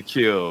 Hard to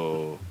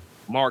Kill.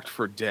 Marked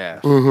for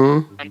Death.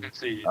 Mm-hmm. Under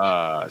Siege.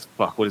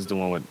 Fuck, what is the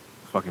one with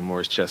fucking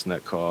Morris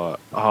Chestnut called?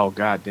 Oh,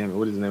 god damn it.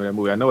 What is the name of that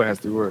movie? I know it has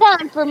 3 words.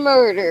 Time for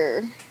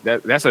Murder.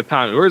 That's a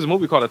time. There's a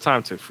movie called A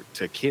Time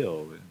to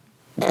Kill.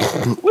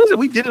 What is it?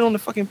 We did it on the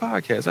fucking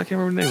podcast. I can't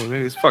remember the name of it.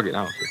 Maybe it's fuck it.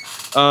 I don't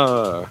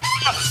care.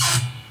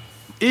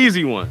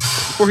 Easy one.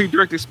 Before he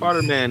directed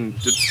Spider-Man,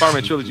 the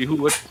Spider-Man trilogy,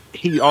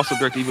 he also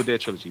directed Evil Dead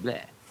trilogy. Blah.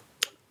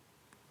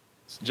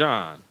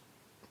 John.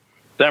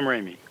 Sam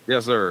Raimi.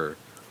 Yes, sir.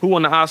 Who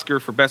won the Oscar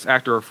for Best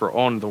Actor for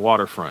On the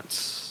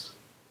Waterfronts?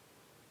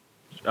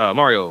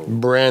 Mario.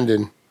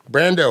 Brando.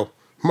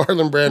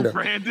 Marlon Brando.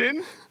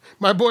 Brandon.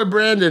 My boy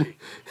Brandon.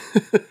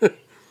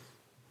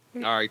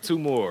 All right, two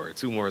more.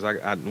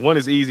 One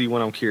is easy,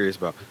 one I'm curious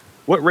about.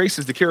 What race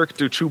is the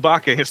character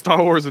Chewbacca in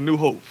Star Wars: A New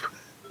Hope?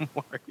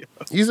 Mario.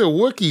 He's a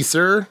Wookiee,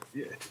 sir.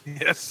 Yeah.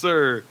 Yes,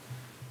 sir.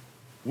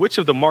 Which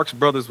of the Marx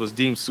brothers was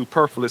deemed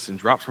superfluous and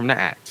dropped from the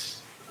act?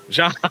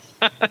 John.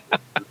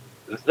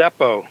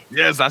 Zeppo.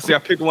 Yes, I see. I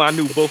picked one I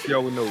knew both of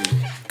y'all would know.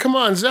 Come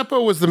on,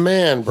 Zeppo was the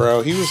man,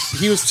 bro. He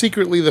was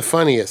secretly the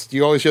funniest.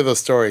 You always hear those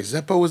stories.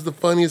 Zeppo was the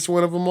funniest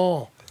one of them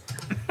all.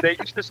 They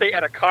used to say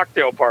at a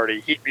cocktail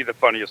party, he'd be the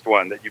funniest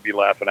one that you'd be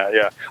laughing at.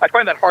 Yeah. I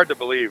find that hard to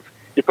believe.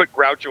 You put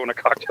Groucho in a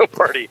cocktail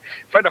party.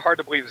 I find it hard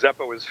to believe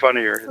Zeppo is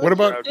funnier. What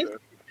about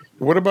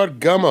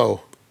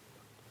Gummo?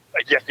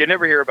 Yeah, you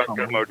never hear about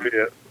Gummo, do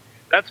you?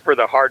 That's for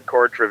the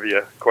hardcore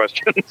trivia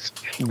questions.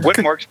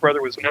 What Marx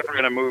brother was never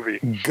in a movie?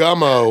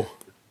 Gummo.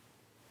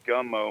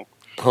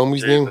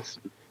 Homie's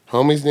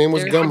name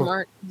was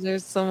Gummo.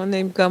 There's someone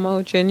named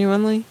Gummo,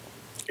 genuinely.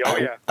 Oh,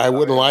 yeah. I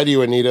wouldn't lie to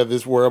you, Anita.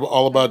 We're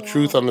all about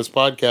truth on this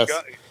podcast.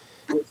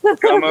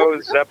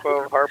 Gummo,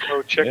 Zeppo,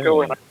 Harpo,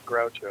 Chico, and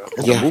Groucho.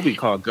 There's a movie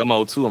called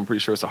Gummo, too. I'm pretty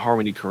sure it's a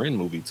Harmony Korine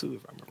movie, too,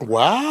 if I remember.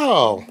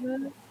 Wow.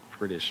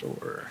 Pretty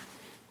sure.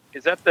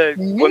 Is that the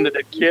one that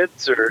did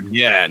kids? Or?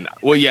 Yeah.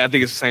 Well, yeah, I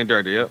think it's the same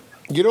director, yep.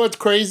 You know what's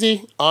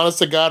crazy? Honest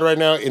to God, right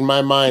now, in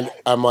my mind,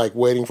 I'm like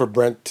waiting for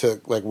Brent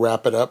to like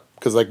wrap it up.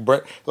 Because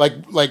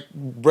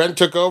Brent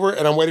took over,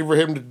 and I'm waiting for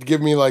him to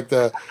give me like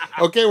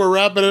okay, we're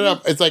wrapping it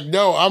up. It's like,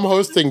 no, I'm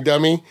hosting,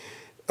 dummy.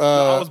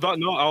 I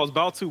was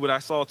about to, but I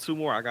saw 2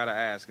 more I gotta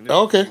ask. And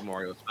okay.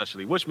 Mario,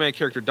 especially. Which main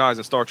character dies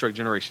in Star Trek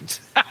Generations?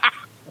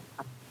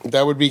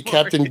 That would be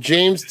Captain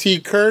James T.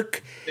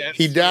 Kirk.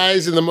 He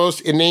dies in the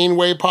most inane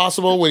way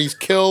possible when he's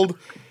killed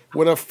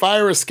when a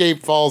fire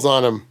escape falls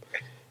on him.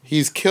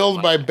 He's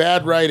killed by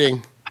bad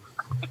writing.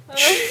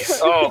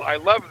 Oh, I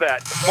love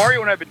that.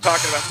 Mario and I have been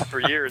talking about this for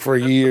years. For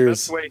That's the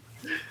years. best way.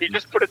 He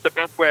just put it the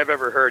best way I've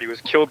ever heard. He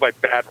was killed by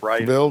bad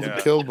writing.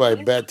 Killed by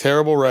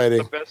terrible The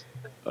writing. best.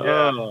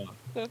 Yeah.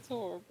 That's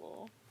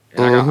horrible.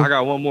 I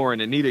got one more,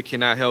 and Anita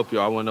cannot help you.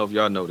 I want to know if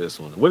y'all know this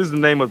one. What is the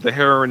name of the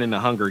heroine in the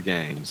Hunger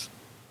Games?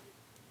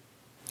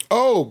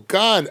 Oh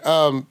God.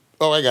 I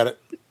got it.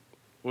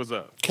 What's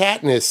up?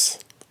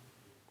 Katniss.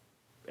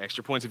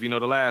 Extra points if you know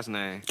the last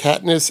name.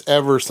 Katniss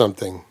Ever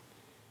something.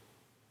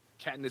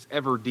 Katniss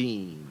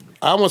Everdeen.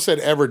 I almost said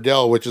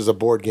Everdell, which is a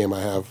board game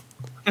I have.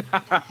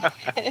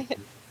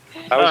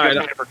 I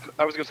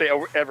was going to say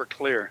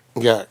Everclear.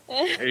 Yeah.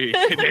 Hey,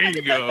 there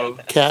you go.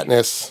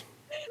 Katniss.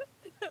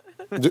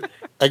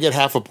 I get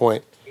half a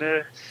point.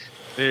 There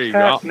you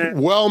go.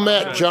 Well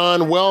met,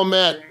 John. Well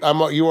met.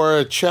 You are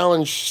a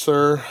challenge,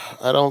 sir.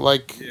 I don't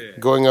like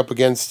going up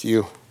against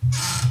you.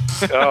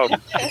 Oh,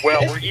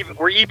 well,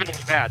 we're evenly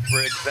matched.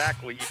 We're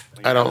exactly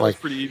evenly. I don't like.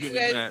 Pretty You evenly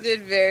guys matched.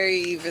 did very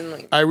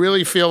evenly. I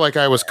really feel like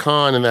I was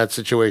Khan in that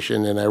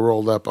situation, and I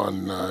rolled up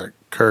on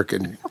Kirk,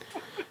 and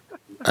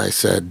I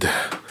said,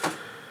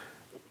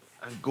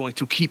 I'm going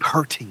to keep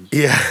hurting.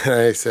 "Yeah."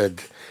 I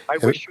said, I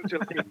wish you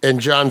to. and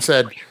John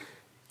said,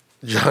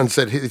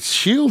 his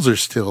shields are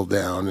still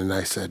down, and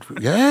I said,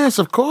 "Yes,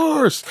 of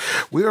course.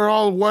 We are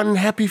all one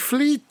happy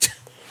fleet."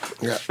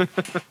 Yeah.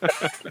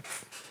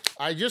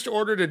 I just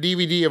ordered a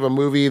DVD of a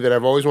movie that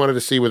I've always wanted to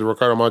see with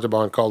Ricardo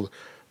Montalban called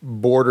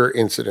Border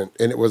Incident,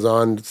 and it was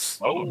on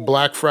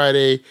Black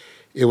Friday.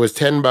 It was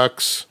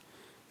 $10,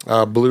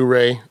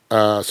 Blu-ray.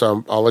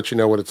 So I'll let you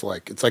know what it's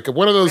like. It's like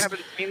one of those. You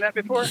haven't seen that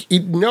before?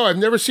 No, I've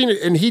never seen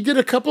it. And he did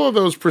a couple of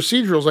those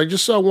procedurals. I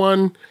just saw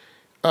one.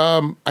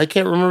 I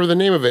can't remember the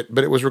name of it,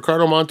 but it was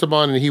Ricardo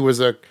Montalban, and he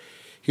was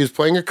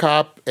playing a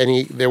cop,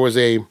 and there was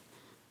a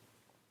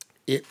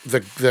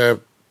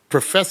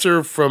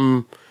professor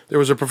from. There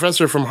was a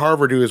professor from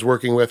Harvard who he was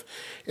working with,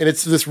 and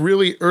it's this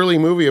really early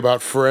movie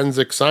about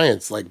forensic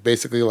science, like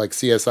basically like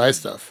CSI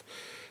stuff.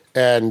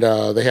 And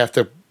they have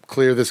to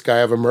clear this guy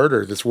of a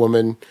murder. This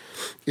woman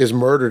is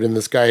murdered, and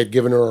this guy had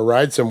given her a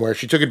ride somewhere.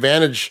 She took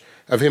advantage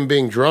of him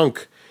being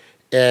drunk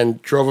and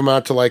drove him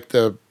out to like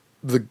to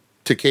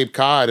Cape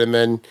Cod, and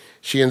then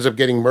she ends up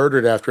getting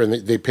murdered after, and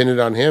they pin it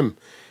on him.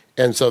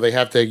 And so they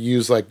have to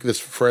use like this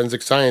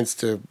forensic science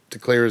to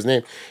clear his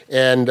name.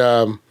 And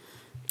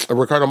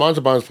Ricardo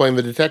Montalban was playing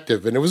the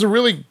detective, and it was a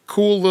really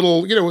cool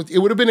little, it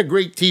would have been a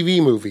great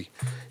TV movie.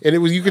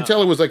 And you could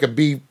tell it was like a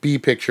B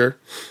picture,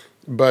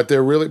 but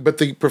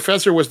the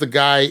professor was the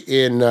guy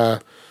in,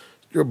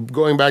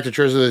 going back to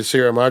Church of the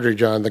Sierra Madre,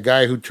 John, the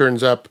guy who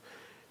turns up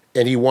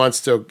and he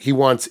wants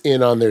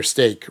in on their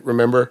stake.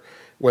 Remember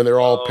when they're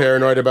all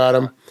paranoid about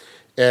him?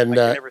 And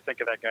I can never think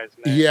of that guy's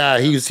name. yeah,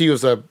 he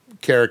was a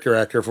character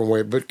actor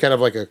but kind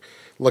of like a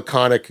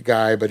laconic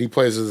guy, but he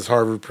plays as this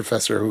Harvard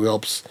professor who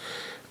helps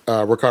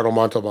Ricardo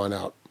Montalban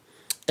out.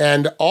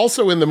 And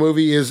also in the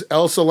movie is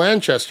Elsa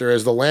Lanchester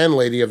as the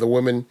landlady of the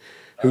woman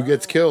who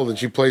gets killed, and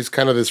she plays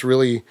kind of this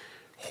really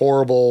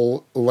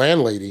horrible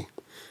landlady.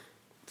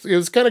 It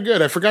was kind of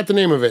good. I forgot the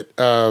name of it,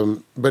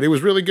 but it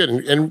was really good,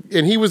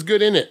 and he was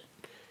good in it.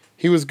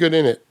 He was good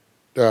in it,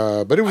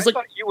 but it was I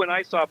thought you and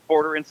I saw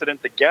Border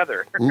Incident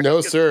together.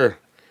 No, sir.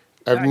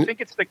 I think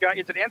it's the guy.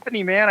 Is it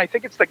Anthony Mann? I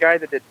think it's the guy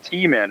that did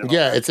T-Man.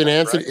 Yeah, it's an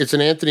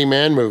Anthony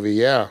Mann movie.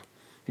 Yeah.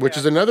 Which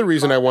is another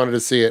reason I wanted to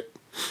see it.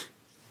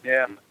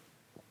 Yeah.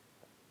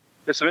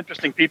 There's some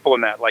interesting people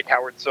in that, like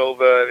Howard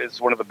Silva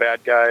is one of the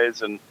bad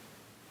guys, and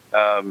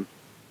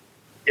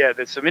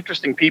there's some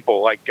interesting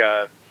people like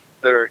that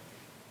are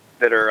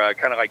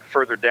kind of like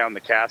further down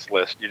the cast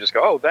list. You just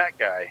go, oh, that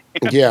guy.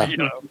 Yeah.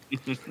 You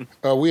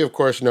we of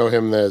course know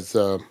him as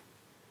our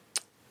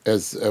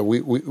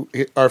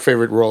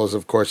favorite role is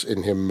of course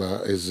in him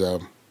is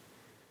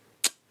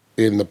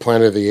in the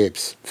Planet of the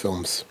Apes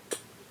films.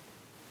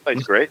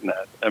 He's great in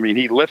that. I mean,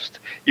 he lifts.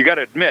 You got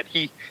to admit,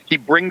 he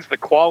brings the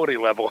quality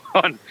level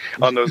on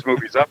those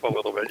movies up a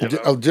little bit.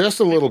 Just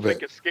a little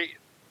bit.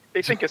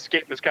 They think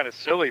Escape is kind of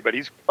silly, but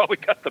he's probably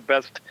got the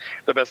best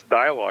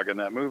dialogue in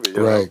that movie.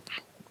 Right.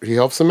 He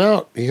helps him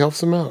out.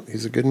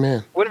 He's a good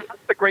man. What's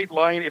the great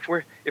line? If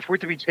we're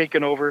to be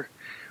taken over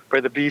by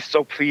the beast,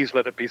 so please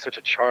let it be such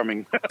a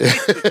charming.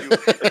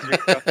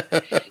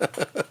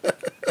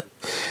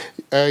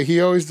 He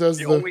always does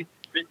the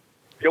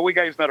only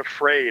guy who's not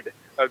afraid.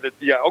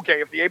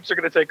 Okay. If the apes are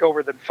going to take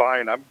over, then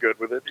fine. I'm good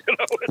with it.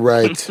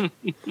 Right,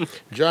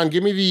 John.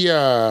 Give me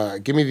the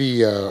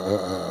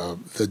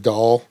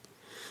doll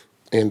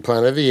in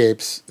Planet of the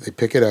Apes. They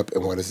pick it up,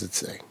 and what does it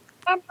say?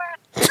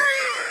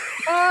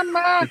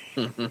 Mama.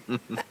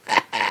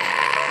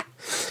 I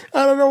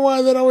don't know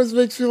why that always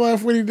makes me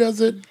laugh when he does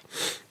it.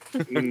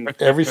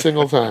 Every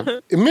single time.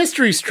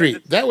 Mystery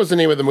Street. That was the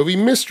name of the movie.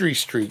 Mystery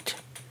Street.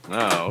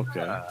 Oh,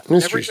 okay.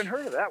 Never even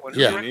heard of that one.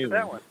 Yeah.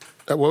 That one.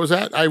 What was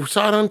that? I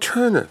saw it on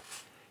Turner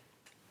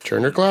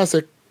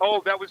Classic.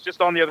 Oh, that was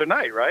just on the other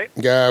night, right?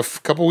 Yeah, a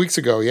couple weeks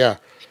ago, yeah.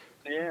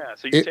 Yeah,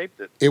 so you taped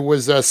it. It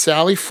was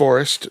Sally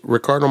Forrest,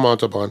 Ricardo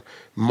Montalban,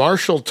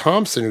 Marshall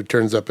Thompson, who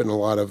turns up in a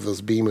lot of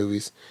those B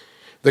movies,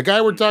 The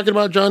guy we're talking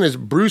about, John, is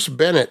Bruce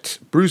Bennett.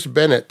 Bruce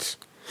Bennett.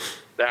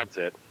 That's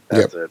it.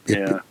 That's it.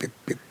 Yep.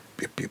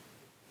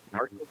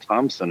 Marshall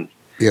Thompson.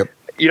 Yep.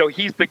 You know,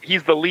 he's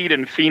the lead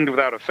in Fiend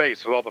Without a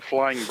Face with all the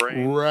flying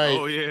brains. Right.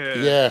 Oh, yeah.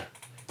 Yeah.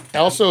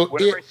 Also,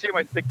 Whenever I see him,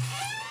 I think,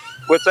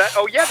 what's that?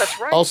 Oh, yeah, that's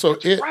right. Also,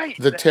 that's right.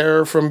 The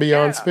Terror from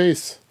Beyond Yeah.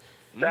 Space.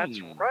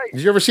 That's right.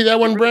 Did you ever see that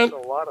one, Brent? A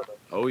lot of them.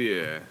 Oh,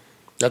 yeah.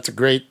 That's a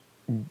great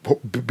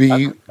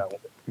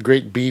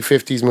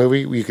B-50s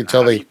movie. You could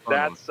tell they...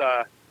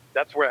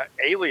 That's where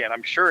Alien,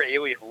 I'm sure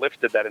Alien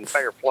lifted that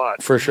entire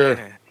plot. For sure.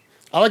 Man.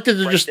 I like that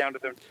they're Right just... down to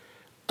them.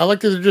 I like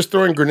that they're just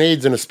throwing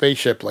grenades in a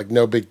spaceship, like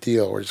no big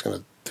deal. We're just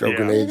gonna throw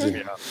grenades in,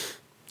 Yeah.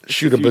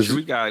 shoot a Future,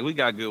 bazooka. we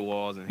got good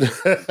walls in here.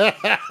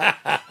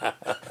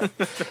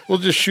 We'll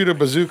just shoot a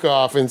bazooka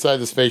off inside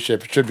the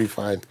spaceship. It should be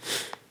fine.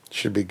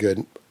 Should be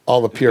good.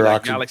 All the pure Like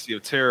oxygen. Galaxy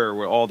of Terror,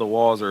 where all the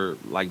walls are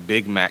like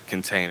Big Mac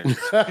containers.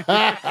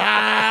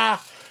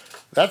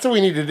 That's what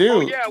we need to do. Oh,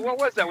 yeah, what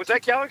was that? Was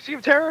that Galaxy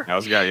of Terror?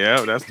 That's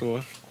the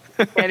one.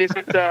 And is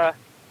it,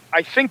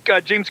 I think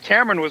James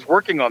Cameron was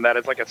working on that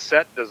as like a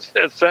set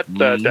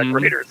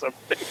decorator or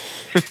something.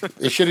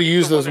 They should have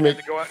used those. They had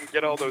to go out and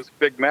get all those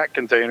Big Mac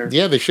containers.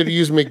 Yeah, they should have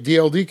used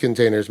McDLD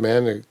containers,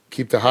 man. To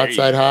keep the hot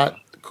side hot,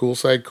 the cool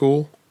side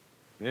cool.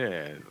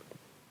 Yeah.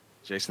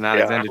 Jason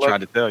Alexander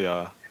tried to tell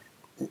y'all.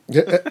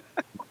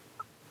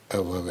 I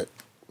love it.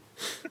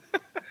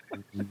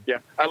 Yeah,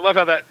 I love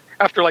how that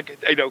after a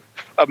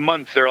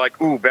month they're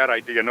like, "Ooh, bad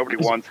idea. Nobody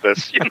wants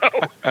this."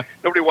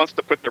 Nobody wants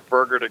to put their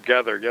burger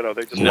together.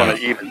 They just want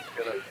to eat it.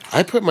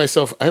 I put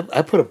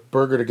a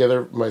burger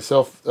together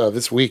myself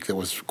this week that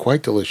was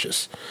quite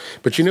delicious.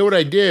 But you know what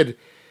I did?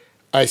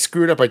 I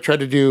screwed up. I tried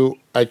to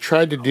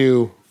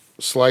do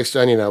sliced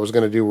onion. I was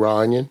going to do raw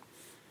onion,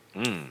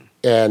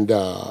 and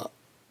I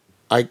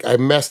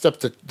messed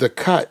up the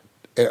cut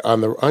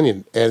on the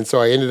onion, and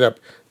so I ended up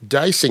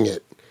dicing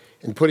it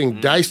and putting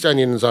diced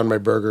onions on my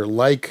burger,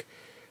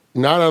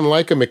 not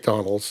unlike a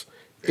McDonald's.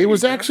 It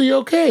was actually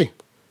okay.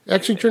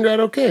 Actually turned out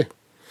okay.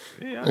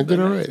 Yeah, I did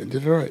all right.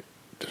 Did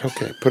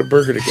okay. Put a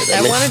burger together.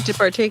 I wanted to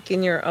partake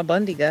in your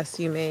abundigas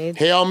you made.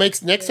 Hey,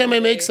 next time I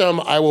make some,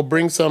 I will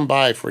bring some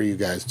by for you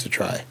guys to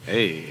try.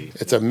 Hey.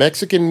 It's a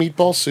Mexican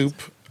meatball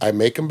soup. I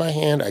make them by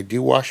hand. I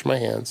do wash my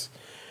hands.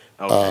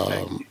 Okay,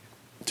 thank you.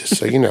 Just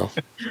so you know.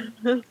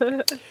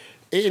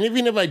 And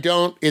even if I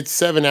don't, it's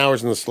 7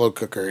 hours in the slow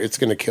cooker. It's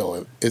gonna kill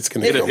it. It's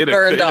gonna kill it.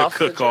 It'll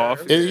cook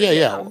off.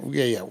 Yeah.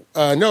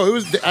 No, it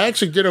was. I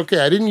actually did okay.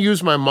 I didn't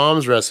use my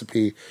mom's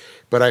recipe,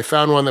 but I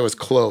found one that was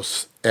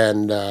close.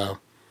 And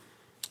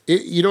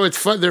it's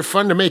fun. They're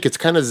fun to make. It's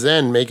kind of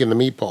zen making the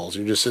meatballs.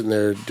 You're just sitting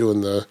there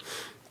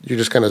you're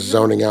just kind of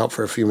zoning out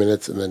for a few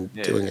minutes and then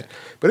doing it.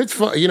 But it's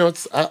fun.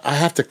 I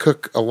have to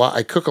cook a lot.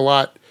 I cook a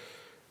lot,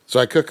 so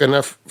I cook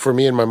enough for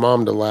me and my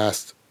mom to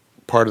last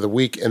part of the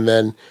week, and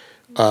then.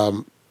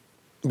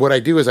 What I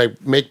do is I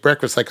make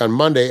breakfast like on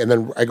Monday, and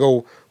then I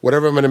go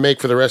whatever I'm going to make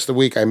for the rest of the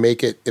week. I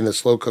make it in the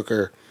slow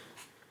cooker,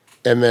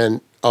 and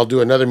then I'll do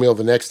another meal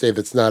the next day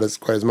that's not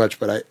quite as much.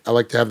 But I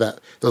like to have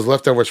those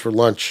leftovers for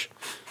lunch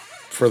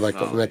for the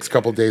next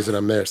couple of days that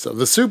I'm there. So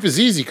the soup is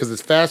easy because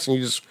it's fast and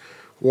you just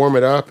warm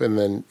it up, and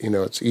then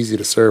it's easy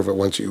to serve it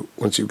once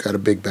you've got a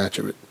big batch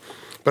of it.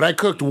 But I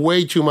cooked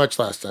way too much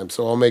last time,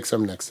 so I'll make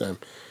some next time.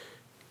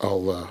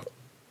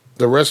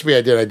 The recipe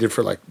I did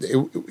for it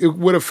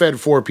would have fed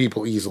 4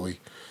 people easily.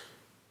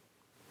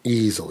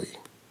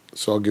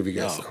 So I'll give you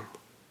guys some.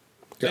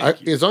 Yeah,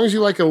 as long as you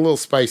like it a little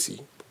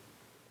spicy.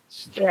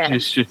 Yeah.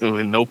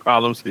 No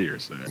problems here,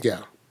 sir.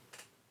 Yeah.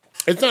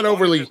 It's not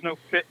overly.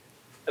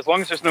 As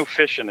long as there's no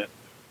fish in it.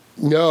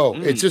 No,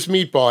 it's just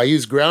meatball. I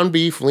use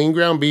lean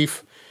ground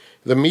beef.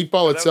 The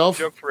meatball itself.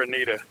 That was a joke for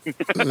Anita.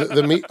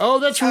 the meat. Oh,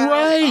 that's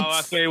right.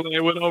 I say when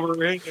it went over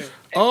here.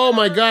 Oh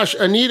my gosh,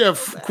 Anita!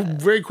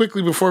 Very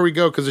quickly before we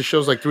go, because the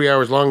show's like 3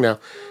 hours long now.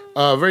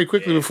 Very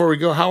quickly before we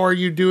go, how are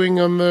you doing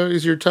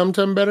is your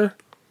tum-tum better?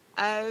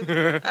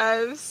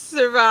 I've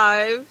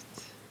survived.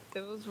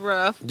 It was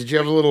rough. Did you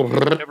have a little?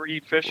 Never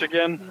eat fish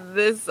again.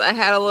 I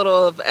had a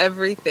little of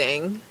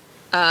everything.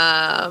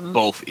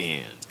 Both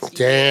ends.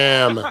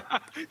 Damn.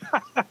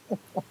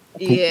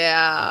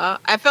 Yeah,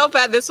 I felt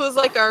bad. This was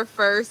like our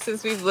first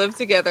since we've lived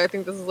together. I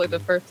think this is like the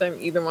first time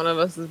either one of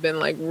us has been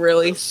like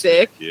really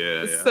sick.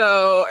 Yeah.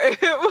 So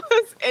it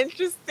was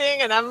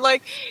interesting, and I'm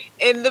like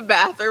in the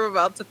bathroom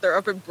about to throw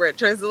up, and Brent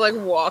tries to like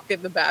walk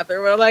in the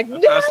bathroom, and I'm like,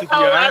 no!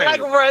 I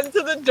like run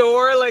to the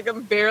door, like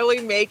I'm barely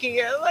making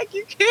it. Like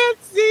you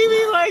can't see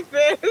me like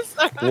this.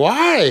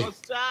 Why?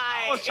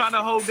 I was trying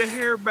to hold the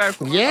hair back.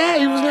 Yeah,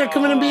 he was gonna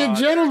come in and be a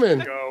gentleman.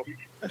 Go.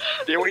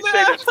 They always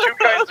say there's 2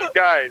 kinds of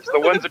guys: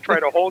 the ones that try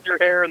to hold your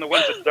hair and the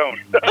ones that don't.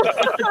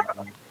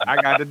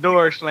 I got the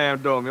door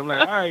slammed on me. I'm like,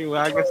 all right,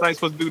 well, I guess I ain't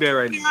supposed to do that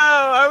right No,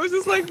 now. I was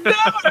just like, no.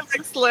 I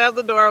like slammed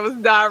the door. I was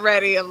not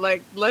ready. I'm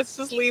like, let's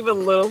just leave a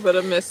little bit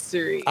of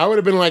mystery. I would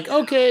have been like,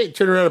 okay,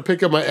 turn around and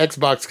pick up my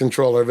Xbox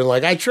controller. I've been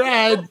like, I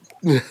tried.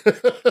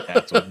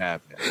 That's what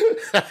happened.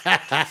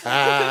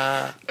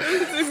 That's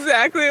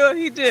exactly what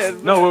he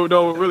did. No,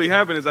 what really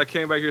happened is I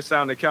came back here, sat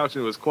on the couch,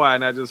 and it was quiet,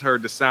 and I just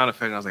heard the sound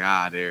effect, and I was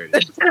like, there it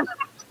is.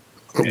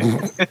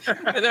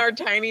 In our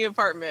tiny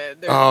apartment.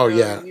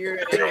 Yeah. You're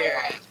gonna hear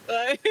it.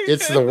 Like,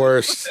 It's the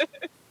worst.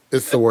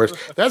 It's the worst.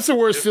 That's the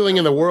worst feeling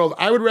in the world.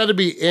 I would rather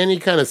be any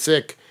kind of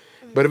sick,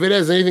 but if it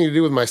has anything to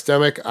do with my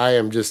stomach, I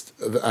am just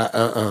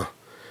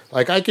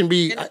Like I can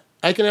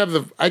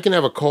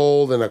have a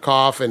cold and a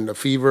cough and a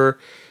fever,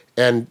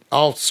 and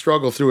I'll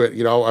struggle through it.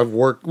 You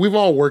know, we've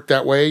all worked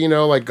that way. You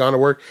know, like gone to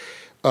work,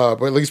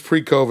 but at least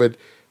pre-COVID.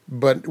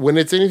 But when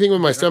it's anything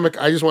with my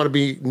stomach, I just want to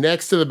be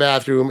next to the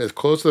bathroom, as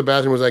close to the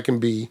bathroom as I can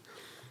be.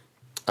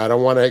 I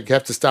don't want to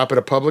have to stop at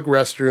a public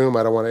restroom.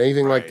 I don't want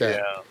anything like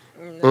that. Yeah.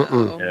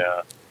 no.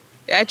 Yeah.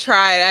 I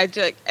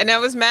tried. And I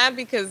was mad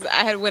because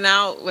I had went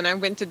out when I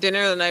went to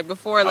dinner the night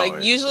before.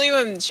 Usually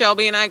when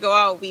Shelby and I go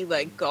out, we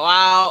like go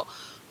out.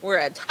 We're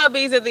at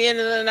Tubby's at the end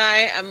of the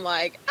night. I'm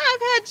like,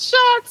 I've had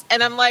shots.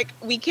 And I'm like,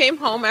 we came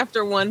home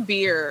after one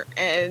beer.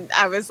 And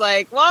I was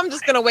like, well, I'm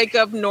just going to wake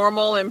up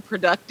normal and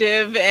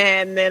productive.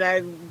 And then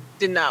I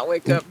did not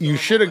wake up. You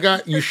should have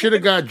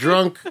got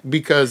drunk,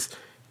 because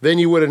then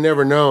you would have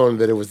never known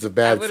that it was the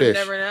bad fish. I would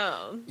have never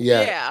known.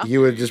 Yeah.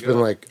 You would have just been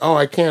like, oh,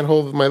 I can't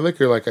hold my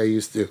liquor like I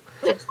used to.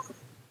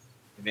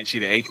 And then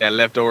she'd have ate that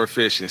leftover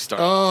fish and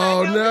started.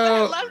 Oh,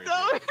 no.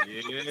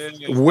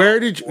 Yeah. Where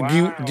did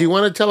you, do you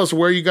want to tell us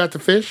where you got the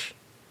fish?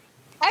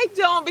 I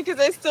don't, because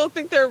I still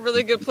think they're a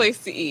really good place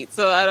to eat.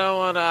 So I don't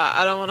want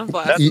to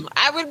blast them.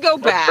 I would go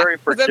back very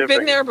because I've been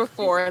forgiving. there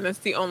before, and it's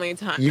the only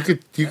time. You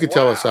could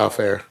tell us off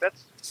air.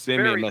 That's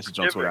Send me a very message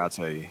on Twitter, I'll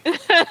tell you.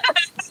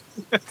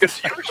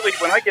 Because usually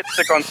when I get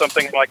sick on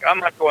something, like I'm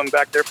not going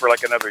back there for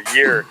like another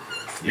year.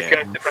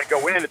 Because if I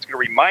go in, it's going to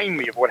remind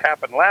me of what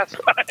happened last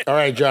time. All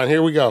right, John,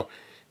 here we go.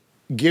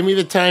 Give me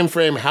the time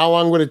frame. How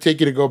long would it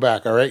take you to go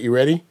back? All right, you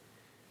ready?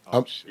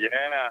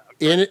 Yeah.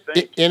 In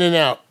and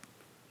out.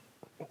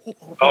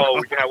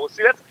 Oh, yeah. Well,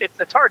 see,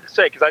 it's hard to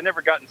say because I've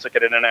never gotten sick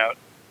at In-N-Out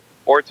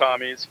or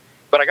Tommy's.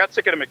 But I got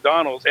sick at a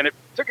McDonald's, and it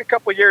took a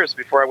couple of years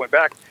before I went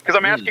back because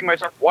I'm asking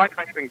myself, why did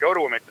I even go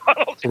to a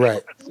McDonald's?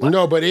 Right.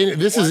 No, but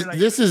this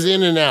is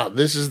In and Out.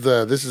 This is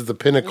the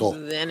pinnacle.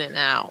 This is In and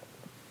Out.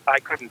 I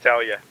couldn't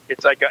tell you.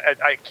 It's like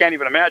I can't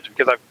even imagine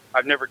because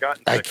I've never gotten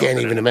sick. I can't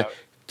even imagine.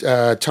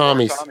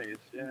 Tommy's. Tommy's,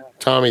 yeah.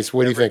 Tommy's.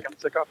 What do you think? I'm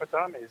sick off of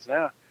Tommy's.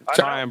 Yeah.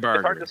 Giant burger.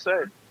 It's hard to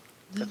say.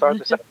 It's hard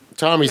to say.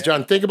 Tommy's,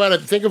 John. Think about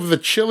it. Think of the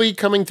chili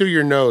coming through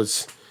your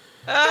nose.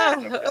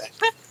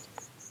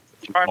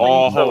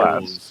 All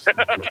holes.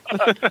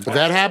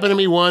 That happened to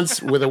me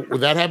once with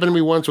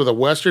a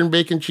Western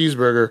bacon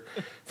cheeseburger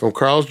from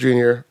Carl's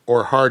Jr.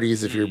 or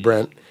Hardee's if you're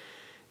Brent.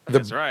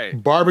 That's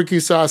right. Barbecue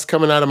sauce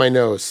coming out of my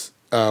nose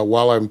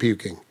while I'm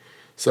puking.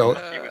 So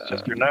It was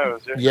just your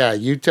nose. yeah,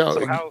 you tell.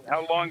 So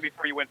how long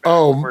before you went back?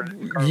 Oh,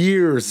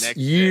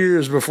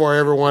 years before I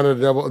ever wanted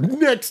a double.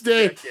 Next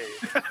day,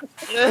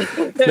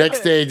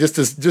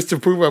 just to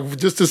prove,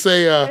 just to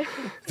say,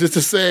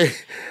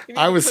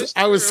 I was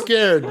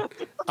scared.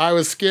 I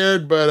was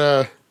scared,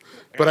 but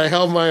I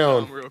held my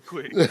own. Real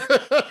quick. You know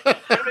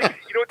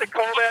what they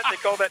call that? They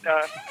call that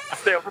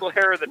say a little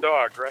hair of the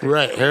dog, right?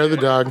 Right, hair of the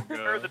dog.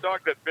 Hair of the dog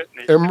that bit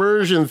me.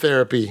 Immersion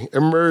therapy.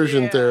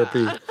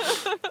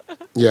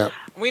 Yeah.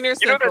 Wiener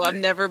Schnitzel, I've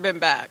never been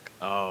back.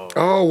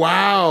 Oh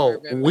wow.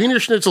 Wiener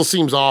Schnitzel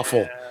seems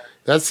awful. Yeah.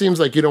 That seems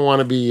like you don't want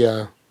to be.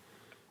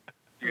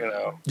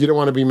 You don't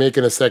want to be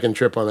making a second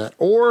trip on that,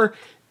 or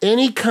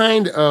any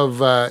kind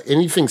of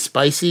anything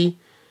spicy.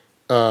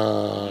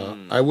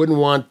 I wouldn't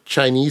want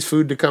Chinese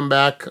food to come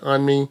back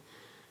on me.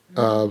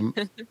 Hell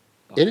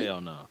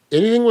no.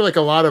 Anything with like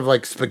a lot of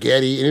like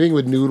spaghetti, anything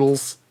with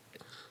noodles.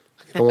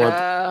 I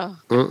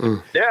don't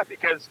want. Yeah,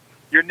 because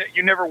you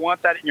never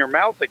want that in your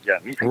mouth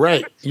again.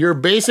 Right. You're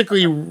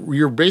basically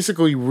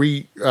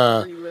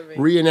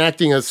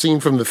reenacting a scene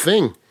from The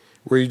Thing,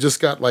 where you just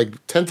got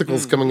like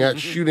tentacles coming out,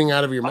 shooting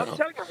out of your I'll mouth.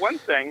 tell you one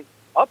thing.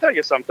 I'll tell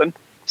you something.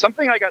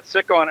 Something I got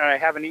sick on, and I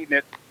haven't eaten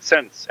it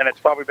since, and it's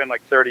probably been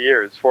like 30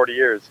 years, 40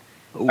 years.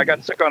 Ooh. I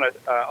got sick on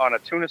a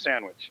tuna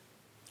sandwich.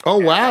 Oh,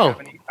 wow.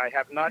 I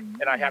have not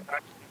eaten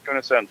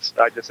tuna since.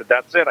 I just said,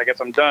 that's it. I guess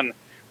I'm done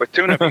with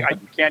tuna. I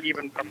can't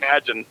even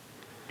imagine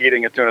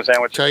eating a tuna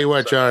sandwich. Tell you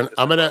what, John,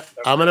 I'm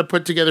gonna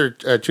put together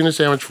a tuna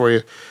sandwich for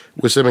you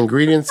with some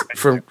ingredients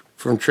from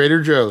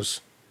Trader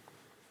Joe's,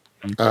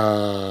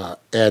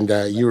 and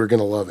you were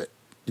gonna love it.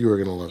 You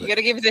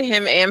gotta give it to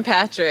him and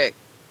Patrick.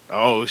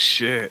 Oh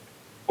shit.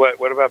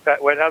 What about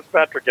Pat? What has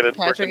Patrick in it?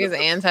 Patrick is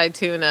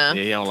anti-tuna.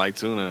 Yeah, he don't like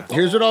tuna.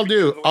 Here's what I'll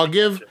do.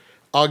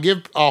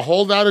 I'll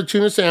hold out a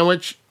tuna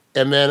sandwich,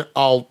 and then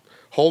I'll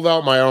hold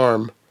out my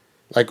arm,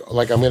 like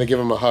I'm gonna give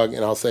him a hug,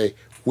 and I'll say,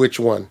 which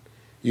one?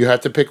 You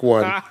have to pick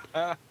one.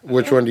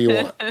 Which one do you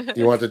want?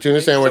 You want the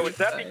tuna sandwich, So is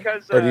that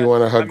because, or do you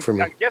want a hug from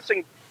me? I'm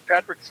guessing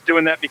Patrick's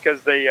doing that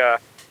because they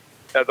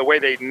the way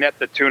they net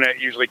the tuna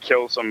usually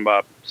kills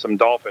some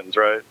dolphins,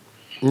 right?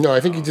 No, I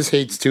think he just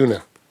hates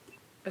tuna.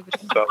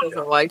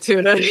 Doesn't like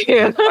tuna.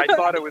 Yeah. I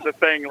thought it was a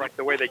thing, like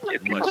the way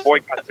people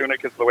boycott tuna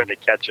because of the way they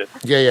catch it.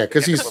 Yeah,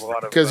 because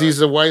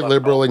he's a white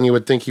liberal, and you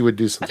would think he would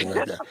do something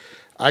like that.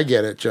 I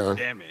get it, John.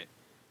 Damn it.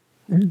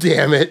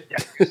 Damn it. Yeah,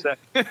 you said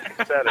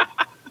it.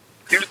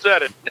 You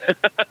said it.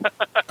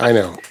 I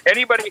know.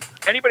 Anybody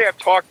I've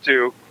talked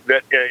to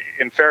that,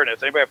 in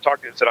fairness, anybody I've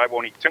talked to that said I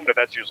won't eat tuna,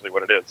 that's usually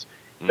what it is.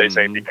 They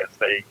say because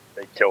they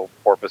kill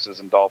porpoises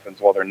and dolphins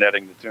while they're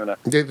netting the tuna.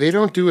 They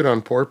don't do it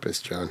on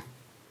porpoise, John.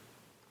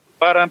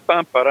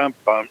 Ba-dum-bum,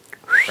 ba-dum-bum.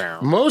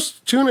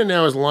 Most tuna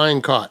now is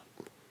line caught.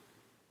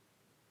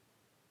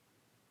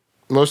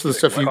 Most of the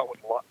stuff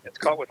it's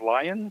caught with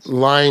lions?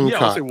 Line Yeah, I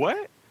caught. said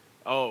what?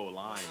 Oh,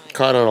 line.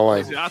 Caught on a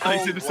line. I thought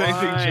you said the same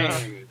thing,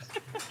 John.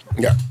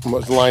 Yeah,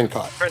 most line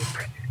caught. Brent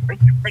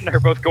and I are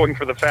both going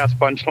for the fast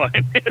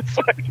punchline. It's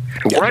like,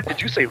 Brent,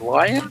 did you say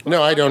lion?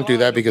 No, I don't do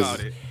that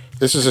because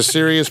this is a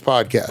serious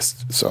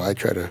podcast, so I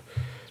try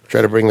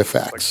to bring the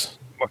facts.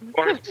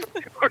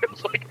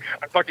 It's like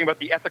I'm talking about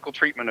the ethical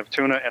treatment of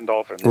tuna and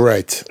dolphins.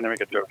 Right. And then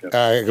make a joke.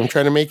 I'm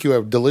trying to make you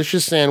a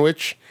delicious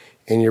sandwich,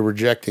 and you're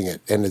rejecting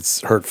it, and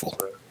it's hurtful.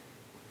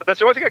 But that's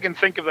the only thing I can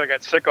think of that I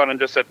got sick on and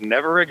just said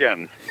never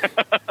again.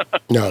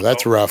 No,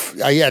 that's rough.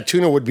 Yeah,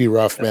 tuna would be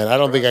rough, man. I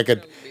don't think I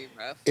could.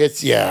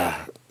 It's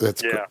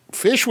that's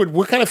fish would.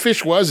 What kind of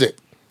fish was it,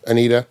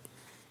 Anita?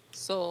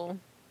 Sole.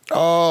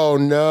 Oh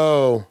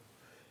no!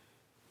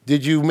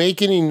 Did you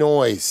make any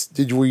noise?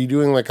 Were you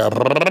doing like a?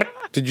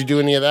 Did you do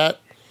any of that?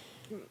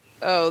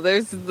 Oh,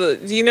 there's do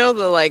you know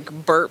the like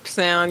burp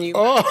sound you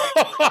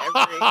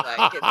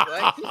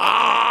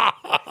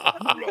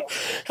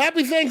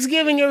Happy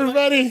Thanksgiving,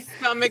 everybody.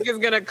 Stomach is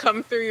gonna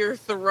come through your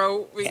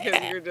throat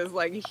because you're just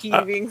like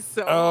heaving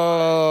so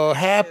Oh,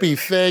 happy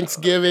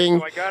Thanksgiving.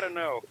 So I gotta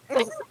know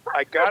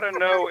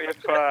if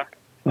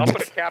I'll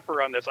put a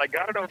capper on this. I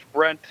gotta know if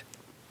Brent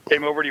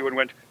came over to you and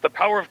went, "The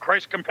power of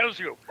Christ compels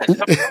you." The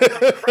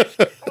power of Christ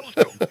compels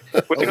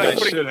you. What's I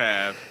should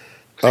have.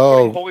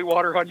 Putting holy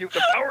water on you.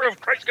 The power of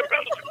Christ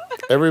compels you.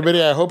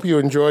 Everybody, I hope you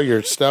enjoy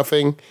your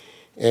stuffing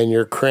and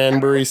your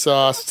cranberry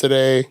sauce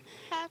today.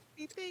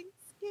 Happy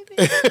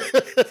Thanksgiving.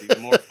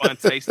 Even more fun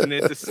tasting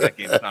it the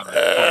second time.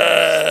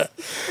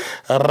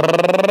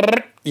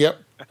 Yep.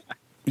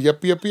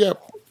 Yeah,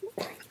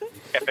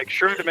 make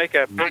sure to make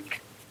a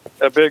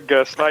big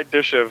side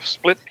dish of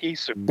split pea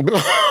soup.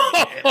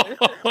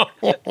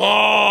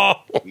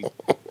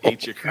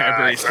 Eat your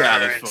cranberry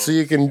salad. Folks. So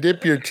you can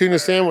dip your tuna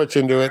sandwich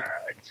into it.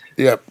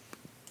 Yep.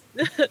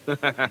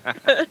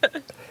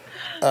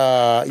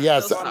 So,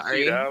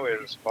 sorry.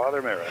 Is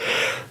Father Mary.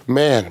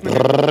 Man,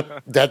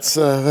 that's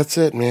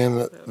it,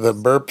 man. The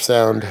burp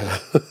sound.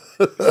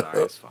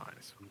 Sorry, it's fine.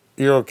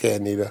 You're okay,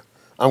 Anita.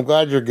 I'm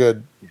glad you're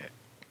good. Yeah.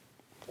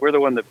 We're the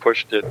one that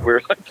pushed it.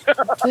 We're like,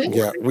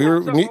 Yeah,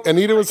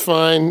 Anita was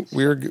fine.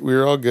 We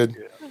were all good.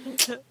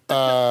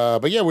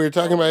 But yeah, we were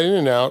talking about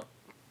In-N-Out.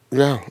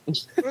 Yeah.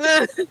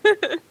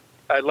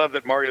 I love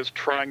that Mario's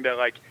trying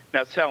to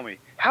now tell me,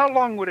 how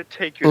long would it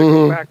take you to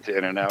go back to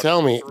In-N-Out?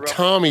 Tell me,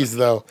 Tommy's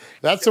though.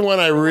 That's the one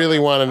I really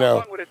want to know.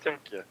 How long would it take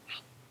you?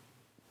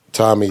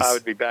 Tommy's. I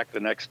would be back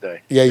the next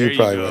day. Yeah, There you you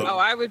probably go. would. Oh,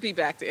 I would be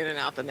back to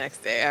In-N-Out the next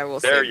day. I will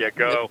There say you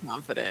go. with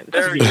confidence.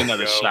 There Let's you give it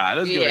another go. shot.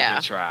 Let's give it Yeah.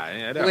 a try.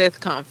 Yeah, With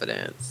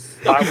confidence.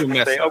 I would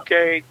mess say, up.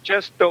 okay,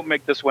 just don't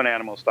make this one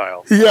animal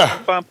style.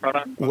 Yeah. Bum,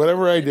 ba-dum.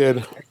 Whatever I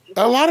did.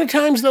 A lot of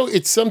times though,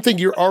 it's something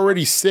you're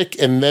already sick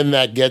and then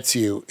that gets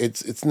you.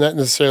 It's not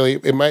necessarily,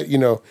 it might,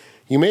 you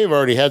may have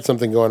already had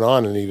something going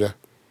on, Anita.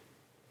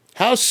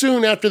 How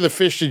soon after the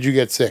fish did you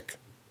get sick?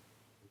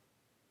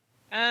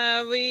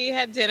 We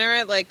had dinner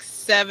at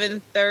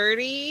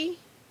 7:30.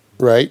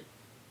 Right?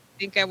 I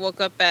think I woke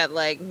up at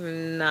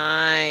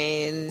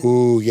 9.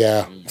 Ooh,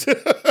 yeah.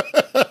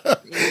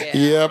 Yeah.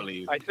 Yep.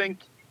 I think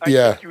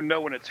Yeah. you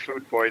know when it's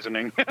food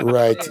poisoning.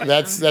 Right.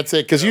 That's it.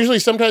 Because usually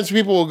sometimes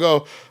people will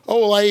go, oh,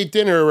 well, I ate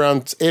dinner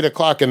around 8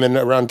 o'clock and then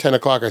around 10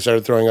 o'clock I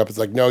started throwing up. It's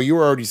like, no, you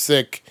were already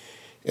sick.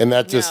 And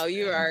that just, No,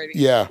 you already.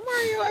 yeah.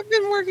 Mario, I've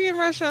been working in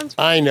restaurants.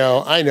 I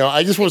know.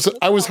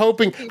 I was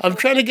hoping, I'm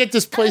trying to get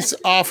this place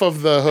off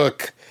of the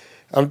hook.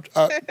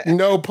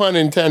 No pun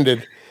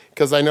intended,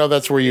 because I know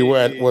that's where you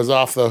went, was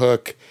off the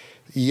hook.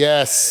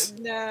 Yes.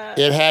 No.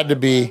 It had to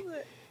be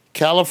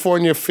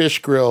California Fish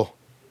Grill.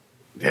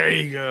 There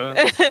you go.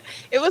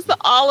 It was the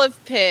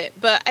Olive Pit,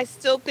 but I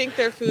still think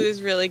their food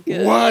is really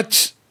good.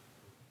 What?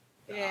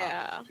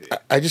 Yeah.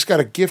 I just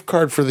got a gift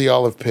card for the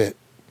Olive Pit.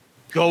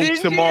 Go Did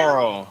you?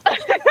 tomorrow.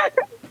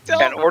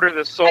 And order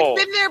the soul.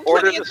 I've been there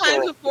Order plenty the of times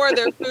soul. before.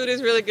 Their food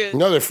is really good.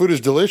 No, their food is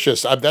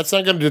delicious. That's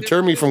not going to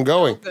deter me from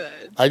going. So good.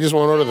 I just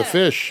won't order the Yeah.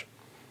 fish.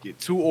 Get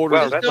 2 orders.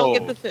 Well, of that's- Don't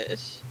soul. get the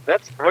fish.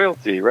 That's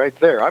royalty right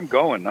there. I'm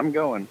going.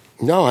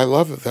 No, I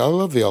love it. I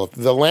love the olive.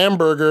 The lamb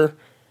burger,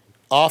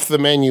 off the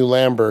menu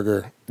lamb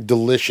burger,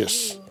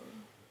 delicious.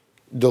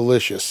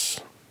 Delicious.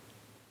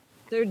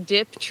 Their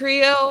dip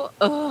trio,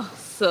 oh,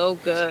 so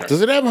good.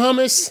 Does it have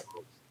hummus?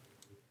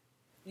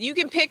 You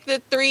can pick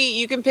the three.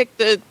 You can pick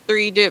the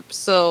 3 dips.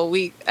 So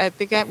I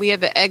think we had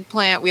the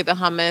eggplant, we had the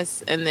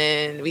hummus, and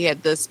then we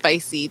had the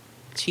spicy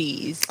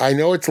cheese. I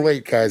know it's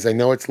late, guys. I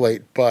know it's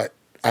late, but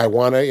I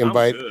want to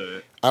invite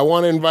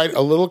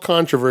a little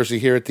controversy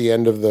here at the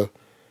end of the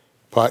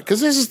pot because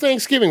this is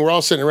Thanksgiving. We're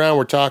all sitting around.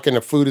 We're talking.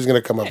 The food is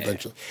going to come up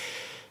eventually.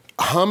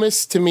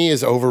 Hummus to me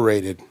is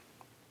overrated.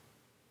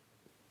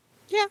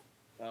 Yeah.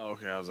 Oh,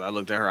 okay. I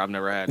looked at her. I've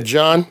never had it.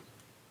 John?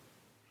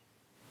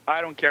 I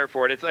don't care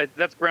for it.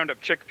 That's ground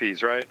up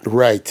chickpeas, right?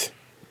 Right.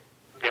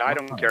 Yeah, I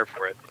don't care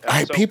for it.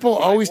 People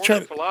always try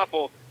to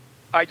falafel.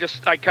 I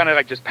kind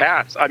of just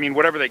pass. I mean,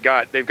 whatever they've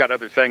got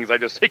other things. We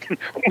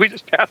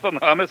just pass on the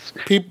hummus.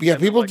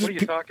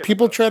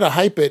 People try to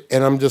hype it,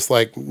 and I'm just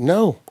like,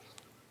 no.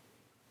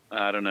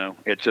 I don't know.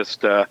 It's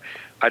just I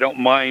don't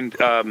mind.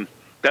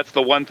 That's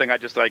the one thing I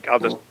just like. I'll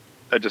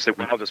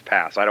just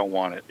pass. I don't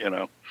want it. You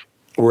know.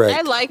 Right.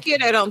 I like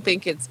it. I don't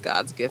think it's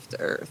God's gift to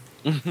Earth.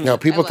 No,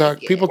 people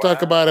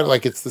talk about it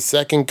like it's the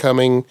second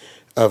coming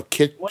of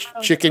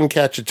chicken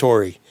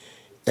cacciatore,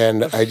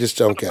 and I just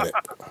don't get it.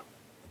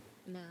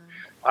 No.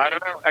 I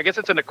don't know. I guess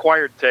it's an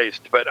acquired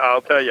taste, but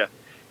I'll tell you,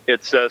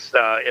 it's just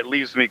it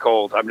leaves me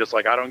cold. I'm just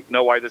like, I don't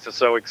know why this is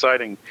so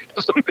exciting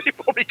to some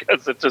people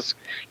because it's just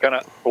kind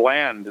of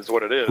bland, is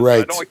what it is.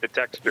 Right. I don't like the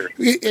texture.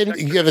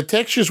 The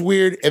texture's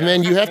weird, and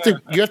then you have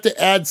to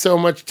add so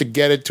much to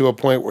get it to a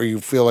point where you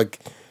feel like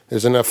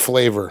there's enough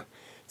flavor.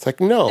 It's like,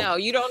 no,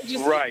 you don't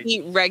just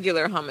eat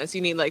regular hummus.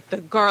 You need like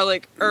the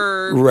garlic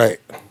herb, right?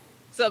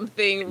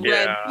 Something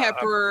red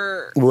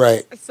pepper,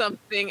 right?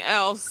 Something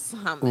else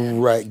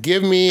hummus, right?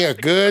 Give me a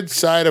good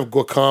side of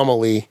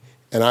guacamole,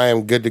 and I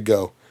am good to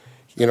go.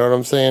 You know what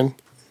I'm saying?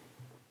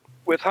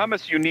 With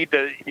hummus,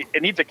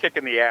 it needs a kick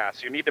in the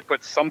ass. You need to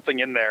put something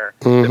in there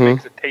that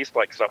makes it taste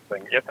like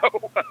something. You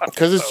know,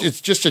 because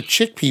it's just a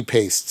chickpea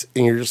paste,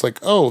 and you're just like,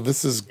 oh,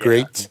 this is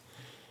great.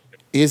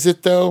 Is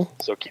it though?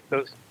 So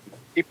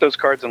keep those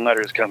cards and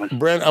letters coming.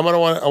 Brent, I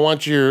want a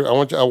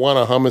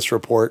hummus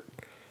report.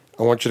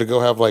 I want you to go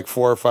have like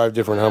 4 or 5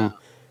 different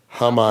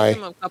hummi.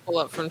 I'm a couple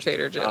up from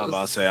Trader Joe's. I'm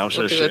about to say, I'm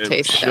sure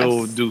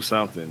she'll do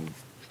something.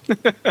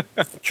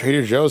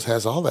 Trader Joe's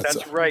has all that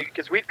stuff. That's right,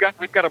 because we've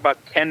got about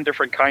 10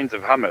 different kinds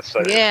of hummus.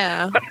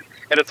 Yeah.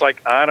 And it's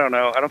like, I don't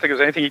know. I don't think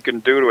there's anything you can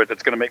do to it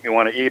that's going to make me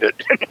want to eat it.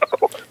 You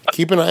know?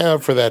 Keep an eye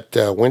out for that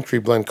wintry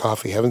blend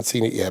coffee. Haven't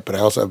seen it yet, but I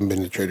also haven't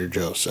been to Trader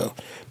Joe's, so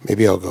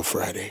maybe I'll go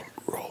Friday.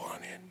 Roll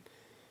on in.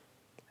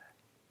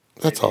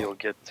 That's all.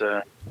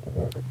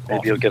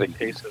 Maybe you'll get a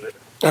case of it.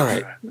 All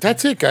right.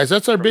 That's it, guys.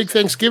 That's our big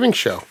Thanksgiving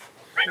show.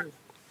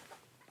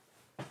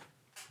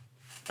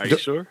 Are you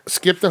sure?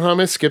 Skip the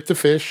hummus, skip the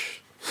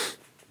fish.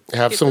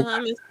 Have some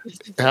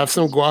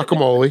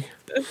guacamole.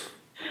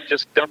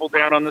 Just double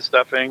down on the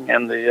stuffing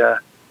and the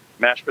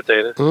mashed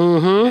potatoes.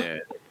 Mm-hmm.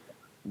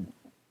 Yeah.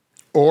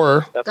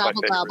 Or that's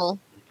gobble gobble.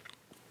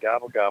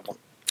 Gobble gobble.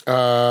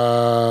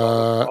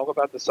 All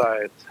about the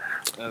sides.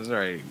 That's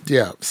right.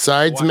 Yeah,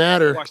 sides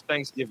matter. Watch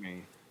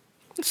Thanksgiving.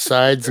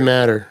 Sides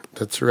matter.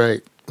 That's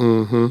right.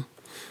 Mm-hmm.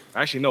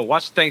 Actually, no.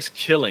 Watch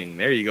Thanksgiving.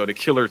 There you go. The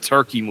Killer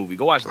Turkey movie.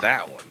 Go watch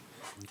that one.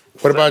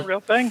 What about a real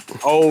thing?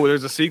 Oh,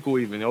 there's a sequel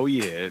even. Oh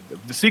yeah,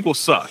 the sequel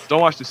sucks.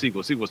 Don't watch the sequel.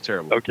 The sequel's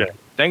terrible. Okay.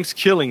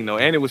 Thanksgiving though,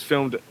 and it was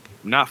filmed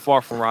not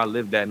far from where I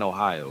lived at in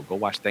Ohio. Go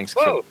watch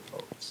Thanksgiving.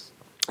 Folks.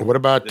 What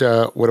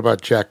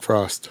about Jack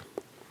Frost?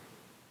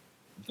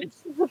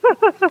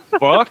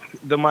 Fuck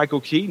the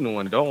Michael Keaton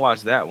one. Don't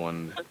watch that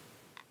one.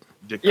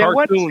 The cartoon.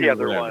 What's the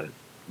other one?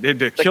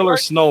 The Killer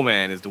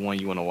Snowman is the one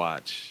you want to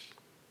watch.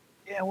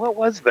 Yeah, what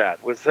was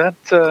that? Was that?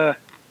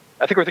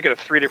 I think we're thinking of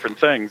 3 different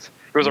things.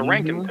 There was a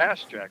Rankin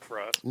Pass Jack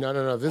Frost.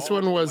 No. This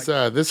one was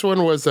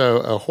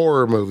a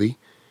horror movie.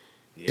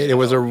 Yeah,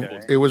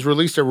 it was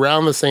released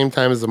around the same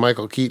time as the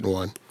Michael Keaton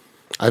one.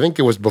 I think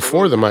it was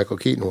before the Michael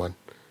Keaton one.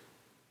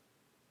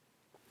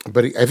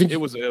 But I think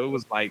it was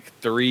like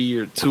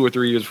 2 or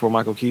 3 years before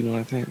Michael Keaton,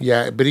 I think.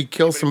 Yeah, but he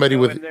kills somebody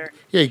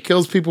he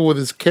kills people with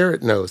his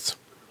carrot nose.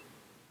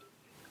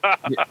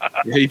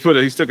 He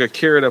stuck a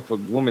carrot up a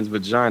woman's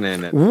vagina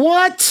in it.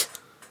 What?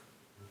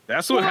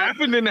 That's what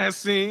happened in that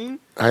scene.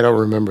 I don't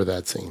remember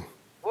that scene.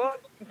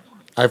 What?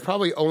 I've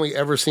probably only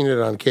ever seen it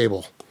on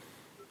cable.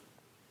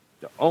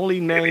 The only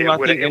name I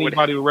think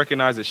anybody would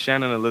recognize is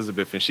Shannon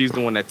Elizabeth, and she's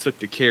the one that took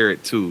the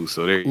carrot too.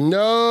 So there.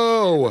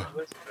 No.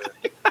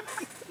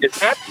 Is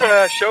that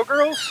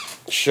Showgirls?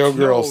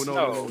 Showgirls.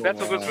 No, that's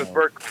Elizabeth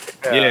Burke.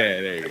 Yeah,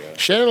 there you go.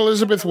 Shannon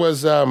Elizabeth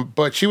was,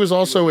 but she was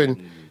also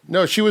in.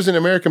 No, she was in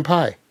American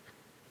Pie.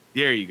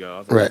 There you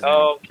go. Right.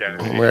 Oh, okay.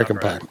 American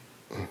Pie.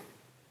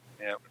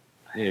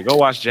 Yeah, go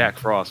watch Jack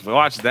Frost.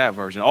 Watch that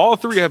version. All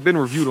 3 have been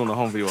reviewed on the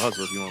Home Video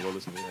Hustle if you want to go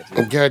listen to that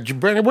too. God,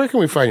 Brandon, where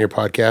can we find your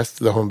podcast,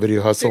 The Home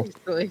Video Hustle?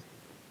 Seriously.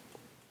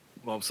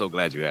 Well, I'm so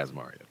glad you asked,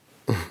 Mario.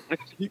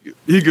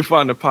 You can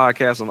find the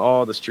podcast on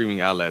all the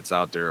streaming outlets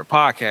out there, or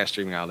podcast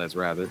streaming outlets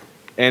rather.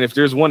 And if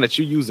there's one that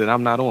you use that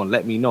I'm not on,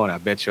 let me know, and I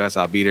bet you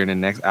I'll be there in the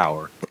next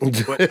hour.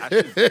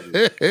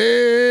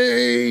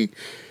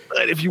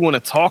 But if you want to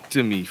talk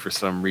to me for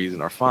some reason,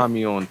 or find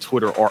me on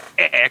Twitter or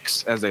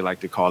X, as they like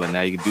to call it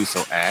now, you can do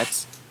so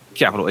at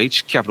capital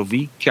H, capital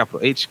V, capital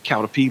H,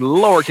 capital P,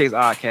 lowercase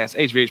Oddcast,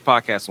 HVH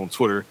Podcast on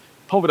Twitter,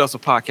 Home Video Hustle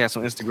Podcast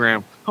on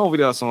Instagram, Home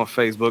Video Hustle on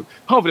Facebook,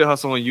 Home Video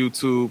Hustle on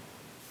YouTube.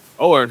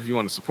 Or if you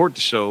want to support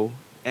the show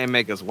and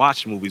make us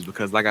watch movies,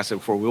 because like I said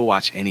before, we'll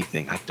watch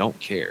anything. I don't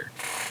care.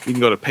 You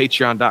can go to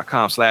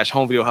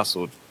patreon.com/Home Video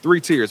Hustle. 3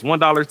 tiers,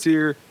 $1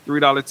 tier,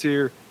 $3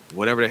 tier,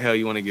 whatever the hell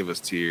you want to give us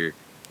tier.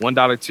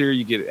 $1 tier,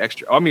 you get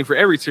extra. I mean, for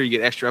every tier, you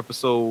get extra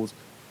episodes,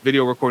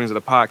 video recordings of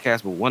the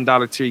podcast. But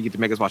 $1 tier, you get to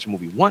make us watch a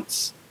movie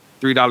once.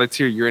 $3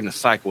 tier, you're in the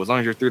cycle. As long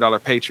as you're a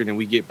 $3 patron and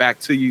we get back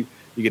to you,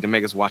 you get to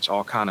make us watch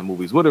all kind of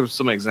movies. What are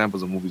some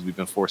examples of movies we've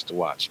been forced to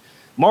watch?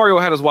 Mario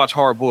had us watch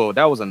Hard Boiled.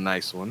 That was a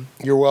nice one.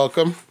 You're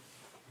welcome.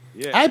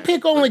 Yeah, I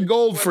pick only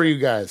gold for you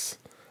guys.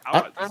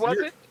 What was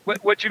it?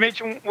 What you make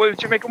him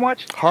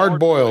watch? Hard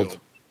Boiled.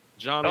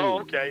 John. Oh,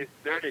 okay.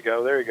 There you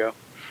go.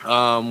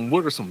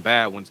 What are some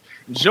bad ones?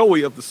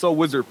 Joey of the Soul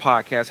Wizard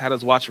podcast had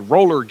us watch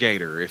Roller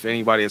Gator. If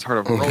anybody has heard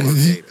of Roller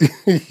Gator.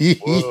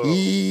 Whoa.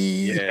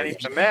 Yeah. Can't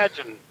even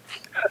imagine.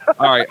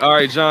 All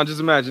right, John.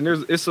 Just imagine.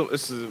 It's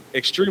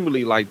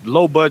extremely like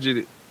low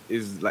budget.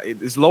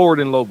 It's lower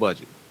than low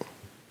budget.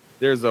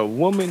 There's a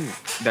woman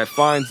that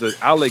finds an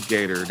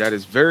alligator that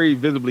is very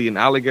visibly an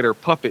alligator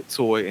puppet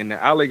toy, and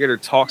the alligator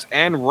talks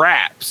and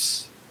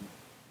raps.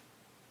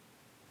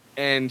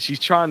 And she's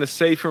trying to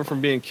save him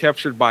from being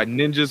captured by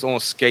ninjas on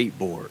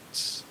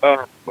skateboards.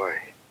 Oh boy.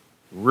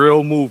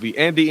 Real movie.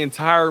 And the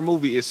entire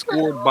movie is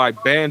scored by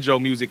banjo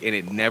music, and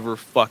it never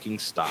fucking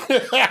stops. Oh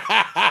my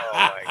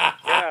god.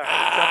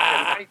 It's like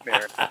a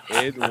nightmare.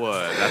 It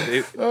was.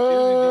 It the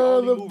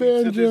only movie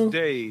banjo. to this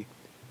day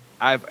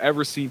I've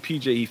ever seen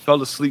PJ. He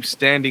fell asleep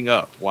standing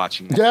up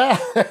watching it. Yeah.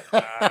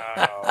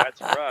 Wow,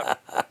 that's rough.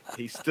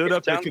 He stood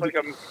up. Sounds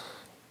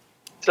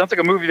like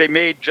a movie they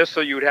made just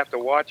so you would have to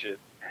watch it.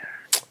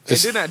 And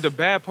then the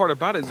bad part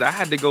about it is I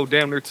had to go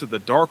down there to the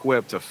dark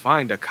web to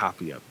find a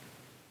copy of it.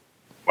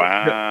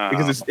 Wow.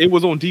 Because it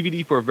was on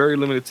DVD for a very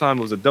limited time.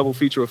 It was a double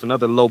feature with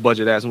another low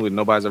budget ass movie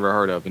nobody's ever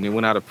heard of, and it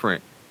went out of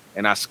print.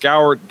 And I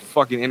scoured the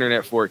fucking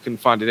internet for it, couldn't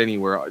find it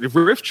anywhere. The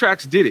Riff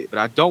Tracks did it, but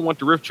I don't want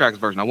the Riff Tracks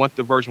version. I want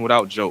the version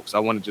without jokes. I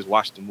want to just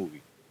watch the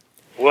movie.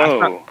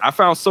 Whoa. I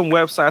found some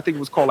website, I think it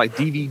was called like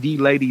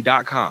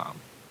DVDlady.com.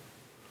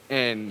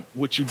 And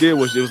what you did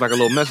was it was like a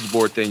little message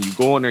board thing. You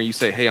go in there and you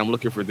say, hey, I'm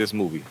looking for this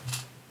movie.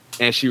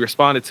 And she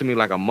responded to me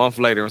like a month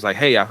later and was like,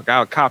 hey, I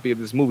got a copy of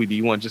this movie. Do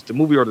you want just the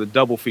movie or the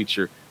double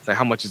feature? It's like,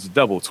 how much is the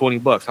double?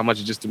 $20. How much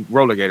is just the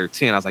Roller Gator?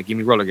 10. I was like, give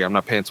me Roller Gator. I'm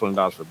not paying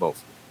 $20 for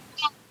both.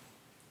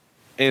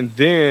 And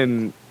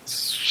then,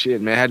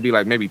 shit, man, it had to be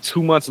like maybe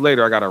 2 months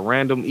later, I got a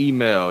random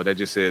email that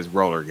just says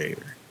Roller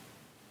Gator.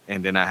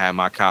 And then I had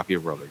my copy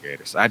of Roller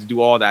Gator. So I had to do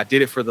all that. I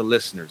did it for the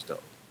listeners, though.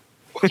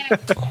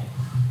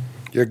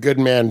 You're a good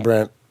man,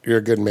 Brent. You're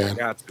a good man.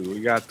 We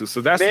got to. So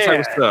that's the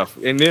type of stuff.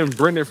 And then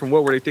Brendan from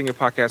What Were They Thinking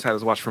podcast had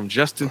us watch From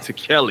Justin to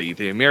Kelly,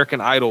 the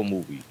American Idol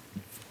movie.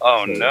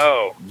 Oh,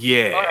 no.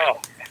 Yeah. Oh.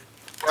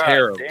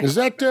 Terrible. Is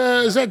that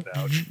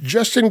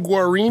Justin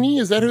Guarini?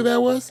 Is that who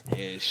that was?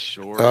 Yeah,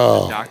 sure.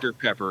 Oh. The Dr.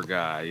 Pepper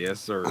guy. Yes,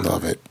 sir.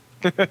 Love it.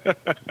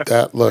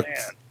 That looked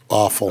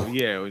awful.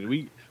 Yeah,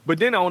 but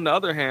then on the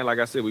other hand, like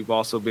I said, we've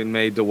also been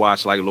made to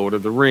watch like Lord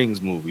of the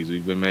Rings movies.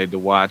 We've been made to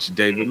watch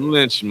David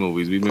Lynch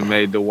movies. We've been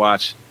made to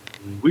watch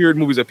weird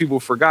movies that people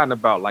have forgotten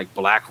about, like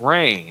Black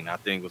Rain, I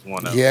think was one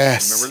of them.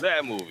 Yes. Remember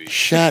that movie?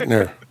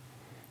 Shatner.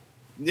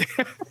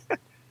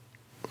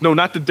 No,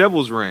 not The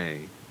Devil's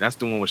Rain. That's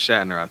the one with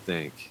Shatner, I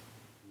think.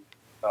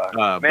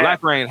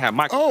 Black Rain had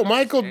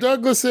Michael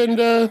Douglas and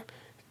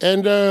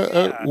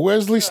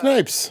Wesley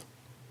Snipes.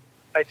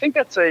 I think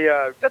that's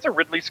a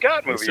Ridley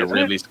Scott movie. It's a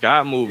Ridley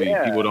Scott movie.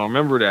 Yeah. People don't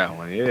remember that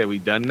one. Yeah, we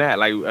done that.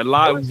 Like a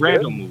lot of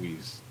random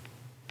movies.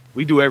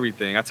 We do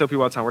everything. I tell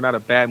people all the time, we're not a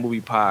bad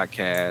movie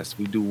podcast.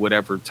 We do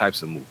whatever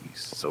types of movies.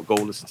 So go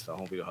listen to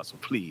Home Video Hustle.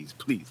 Please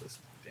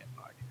listen to that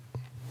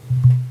podcast.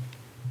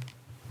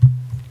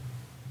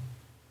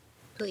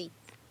 Please.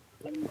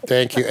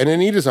 Thank you. And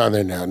Anita's on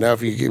there now. Now,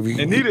 if you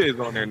Anita is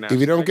on there now.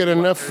 If you don't get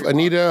enough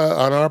Anita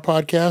on our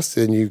podcast,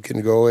 then you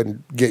can go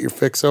and get your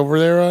fix over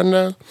there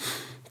on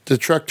the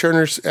Truck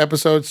Turners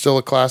episode. Still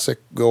a classic.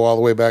 Go all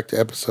the way back to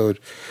episode.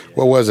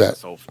 What was that?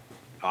 So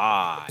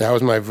 5. That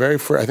was my very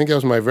first. I think that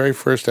was my very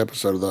first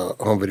episode of the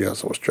Home Video.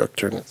 So it was Truck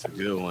Turners. That's a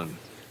good one.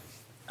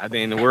 I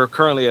think we're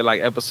currently at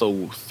like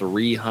episode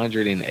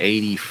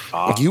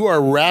 385. You are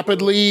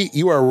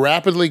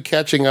rapidly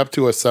catching up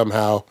to us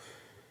somehow.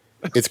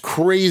 It's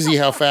crazy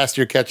how fast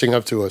you're catching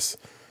up to us.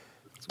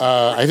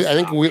 I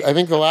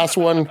think the last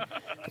one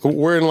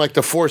we're in like the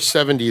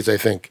 470s, I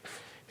think,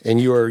 and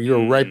you're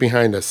right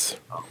behind us.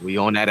 We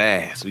on that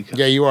ass.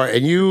 Yeah, you are.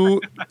 And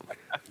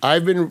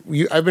I've been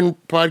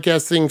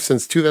podcasting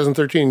since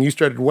 2013. And you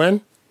started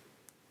when?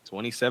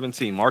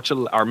 2017, May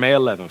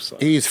 11th. So.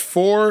 He's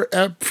 4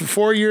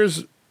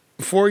 years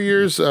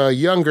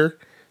younger.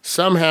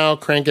 Somehow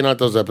cranking out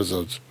those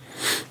episodes.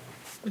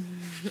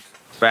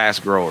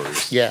 Fast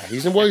growers. Yeah,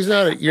 he's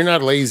not. You're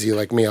not lazy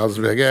like me. I'll just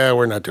be like, yeah,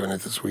 we're not doing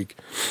it this week.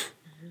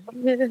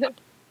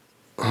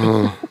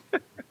 I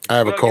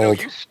have a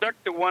cold. You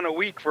stuck to one a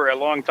week for a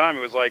long time. It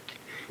was like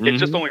It's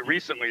just only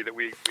recently that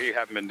we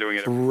haven't been doing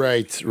it.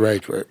 Right.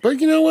 But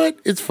you know what?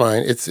 It's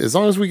fine. It's as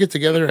long as we get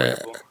together,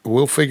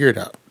 we'll figure it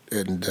out.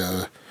 And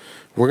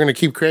we're going to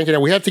keep cranking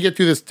out. We have to get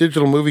through this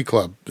digital movie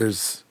club.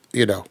 There's,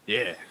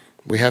 Yeah.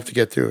 we have to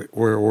get through it.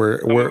 We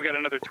got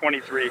another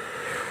 23.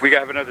 We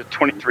have another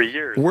 23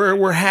 years.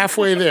 We're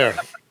halfway there.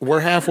 We're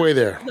halfway.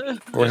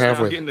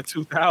 Getting to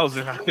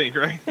 2000, I think,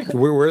 right?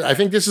 I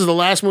think this is the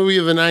last movie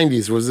of the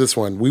 90s was this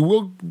one. We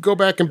will go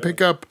back and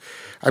pick up.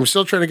 I'm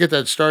still trying to get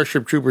that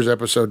Starship Troopers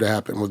episode to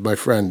happen with my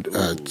friend.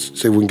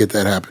 See if we can get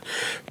that happen.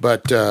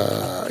 But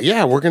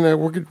yeah,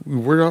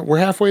 we're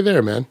halfway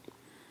there, man.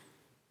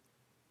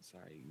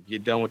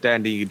 Get done with that,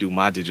 and then you can do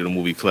my digital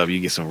movie club. You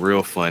get some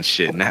real fun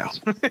shit now.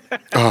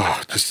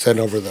 Just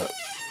send over the.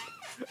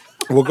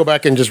 We'll go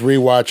back and just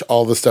rewatch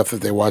all the stuff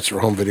that they watched for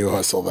Home Video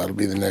Hustle. That'll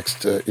be the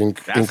next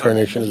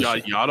incarnation of the show.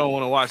 Y'all don't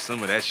want to watch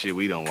some of that shit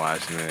we don't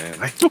watch, man.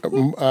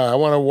 I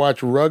want to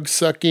watch Rug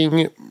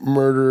Sucking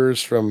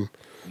Murderers from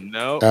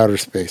Outer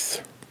Space.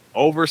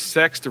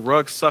 Oversexed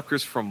Rug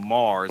Suckers from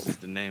Mars is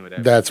the name of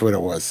that. That's what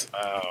it was.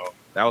 Oh.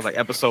 That was like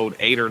episode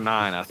 8 or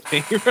 9, I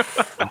think.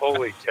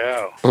 Holy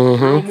cow.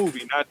 Mm-hmm. Real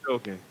movie, not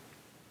joking.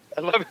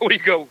 I love it when you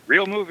go,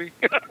 real movie.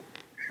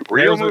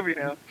 Real movie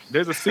now.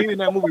 There's a scene in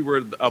that movie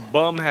where a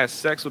bum has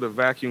sex with a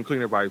vacuum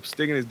cleaner by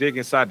sticking his dick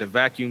inside the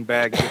vacuum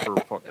bag zipper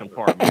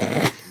compartment.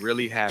 It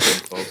really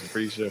happened, folks. I'm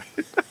pretty sure.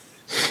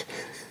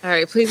 All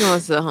right, please don't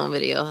listen to Home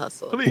Video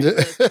Hustle. Please.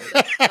 That's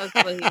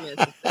what he meant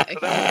to say.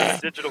 That was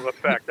a digital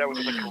effect. That was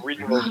like a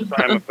real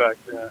time effect.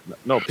 Yeah.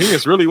 No,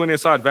 penis really went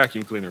inside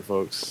vacuum cleaner,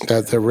 folks.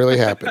 That really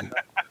happened.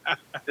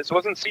 This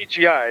wasn't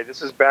CGI.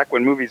 This is back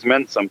when movies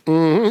meant something.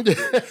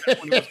 Mm-hmm.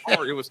 When it was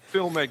art, it was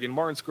filmmaking.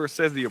 Martin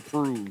Scorsese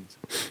approved.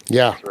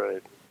 Yeah. That's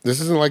right. This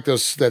isn't like that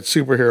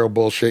superhero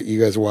bullshit you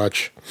guys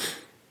watch.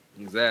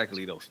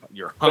 Exactly.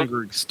 Your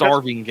hungry,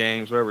 starving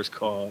games, whatever it's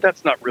called.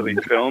 That's not really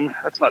film.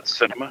 That's not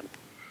cinema.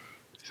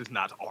 This is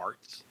not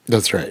arts.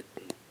 That's right.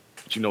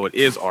 But you know it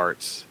is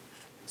arts.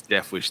 It's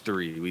Death Wish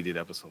 3. We did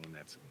episode on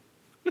that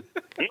too.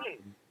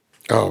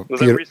 Oh,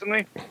 was that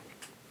recently?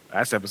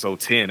 That's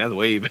episode 10. That's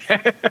way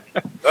back.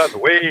 That's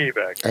way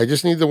back. I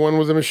just need the one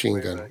with the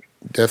machine gun.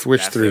 Death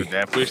Wish 3.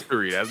 Death Wish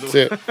 3. That's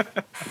it.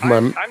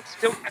 I'm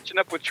still catching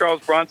up with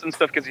Charles Bronson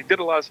stuff because he did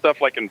a lot of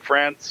stuff like in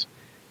France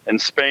and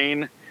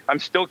Spain. I'm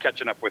still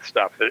catching up with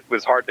stuff that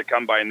was hard to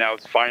come by, and now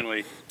it's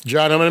finally.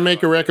 John, I'm going to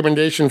make a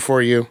recommendation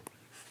for you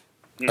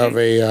of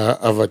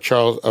a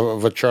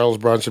Charles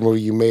Bronson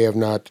movie you may have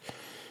not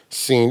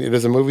seen. It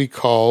is a movie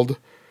called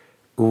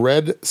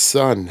Red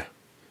Sun.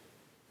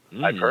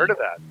 I've heard of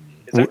that.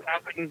 Is that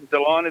Catherine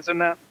Delon is in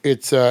that?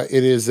 It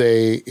is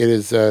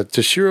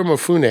Toshiro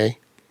Mifune.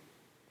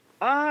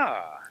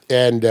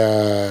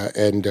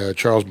 And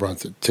Charles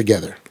Bronson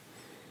together.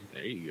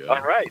 There you go.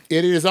 All right.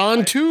 It is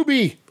on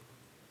Tubi.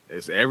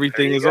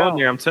 Everything is on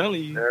there. I'm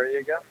telling you. There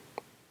you go.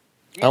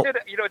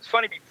 It's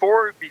funny.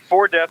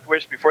 Before Death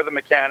Wish, before The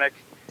Mechanic,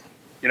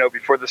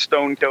 before The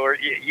Stone Killer,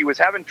 he was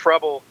having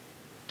trouble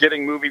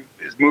getting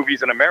his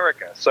movies in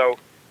America. So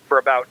for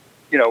about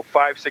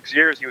 5-6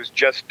 years, he was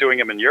just doing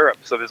them in Europe.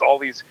 So there's all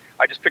these.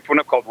 I just picked one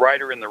up called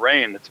Rider in the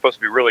Rain. It's supposed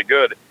to be really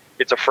good.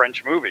 It's a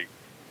French movie.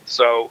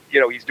 So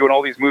he's doing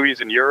all these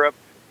movies in Europe,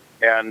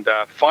 and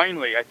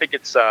finally, I think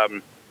it's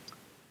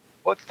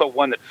what's the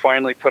one that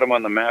finally put him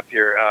on the map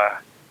here?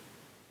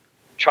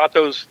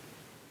 Chateau's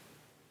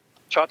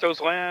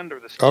Land, or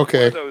one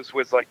of those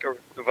was like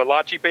the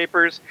Valachi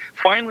Papers.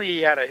 Finally,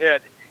 he had a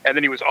hit, and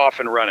then he was off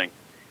and running.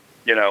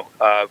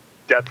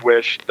 Death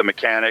Wish, The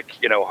Mechanic,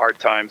 Hard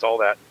Times, all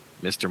that.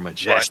 Mr.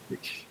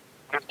 Majestic.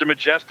 Mr.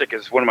 Majestic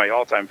is one of my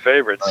all-time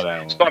favorites.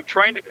 So I'm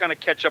trying to kind of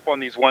catch up on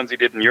these ones he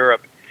did in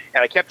Europe.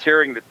 And I kept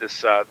hearing that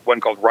this one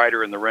called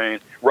Rider on the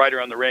Rain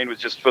was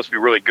just supposed to be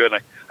really good.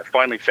 And I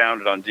finally found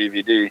it on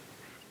DVD.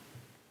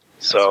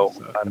 So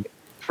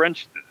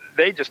French,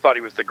 they just thought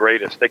he was the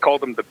greatest. They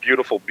called him the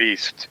Beautiful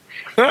Beast.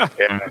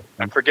 And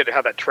I forget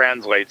how that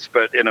translates,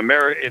 but in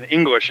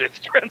English, it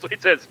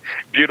translates as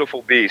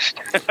Beautiful Beast.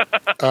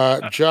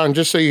 John,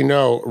 just so you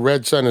know,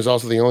 Red Sun is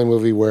also the only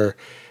movie where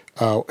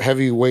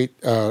heavyweight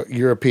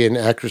European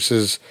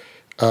actresses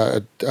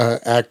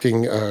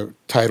acting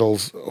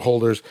titles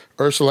holders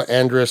Ursula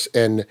Andress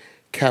and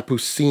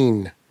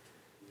Capucine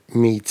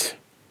meet.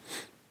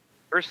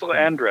 Ursula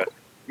Andress. You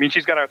mean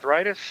she's got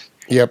arthritis?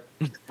 Yep.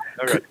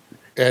 Okay.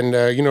 And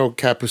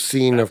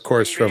Capucine, of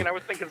course, from. I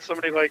was thinking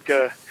somebody like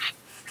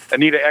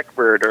Anita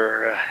Ekberg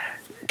or.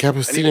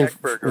 Capucine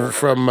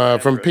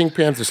from Pink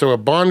Panther. So a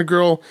Bond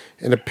girl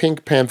and a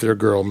Pink Panther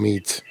girl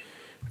meet,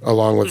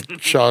 along with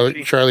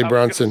Charlie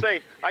Bronson.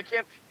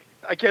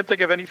 I can't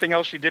think of anything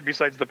else she did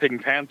besides the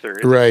Pink Panther.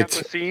 Right.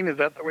 Capucine, is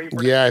that the way you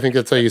put it? Yeah, I think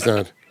that's how you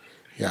sound.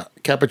 Yeah,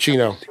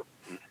 cappuccino.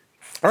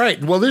 All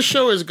right. Well, this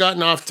show has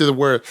gotten off to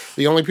where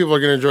the only people who are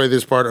going to enjoy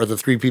this part are the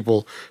 3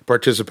 people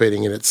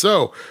participating in it.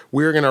 So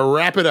we're going to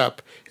wrap it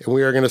up, and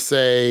we are going to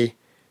say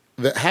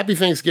Happy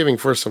Thanksgiving,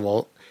 first of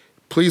all.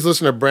 Please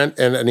listen to Brent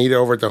and Anita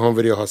over at the Home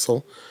Video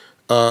Hustle.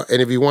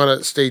 And if you want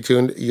to stay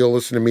tuned, you'll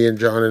listen to me and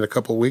John in a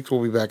couple of weeks.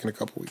 We'll be back in a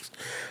couple of weeks.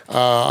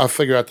 I'll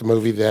figure out the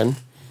movie then.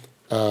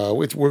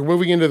 We're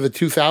moving into the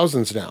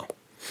 2000s now.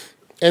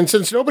 And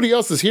since nobody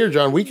else is here,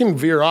 John, we can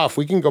veer off.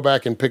 We can go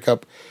back and pick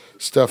up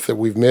stuff that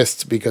we've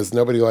missed because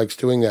nobody likes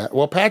doing that.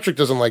 Well, Patrick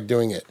doesn't like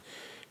doing it.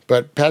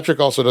 But Patrick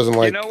also doesn't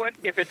like... You know what?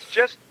 If it's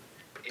just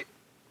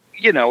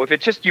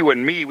you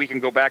and me, we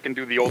can go back and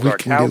do the old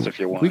Dark House if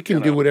you want. We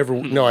can do whatever...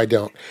 No, I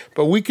don't.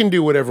 But we can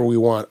do whatever we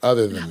want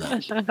other than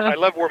that. I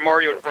love where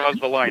Mario draws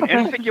the line.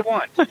 Anything you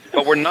want.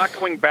 But we're not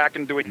going back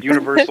and doing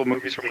Universal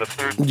movies from the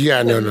 30s.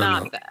 Yeah,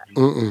 no.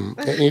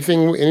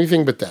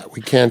 Anything but that.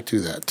 We can't do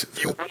that.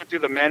 Do you want to do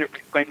The Man Who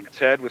Claimed His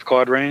Head with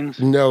Claude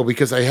Rains? No,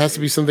 because it has to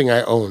be something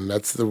I own.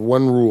 That's the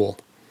one rule.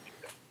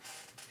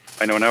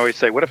 I know, and I always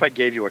say, what if I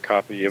gave you a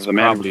copy of The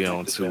Man Who Probably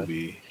on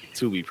Tubi.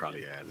 Tubi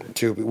probably has it.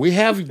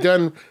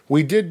 Tubi.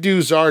 We did do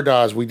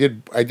Zardoz.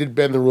 I did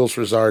bend the rules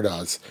for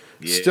Zardoz.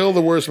 Yeah. Still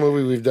the worst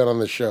movie we've done on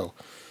the show.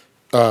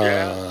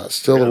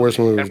 Still the worst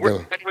movie we've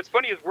done. And what's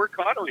funny is we're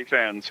Connery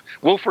fans.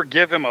 We'll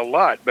forgive him a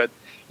lot, but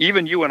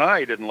even you and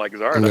I didn't like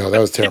Zardoz. No, that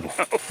was terrible.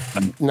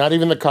 Not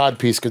even the cod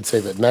piece could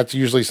save it, and that's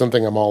usually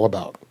something I'm all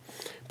about.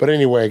 But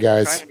anyway,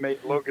 guys. Kind of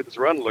made Logan's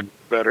Run look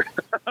better.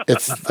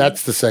 That's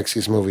the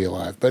sexiest movie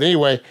alive. But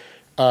anyway,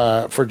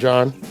 for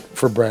John,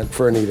 for Brent,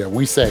 for Anita,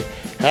 we say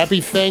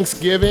Happy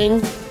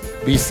Thanksgiving.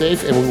 Be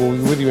safe, and we will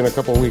be with you in a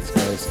couple of weeks,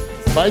 guys.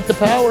 Fight the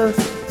power.